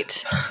a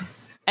seat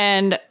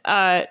and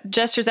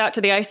gestures out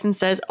to the ice and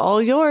says,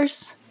 all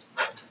yours.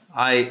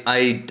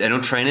 I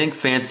don't try anything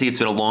fancy. It's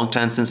been a long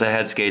time since I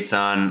had skates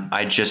on.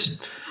 I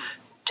just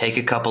take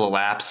a couple of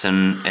laps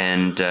and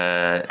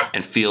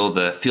feel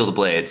the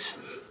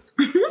blades.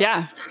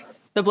 Yeah.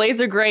 The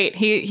blades are great.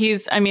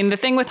 He's the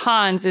thing with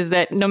Hans is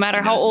that no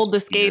matter how old the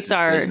skates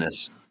are.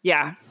 Business.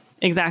 Yeah,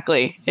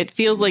 exactly. It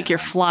feels like you're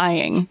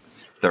flying.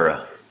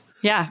 Thorough.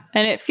 Yeah,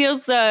 and it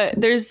feels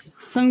there's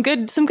some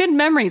good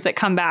memories that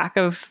come back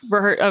of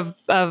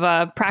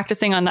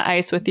practicing on the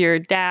ice with your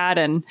dad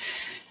and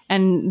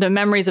the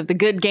memories of the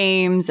good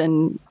games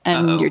and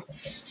your.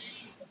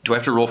 Do I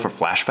have to roll for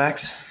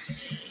flashbacks?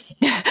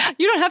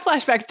 You don't have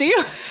flashbacks, do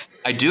you?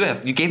 I do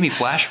have. You gave me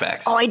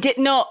flashbacks. Oh, I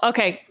didn't know.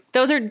 Okay,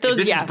 those. If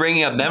this is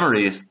bringing up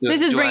memories.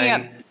 This is bringing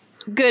up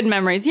good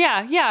memories.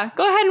 Yeah.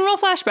 Go ahead and roll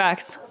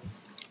flashbacks.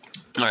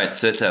 All right,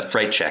 so it's a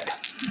fright check.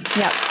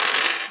 Yeah.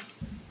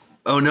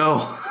 Oh no.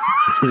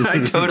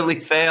 I totally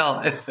fail.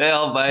 I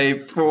fail by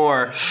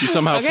 4. You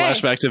somehow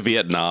flashback to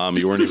Vietnam.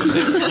 You weren't even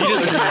there. You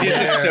just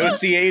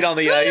disassociate on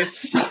the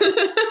ice.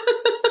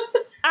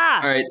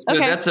 All right, so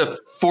that's a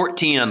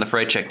 14 on the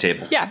fright check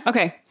table. Yeah.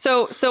 Okay.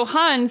 So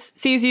Hans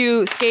sees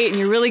you skate and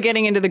you're really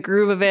getting into the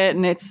groove of it,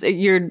 and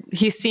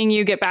he's seeing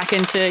you get back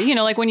into,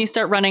 like when you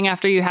start running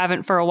after you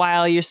haven't for a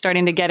while, you're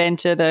starting to get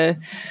into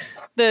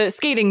the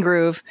skating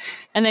groove,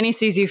 and then he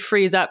sees you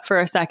freeze up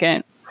for a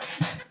second.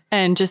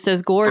 And just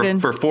says,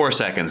 Gordon. For 4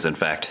 seconds, in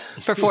fact.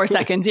 For 4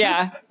 seconds,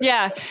 yeah.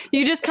 Yeah.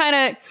 You just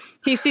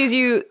he sees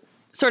you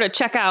sort of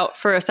check out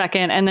for a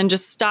second and then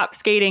just stop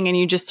skating, and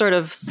you just sort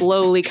of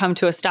slowly come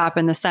to a stop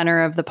in the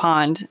center of the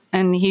pond.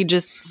 And he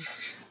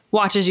just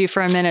watches you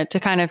for a minute to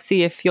kind of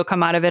see if you'll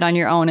come out of it on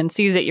your own, and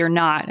sees that you're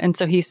not. And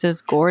so he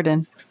says,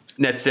 Gordon.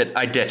 That's it.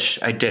 I ditch.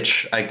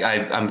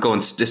 I'm going,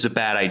 this is a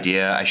bad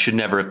idea. I should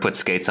never have put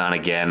skates on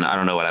again. I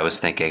don't know what I was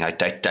thinking.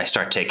 I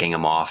start taking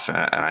them off,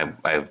 and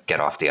I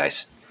get off the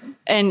ice.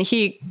 And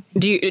do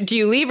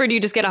you leave, or do you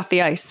just get off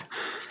the ice?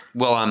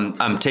 Well,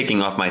 I'm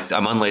taking off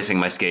I'm unlacing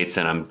my skates,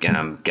 and I'm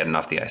getting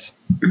off the ice.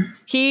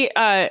 He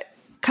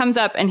comes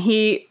up and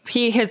he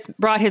has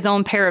brought his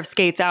own pair of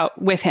skates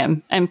out with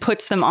him and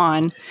puts them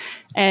on,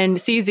 and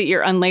sees that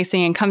you're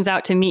unlacing and comes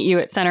out to meet you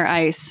at center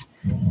ice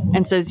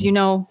and says,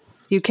 you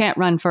can't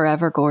run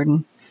forever,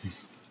 Gordon.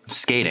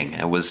 Skating.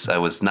 I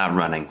was not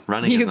running.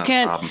 Running. You is not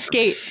can't a problem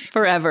skate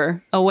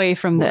forever away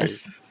from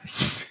this.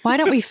 Why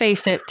don't we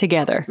face it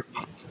together?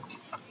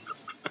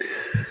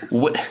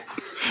 What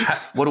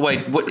do I?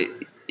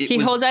 He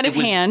holds out his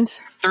hand.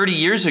 30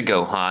 years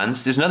ago,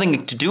 Hans. There's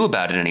nothing to do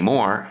about it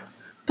anymore.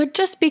 But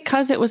just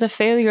because it was a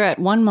failure at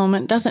one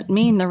moment doesn't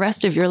mean the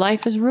rest of your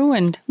life is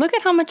ruined. Look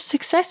at how much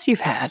success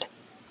you've had.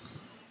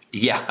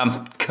 Yeah,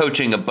 I'm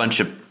coaching a bunch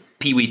of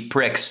peewee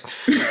pricks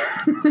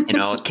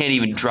can't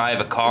even drive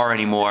a car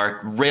anymore,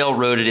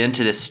 railroaded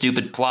into this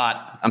stupid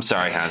plot. I'm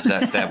sorry, Hans,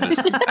 that was,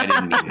 I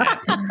didn't mean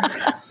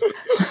that.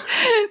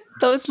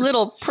 Those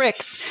little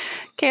pricks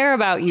care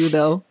about you,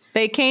 though.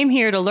 They came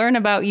here to learn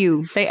about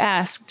you. They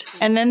asked,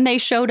 and then they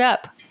showed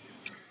up.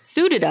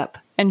 Suited up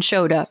and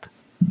showed up.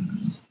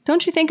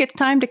 Don't you think it's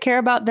time to care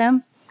about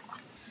them?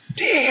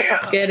 Damn.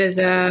 Get his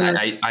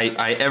ass.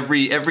 I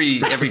every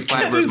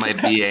fiber of my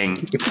being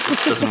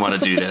doesn't want to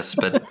do this,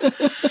 but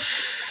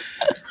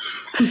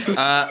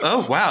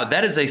oh wow,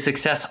 that is a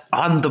success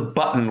on the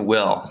button,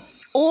 Will.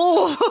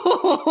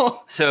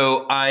 Oh,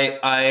 so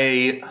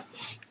I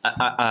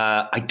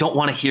don't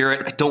want to hear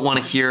it. I don't want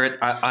to hear it.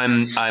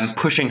 I'm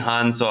pushing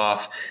Hans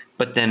off,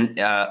 but then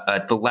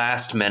at the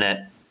last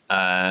minute,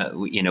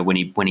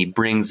 when he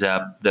brings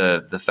up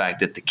the fact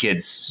that the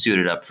kids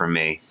suited up for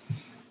me,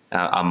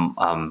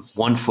 I'm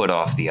 1 foot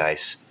off the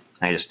ice.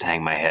 I just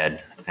hang my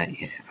head.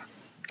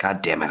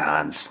 God damn it,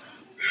 Hans!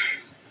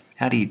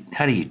 How do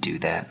you do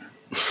that?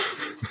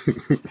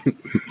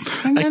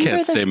 I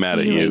can't stay mad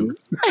at you.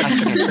 I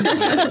can't stay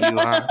mad at you,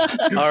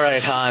 huh? All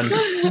right, Hans.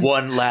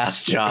 One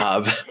last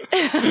job.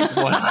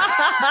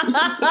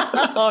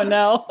 oh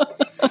no.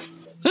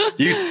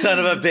 You son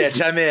of a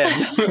bitch, I'm in.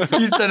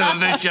 You son of a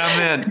bitch,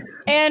 I'm in.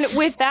 And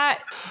with that,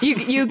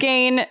 you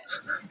gain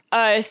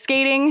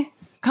skating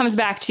comes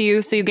back to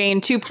you. So you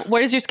gain 2.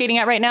 What is your skating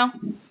at right now?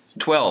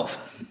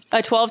 12.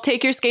 12.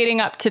 Take your skating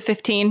up to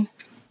 15.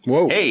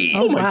 Whoa. Hey.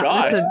 Oh my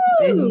God.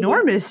 That's an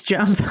enormous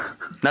jump.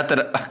 Not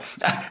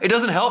that it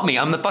doesn't help me.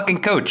 I'm the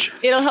fucking coach.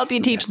 It'll help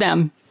you teach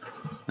them.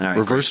 All right.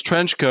 Reverse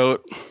trench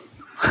coat.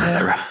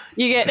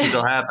 You get.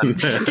 It'll happen.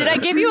 Did I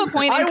give you a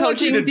point in I want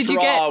coaching? you to Did draw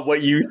you get?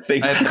 what you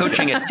think? I have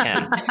coaching at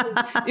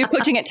 10. You're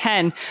coaching at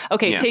 10.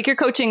 Okay, Yeah. take your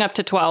coaching up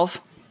to 12.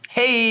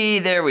 Hey,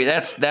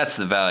 that's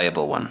the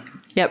valuable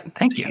one. Yep.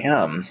 Thank you.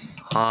 Damn.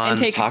 Hans,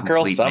 take- Hot girl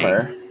complete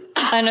summer. name.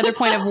 Another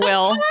point of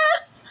will.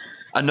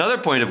 Another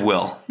point of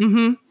will.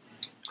 Mm-hmm.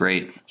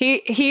 Great.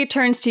 He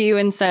turns to you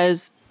and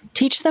says,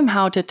 "Teach them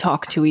how to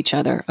talk to each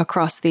other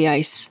across the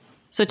ice."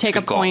 So take a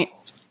good call. point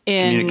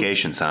in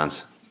Communication,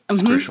 Hans.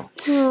 It's crucial.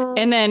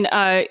 and then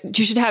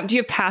you should have. Do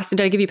you have pass? Did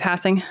I give you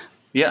passing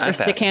Yeah, or I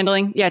stick passed.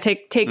 handling? Yeah,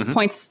 take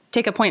points.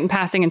 Take a point in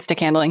passing and stick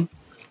handling.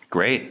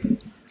 Great.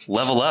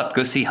 Level up.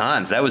 Go see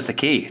Hans. That was the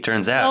key.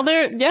 Turns out.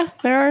 Well,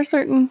 there are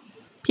certain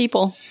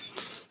people.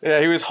 Yeah,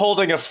 he was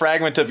holding a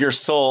fragment of your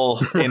soul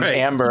in Right.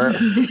 amber.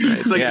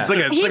 It's like it's like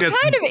a, it's He like a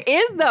kind of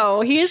is though.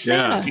 He is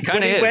Santa. He When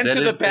kind of he is. went That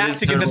to is- the back that is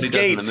to get the totally does in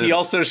skates, he movie.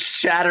 also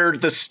shattered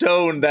the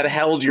stone that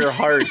held your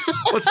heart.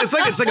 well,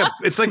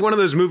 it's like one of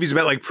those movies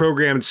about like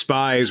programmed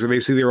spies where they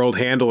see their old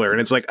handler and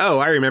it's like, oh,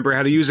 I remember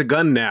how to use a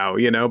gun now,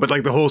 but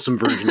like the wholesome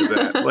version of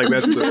that. Like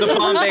that's The the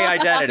Bombay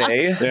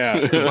identity.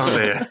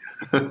 yeah.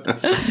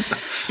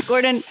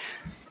 Gordon,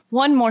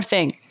 one more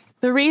thing.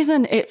 The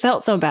reason it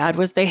felt so bad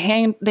was they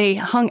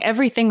hung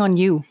everything on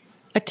you.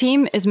 A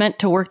team is meant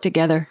to work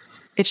together.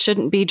 It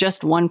shouldn't be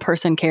just one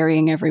person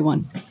carrying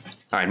everyone.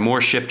 All right,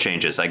 more shift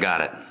changes. I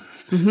got it.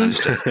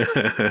 Understood.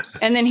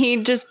 And then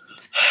he just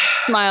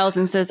smiles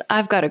and says,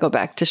 "I've got to go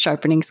back to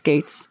sharpening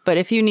skates, but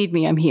if you need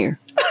me, I'm here."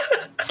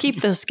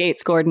 Keep those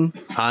skates, Gordon.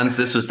 Hans,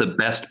 this was the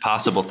best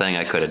possible thing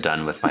I could have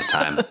done with my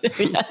time.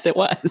 Yes, it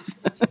was.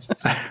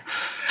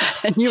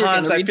 And you were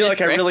Hans, gonna I read feel this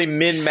like I script. really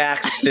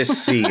min-maxed this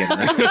scene.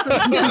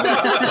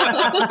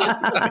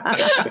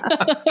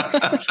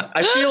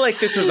 I feel like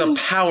this was a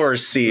power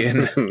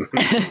scene.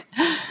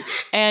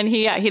 And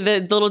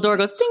the little door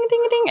goes ding,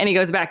 ding, ding, and he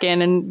goes back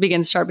in and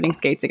begins sharpening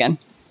skates again.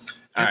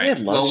 All I right.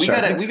 love Well, we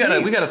sharpening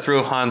gotta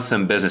throw Hans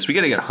some business. We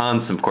gotta get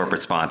Hans some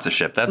corporate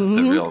sponsorship. That's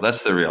the real.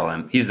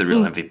 He's the real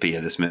MVP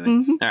of this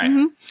movie. All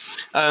right.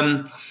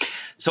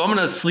 So I'm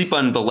gonna sleep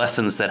on the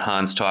lessons that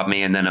Hans taught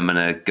me, and then I'm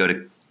gonna go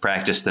to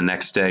practice the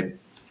next day,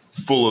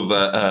 full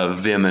of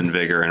vim and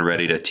vigor, and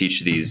ready to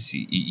teach these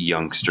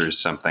youngsters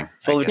something.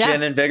 Full of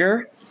gin and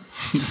vigor?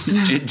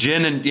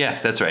 Gin and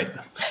yes, that's right.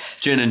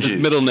 Gin and His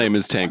juice. middle name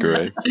is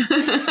Tanqueray.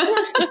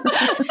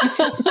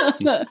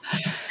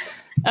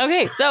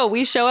 Okay, so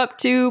we show up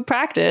to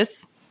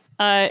practice.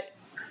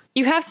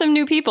 You have some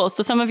new people,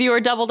 so some of you are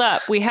doubled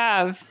up. We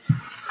have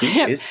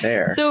Is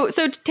there? So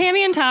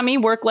Tammy and Tommy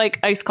work like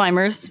ice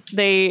climbers.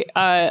 They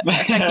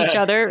affect each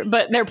other,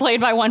 but they're played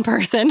by one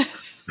person.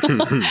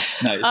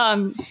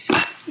 Nice.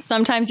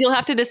 Sometimes you'll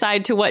have to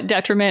decide to what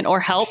detriment or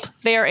help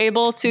they are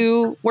able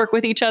to work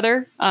with each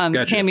other.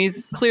 Gotcha.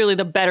 Tammy's clearly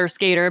the better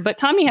skater, but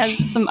Tommy has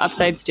some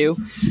upsides too.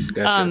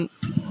 Gotcha.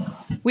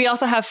 We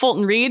also have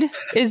Fulton Reed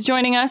is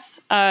joining us.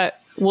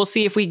 We'll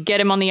see if we get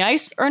him on the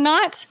ice or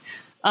not.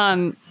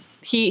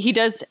 He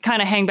does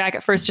kind of hang back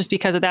at first just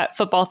because of that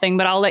football thing,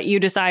 but I'll let you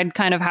decide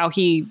kind of how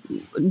he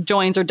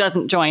joins or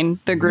doesn't join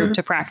the group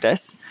to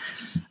practice.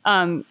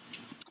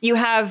 You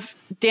have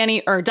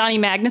Donnie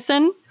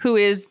Magnuson, who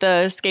is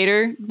the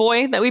skater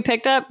boy that we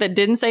picked up that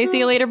didn't say "see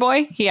you later,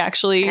 boy." He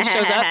actually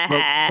shows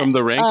up From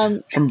the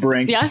rink. From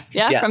Brink. Yeah,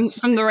 Yes.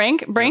 from the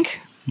brink, pulling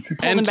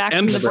him back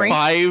from the brink,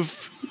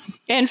 5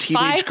 and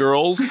teenage 5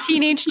 girls.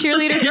 teenage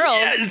cheerleader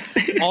girls.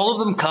 All of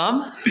them come.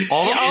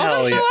 All of them. All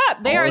of them show up.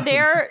 They are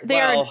there.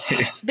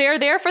 They are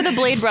there for the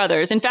Blade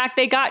Brothers. In fact,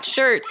 they got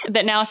shirts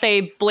that now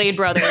say Blade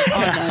Brothers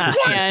on them,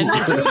 and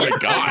Oh my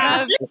God.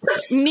 have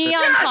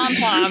neon pom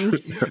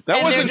poms.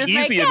 That wasn't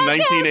easy in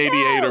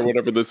 1988 or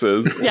whatever this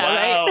is. Yeah,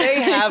 right.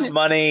 They have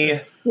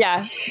money.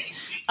 Yeah.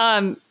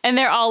 And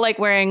they're all like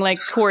wearing like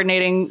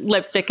coordinating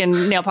lipstick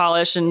and nail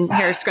polish and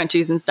hair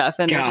scrunchies and stuff,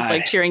 and they're just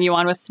like cheering you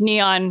on with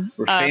neon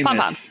We're pom famous.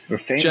 poms. We're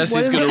famous.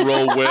 Jesse's gonna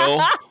roll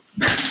Will.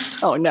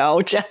 Oh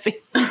no, Jesse!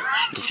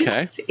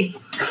 Okay.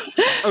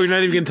 Oh, you're not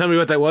even going to tell me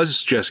what that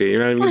was, Jesse. You're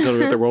not even going to tell me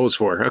what the role was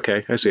for.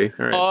 Okay, I see.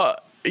 All right.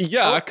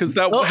 Yeah, because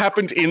that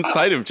happened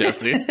inside of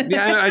Jesse.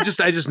 Yeah, I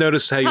just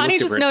noticed how you Connie look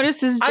just different.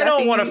 notices Jesse. I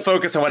don't want to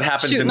focus on what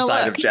happens shooting a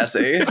inside look. of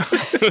Jesse.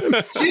 Did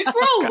you just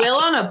roll Will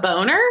on a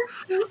boner?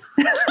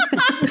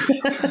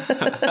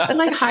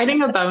 Like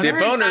hiding a boner? See, a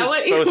boner's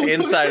both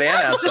inside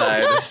and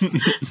outside.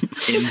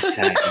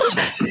 Inside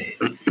Jesse.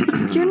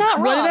 You're not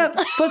wrong. What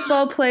about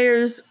football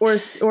players or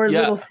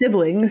Yeah. little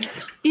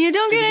siblings? You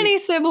don't get any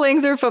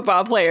siblings or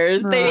football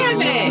players. They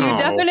Damn it.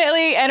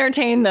 definitely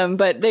entertained them,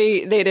 but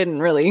they didn't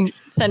really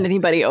send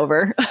anybody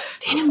over.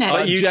 Damn it.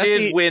 But you Jesse-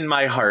 did win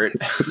my heart.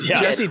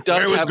 Jesse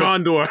does Where was have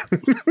Gondor?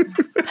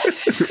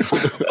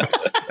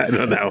 I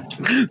don't know.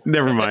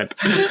 Never mind.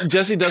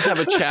 Jesse does have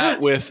a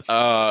chat with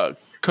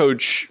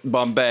Coach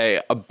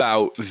Bombay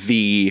about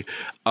the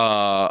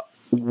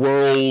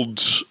world.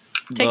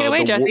 Take it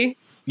away, Jesse.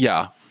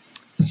 Yeah.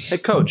 Hey,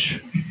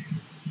 Coach.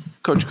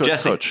 Coach.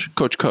 Jesse.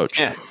 Coach.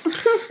 Yeah.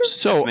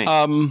 So,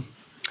 That's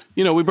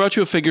me. we brought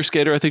you a figure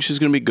skater. I think she's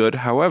going to be good.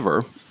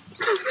 However,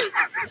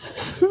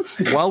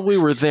 while we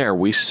were there,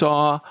 we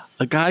saw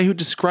a guy who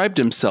described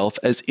himself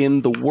as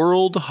in the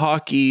world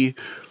hockey.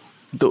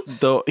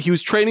 He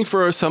was training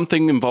for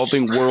something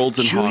involving worlds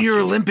and Junior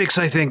hockey. Olympics,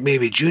 I think,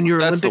 maybe. Junior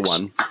That's Olympics.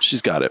 the one.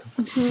 She's got it.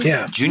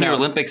 Yeah. Junior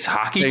Olympics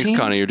hockey Thanks, team?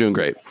 Connie. You're doing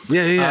great.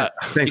 Yeah. You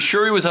Thanks.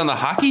 sure he was on the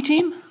hockey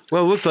team?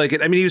 Well, it looked like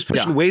it. I mean, he was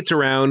pushing weights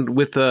around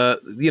with,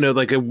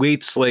 like a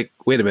weights, like,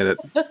 wait a minute.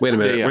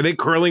 Yeah. Were they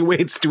curling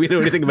weights? Do we know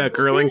anything about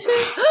curling?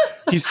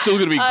 He's still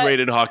going to be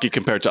great at hockey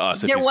compared to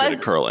us if there he's good was-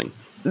 at curling.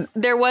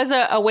 There was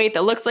a weight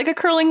that looks like a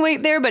curling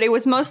weight there, but it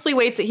was mostly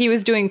weights that he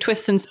was doing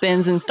twists and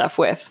spins and stuff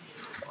with.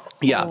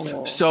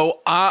 Yeah. So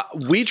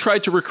we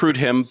tried to recruit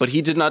him, but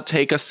he did not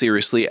take us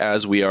seriously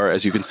as we are,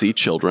 as you can see,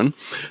 children.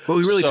 Well,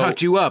 we really So-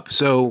 talked you up.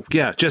 So,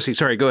 yeah. Jesse,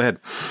 sorry, go ahead.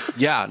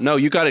 Yeah. No,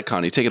 you got it,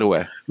 Connie. Take it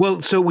away.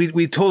 Well, so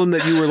we told him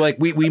that you were like,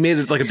 we made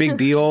it like a big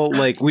deal.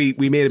 Like we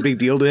made a big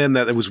deal to him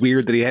that it was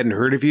weird that he hadn't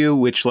heard of you,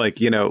 which like,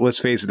 let's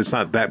face it, it's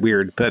not that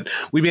weird, but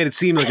we made it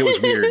seem like it was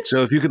weird.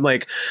 So if you could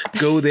like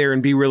go there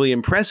and be really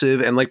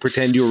impressive and like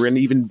pretend you were an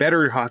even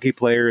better hockey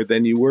player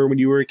than you were when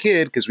you were a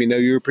kid, because we know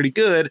you were pretty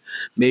good,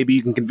 maybe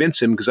you can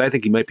convince him, because I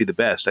think he might be the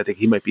best. I think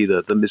he might be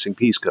the missing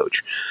piece,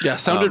 coach. Yeah.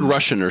 Sounded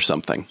Russian or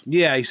something.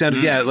 Yeah, he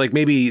sounded, like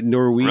maybe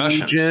Norwegian,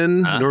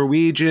 Russians, huh?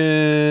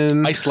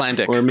 Norwegian,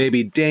 Icelandic. or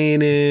maybe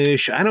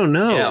Danish. I don't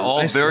know. Yeah,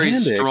 all very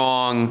Icelandic.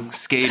 strong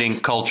skating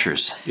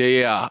cultures.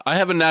 Yeah. I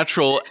have a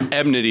natural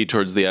enmity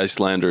towards the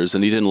Icelanders,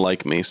 and he didn't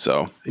like me,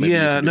 so. maybe you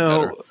Yeah, can do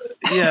no. better.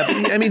 Yeah,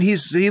 but I mean, he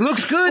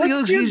looks good.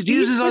 What's He your uses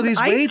beef all with these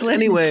weights Iceland?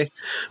 anyway.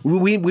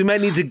 We might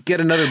need to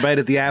get another bite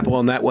at the apple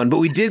on that one. But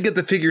we did get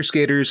the figure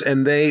skaters,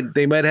 and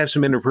they might have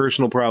some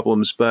interpersonal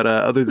problems. But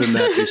other than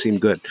that, they seem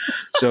good.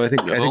 So I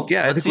think Let's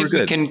we're see if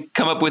good. we can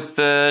come up with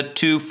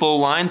 2 full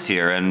lines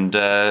here. And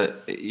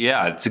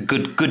it's a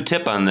good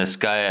tip on this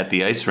guy at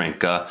the ice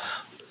rink.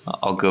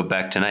 I'll go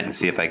back tonight and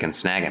see if I can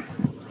snag him.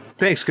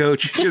 Thanks,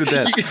 Coach. You're the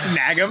best. You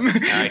snag him. All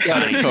right,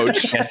 Connie,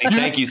 Coach. Jesse,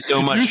 thank you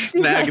so much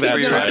snag that for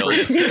your child.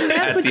 efforts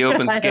at the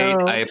open skate.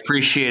 I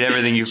appreciate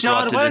everything you've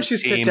John, brought to why this don't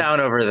you team. sit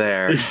down over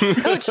there?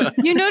 Coach,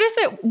 you notice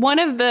that one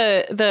of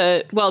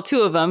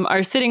two of them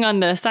are sitting on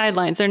the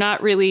sidelines. They're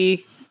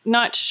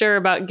not sure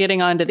about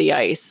getting onto the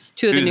ice.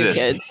 Two of Who's the new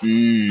this?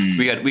 kids.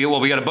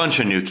 We got a bunch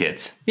of new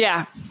kids.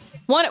 Yeah.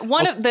 One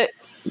of the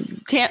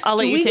I'll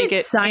let Do you we take get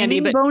it, signing Andy,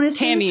 but bonuses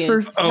Tammy for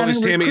is Oh, is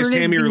having Tammy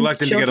recruited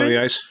reluctant to get on the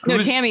children? ice? no,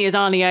 Tammy is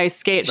on the ice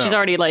skate. She's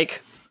already she Do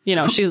we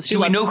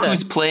loves know the-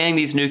 who's playing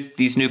these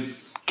new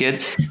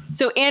kids?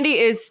 So Andy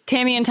is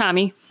Tammy and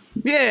Tommy.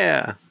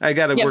 Yeah, I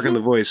got to Yeah. work on the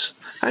voice.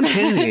 I'm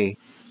Tammy.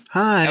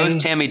 Hi. How is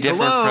Tammy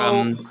different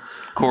Hello. from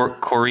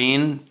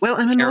Corrine? Well,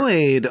 I'm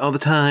annoyed all the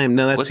time.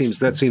 No, that What's-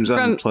 seems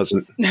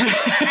unpleasant.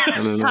 I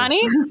don't know.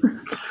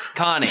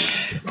 Connie,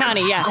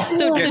 Connie. yeah.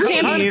 So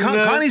Tammy,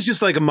 Connie's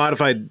just like a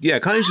modified. Yeah,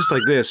 Connie's just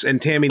like this,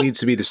 and Tammy needs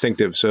to be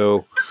distinctive.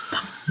 So,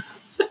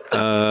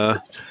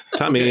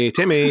 Tammy.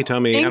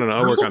 I don't know.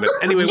 I'll work on it.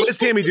 Anyway, what is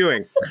Tammy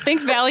doing?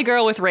 think Valley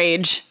Girl with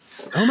rage.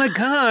 Oh my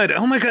god,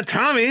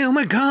 Tommy. Oh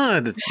my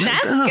god.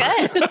 That's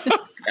good.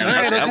 All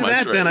right, I'll do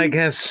that then, I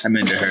guess. I'm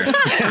into her.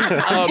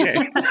 Okay.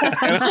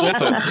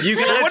 You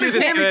gotta What do is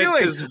this Tammy good,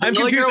 doing? 'cause I'm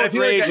Vanilla confused. Girl I with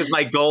feel like Rage I- is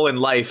my goal in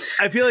life.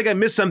 I feel like I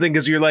missed something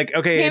because you're like,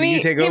 okay, Andy,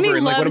 you take over,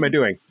 and like, what am I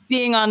doing?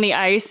 Being on the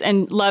ice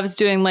and loves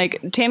doing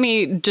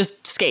Tammy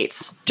just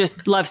skates,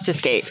 just loves to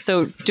skate.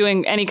 So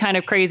doing any kind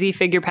of crazy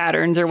figure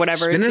patterns or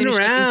whatever as Spinning soon as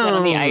she can get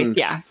on the ice.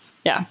 around.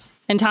 Yeah.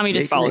 And Tommy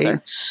just follows her.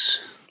 Mates.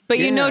 But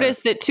you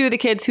notice that two of the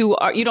kids who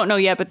are, you don't know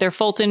yet, but they're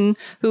Fulton,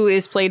 who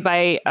is played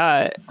by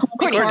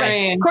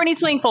Courtney. Courtney's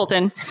playing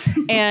Fulton.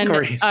 And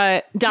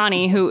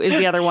Donnie, who is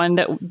the other one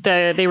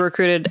that they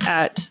recruited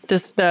at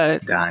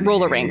the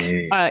roller rink,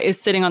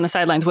 is sitting on the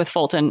sidelines with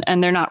Fulton,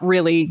 and they're not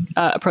really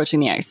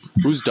approaching the ice.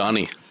 Who's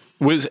Donnie?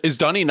 Is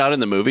Donnie not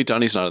in the movie?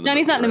 Donnie's not in the movie.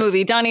 Donnie's not in the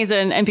movie. Donnie's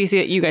an NPC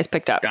that you guys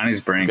picked up. Donnie's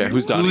brain. Okay,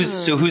 who's Donnie?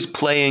 Who's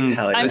playing?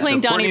 I'm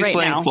playing Donnie Courtney's right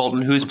playing now.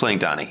 Fulton. Who's playing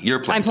Donnie? You're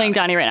playing. I'm playing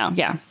Donnie right now.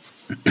 Yeah.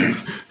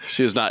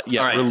 She has not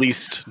yet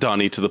released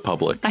Donnie to the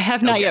public. I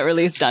have not yet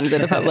released Donnie to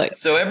the public.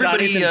 So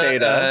everybody, Donnie's in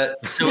beta.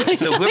 so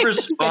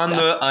whoever's on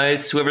the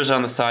ice, whoever's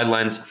on the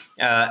sidelines,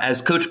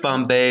 as Coach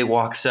Bombay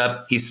walks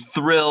up, he's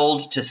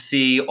thrilled to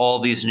see all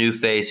these new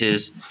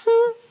faces.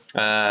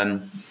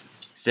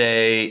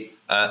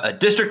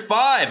 District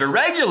 5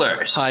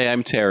 Irregulars. Hi,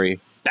 I'm Terry.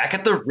 Back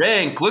at the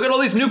rink. Look at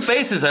all these new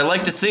faces. I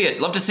like to see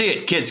it. Love to see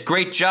it, kids.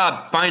 Great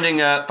job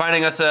finding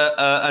us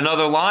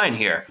another line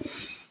here.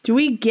 Do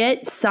we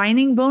get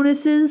signing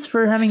bonuses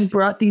for having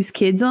brought these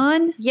kids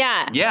on?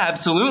 Yeah. Yeah,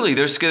 absolutely.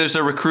 There's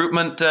a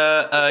recruitment.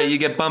 You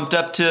get bumped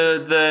up to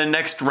the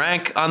next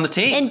rank on the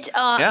team. And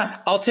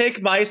yeah, I'll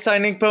take my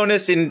signing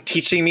bonus in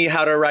teaching me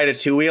how to ride a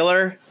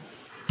two-wheeler.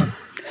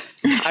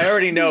 I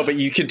already know, but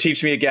you can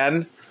teach me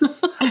again.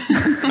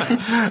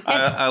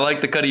 I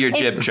like the cut of your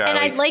jib, Charlie. And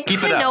I'd like Keep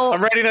to it up. know,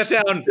 I'm writing that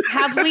down.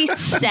 have we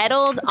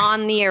settled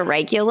on the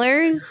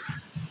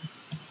Irregulars?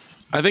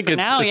 I think it's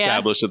now, yeah.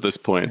 established at this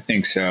point. I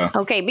think so.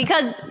 Okay,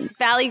 because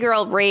Valley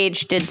Girl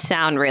Rage did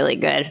sound really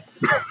good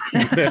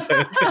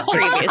previously.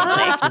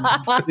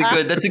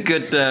 That's a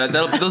good.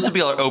 Those will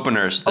be our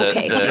openers.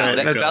 Okay.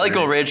 Valley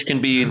Girl Rage can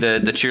be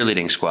the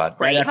cheerleading squad.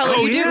 Right. Paulo,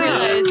 you do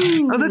realize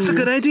Oh, that's a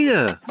good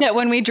idea. that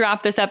when we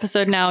drop this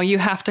episode now, you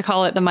have to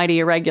call it the Mighty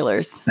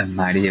Irregulars. The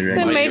Mighty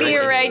Irregulars. The Mighty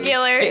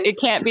Irregulars. It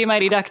can't be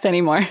Mighty Ducks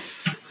anymore.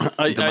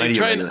 I try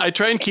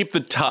and keep the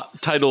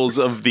titles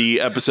of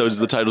the episodes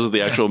the titles of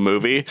the actual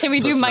movie. Can we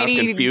do as to Mighty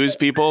not confuse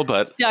people?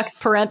 But Ducks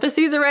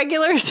parentheses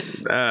Irregulars?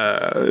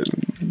 we'll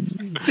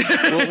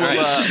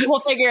We'll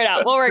figure it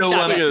out. We'll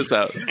workshop figure it. this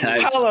out.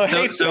 Paulo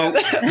hates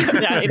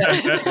it. Yeah, he does.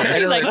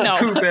 He's like, no,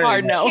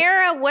 hard no.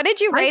 Kara, what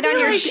did you write on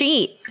your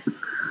sheet?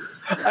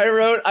 I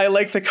wrote, I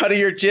like the cut of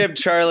your jib,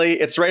 Charlie.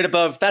 It's right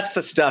above, that's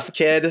the stuff,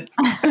 kid.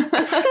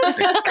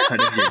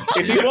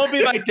 If you won't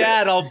be my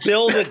dad, I'll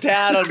build a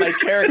dad on my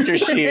character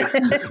sheet.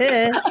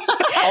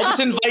 I'll just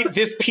invite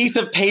this piece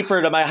of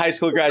paper to my high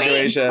school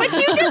graduation. But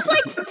you just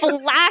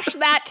flash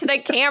that to the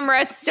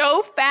camera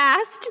so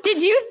fast.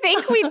 Did you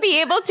think we'd be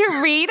able to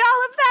read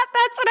all of that?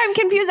 That's what I'm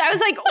confused. I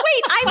was like,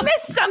 wait, I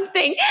missed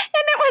something. And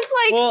it was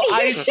like, Well,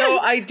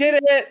 I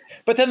did it,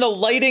 but then the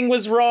lighting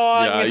was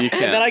wrong. Yeah, you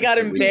can't. And then I got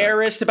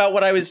embarrassed about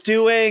what I was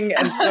doing,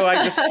 and so I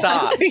just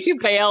stopped. You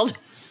bailed.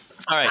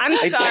 All right. I'm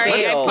sorry. I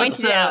bailed.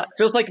 pointed out.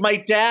 Just like my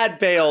dad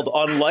bailed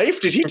on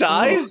life. Did he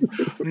die? he's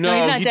No,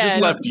 not he just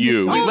dead. left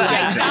you. Oh my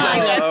left.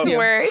 God, that's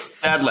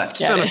worse. Dad left.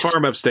 It's on a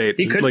farm upstate.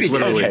 He could like be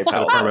literally okay,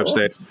 on a farm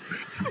upstate.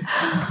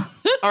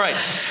 All right.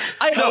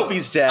 I hope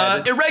he's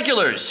dead.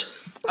 Irregulars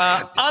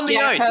on the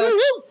ice.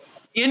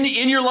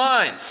 In your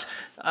lines.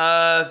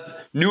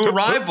 New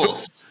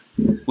arrivals.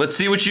 Let's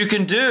see what you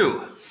can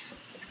do.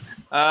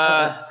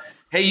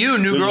 Hey, you,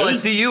 new girl, I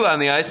see you on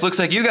the ice. Looks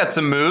like you got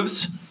some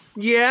moves.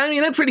 Yeah, I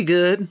mean, I'm pretty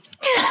good.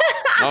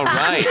 All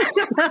right.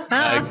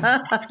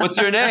 What's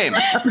your name?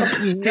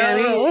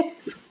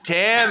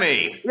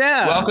 Tammy.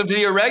 Yeah. Welcome to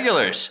the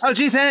Irregulars. Oh,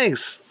 gee,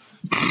 thanks,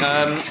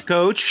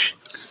 Coach.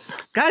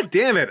 God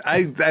damn it!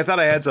 I thought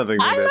I had something.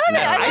 I love it.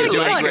 I love You're it.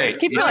 doing Keep going. great.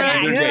 Keep You're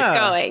going. doing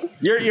Yeah. Going.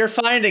 You're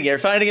finding it. You're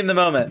finding it in the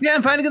moment. Yeah,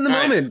 I'm finding in the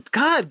right. moment.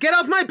 God, get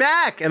off my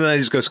back! And then I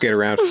just go skate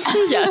around.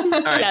 Yes.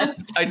 All right.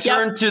 Yes. I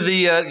turn to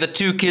the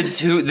two kids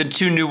the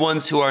two new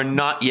ones who are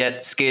not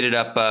yet skated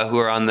up, who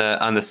are on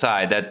the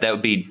side. That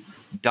would be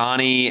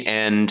Donnie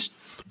and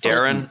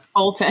Darren.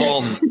 Bolton.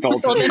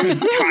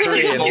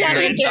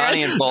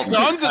 Donnie and Bolton.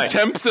 John's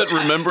attempts at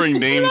remembering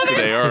names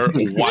today are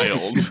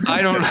wild.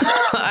 I don't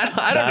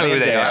know who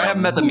they are. I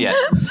haven't met them yet.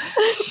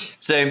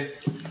 Say,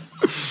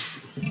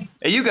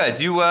 hey, you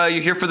guys, you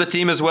here for the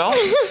team as well?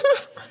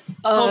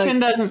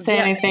 Bolton doesn't say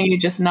anything. He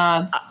just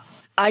nods.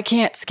 I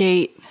can't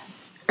skate.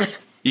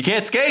 You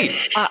can't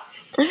skate.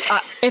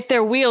 If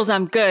they're wheels,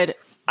 I'm good.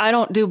 I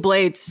don't do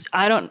blades.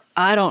 I don't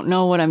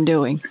know what I'm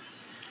doing.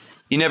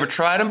 You never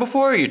tried them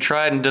before, or you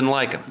tried and didn't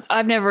like them?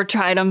 I've never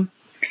tried them.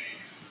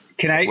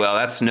 Can I? Well,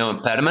 that's no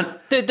impediment.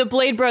 The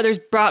Blade Brothers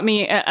brought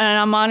me, and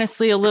I'm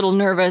honestly a little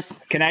nervous.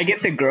 Can I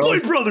get the girls?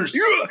 Blade Brothers!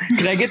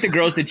 Can I get the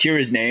girls to cheer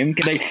his name?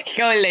 Can I?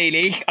 So,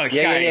 ladies. Oh,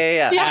 sorry.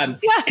 Yeah.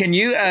 Can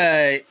you?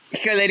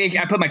 So, ladies,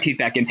 I put my teeth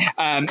back in.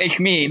 It's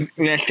me,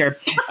 Lester.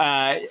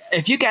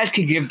 If you guys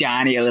could give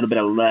Donnie a little bit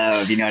of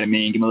love, you know what I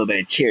mean? Give him a little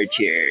bit of cheer.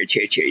 You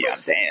know what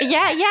I'm saying?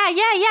 Yeah.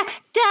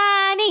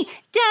 Donnie.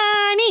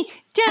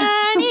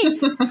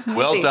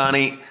 Well,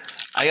 Donnie,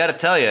 I got to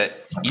tell you,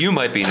 you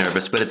might be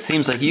nervous, but it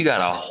seems like you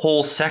got a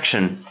whole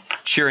section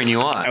cheering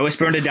you on. I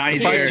whisper into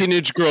Donnie's ear. 5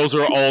 teenage girls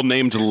are all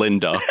named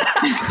Linda.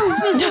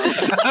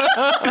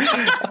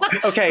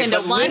 Okay, Linda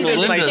but 1, Linda's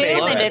Linda my 2,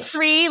 favorite. Linda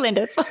 3,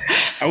 Linda 4.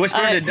 I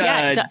whisper into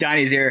yeah,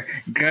 Donnie's ear,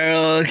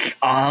 girls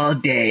all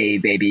day,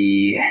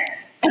 baby.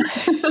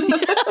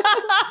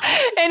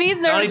 And he's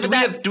nervous.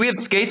 Donnie, do we have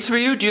skates for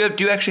you? Do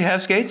you actually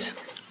have skates?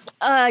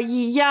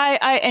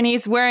 Yeah, and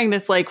he's wearing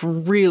this like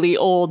really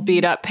old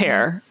beat up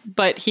pair,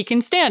 but he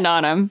can stand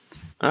on them.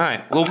 All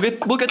right, we'll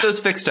get those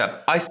fixed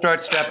up. I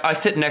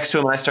sit next to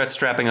him and I start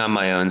strapping on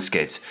my own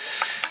skates.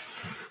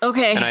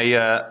 Okay.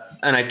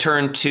 And I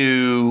turn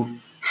to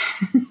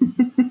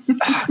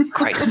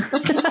Christ,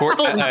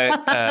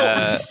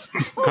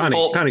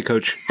 Connie,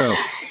 coach. Oh,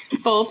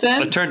 Fulton.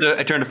 I turn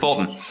to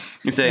Fulton.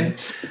 You say,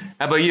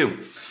 "How about you?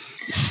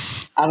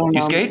 I don't know.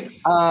 You skate?"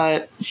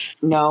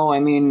 No,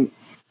 I mean,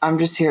 I'm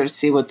just here to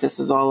see what this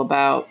is all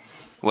about.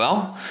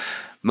 Well,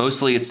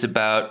 mostly it's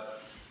about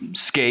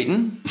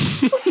skating,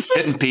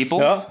 hitting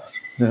people,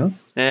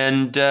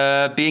 and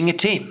being a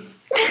team.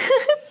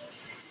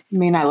 I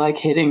mean, I like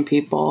hitting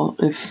people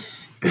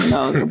if,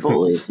 they're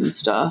bullies and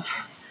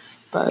stuff,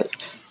 but...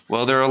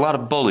 Well, there are a lot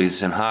of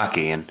bullies in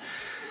hockey, and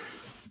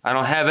I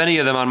don't have any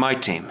of them on my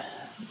team.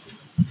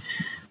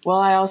 Well,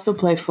 I also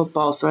play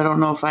football, so I don't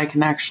know if I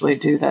can actually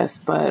do this,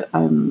 but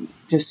I'm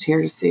just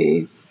here to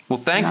see... Well,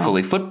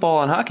 thankfully,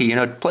 football and hockey,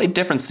 play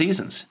different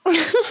seasons.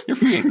 You're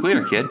free and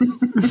clear, kid.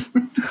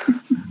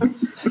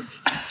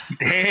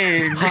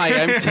 Dang.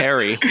 Hi, I'm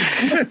Terry.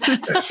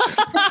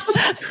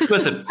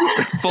 Listen,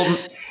 Fulton,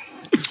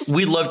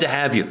 we'd love to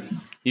have you.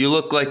 You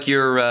look like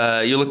you're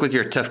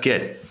a tough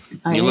kid.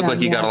 You look like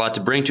you got a lot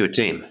to bring to a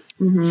team.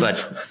 Mm-hmm.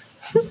 But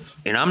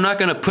I'm not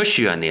going to push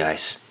you on the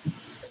ice.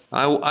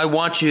 I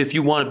want you if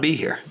you want to be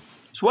here.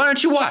 So why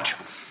don't you watch?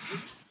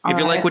 If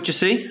you like what you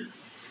see,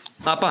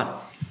 hop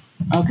on.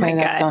 Okay,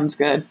 that sounds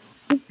good.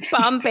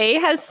 Bombay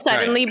has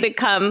suddenly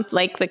become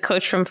like the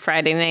coach from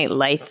Friday Night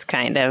Lights,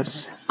 kind of.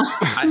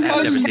 I've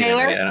never seen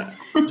Taylor? Yeah.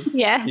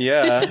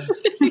 Yeah.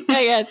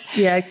 Yes.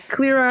 Yeah,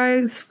 clear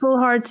eyes, full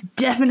hearts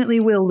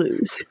definitely will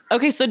lose.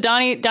 Okay, so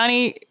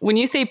Donnie, when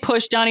you say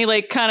push, Donnie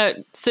like kind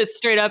of sits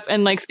straight up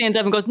and like stands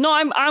up and goes, "No,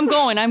 I'm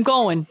going.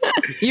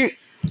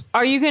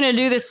 Are you gonna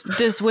do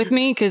this with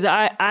me? Because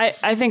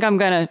I think I'm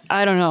gonna.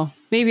 I don't know.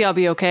 Maybe I'll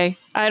be okay.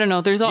 I don't know.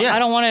 I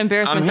don't want to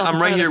embarrass myself.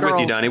 I'm right here with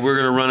you, Donnie. We're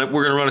gonna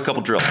run a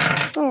couple drills.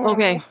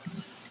 Okay.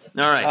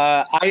 All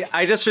right.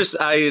 I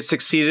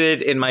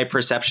succeeded in my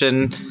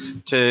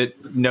perception to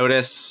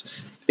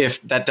notice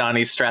if that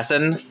Donnie's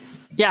stressing.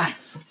 Yeah.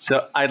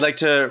 So I'd like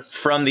to,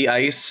 from the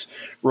ice,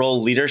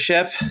 roll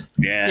leadership.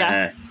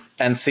 Yeah.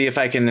 And see if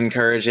I can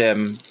encourage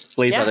him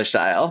Blade Brother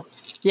style.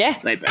 Yeah.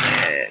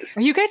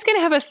 Are you guys going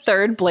to have a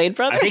third Blade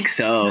Brother? I think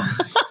so.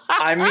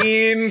 I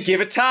mean, give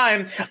it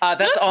time.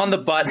 That's on the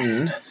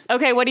button.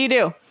 Okay, what do you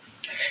do?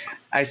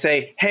 I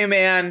say, hey,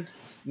 man,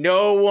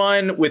 no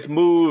one with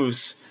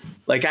moves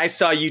like I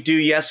saw you do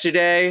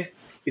yesterday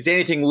is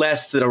anything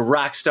less than a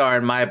rock star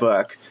in my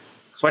book.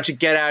 So why don't you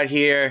get out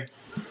here?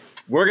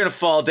 We're going to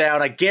fall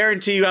down. I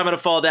guarantee you I'm going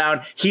to fall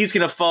down. He's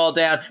going to fall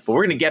down, but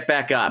we're going to get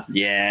back up.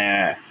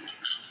 Yeah.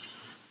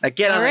 Now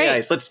get on the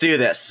ice. Let's do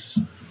this.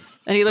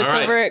 And he looks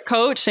over at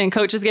Coach, and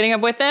Coach is getting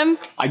up with him.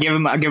 I give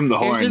him the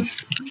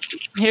horns.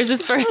 Here's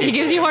his first. He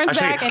gives you horns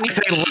back. I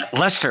say,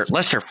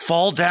 Lester,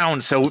 fall down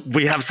so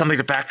we have something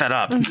to back that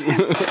up.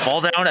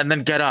 Fall down and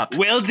then get up.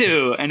 Will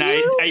do. And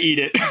I eat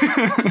it.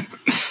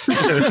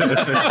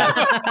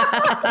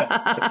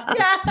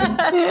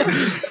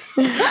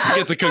 He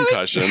gets a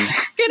concussion.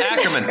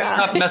 Averman,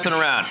 stop messing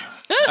around.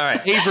 All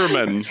right,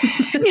 Averman.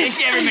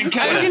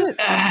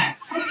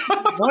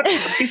 What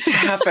is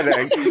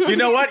happening? You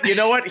know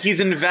what? He's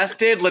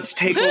invested. Let's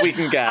take what we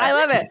can get. I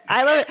love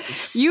it.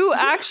 You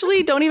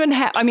actually don't even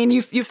have. I mean,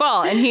 you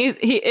fall, and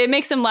it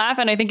makes him laugh,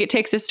 and I think it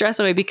takes his stress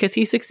away because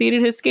he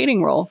succeeded his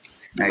skating role.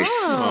 Nice.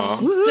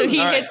 So he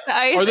hits the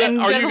ice and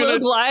does a little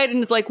glide, and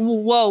is like,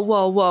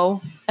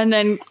 whoa, and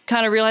then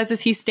kind of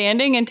realizes he's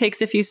standing and takes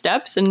a few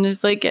steps and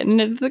is like getting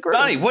into the groove.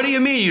 Donnie, what do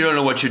you mean you don't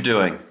know what you're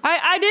doing?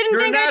 I didn't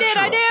think I did.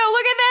 I do.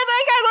 Look at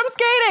this, guys! I'm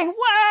skating.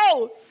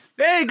 Whoa!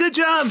 Hey, good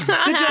job.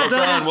 Good job,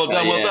 Donnie. Well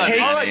done.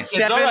 Take All right,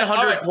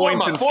 700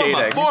 points in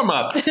skating. Form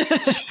up. Are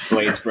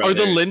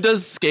the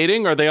Lindas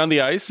skating? Are they on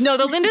the ice? No,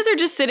 the Lindas are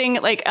just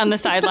sitting like on the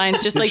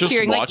sidelines, just like Just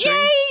cheering, watching?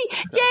 like,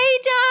 yay,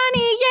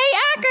 Donnie, yay,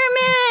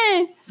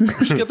 Ackerman.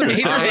 We should get them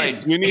All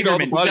right. We need all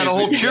the We buddies. got a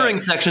whole we can cheering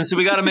get. section, so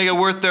we got to make it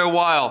worth their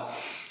while.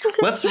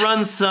 Let's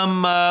run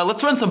some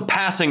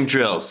passing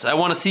drills. I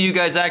want to see you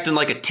guys acting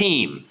like a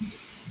team.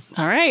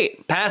 All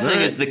right. Passing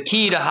is the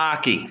key to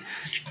hockey,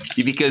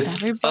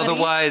 because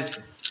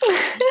otherwise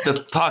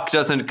the puck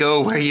doesn't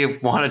go where you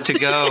want it to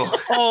go.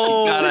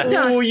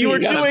 You were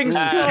doing so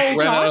Ran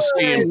out of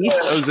steam.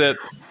 That was it.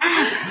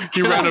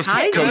 He ran out of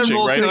coaching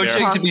right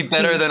coaching there. to be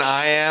better than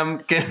I am.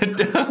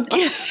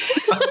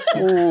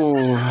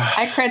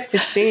 I crit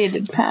succeed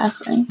in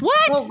passing.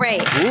 What? Well,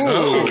 right.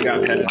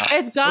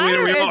 It's Donnie.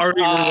 Are we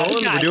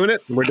rolling? We're doing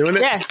it? We're doing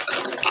it? Yeah.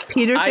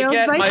 Peter I failed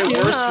get by my 2.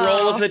 worst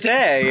roll of the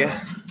day.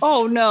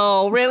 Oh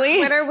no, really?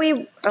 What are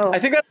we? Oh, I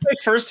think that's my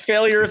first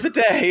failure of the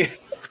day.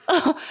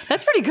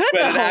 That's pretty good,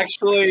 But though. it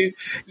actually,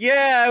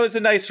 it was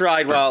a nice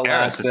ride while it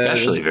Yeah, it's lasted.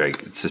 especially very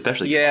good. It's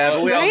especially Yeah,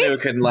 but we all Right? knew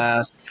it couldn't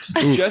last.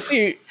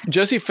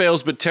 Jesse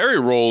fails, but Terry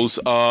rolls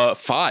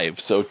 5.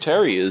 So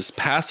Terry is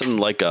passing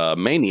like a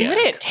maniac.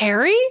 Did it,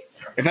 Terry?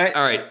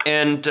 All right,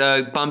 and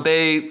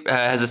Bombay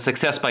has a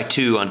success by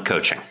 2 on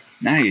coaching.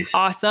 Nice.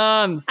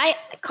 Awesome.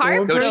 Carp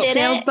Goldberg did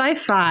failed it. by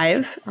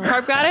 5.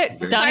 Carp got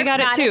it. Donnie got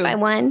it Got too. it by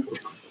 1.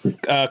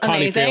 Connie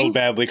Amazing. failed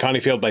badly. Connie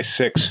failed by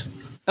 6.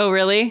 Oh,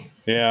 really?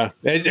 Yeah.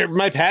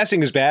 My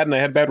passing is bad, and I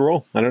had a bad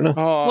roll. I don't know.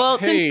 Oh, Well,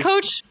 hey, since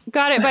Coach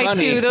got it by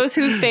Connie, 2, those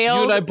who you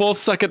failed, and I both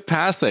suck at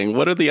passing.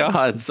 What are the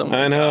odds? Oh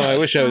my I know. I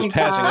wish I was my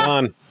passing God.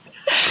 on.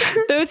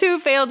 those who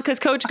failed, because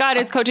Coach got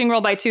his coaching roll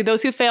by 2,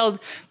 those who failed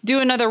do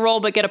another roll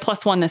but get a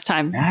 +1 this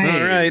time. Nice.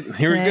 All right,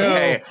 here we go.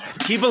 Hey,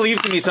 he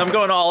believes in me, so I'm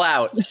going all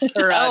out.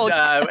 Or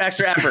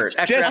extra effort.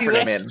 Extra Jesse, effort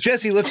I'm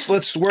in.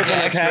 let's work on the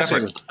Extra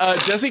passing.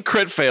 effort. Jesse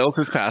crit fails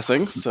his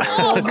passing. So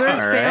Goldberg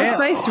failed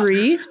by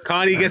 3.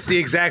 Connie gets the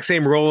exact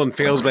same roll and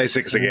fails by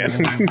 6 again.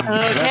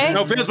 Okay.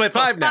 No, fails by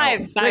 5 now.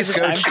 5 Nice, this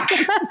Coach.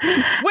 time.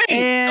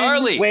 And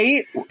Charlie,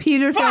 Wait,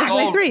 Peter failed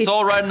by 3. it's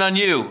all riding on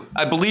you.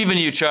 I believe in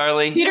you,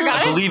 Charlie. Peter got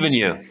I it? believe in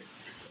you.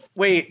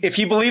 if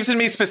he believes in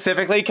me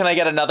specifically, can I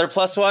get another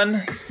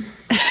 +1?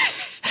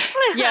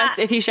 Yes,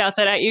 if he shouts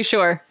that at you,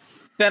 sure.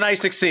 Then I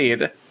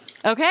succeed.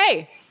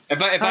 Okay. If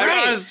right.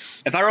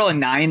 I roll a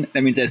 9,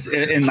 that means that's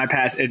in my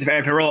pass. If I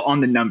roll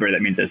on the number,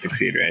 that means I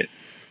succeed, right?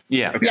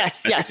 Yeah.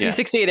 Yes, you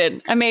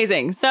succeeded.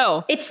 Amazing.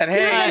 So, It's And through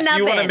hey, the if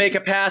you want to nubbin. make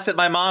a pass at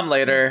my mom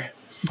later,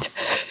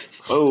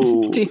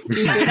 Oh. do you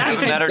do that?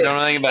 Doesn't matter. Don't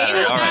know anything about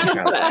it. All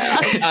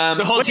right, Charlie.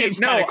 The whole team's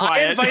kind of I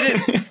quiet.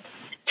 invited.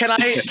 Can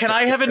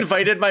I have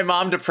invited my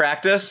mom to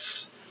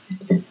practice?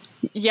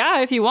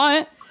 Yeah, if you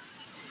want.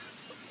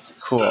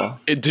 Cool.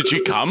 did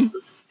she come?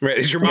 Right,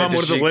 is your mom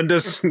did one of the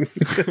she-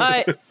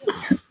 Lindas?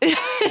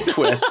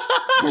 Twist.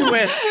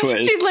 Twist.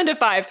 She's Linda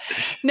 5.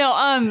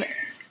 No,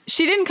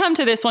 she didn't come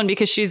to this one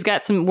because she's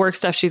got some work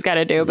stuff she's got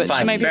to do, but she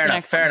Fine. might be Fair the enough.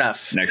 next Fair one.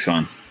 enough. Next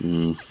one.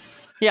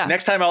 Yeah.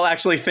 Next time I'll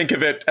actually think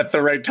of it at the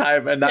right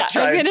time and Yeah, not I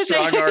try was and gonna say-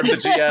 strong arm the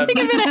GM Think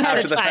of it ahead after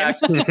of the time.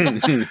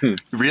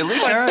 fact. Really,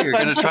 Kara? You're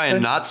going to try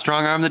and not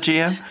strong arm the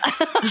GM?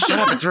 Shut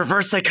up! It's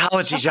reverse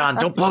psychology, John.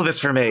 Don't blow this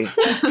for me.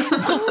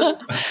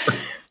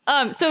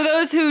 So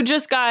those who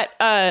just got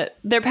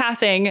their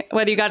passing,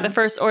 whether you got it the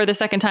first or the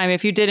second time,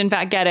 if you did in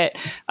fact get it,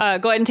 go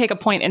ahead and take a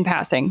point in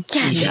passing.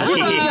 Yes.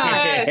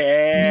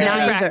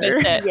 Just practice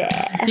it.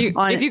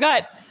 Yeah. If you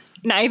got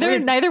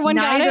neither one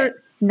got it,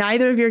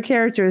 Neither of your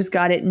characters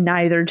got it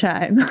neither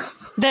time.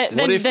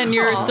 then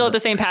you're still at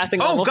the same passing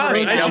level. Oh God!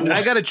 for right now.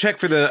 I got to check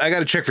for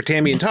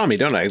Tammy and Tommy,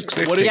 don't I?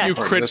 What if Yes. you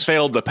crit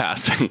failed the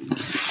passing?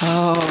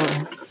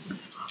 Oh,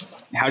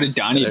 How did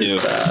Donnie do?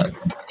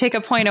 take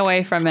a point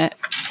away from it.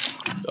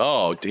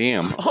 Oh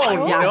damn!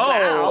 Oh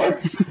no!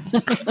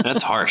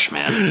 That's harsh,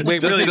 man.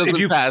 Wait, Jesse really?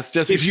 doesn't pass.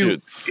 Jesse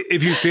shoots.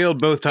 If you failed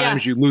both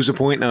times, you lose a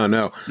point. No.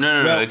 No.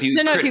 If you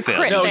No, if crit you fail.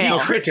 crit No, fail.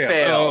 you crit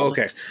fail. Oh,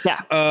 okay.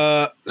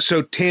 Yeah.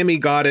 So Tammy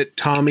got it.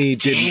 Tommy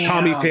didn't.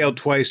 Tommy failed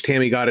twice.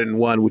 Tammy got it in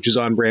one, which is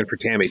on brand for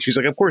Tammy. She's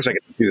like, of course I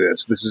get to do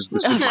this. This is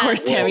Of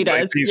course, Tammy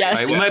Like, does. these- Yes.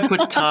 Right, we might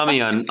put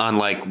Tommy on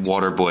like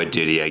water boy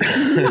duty, I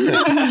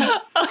guess.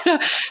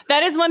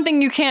 That is one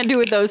thing you can't do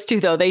with those two,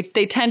 though. They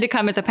tend to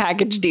come as a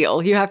package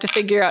deal. You have to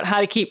figure out how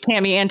to keep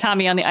Tammy and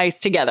Tommy on the ice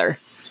together.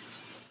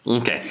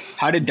 Okay.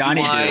 How did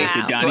Donnie do? Did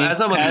So Donnie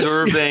as I'm pass?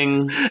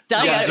 observing Donnie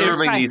got it first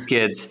observing time. these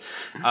kids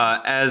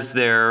as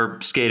they're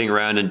skating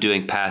around and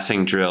doing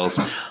passing drills,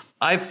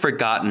 I've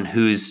forgotten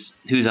who's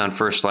on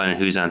first line and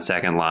who's on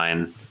second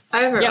line.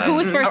 Yeah, who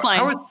was first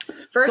line?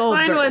 First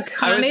line Goldberg. was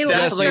Connie,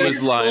 definitely Lester,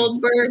 was line.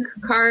 Goldberg,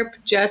 Carp,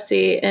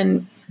 Jesse,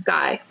 and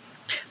Guy.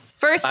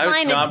 First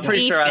line is I'm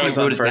pretty sure I was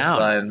Wrote on it first down.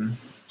 line.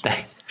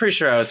 Pretty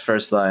sure I was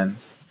first line.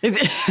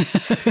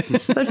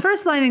 But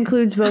first line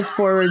includes both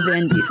forwards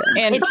and defense.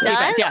 and It defense,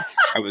 does? yeah.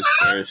 I was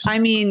first. I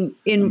mean,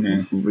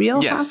 in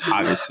real Yes. hockey?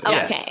 Obviously.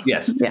 Okay.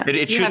 Yes. Yeah. It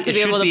You should, have to it be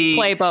should able to be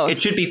play both.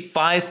 It should be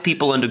 5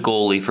 people into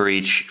goalie for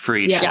each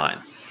Yeah. line.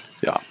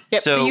 Yeah.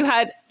 Yep. So So- you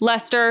had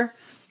Lester,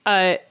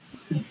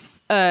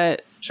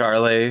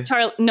 Charlie.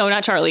 no,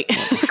 not Charlie.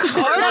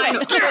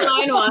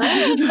 Caroline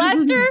won.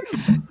 Lester,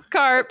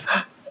 Carp,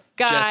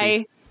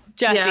 Guy,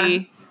 Jesse, Yeah.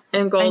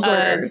 And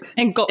Goldberg.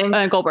 and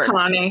Goldberg.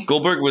 Connie.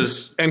 Goldberg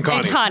was, And Connie.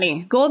 And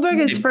Connie. Goldberg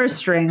is first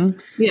string.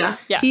 Yeah.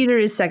 Yeah. Peter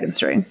is second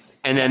string.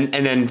 and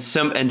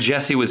then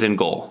Jesse was in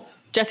goal.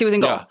 Jesse was in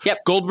goal. Yeah. Yep.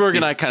 Goldberg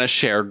and I kind of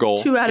share goal.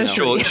 2 out of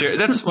 3. Sure,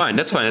 that's fine.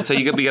 That's fine. That's how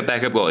we got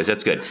backup goalies.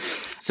 That's good.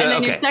 So And then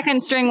okay. your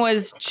second string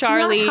was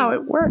Charlie, Not how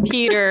it works.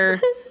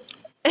 Peter,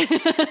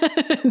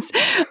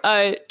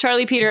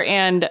 Charlie, Peter,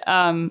 and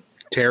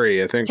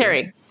Terry, I think.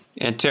 Terry.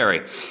 and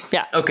Terry.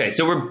 Yeah. Okay,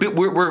 so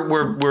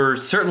we're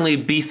certainly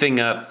beefing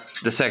up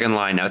the second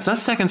line now. It's not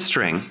second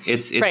string.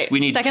 It's Right, we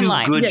need second 2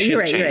 line. good Yeah, you're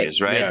shift right, you're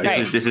changes, right?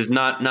 Yeah. This is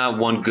not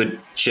one good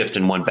shift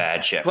and one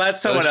bad shift. Glad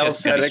someone Those else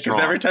shifts said can it be because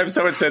strong. every time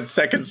someone said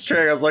second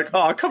string, I was like,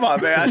 "Oh, come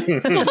on, man!"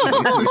 That's Come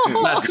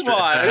on.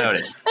 not how it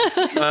is.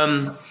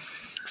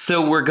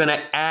 So we're gonna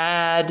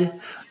add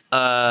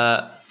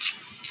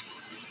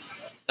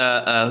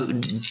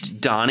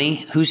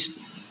Donnie. Who's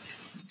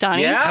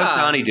Donnie? Yeah. how's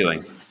Donnie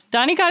doing?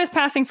 Donnie got his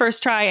passing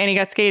first try, and he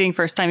got skating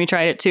first time he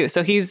tried it too.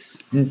 So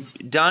he's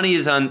Donnie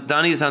is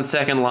on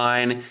second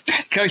line.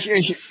 Coach,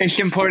 it's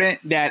important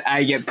that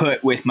I get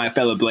put with my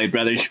fellow Blade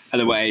brothers.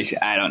 Otherwise,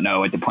 I don't know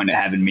what the point of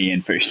having me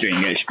in first string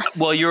is.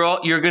 Well,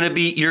 you're gonna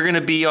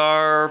be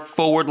our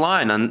forward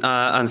line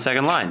on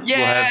second line. Yes!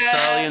 We'll have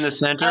Charlie in the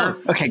center.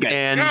 Oh, okay, good.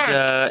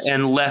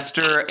 And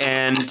Lester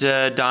and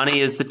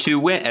Donnie as the two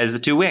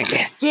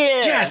wings.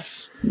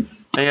 Yes. I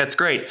think that's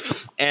great.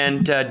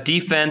 And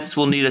defense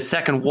will need a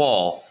second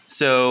wall.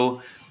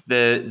 So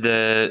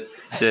the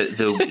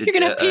you're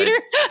gonna have Peter.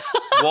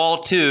 Wall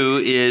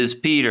 2 is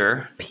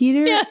Peter.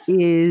 Peter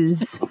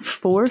is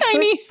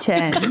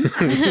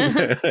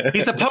 4'10".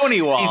 He's a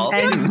pony wall.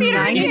 And He's a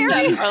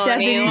 97.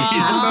 pony wall.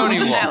 He's a pony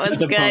wall. That was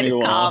The good pony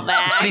wall.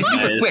 callback. But he's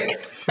super quick.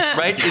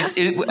 Right?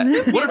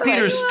 What are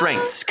Peter's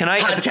strengths? Can I,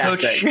 as a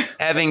coach, Podcasting.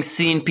 having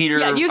seen Peter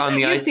Yeah, on the you've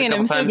ice a seen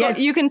couple him, so times?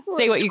 you can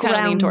say what you kind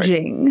of lean towards.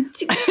 Scrounging.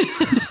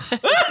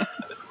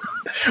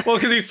 Well,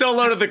 because he's so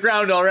low to the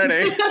ground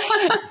already.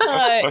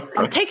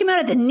 I'll take him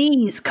out of the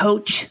knees,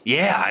 coach.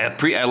 Yeah,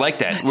 I like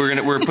that.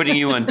 We're putting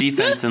you on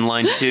defense in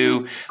line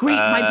 2. Great,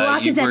 my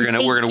block is at we're an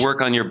gonna 8.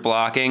 work on your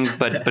blocking,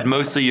 but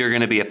mostly you're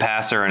gonna be a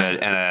passer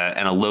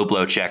and a low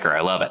blow checker.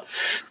 I love it.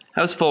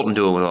 How's Fulton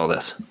doing with all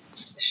this?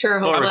 Sure,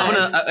 hold I'm on.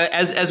 gonna,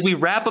 as we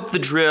wrap up the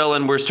drill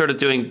and we're started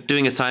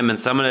doing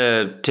assignments, I'm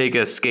gonna take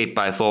a skate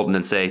by Fulton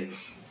and say,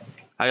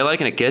 "How you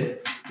liking it, kid?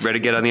 Ready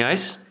to get on the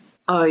ice?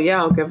 Oh, yeah,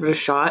 I'll give it a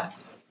shot.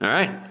 All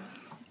right,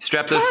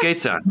 strap those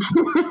skates on.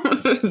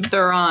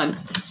 They're on.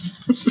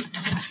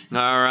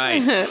 All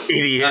right,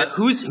 Idiot.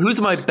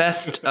 who's my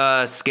best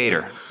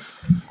skater?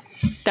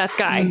 That's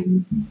Guy.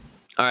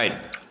 All right,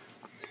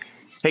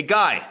 hey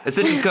Guy,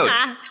 assistant coach.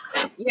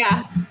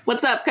 Yeah.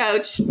 What's up,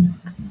 coach?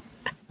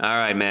 All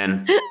right,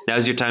 man.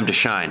 Now's your time to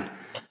shine.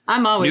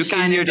 I'm always New kid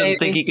shining, here doesn't baby.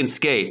 think he can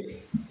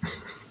skate.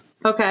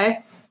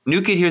 Okay.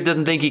 New kid here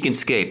doesn't think he can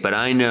skate, but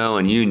I know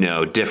and you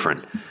know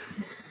different.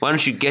 Why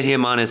don't you get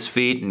him on his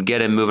feet and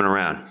get him moving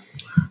around?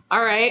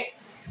 All right.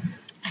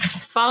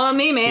 Follow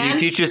me, Can man. you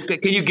teach us?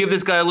 Can you give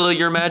this guy a little of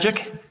your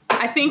magic?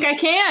 I think I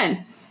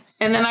can.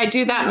 And then I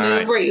do that All move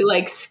right. where you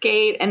like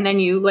skate and then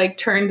you like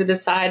turn to the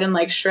side and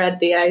like shred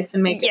the ice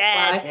and make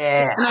Yes. it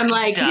fly. And I'm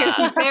like, here's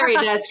some fairy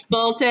dust,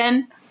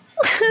 Fulton.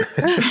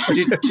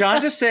 Did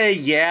John just say,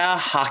 yeah,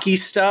 hockey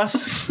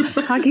stuff?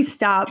 Hockey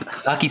stop.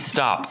 Hockey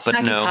stop,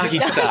 but no. Hockey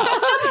stuff.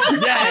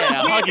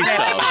 Yeah, hockey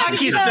stuff.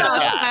 Hockey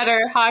stuff.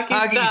 Better hockey,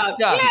 Hockey stuff.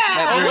 stuff.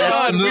 Yeah. That's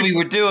God, the movie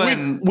we're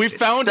doing. We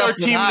found Stuff our with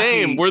team hockey.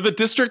 name. We're the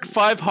District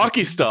 5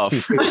 hockey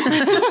stuff.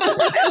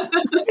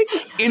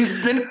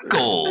 Instant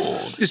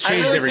gold. Just I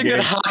changed really every think game.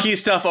 that hockey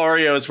stuff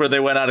Oreos where they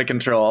went out of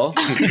control.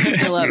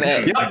 I love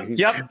it.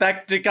 Yep,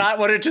 that got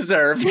what it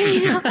deserved.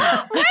 Wait,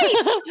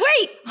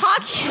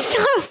 hockey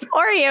stuff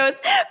Oreos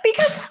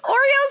because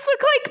Oreos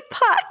look like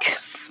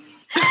pucks.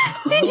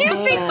 Did you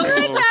think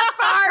through it that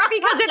far?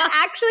 Because it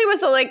actually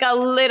was like a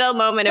little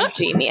moment of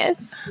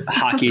genius.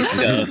 Hockey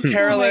stuff.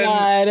 Carolyn,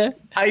 God.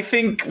 I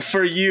think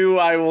for you,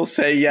 I will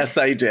say yes,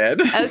 I did.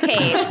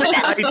 Okay,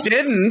 I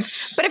didn't.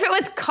 but if it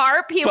was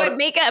Carp, he But- would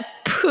make a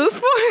poop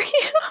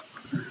Oreo.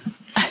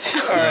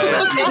 All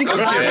right. You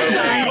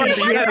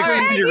had to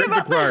explain your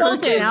part.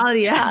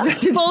 Personality aspect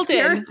of his Fulton.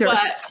 character.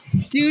 But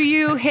Do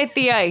you hit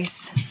the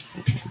ice?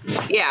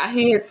 yeah,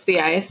 he hits the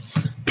ice.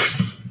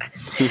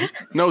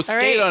 No,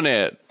 skate right. on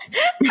it.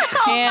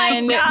 Oh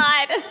And my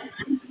god.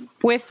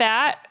 with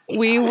that,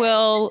 we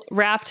will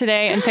wrap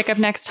today and pick up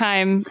next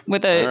time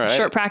with a All right.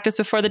 short practice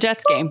before the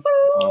Jets game.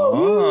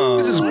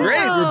 This is great.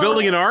 We're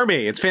building an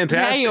army. It's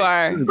fantastic. Yeah, you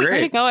are. This is Way to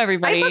great. go,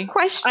 everybody. I have a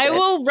question. I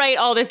will write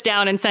all this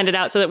down and send it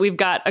out so that we've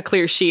got a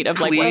clear sheet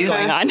of like Please?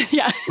 what's going on.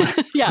 Yeah.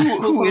 Yeah.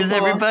 Who is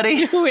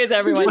everybody? Who is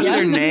everyone? What are Yeah.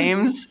 their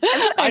names?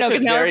 I know, took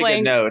because now we're very good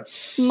playing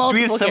notes. Do we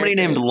multiple have somebody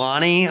characters. named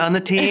Lonnie on the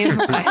team?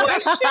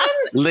 Question?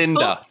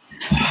 Linda.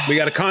 We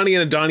got a Connie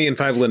and a Donnie and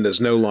 5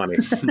 Lindas. No Lonnie.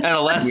 And a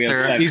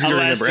Lester. Easy to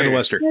remember. And a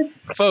Lester.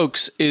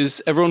 Folks,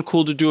 is everyone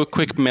cool to do a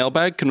quick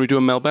mailbag? Can we do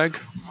a mailbag?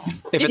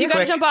 If If it's you gotta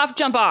quick,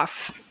 jump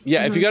off.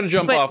 Yeah, if you got to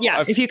jump But, off,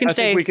 yeah, if you can I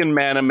stay- think we can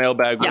man a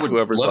mailbag with Yeah.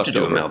 whoever's Love left to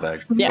do a over.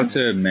 mailbag. Yeah. What's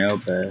a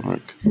mailbag?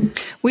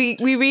 We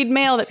read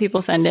mail that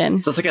people send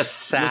in. so it's like a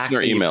sack Listener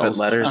that you put emails.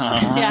 letters.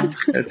 Yeah.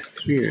 That's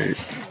cute.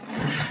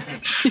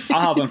 I'll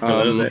hop on for a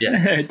little bit.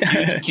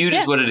 Yes. Cute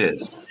is what it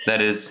is.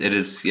 That is, it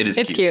is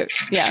It's cute.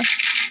 Yeah.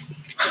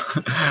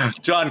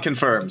 John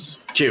confirms.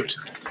 Cute.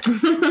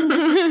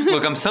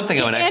 Look, I'm something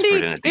of an expert in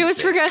Andy, it. it these was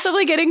days.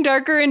 progressively getting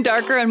darker and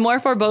darker and more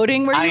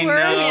foreboding where you I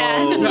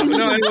were.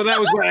 know. Well, that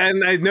was,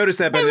 and I noticed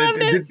that, but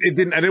loved it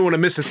didn't. I didn't want to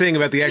miss a thing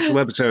about the actual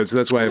episode, so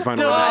that's why I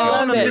finally. Don't I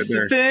want love to it. miss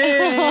a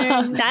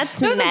thing. That's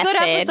It was a good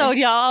episode,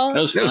 y'all. That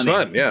was That was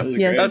funny. fun. Yeah.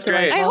 Yes, That's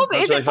great. I hope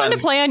That's is really it fun to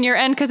play on your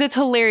end because it's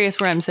hilarious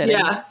where I'm sitting.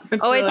 Yeah.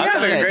 It's Oh, really it's I'm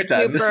having a good. great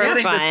time. The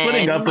Super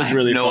splitting up was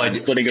really No fun. idea.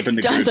 Splitting up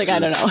into John's groups like, I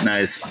don't was know.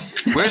 Nice.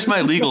 Where's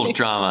my legal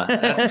drama?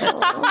 That's,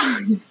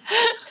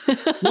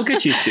 We'll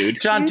get you sued.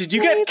 John, did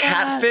you get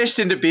catfished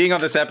into being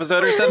on this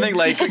episode or something?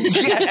 Like,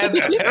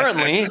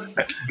 Apparently.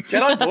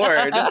 Get on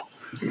board.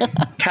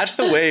 Catch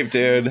the wave,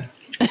 dude.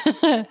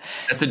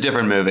 That's a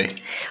different movie.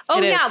 Oh,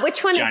 It yeah. is.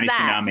 Which one Johnny is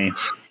that? Tsunami.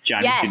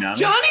 Johnny Yes. Tsunami.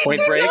 Johnny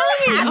Point Break.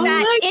 Have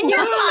that in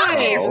your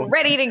pocket,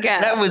 ready to go.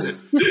 That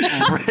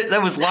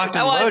was locked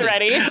and I was loaded.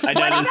 ready. I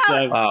noticed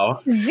Wow.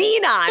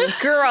 Xenon,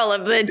 girl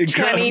of the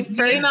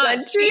 21st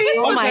Xenon. century.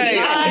 Oh my Okay.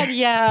 god.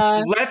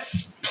 Yeah.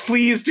 Let's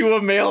please do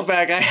a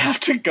mailbag. I have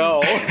to go.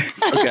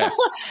 Okay.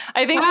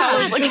 I think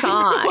It's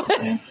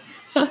on.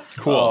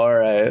 Cool. All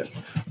right.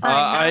 All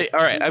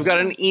right. I've got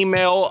an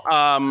email.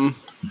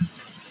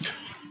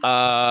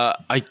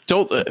 I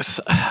don't.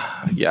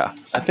 Yeah,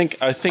 I think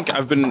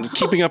I've been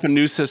keeping up a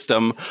new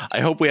system. I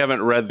hope we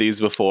haven't read these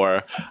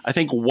before. I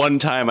think one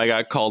time I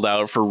got called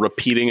out for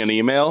repeating an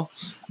email,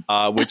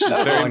 which is a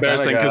long very time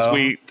embarrassing because ago.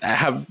 we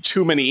have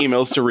too many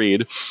emails to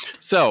read.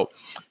 So,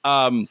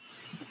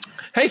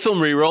 hey, Film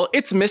Reroll,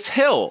 it's Miss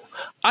Hill.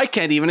 I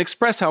can't even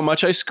express how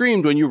much I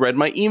screamed when you read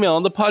my email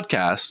on the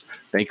podcast.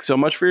 Thanks so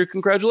much for your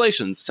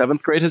congratulations.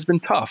 7th grade has been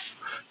tough.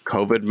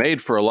 COVID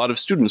made for a lot of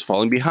students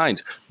falling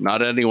behind.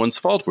 Not anyone's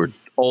fault. We're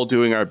all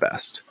doing our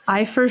best.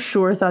 I for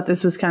sure thought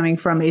this was coming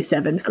from a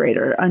 7th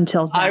grader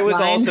until that I was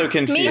line. also Me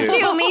confused.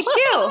 too. Me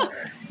too.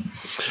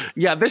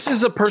 Yeah, this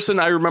is a person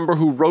I remember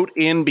who wrote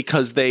in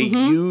because they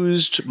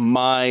used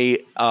my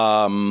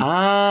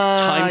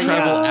time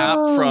travel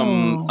app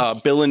from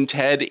Bill and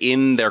Ted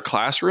in their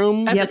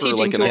classroom As a for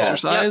like teaching an tool.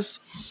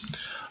 exercise.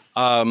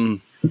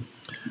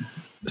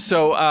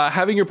 So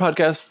having your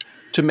podcast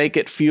to make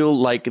it feel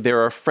like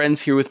there are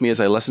friends here with me as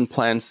I lesson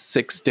plan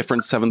 6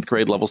 different 7th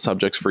grade level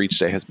subjects for each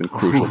day has been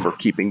crucial for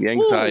keeping the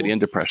anxiety and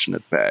depression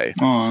at bay.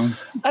 I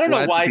don't know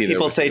Glad to why be there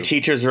people with say you.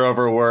 teachers are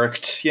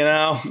overworked, you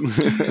know?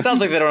 Sounds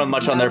like they don't have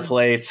much on their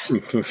plate.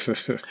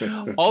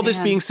 All this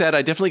being said,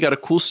 I definitely got a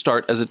cool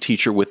start as a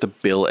teacher with the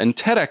Bill and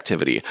Ted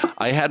activity.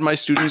 I had my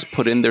students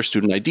put in their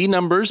student ID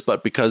numbers,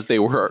 but because they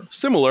were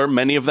similar,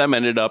 many of them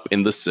ended up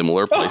in the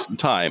similar place and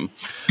time.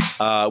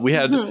 We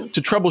had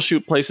to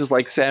troubleshoot places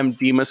like San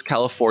Dimas,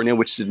 California,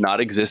 which did not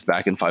exist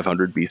back in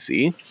 500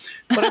 BC.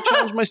 But I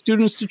challenged my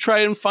students to try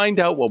and find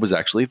out what was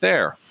actually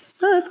there.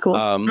 Oh, that's cool.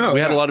 We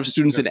had a lot of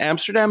students in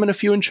Amsterdam and a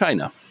few in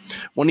China.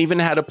 One even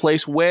had a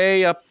place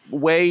way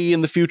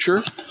in the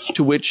future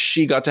to which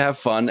she got to have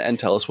fun and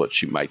tell us what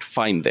she might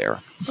find there.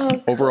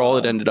 Overall,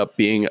 it ended up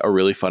being a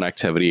really fun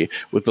activity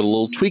with a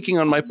little tweaking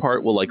on my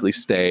part will likely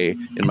stay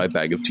in my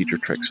bag of teacher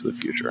tricks for the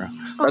future.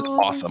 That's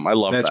awesome. I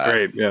love That's that.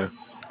 great. Yeah.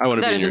 I want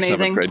to That be in is your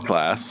amazing. 7th grade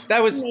class.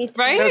 That was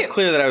Right? That was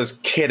clear that I was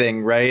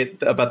kidding, right?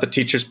 About the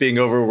teachers being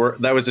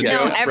overworked. That was a No,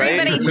 joke,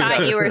 everybody right?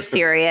 thought you were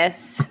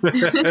serious.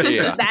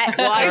 Yeah. That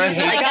I was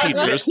just- like a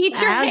teachers.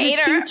 teacher As a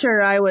hater. teacher,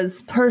 I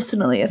was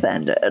personally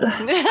offended.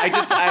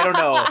 I don't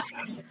know.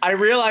 I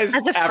realized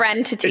As a after-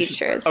 friend to it's-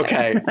 teachers.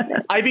 Okay.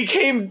 I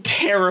became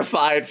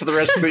terrified for the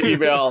rest of the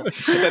email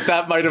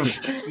that might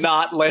have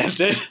not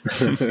landed.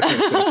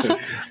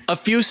 A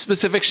few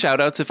specific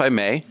shout outs, if I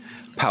may.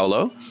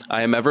 Paulo,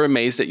 I am ever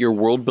amazed at your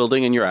world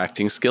building and your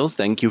acting skills.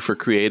 Thank you for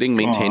creating,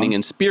 maintaining,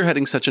 and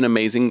spearheading such an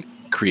amazing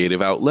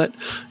creative outlet.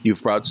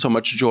 You've brought so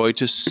much joy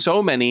to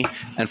so many,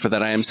 and for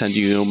that I am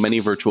sending you many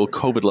virtual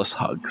COVID-less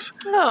hugs.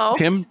 Oh.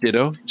 Tim,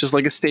 ditto. Just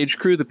like a stage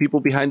crew, the people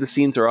behind the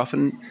scenes are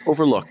often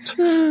overlooked.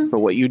 But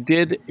what you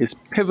did is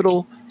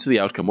pivotal to the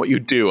outcome. What you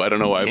do, I don't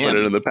know why I put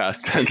it in the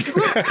past tense.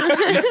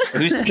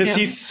 Who's Because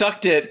he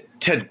sucked it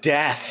to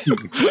death.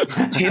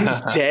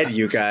 Tim's dead,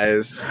 you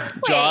guys.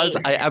 Joz,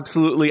 I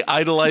absolutely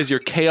idolize your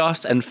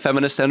chaos and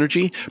feminist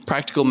energy.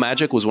 Practical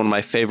Magic was one of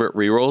my favorite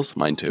rerolls.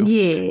 Mine too.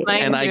 Yeah.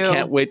 Mine And I too.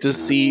 can't wait to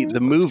see the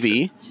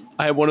movie.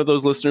 I have one of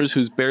those listeners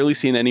who's barely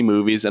seen any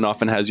movies and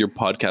often has your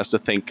podcast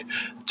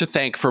to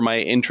thank for my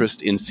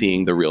interest in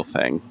seeing the real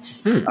thing.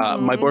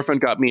 My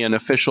boyfriend got me an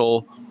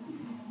official.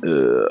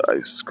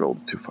 I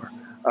scrolled too far.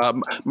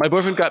 My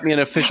boyfriend got me an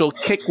official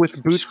Kick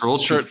with Boots scrolled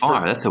too shirt far?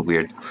 for. That's a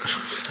weird.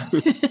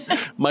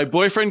 My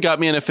boyfriend got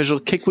me an official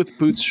Kick with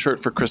Boots shirt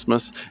for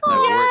Christmas, and I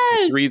wore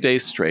it for 3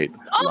 days straight.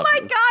 Oh Love my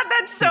you. God,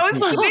 that's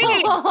so sweet.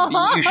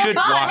 You should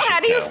wash How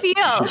it. do you though. feel?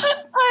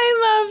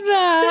 I love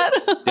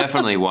that.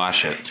 Definitely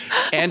wash it.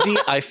 Andy,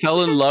 I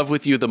fell in love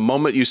with you the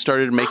moment you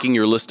started making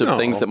your list of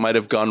things that might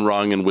have gone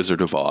wrong in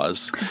Wizard of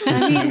Oz. You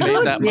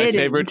made that my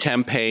favorite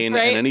campaign,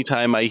 Right? and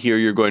anytime I hear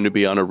you're going to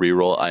be on a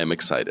reroll, I am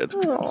excited.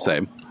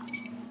 Same.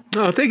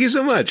 Oh, thank you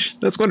so much.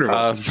 That's wonderful.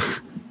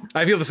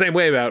 I feel the same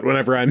way about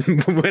whenever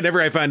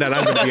I find out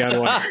I'm going to be on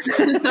one.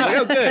 Like,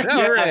 oh, good.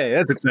 Oh, hooray.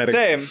 That's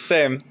exciting.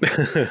 Same.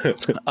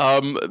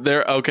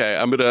 Okay,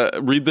 I'm gonna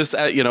read this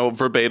at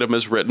verbatim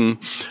as written.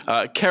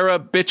 Kara,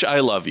 bitch,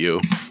 I love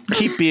you.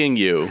 Keep being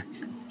you.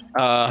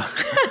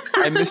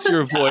 I miss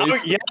your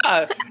voice.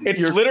 Yeah,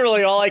 it's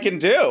literally all I can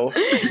do.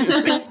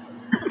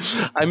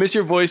 I miss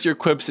your voice, your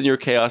quips, and your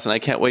chaos, and I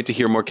can't wait to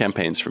hear more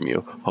campaigns from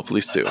you.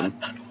 Hopefully soon.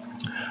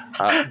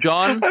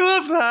 John, I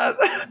love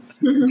that.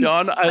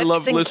 John, I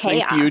love and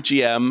listening to you,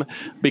 chaos. GM,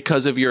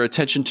 because of your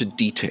attention to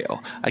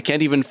detail. I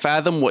can't even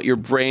fathom what your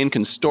brain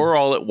can store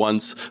all at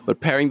once, but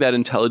pairing that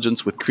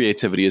intelligence with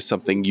creativity is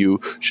something you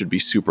should be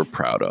super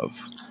proud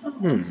of.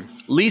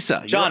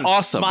 Lisa, John, you're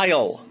awesome.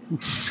 smile.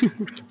 That's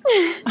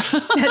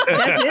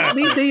it,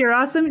 Lisa. You're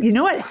awesome. You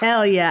know what?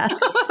 Hell yeah.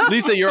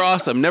 Lisa, you're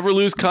awesome. Never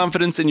lose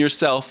confidence in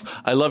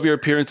yourself. I love your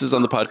appearances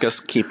on the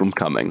podcast. Keep them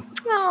coming.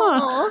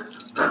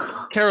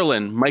 Aw.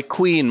 Carolyn, my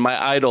queen,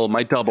 my idol,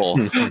 my double.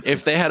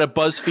 If they had a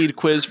BuzzFeed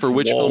quiz for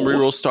which film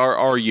reroll star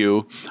are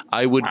you,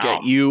 I would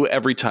get you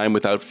every time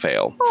without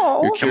fail.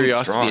 Your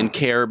curiosity and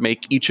care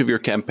make each of your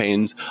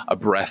campaigns a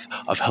breath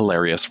of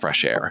hilarious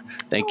fresh air.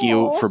 Thank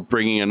you for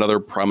bringing another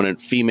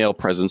prominent female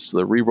presence to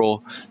the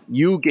reroll.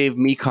 You gave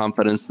me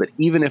confidence that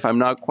even if I'm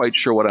not quite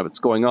sure what's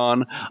going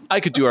on, I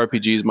could do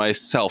RPGs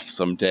myself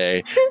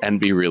someday and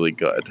be really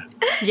good.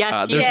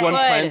 Yes, There's you one would.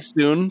 planned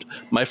soon.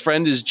 My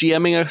friend is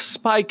GMing a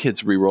Spy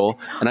Kids reroll,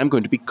 and I'm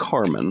going to be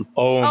Carmen.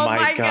 Oh,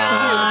 my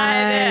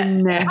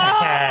God.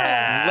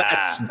 God.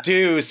 Let's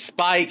do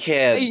Spy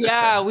Kids.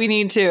 Yeah, we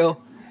need to.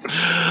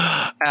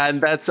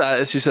 And that's,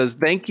 she says,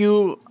 thank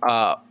you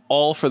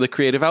all for the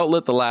creative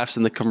outlet, the laughs,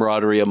 and the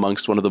camaraderie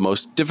amongst one of the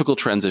most difficult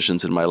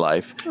transitions in my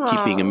life.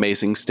 Keep being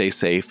amazing, stay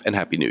safe, and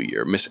Happy New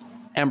Year. Miss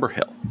Amber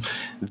Hill.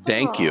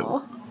 Thank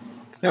you.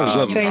 That was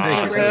lovely. Thanks,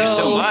 Miss Thank you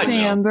so Hill. much.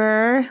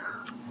 Amber.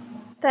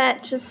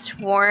 That just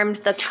warmed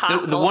the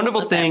cockles. The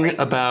wonderful of thing everything.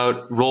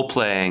 about role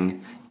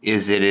playing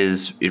is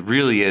it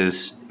really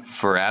is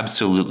for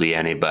absolutely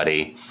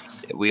anybody.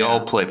 We all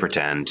play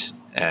pretend,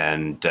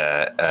 and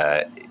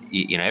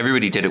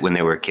everybody did it when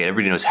they were a kid.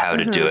 Everybody knows how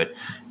to do it,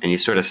 and you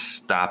sort of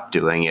stop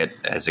doing it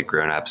as a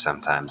grown up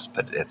sometimes.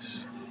 But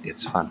it's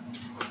fun.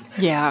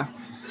 Yeah.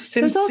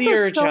 There's also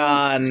Sincere,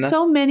 John.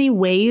 so many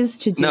ways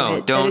to do No,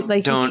 it. don't.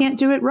 You can't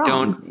do it wrong.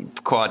 Don't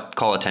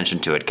call attention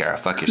to it, Kara.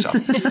 Fuck yourself.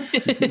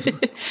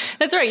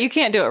 That's right. You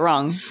can't do it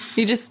wrong.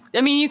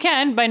 You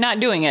can by not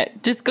doing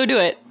it. Just go do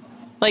it.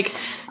 Like,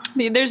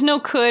 there's no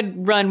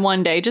could run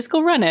one day. Just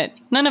go run it.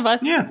 None of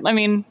us. Yeah.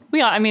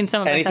 We all,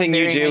 some of Anything us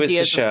you have do varying is the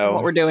ideas of show.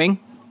 what we're doing.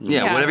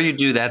 Yeah, whatever you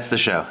do, that's the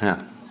show.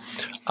 Yeah.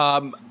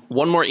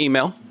 One more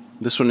email.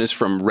 This one is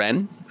from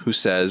Ren, who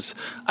says,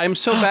 I'm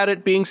so bad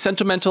at being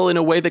sentimental in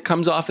a way that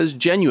comes off as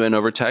genuine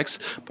over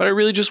text, but I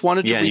really just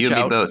wanted to Yeah, you reach and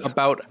me out both.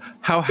 about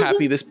how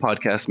happy this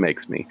podcast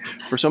makes me.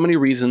 For so many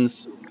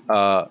reasons,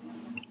 I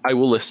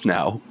will list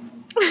now.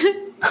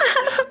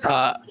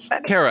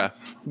 Kara,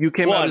 you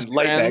came out as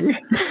trans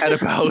at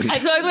about...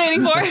 That's what I was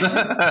waiting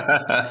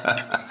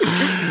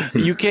for.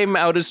 You came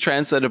out as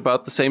trans at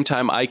about the same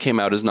time I came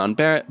out as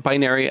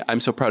non-binary. I'm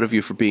so proud of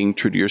you for being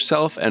true to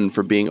yourself and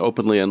for being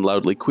openly and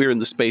loudly queer in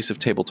the space of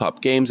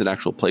tabletop games and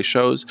actual play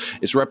shows.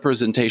 It's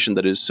representation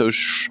that is so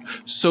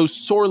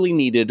sorely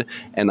needed,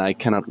 and I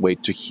cannot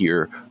wait to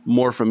hear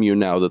more from you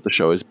now that the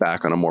show is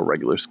back on a more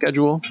regular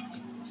schedule.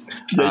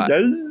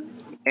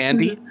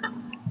 Andy,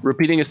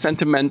 repeating a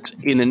sentiment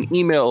in an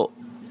email...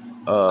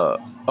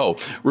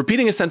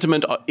 repeating a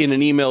sentiment in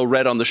an email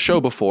read on the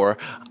show before,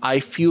 I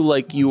feel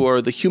like you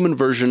are the human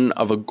version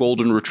of a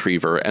golden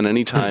retriever, and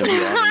anytime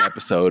you're on an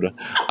episode,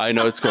 I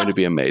know it's going to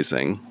be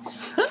amazing.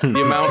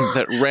 The amount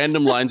that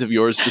random lines of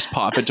yours just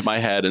pop into my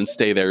head and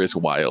stay there is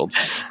wild.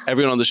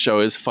 Everyone on the show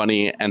is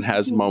funny and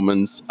has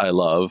moments I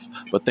love,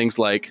 but things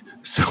like,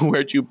 so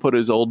where'd you put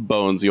his old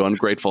bones, you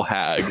ungrateful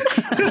hag?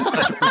 It's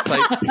such a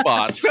precise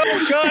spot. So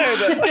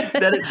good.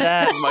 That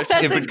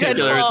That's in a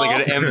particular good is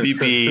like call. an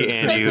MVP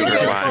Andy That's a Hoover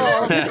good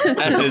line.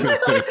 That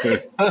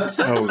is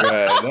So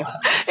good.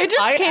 It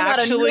just I came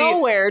actually- out of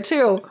nowhere,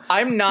 too.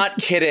 I'm not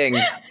kidding.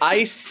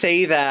 I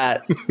say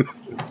that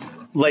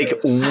like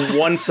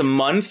once a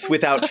month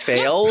without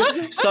fail,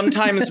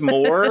 sometimes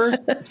more,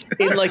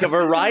 in like a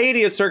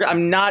variety of circles.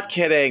 I'm not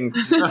kidding.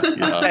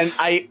 And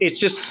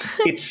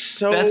it's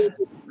so that's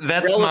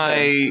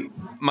relevant.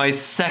 my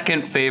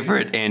second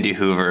favorite Andy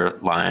Hoover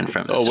line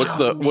from this.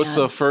 What's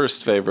the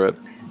first favorite?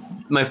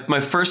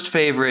 My first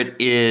favorite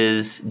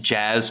is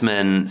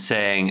Jasmine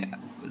saying,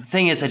 the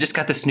thing is, I just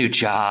got this new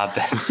job.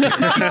 It's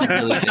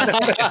really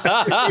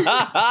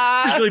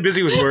He's really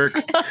busy with work.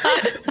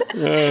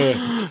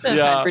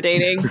 Time for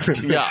dating.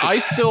 Yeah, I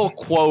still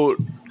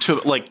quote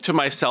to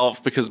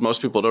myself because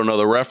most people don't know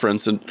the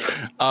reference, and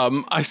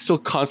I still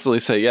constantly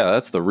say, "Yeah,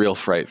 that's the real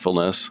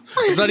frightfulness."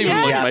 It's not even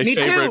like my Me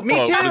too, favorite me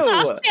quote. too. It's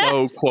just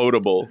so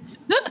quotable.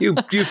 You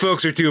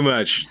folks are too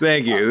much.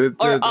 Thank you.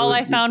 Or all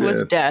I found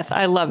was death.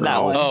 I love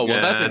that one. Oh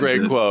well, that's a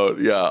great quote.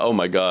 Yeah. Oh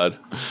my God.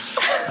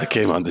 I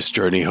came on this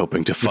journey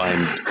hoping to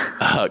find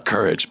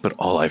courage, but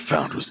all I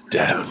found was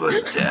death.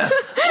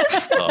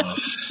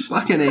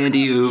 Fucking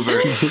Andy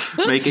Hoover,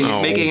 making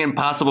it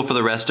impossible for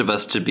the rest of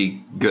us to be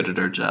good at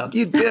our jobs.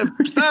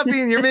 Stop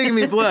being. You're making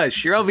me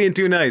blush. You're all being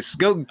too nice.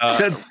 Go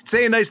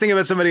say a nice thing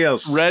about somebody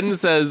else. Ren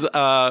says,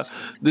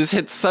 this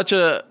hits such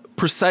a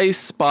precise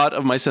spot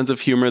of my sense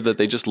of humor that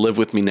they just live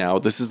with me now.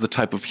 This is the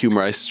type of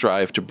humor I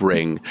strive to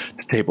bring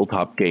to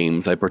tabletop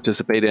games I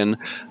participate in,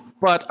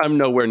 but I'm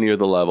nowhere near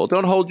the level.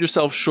 Don't hold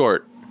yourself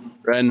short.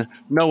 Ren,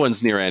 no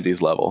one's near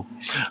Andy's level.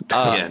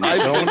 Don't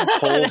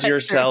hold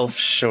yourself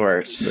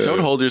short. Don't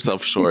hold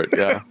yourself short.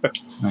 Yeah.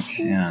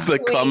 It's a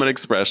common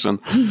expression.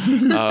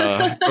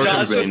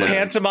 Joz just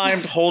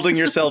pantomimed holding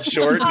yourself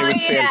short, and it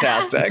was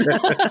fantastic.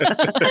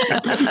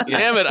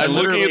 Damn it! I'm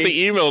looking at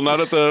the email, not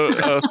at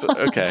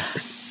the. Okay.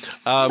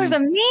 There's a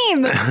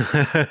meme.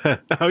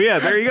 Oh yeah,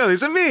 there you go.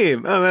 There's a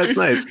meme. Oh, that's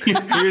nice.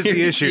 Here's the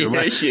issue.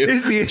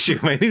 Here's the issue.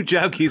 My new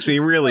job keeps me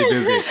really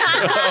busy.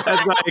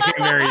 That's why I can't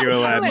marry you,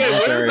 Aladdin.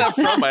 Wait, where is that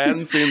from? I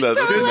hadn't seen that.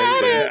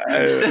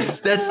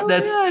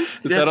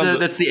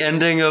 That's the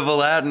ending of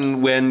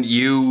Aladdin when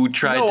you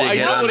tried to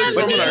get on. It's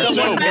from our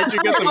show. Where'd you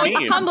get the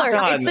meme?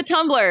 Tumblr. It's the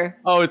Tumblr.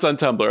 Oh, it's on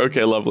Tumblr.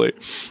 Okay, lovely.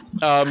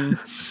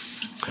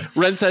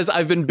 Ren says,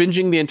 I've been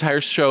binging the entire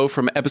show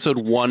from episode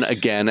 1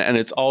 again, and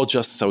it's all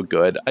just so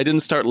good. I didn't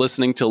start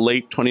listening till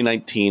late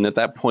 2019. At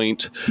that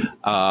point,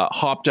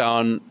 hopped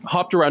around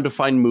to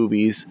find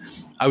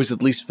movies I was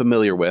at least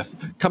familiar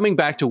with. Coming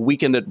back to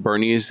Weekend at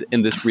Bernie's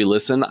in this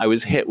re-listen, I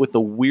was hit with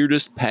the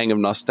weirdest pang of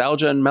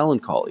nostalgia and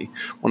melancholy.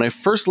 When I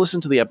first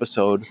listened to the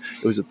episode,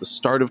 it was at the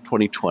start of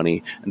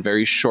 2020, and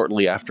very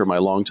shortly after my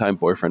longtime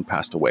boyfriend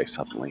passed away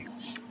suddenly.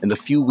 In the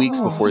few weeks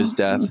before his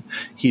death,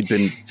 he'd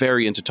been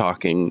very into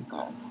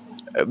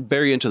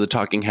the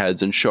Talking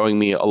Heads and showing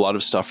me a lot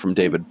of stuff from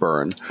David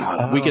Byrne.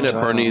 Weekend at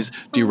Bernie's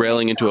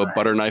derailing into a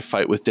butter knife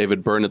fight with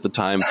David Byrne at the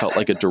time felt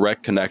like a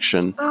direct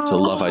connection to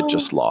love I'd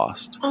just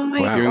lost.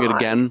 Hearing it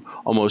again,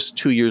 almost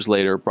 2 years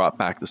later, brought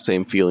back the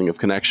same feeling of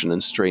connection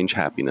and strange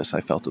happiness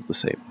I felt at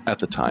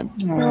the time.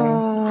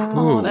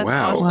 Oh, that's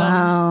wow.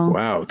 awesome.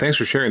 Wow. Thanks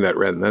for sharing that,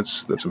 Ren.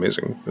 That's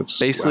amazing.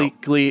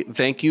 Basically,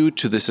 thank you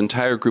to this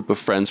entire group of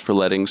friends for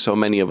letting so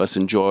many of us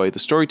enjoy the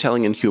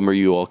storytelling and humor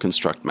you all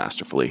construct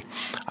masterfully.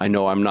 I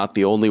know I'm not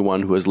the only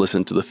one who has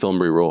listened to the film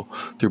reroll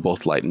through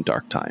both light and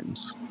dark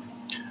times.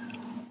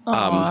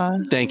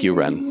 Thank you,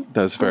 Ren.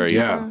 That's very,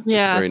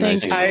 very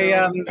nice.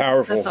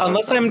 Powerful.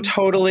 Unless I'm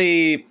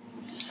totally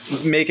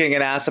making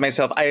an ass of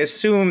myself, I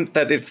assume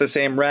that it's the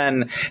same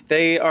Ren.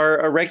 They are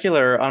a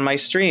regular on my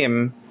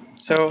stream.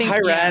 So, hi,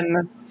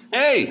 Ren.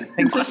 Hey,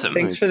 thanks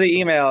for the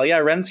email. Yeah,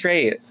 Ren's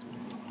great.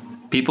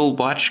 People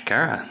watch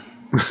Kara.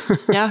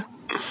 Yeah.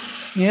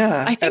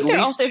 Yeah, I think they're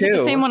also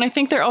the same one. I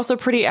think they're also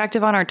pretty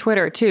active on our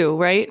Twitter too,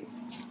 right?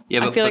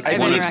 Yeah, but, I feel like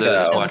one of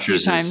those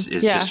watchers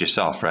is Yeah. just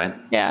yourself, right?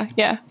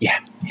 Yeah.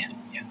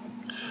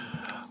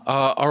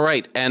 All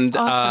right, and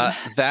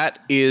that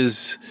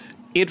is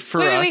it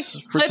for us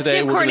for Let's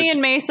today. give Courtney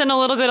and Mason a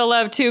little bit of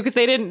love too, because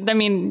they didn't get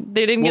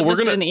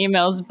listed in the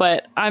emails,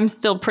 but I'm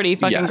still pretty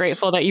fucking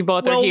grateful that you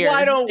both are here. Well,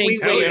 why don't we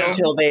wait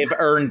until they've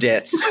earned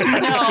it? No,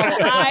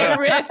 I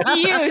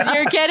refuse.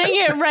 You're getting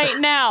it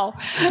right now.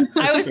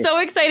 I was so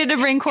excited to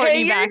bring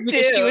Courtney back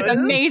because she was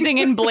amazing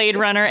in Blade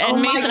Runner.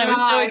 And Mason, I was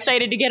so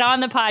excited to get on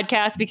the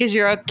podcast because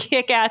you're a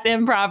kick-ass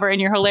improver and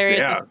you're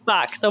hilarious as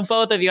fuck. So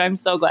both of you, I'm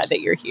so glad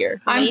that you're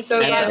here. I'm so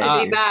glad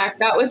to be back.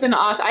 That was an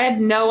awesome. I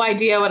had no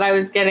idea what I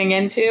was getting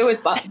into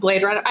with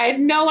Blade Runner. I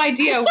had no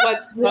idea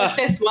what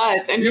this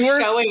was, and you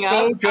were showing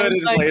so up. good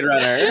in Blade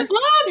Runner. You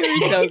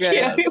were so good.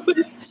 It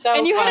was so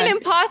and you fun. had an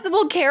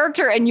impossible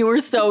character, and you were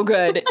so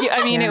good.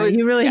 I mean, it was.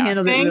 You really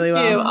handled it really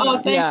well. Thank you. Oh,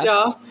 thanks,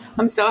 y'all.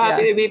 I'm so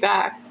happy to be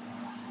back.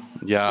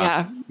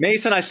 Yeah.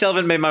 Mason, I still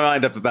haven't made my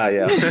mind up about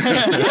you.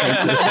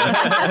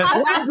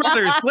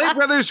 Blade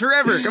Brothers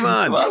forever. Come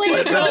on.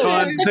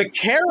 The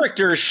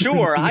character,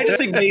 sure. I just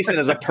think Mason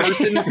as a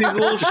person seems a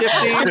little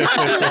shifty.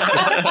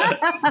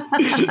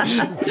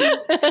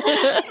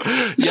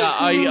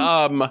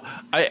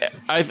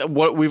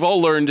 What we've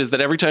all learned is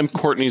that every time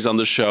Courtney's on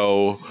the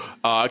show,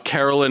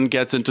 Carolyn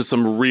gets into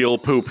some real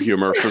poop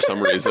humor for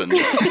some reason.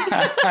 Real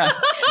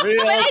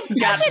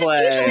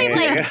It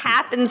usually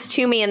happens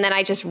to me, and then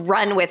I just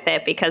run with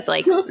it because,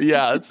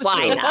 it's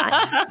why true.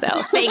 not? So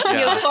thank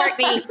you,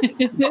 Courtney.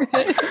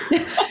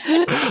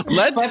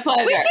 Let's do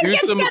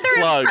get some together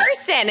plugs. in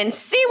person and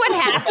see what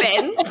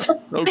happens.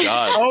 Oh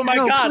God! Oh my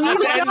God!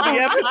 Let's end the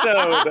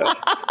episode.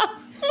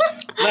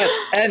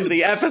 Let's end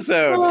the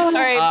episode. All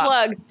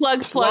right,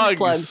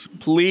 plugs.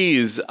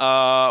 Please.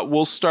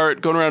 We'll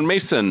start going around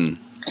Mason.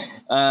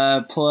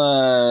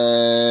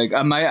 Plug.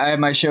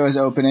 My show is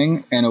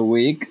opening in a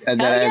week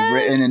that I've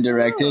written and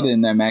directed,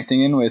 and I'm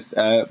acting in with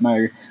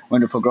my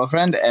wonderful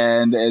girlfriend,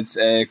 and it's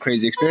a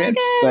crazy experience.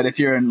 But if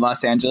you're in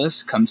Los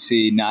Angeles, come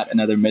see Not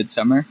Another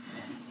Midsummer.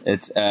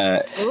 It's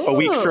a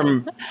week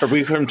from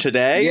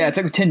today. Yeah, it's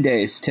like 10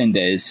 days. 10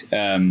 days.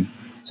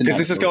 Because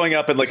this is going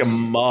up in a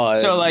month.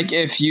 So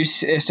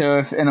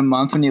if in a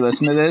month when you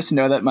listen to this,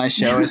 know that my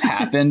show has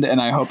happened, and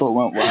I hope it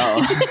went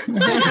well.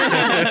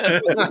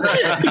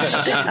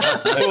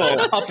 Cool.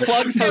 A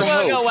plug for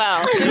hope.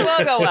 It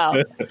will go well.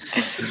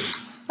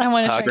 I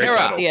want to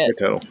try to see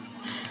it.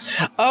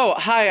 Oh,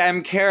 hi,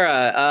 I'm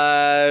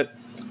Kara.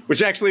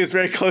 Which actually is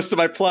very close to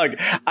my plug.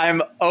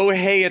 I'm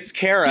Hey It's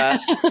Kara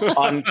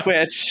on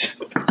Twitch.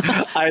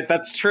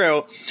 That's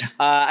true.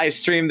 I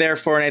stream there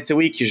 4 nights a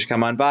week. You should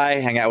come on by,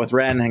 hang out with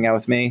Ren, hang out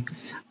with me.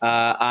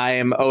 I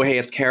am Hey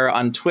It's Kara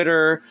on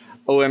Twitter.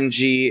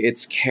 OMG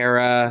It's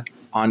Kara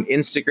on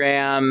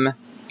Instagram.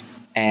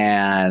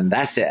 And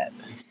that's it.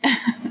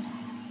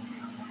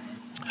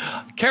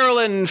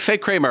 Carolyn Faye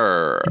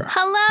Kramer.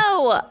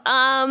 Hello.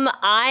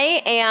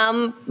 I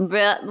am,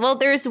 well,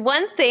 there's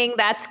one thing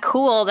that's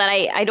cool that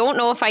I don't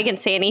know if I can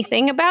say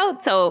anything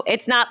about. So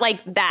it's not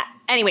like that.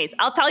 Anyways,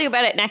 I'll tell you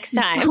about it next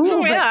time.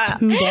 Cool, but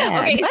too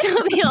bad. Okay, so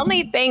the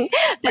only thing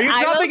that Are you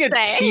I will dropping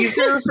a say,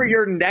 teaser for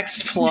your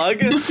next plug?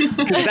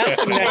 Because that's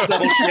some next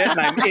level shit, and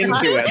I'm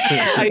into it.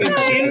 I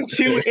am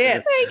into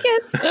it. I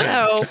guess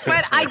so.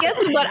 But I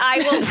guess what I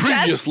will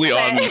Previously just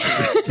on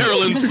say,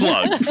 Carolyn's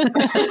Plugs.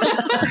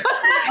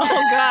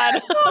 Oh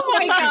God. oh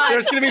my God.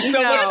 There's going to be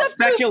so much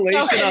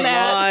speculation so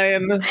mad.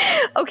 online.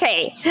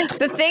 Okay,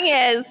 the thing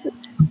is,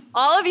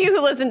 all of you who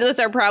listen to this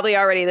are probably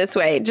already this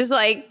way. Just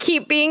like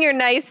keep being your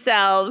nice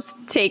selves.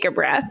 Take a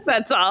breath.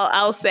 That's all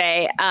I'll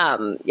say.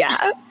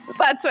 Yeah,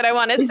 that's what I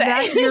want to say. Is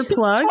that your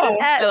plug?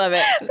 Yes, I love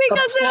it.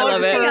 Because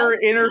Plug for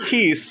inner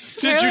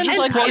peace. Did you just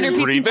Like plug inner peace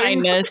and breathing?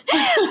 kindness.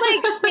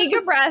 like take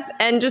a breath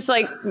and just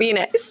like be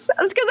nice.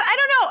 Because I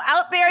don't know,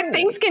 out there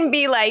things can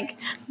be like.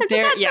 I've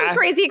just had some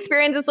crazy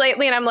experiences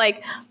lately, and I'm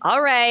like,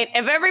 all right,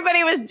 if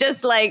everybody was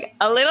just like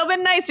a little bit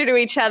nicer to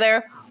each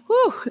other,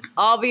 whew,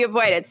 all be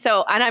avoided.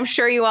 So, and I'm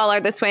sure you all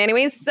are this way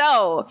anyways.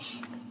 So,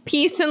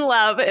 peace and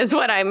love is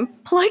what I'm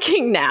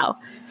plugging now.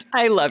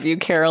 I love you,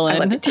 Carolyn. I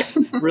love you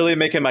too. Really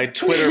making my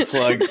Twitter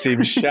plug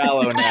seem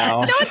shallow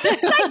now. No, it's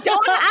just I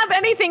don't have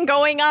anything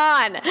going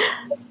on.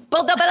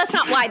 Well, no, but that's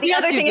not why. The Yes,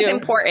 other you thing do. is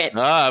important.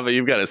 But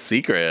you've got a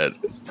secret.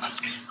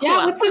 Yeah,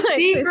 Well, what's the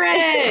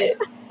secret?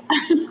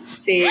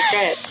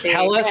 Secret.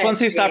 Tell us once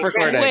we stop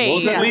recording. Wait, We'll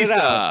send it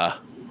out. Lisa.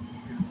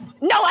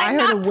 No, I'm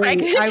I heard a not wait.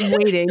 pregnant. I'm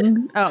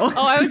waiting. Oh.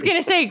 Oh, I was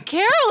gonna say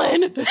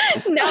Carolyn.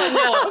 No,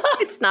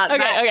 it's not Okay,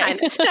 that okay. kind.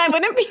 That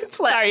wouldn't be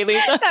plug. Sorry,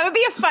 Lisa. That would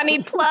be a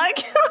funny plug.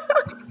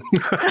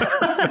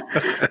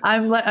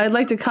 I'd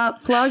like to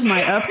plug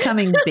my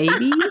upcoming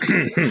baby.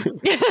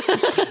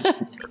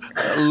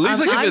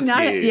 Lisa I'm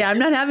not, Kopitsky. I'm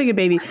not having a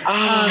baby.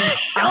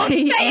 Don't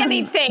say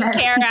anything,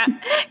 Kara.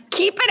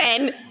 Keep it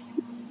in.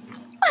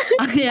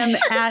 I am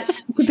at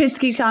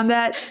Kopitsky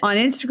Combat on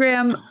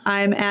Instagram.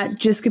 I'm at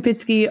Just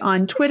Kopitsky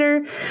on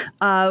Twitter.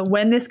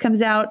 When this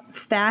comes out,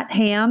 Fat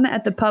Ham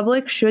at the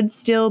Public should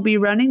still be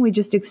running. We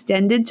just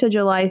extended to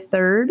July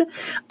 3rd.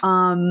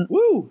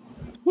 Woo!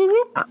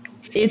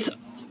 It's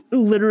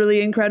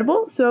literally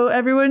incredible. So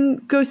everyone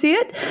go see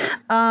it.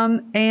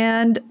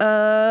 And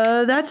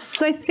that's,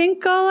 I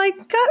think, all I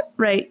got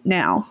right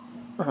now.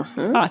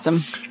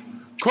 Awesome.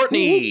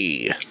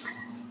 Courtney.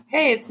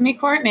 Hey, it's me,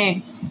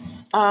 Courtney.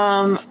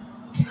 Got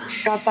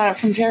that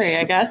from Terry,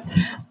 I guess.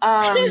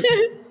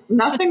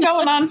 Nothing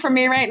going on for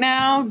me right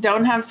now.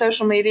 Don't have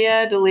social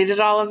media. Deleted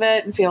all of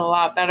it and feel a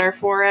lot better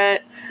for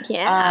it.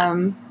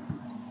 Yeah.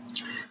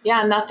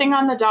 Yeah, nothing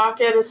on the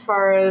docket as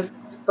far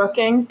as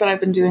bookings, but I've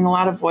been doing a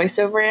lot of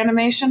voiceover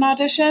animation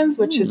auditions,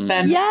 which has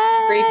been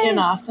freaking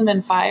awesome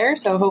and fire.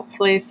 So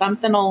hopefully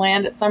something will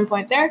land at some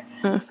point there.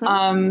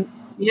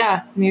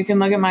 Yeah, you can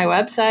look at my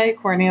website,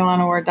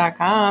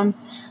 CourtneyAlanaWard.com.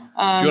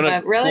 Do you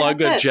want to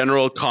plug a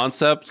general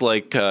concept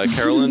like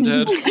Carolyn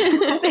did? Should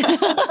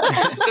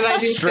I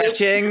do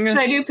Stretching. Should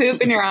I do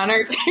poop in your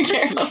honor,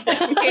 Carolyn?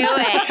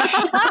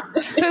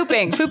 Do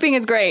it. Pooping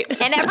is great.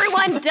 And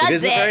everyone does It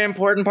is a very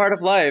important part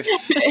of life.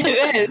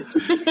 It is.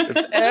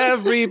 'Cause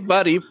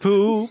everybody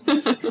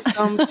poops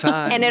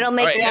sometimes. And it'll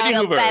make All right, you Andy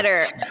feel Hoover.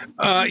 better.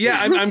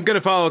 I'm going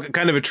to follow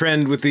kind of a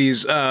trend with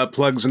these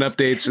plugs and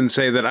updates and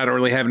say that I don't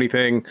really have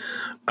anything.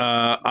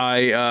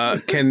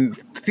 I can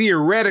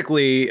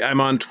theoretically, I'm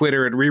on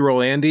Twitter at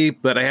Reroll Andy,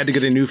 but I had to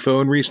get a new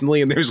phone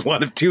recently, and there's a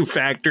lot of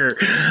two-factor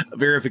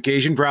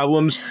verification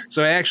problems.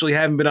 So I actually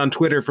haven't been on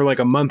Twitter for like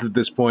a month at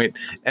this point,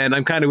 and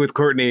I'm kind of with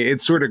Courtney.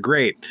 It's sort of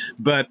great,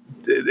 but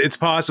it's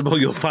possible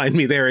you'll find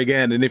me there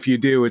again, and if you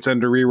do, it's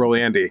under Reroll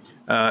Andy,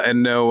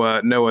 and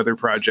no other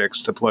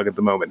projects to plug at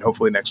the moment.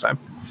 Hopefully next time.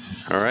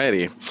 All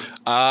righty.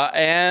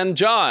 And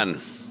John.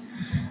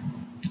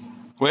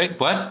 Wait,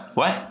 what?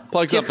 What?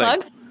 Plug Do you have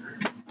something. plugs?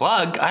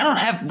 Plug? I don't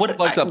have what.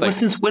 Plug something.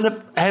 Since when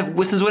have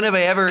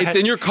I ever? It's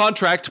in your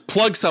contract.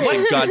 Plug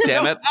something,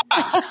 goddammit.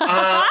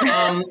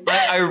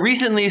 I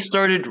recently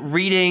started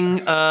reading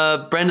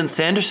Brandon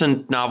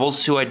Sanderson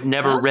novels, who I'd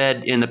never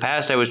read in the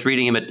past. I was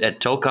reading him at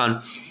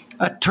Tolkien.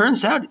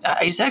 Turns out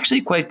he's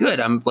actually quite good.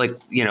 I'm like,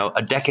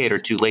 a decade or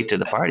two late to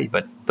the party,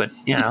 but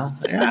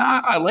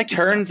I like.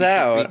 Turns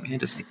out.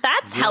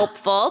 That's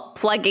helpful.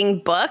 Plugging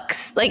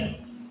books. Like,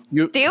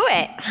 do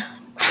it.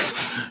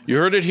 You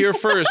heard it here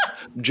first.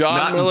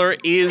 Jon Miller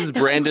is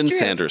Brandon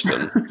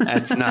Sanderson.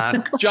 That's not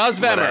Joz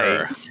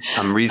Vammer.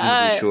 I'm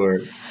reasonably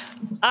sure.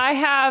 I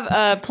have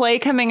a play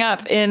coming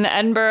up in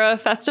Edinburgh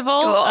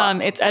Festival.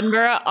 It's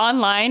Edinburgh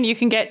online. You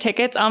can get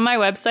tickets on my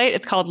website.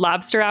 It's called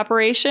Lobster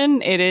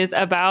Operation. It is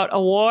about a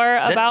war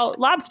about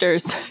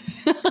lobsters.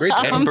 Great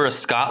title. Edinburgh,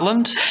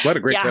 Scotland. What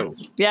a great title.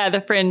 Yeah, the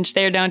Fringe.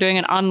 They're now doing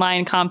an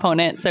online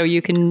component, so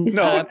you can.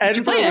 No,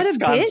 Edinburgh,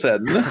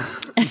 Wisconsin.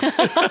 What's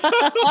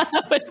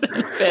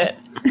the fit?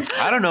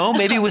 I don't know.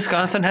 Maybe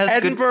Wisconsin has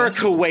Edinburgh, good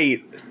festivals.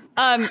 Kuwait.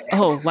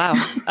 Oh wow!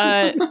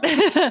 I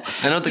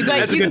don't think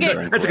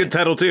That's a good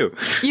title too.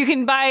 You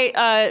can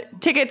buy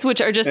tickets,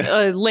 which are just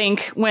a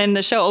link when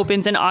the show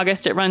opens in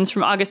August. It runs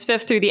from August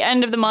 5th through the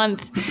end of the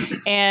month,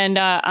 and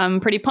I'm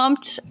pretty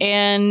pumped.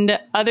 And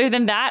other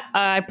than that,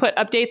 I put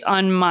updates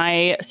on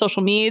my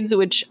social medias,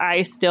 which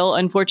I still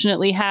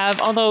unfortunately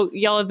have. Although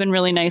y'all have been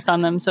really nice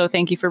on them, so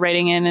thank you for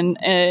writing in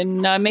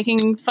and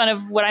making fun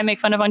of what I make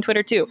fun of on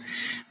Twitter too.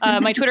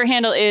 My Twitter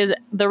handle is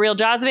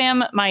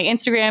 @TheRealJozVam. My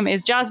Instagram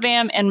is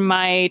JozVam, and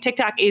my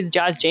TikTok is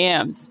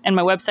JozJams, and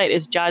my website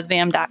is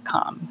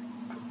jozvam.com.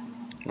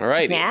 All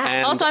right. Yeah.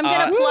 And, Also, I'm going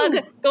to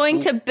plug going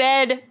to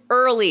bed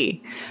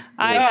early.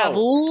 I have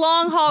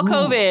long haul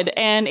COVID,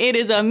 and it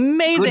is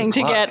amazing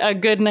to get a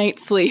good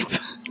night's sleep.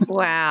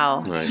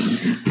 Wow.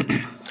 Nice.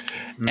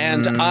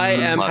 And I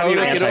am Paulo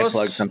Quiros.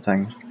 anti-plug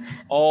something.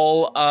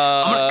 All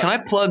Can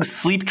I plug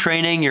sleep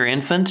training your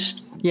infant?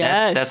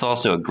 Yes. That's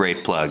also a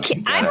great plug.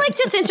 I'm like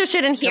just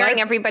interested in hearing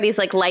everybody's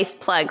like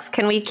life plugs.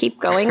 Can we keep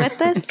going with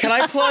this? Can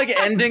I plug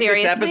ending this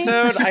Seriously?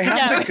 episode? I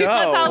have to Let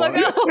go. Paulo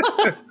go.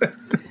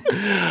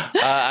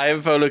 I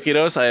am Paulo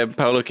Quiros. I am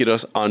Paulo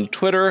Quiros on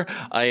Twitter.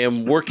 I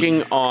am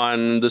working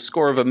on the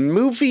score of a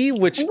movie,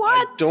 which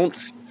I don't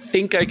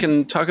think I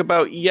can talk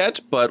about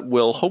yet, but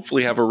we'll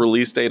hopefully have a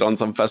release date on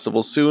some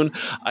festival soon.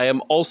 I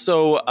am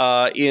also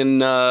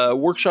in a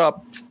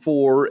workshop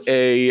for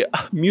a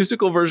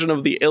musical version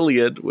of the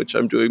Iliad, which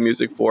I'm doing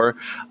music for,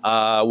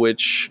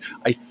 which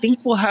I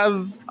think we'll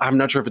have, I'm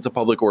not sure if it's a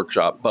public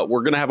workshop, but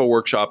we're going to have a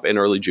workshop in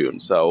early June.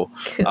 So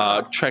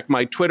check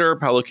my Twitter,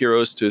 Paulo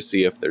Quiros, to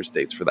see if there's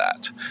dates for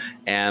that.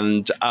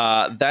 And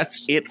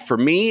that's it for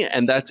me,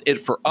 and that's it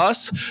for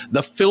us.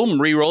 The Film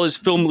Reroll is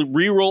Film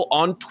Reroll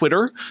on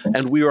Twitter,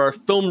 and we are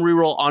Film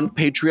Reroll on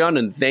Patreon.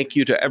 And thank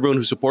you to everyone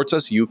who supports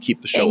us. You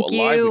keep the show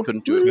alive. We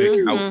couldn't do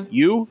it without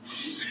you.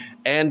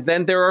 And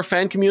then there are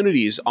fan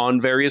communities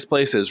on various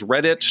places,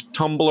 Reddit,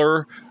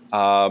 Tumblr,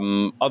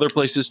 other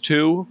places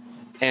too.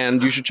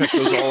 And you should check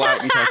those all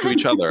out and talk to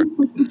each other.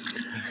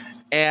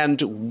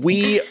 And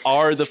we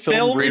are the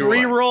Film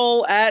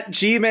Reroll at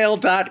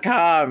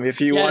gmail.com if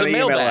you want to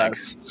email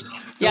us.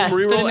 Film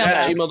Reroll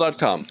at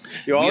gmail.com.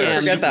 You always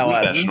forget that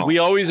one. We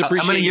always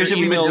appreciate How many years have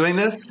we been doing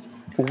this?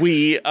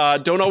 We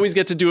don't always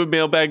get to do a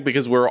mailbag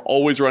because we're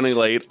always running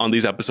late on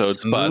these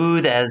episodes.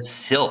 Smooth but as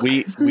silk.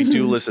 We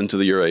do listen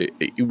to your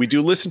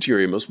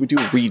emails. We do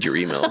read your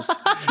emails.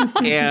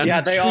 And yeah,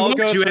 they all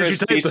go through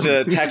speech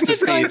to text to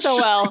It's going speech. so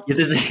well.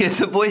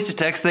 It's a voice to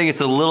text thing. It's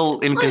a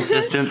little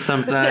inconsistent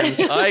sometimes.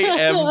 I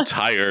am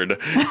tired.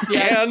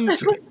 And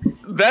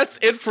that's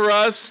it for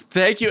us.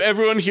 Thank you,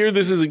 everyone here.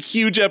 This is a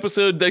huge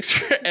episode. Thanks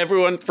for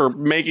everyone for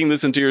making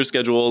this into your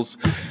schedules.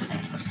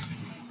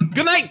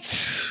 Good night.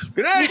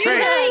 Good night.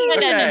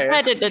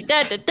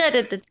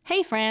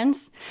 Hey,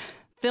 friends.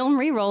 Film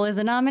Reroll is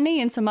a nominee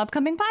in some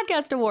upcoming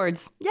podcast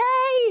awards.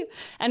 Yay!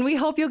 And we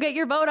hope you'll get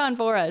your vote on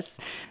for us.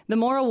 The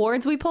more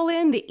awards we pull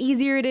in, the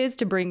easier it is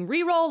to bring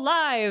Reroll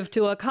live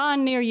to a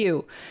con near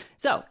you.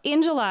 So,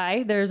 in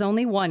July, there's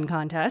only one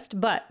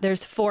contest, but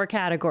there's 4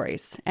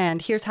 categories.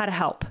 And here's how to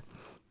help.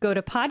 Go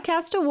to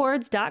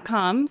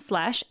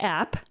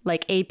podcastawards.com/app,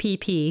 like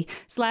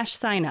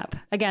APP,/sign up.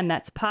 Again,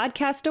 that's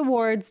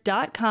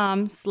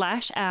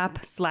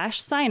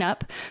podcastawards.com/app/sign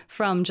up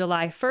from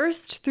July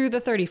 1st through the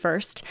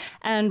 31st,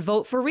 and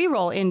vote for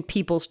Reroll in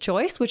People's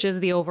Choice, which is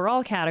the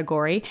overall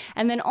category,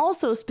 and then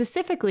also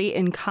specifically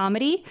in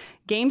comedy,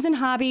 games and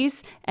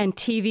hobbies, and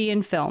TV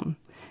and film.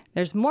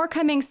 There's more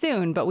coming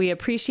soon, but we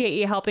appreciate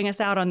you helping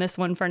us out on this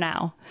one for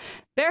now.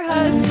 Bear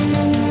hugs!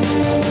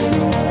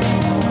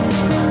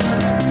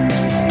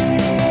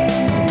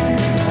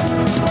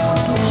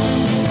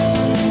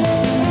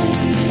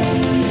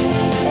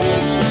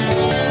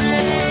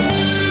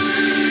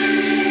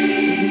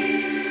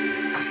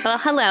 Well,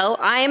 hello.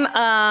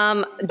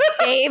 I'm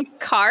Dave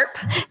Karp,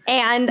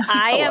 and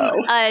I am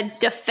a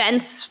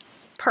defense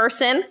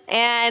person,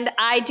 and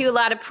I do a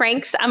lot of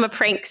pranks. I'm a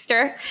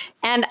prankster,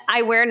 and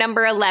I wear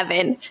number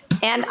 11,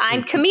 and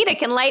I'm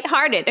comedic and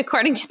lighthearted,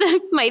 according to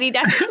the Mighty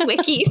Ducks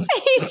wiki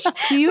page.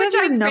 Do you have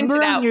a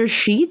number on your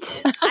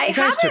sheet? I You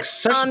guys took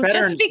such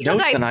better just because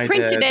notes I than I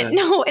printed did. it.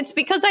 No, it's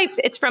because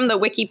it's from the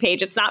wiki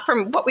page. It's not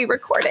from what we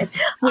recorded.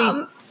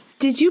 Wait,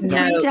 did you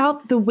print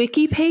out the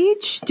wiki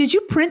page? Did you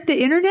print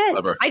the internet?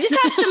 I just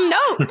have some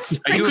notes.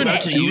 Are you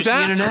allowed to use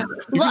the internet?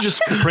 You can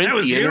just print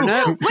the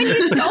internet. When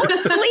you don't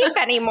sleep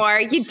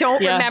anymore, you don't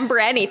remember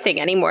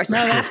anything anymore.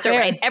 So you have to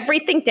write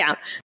everything down.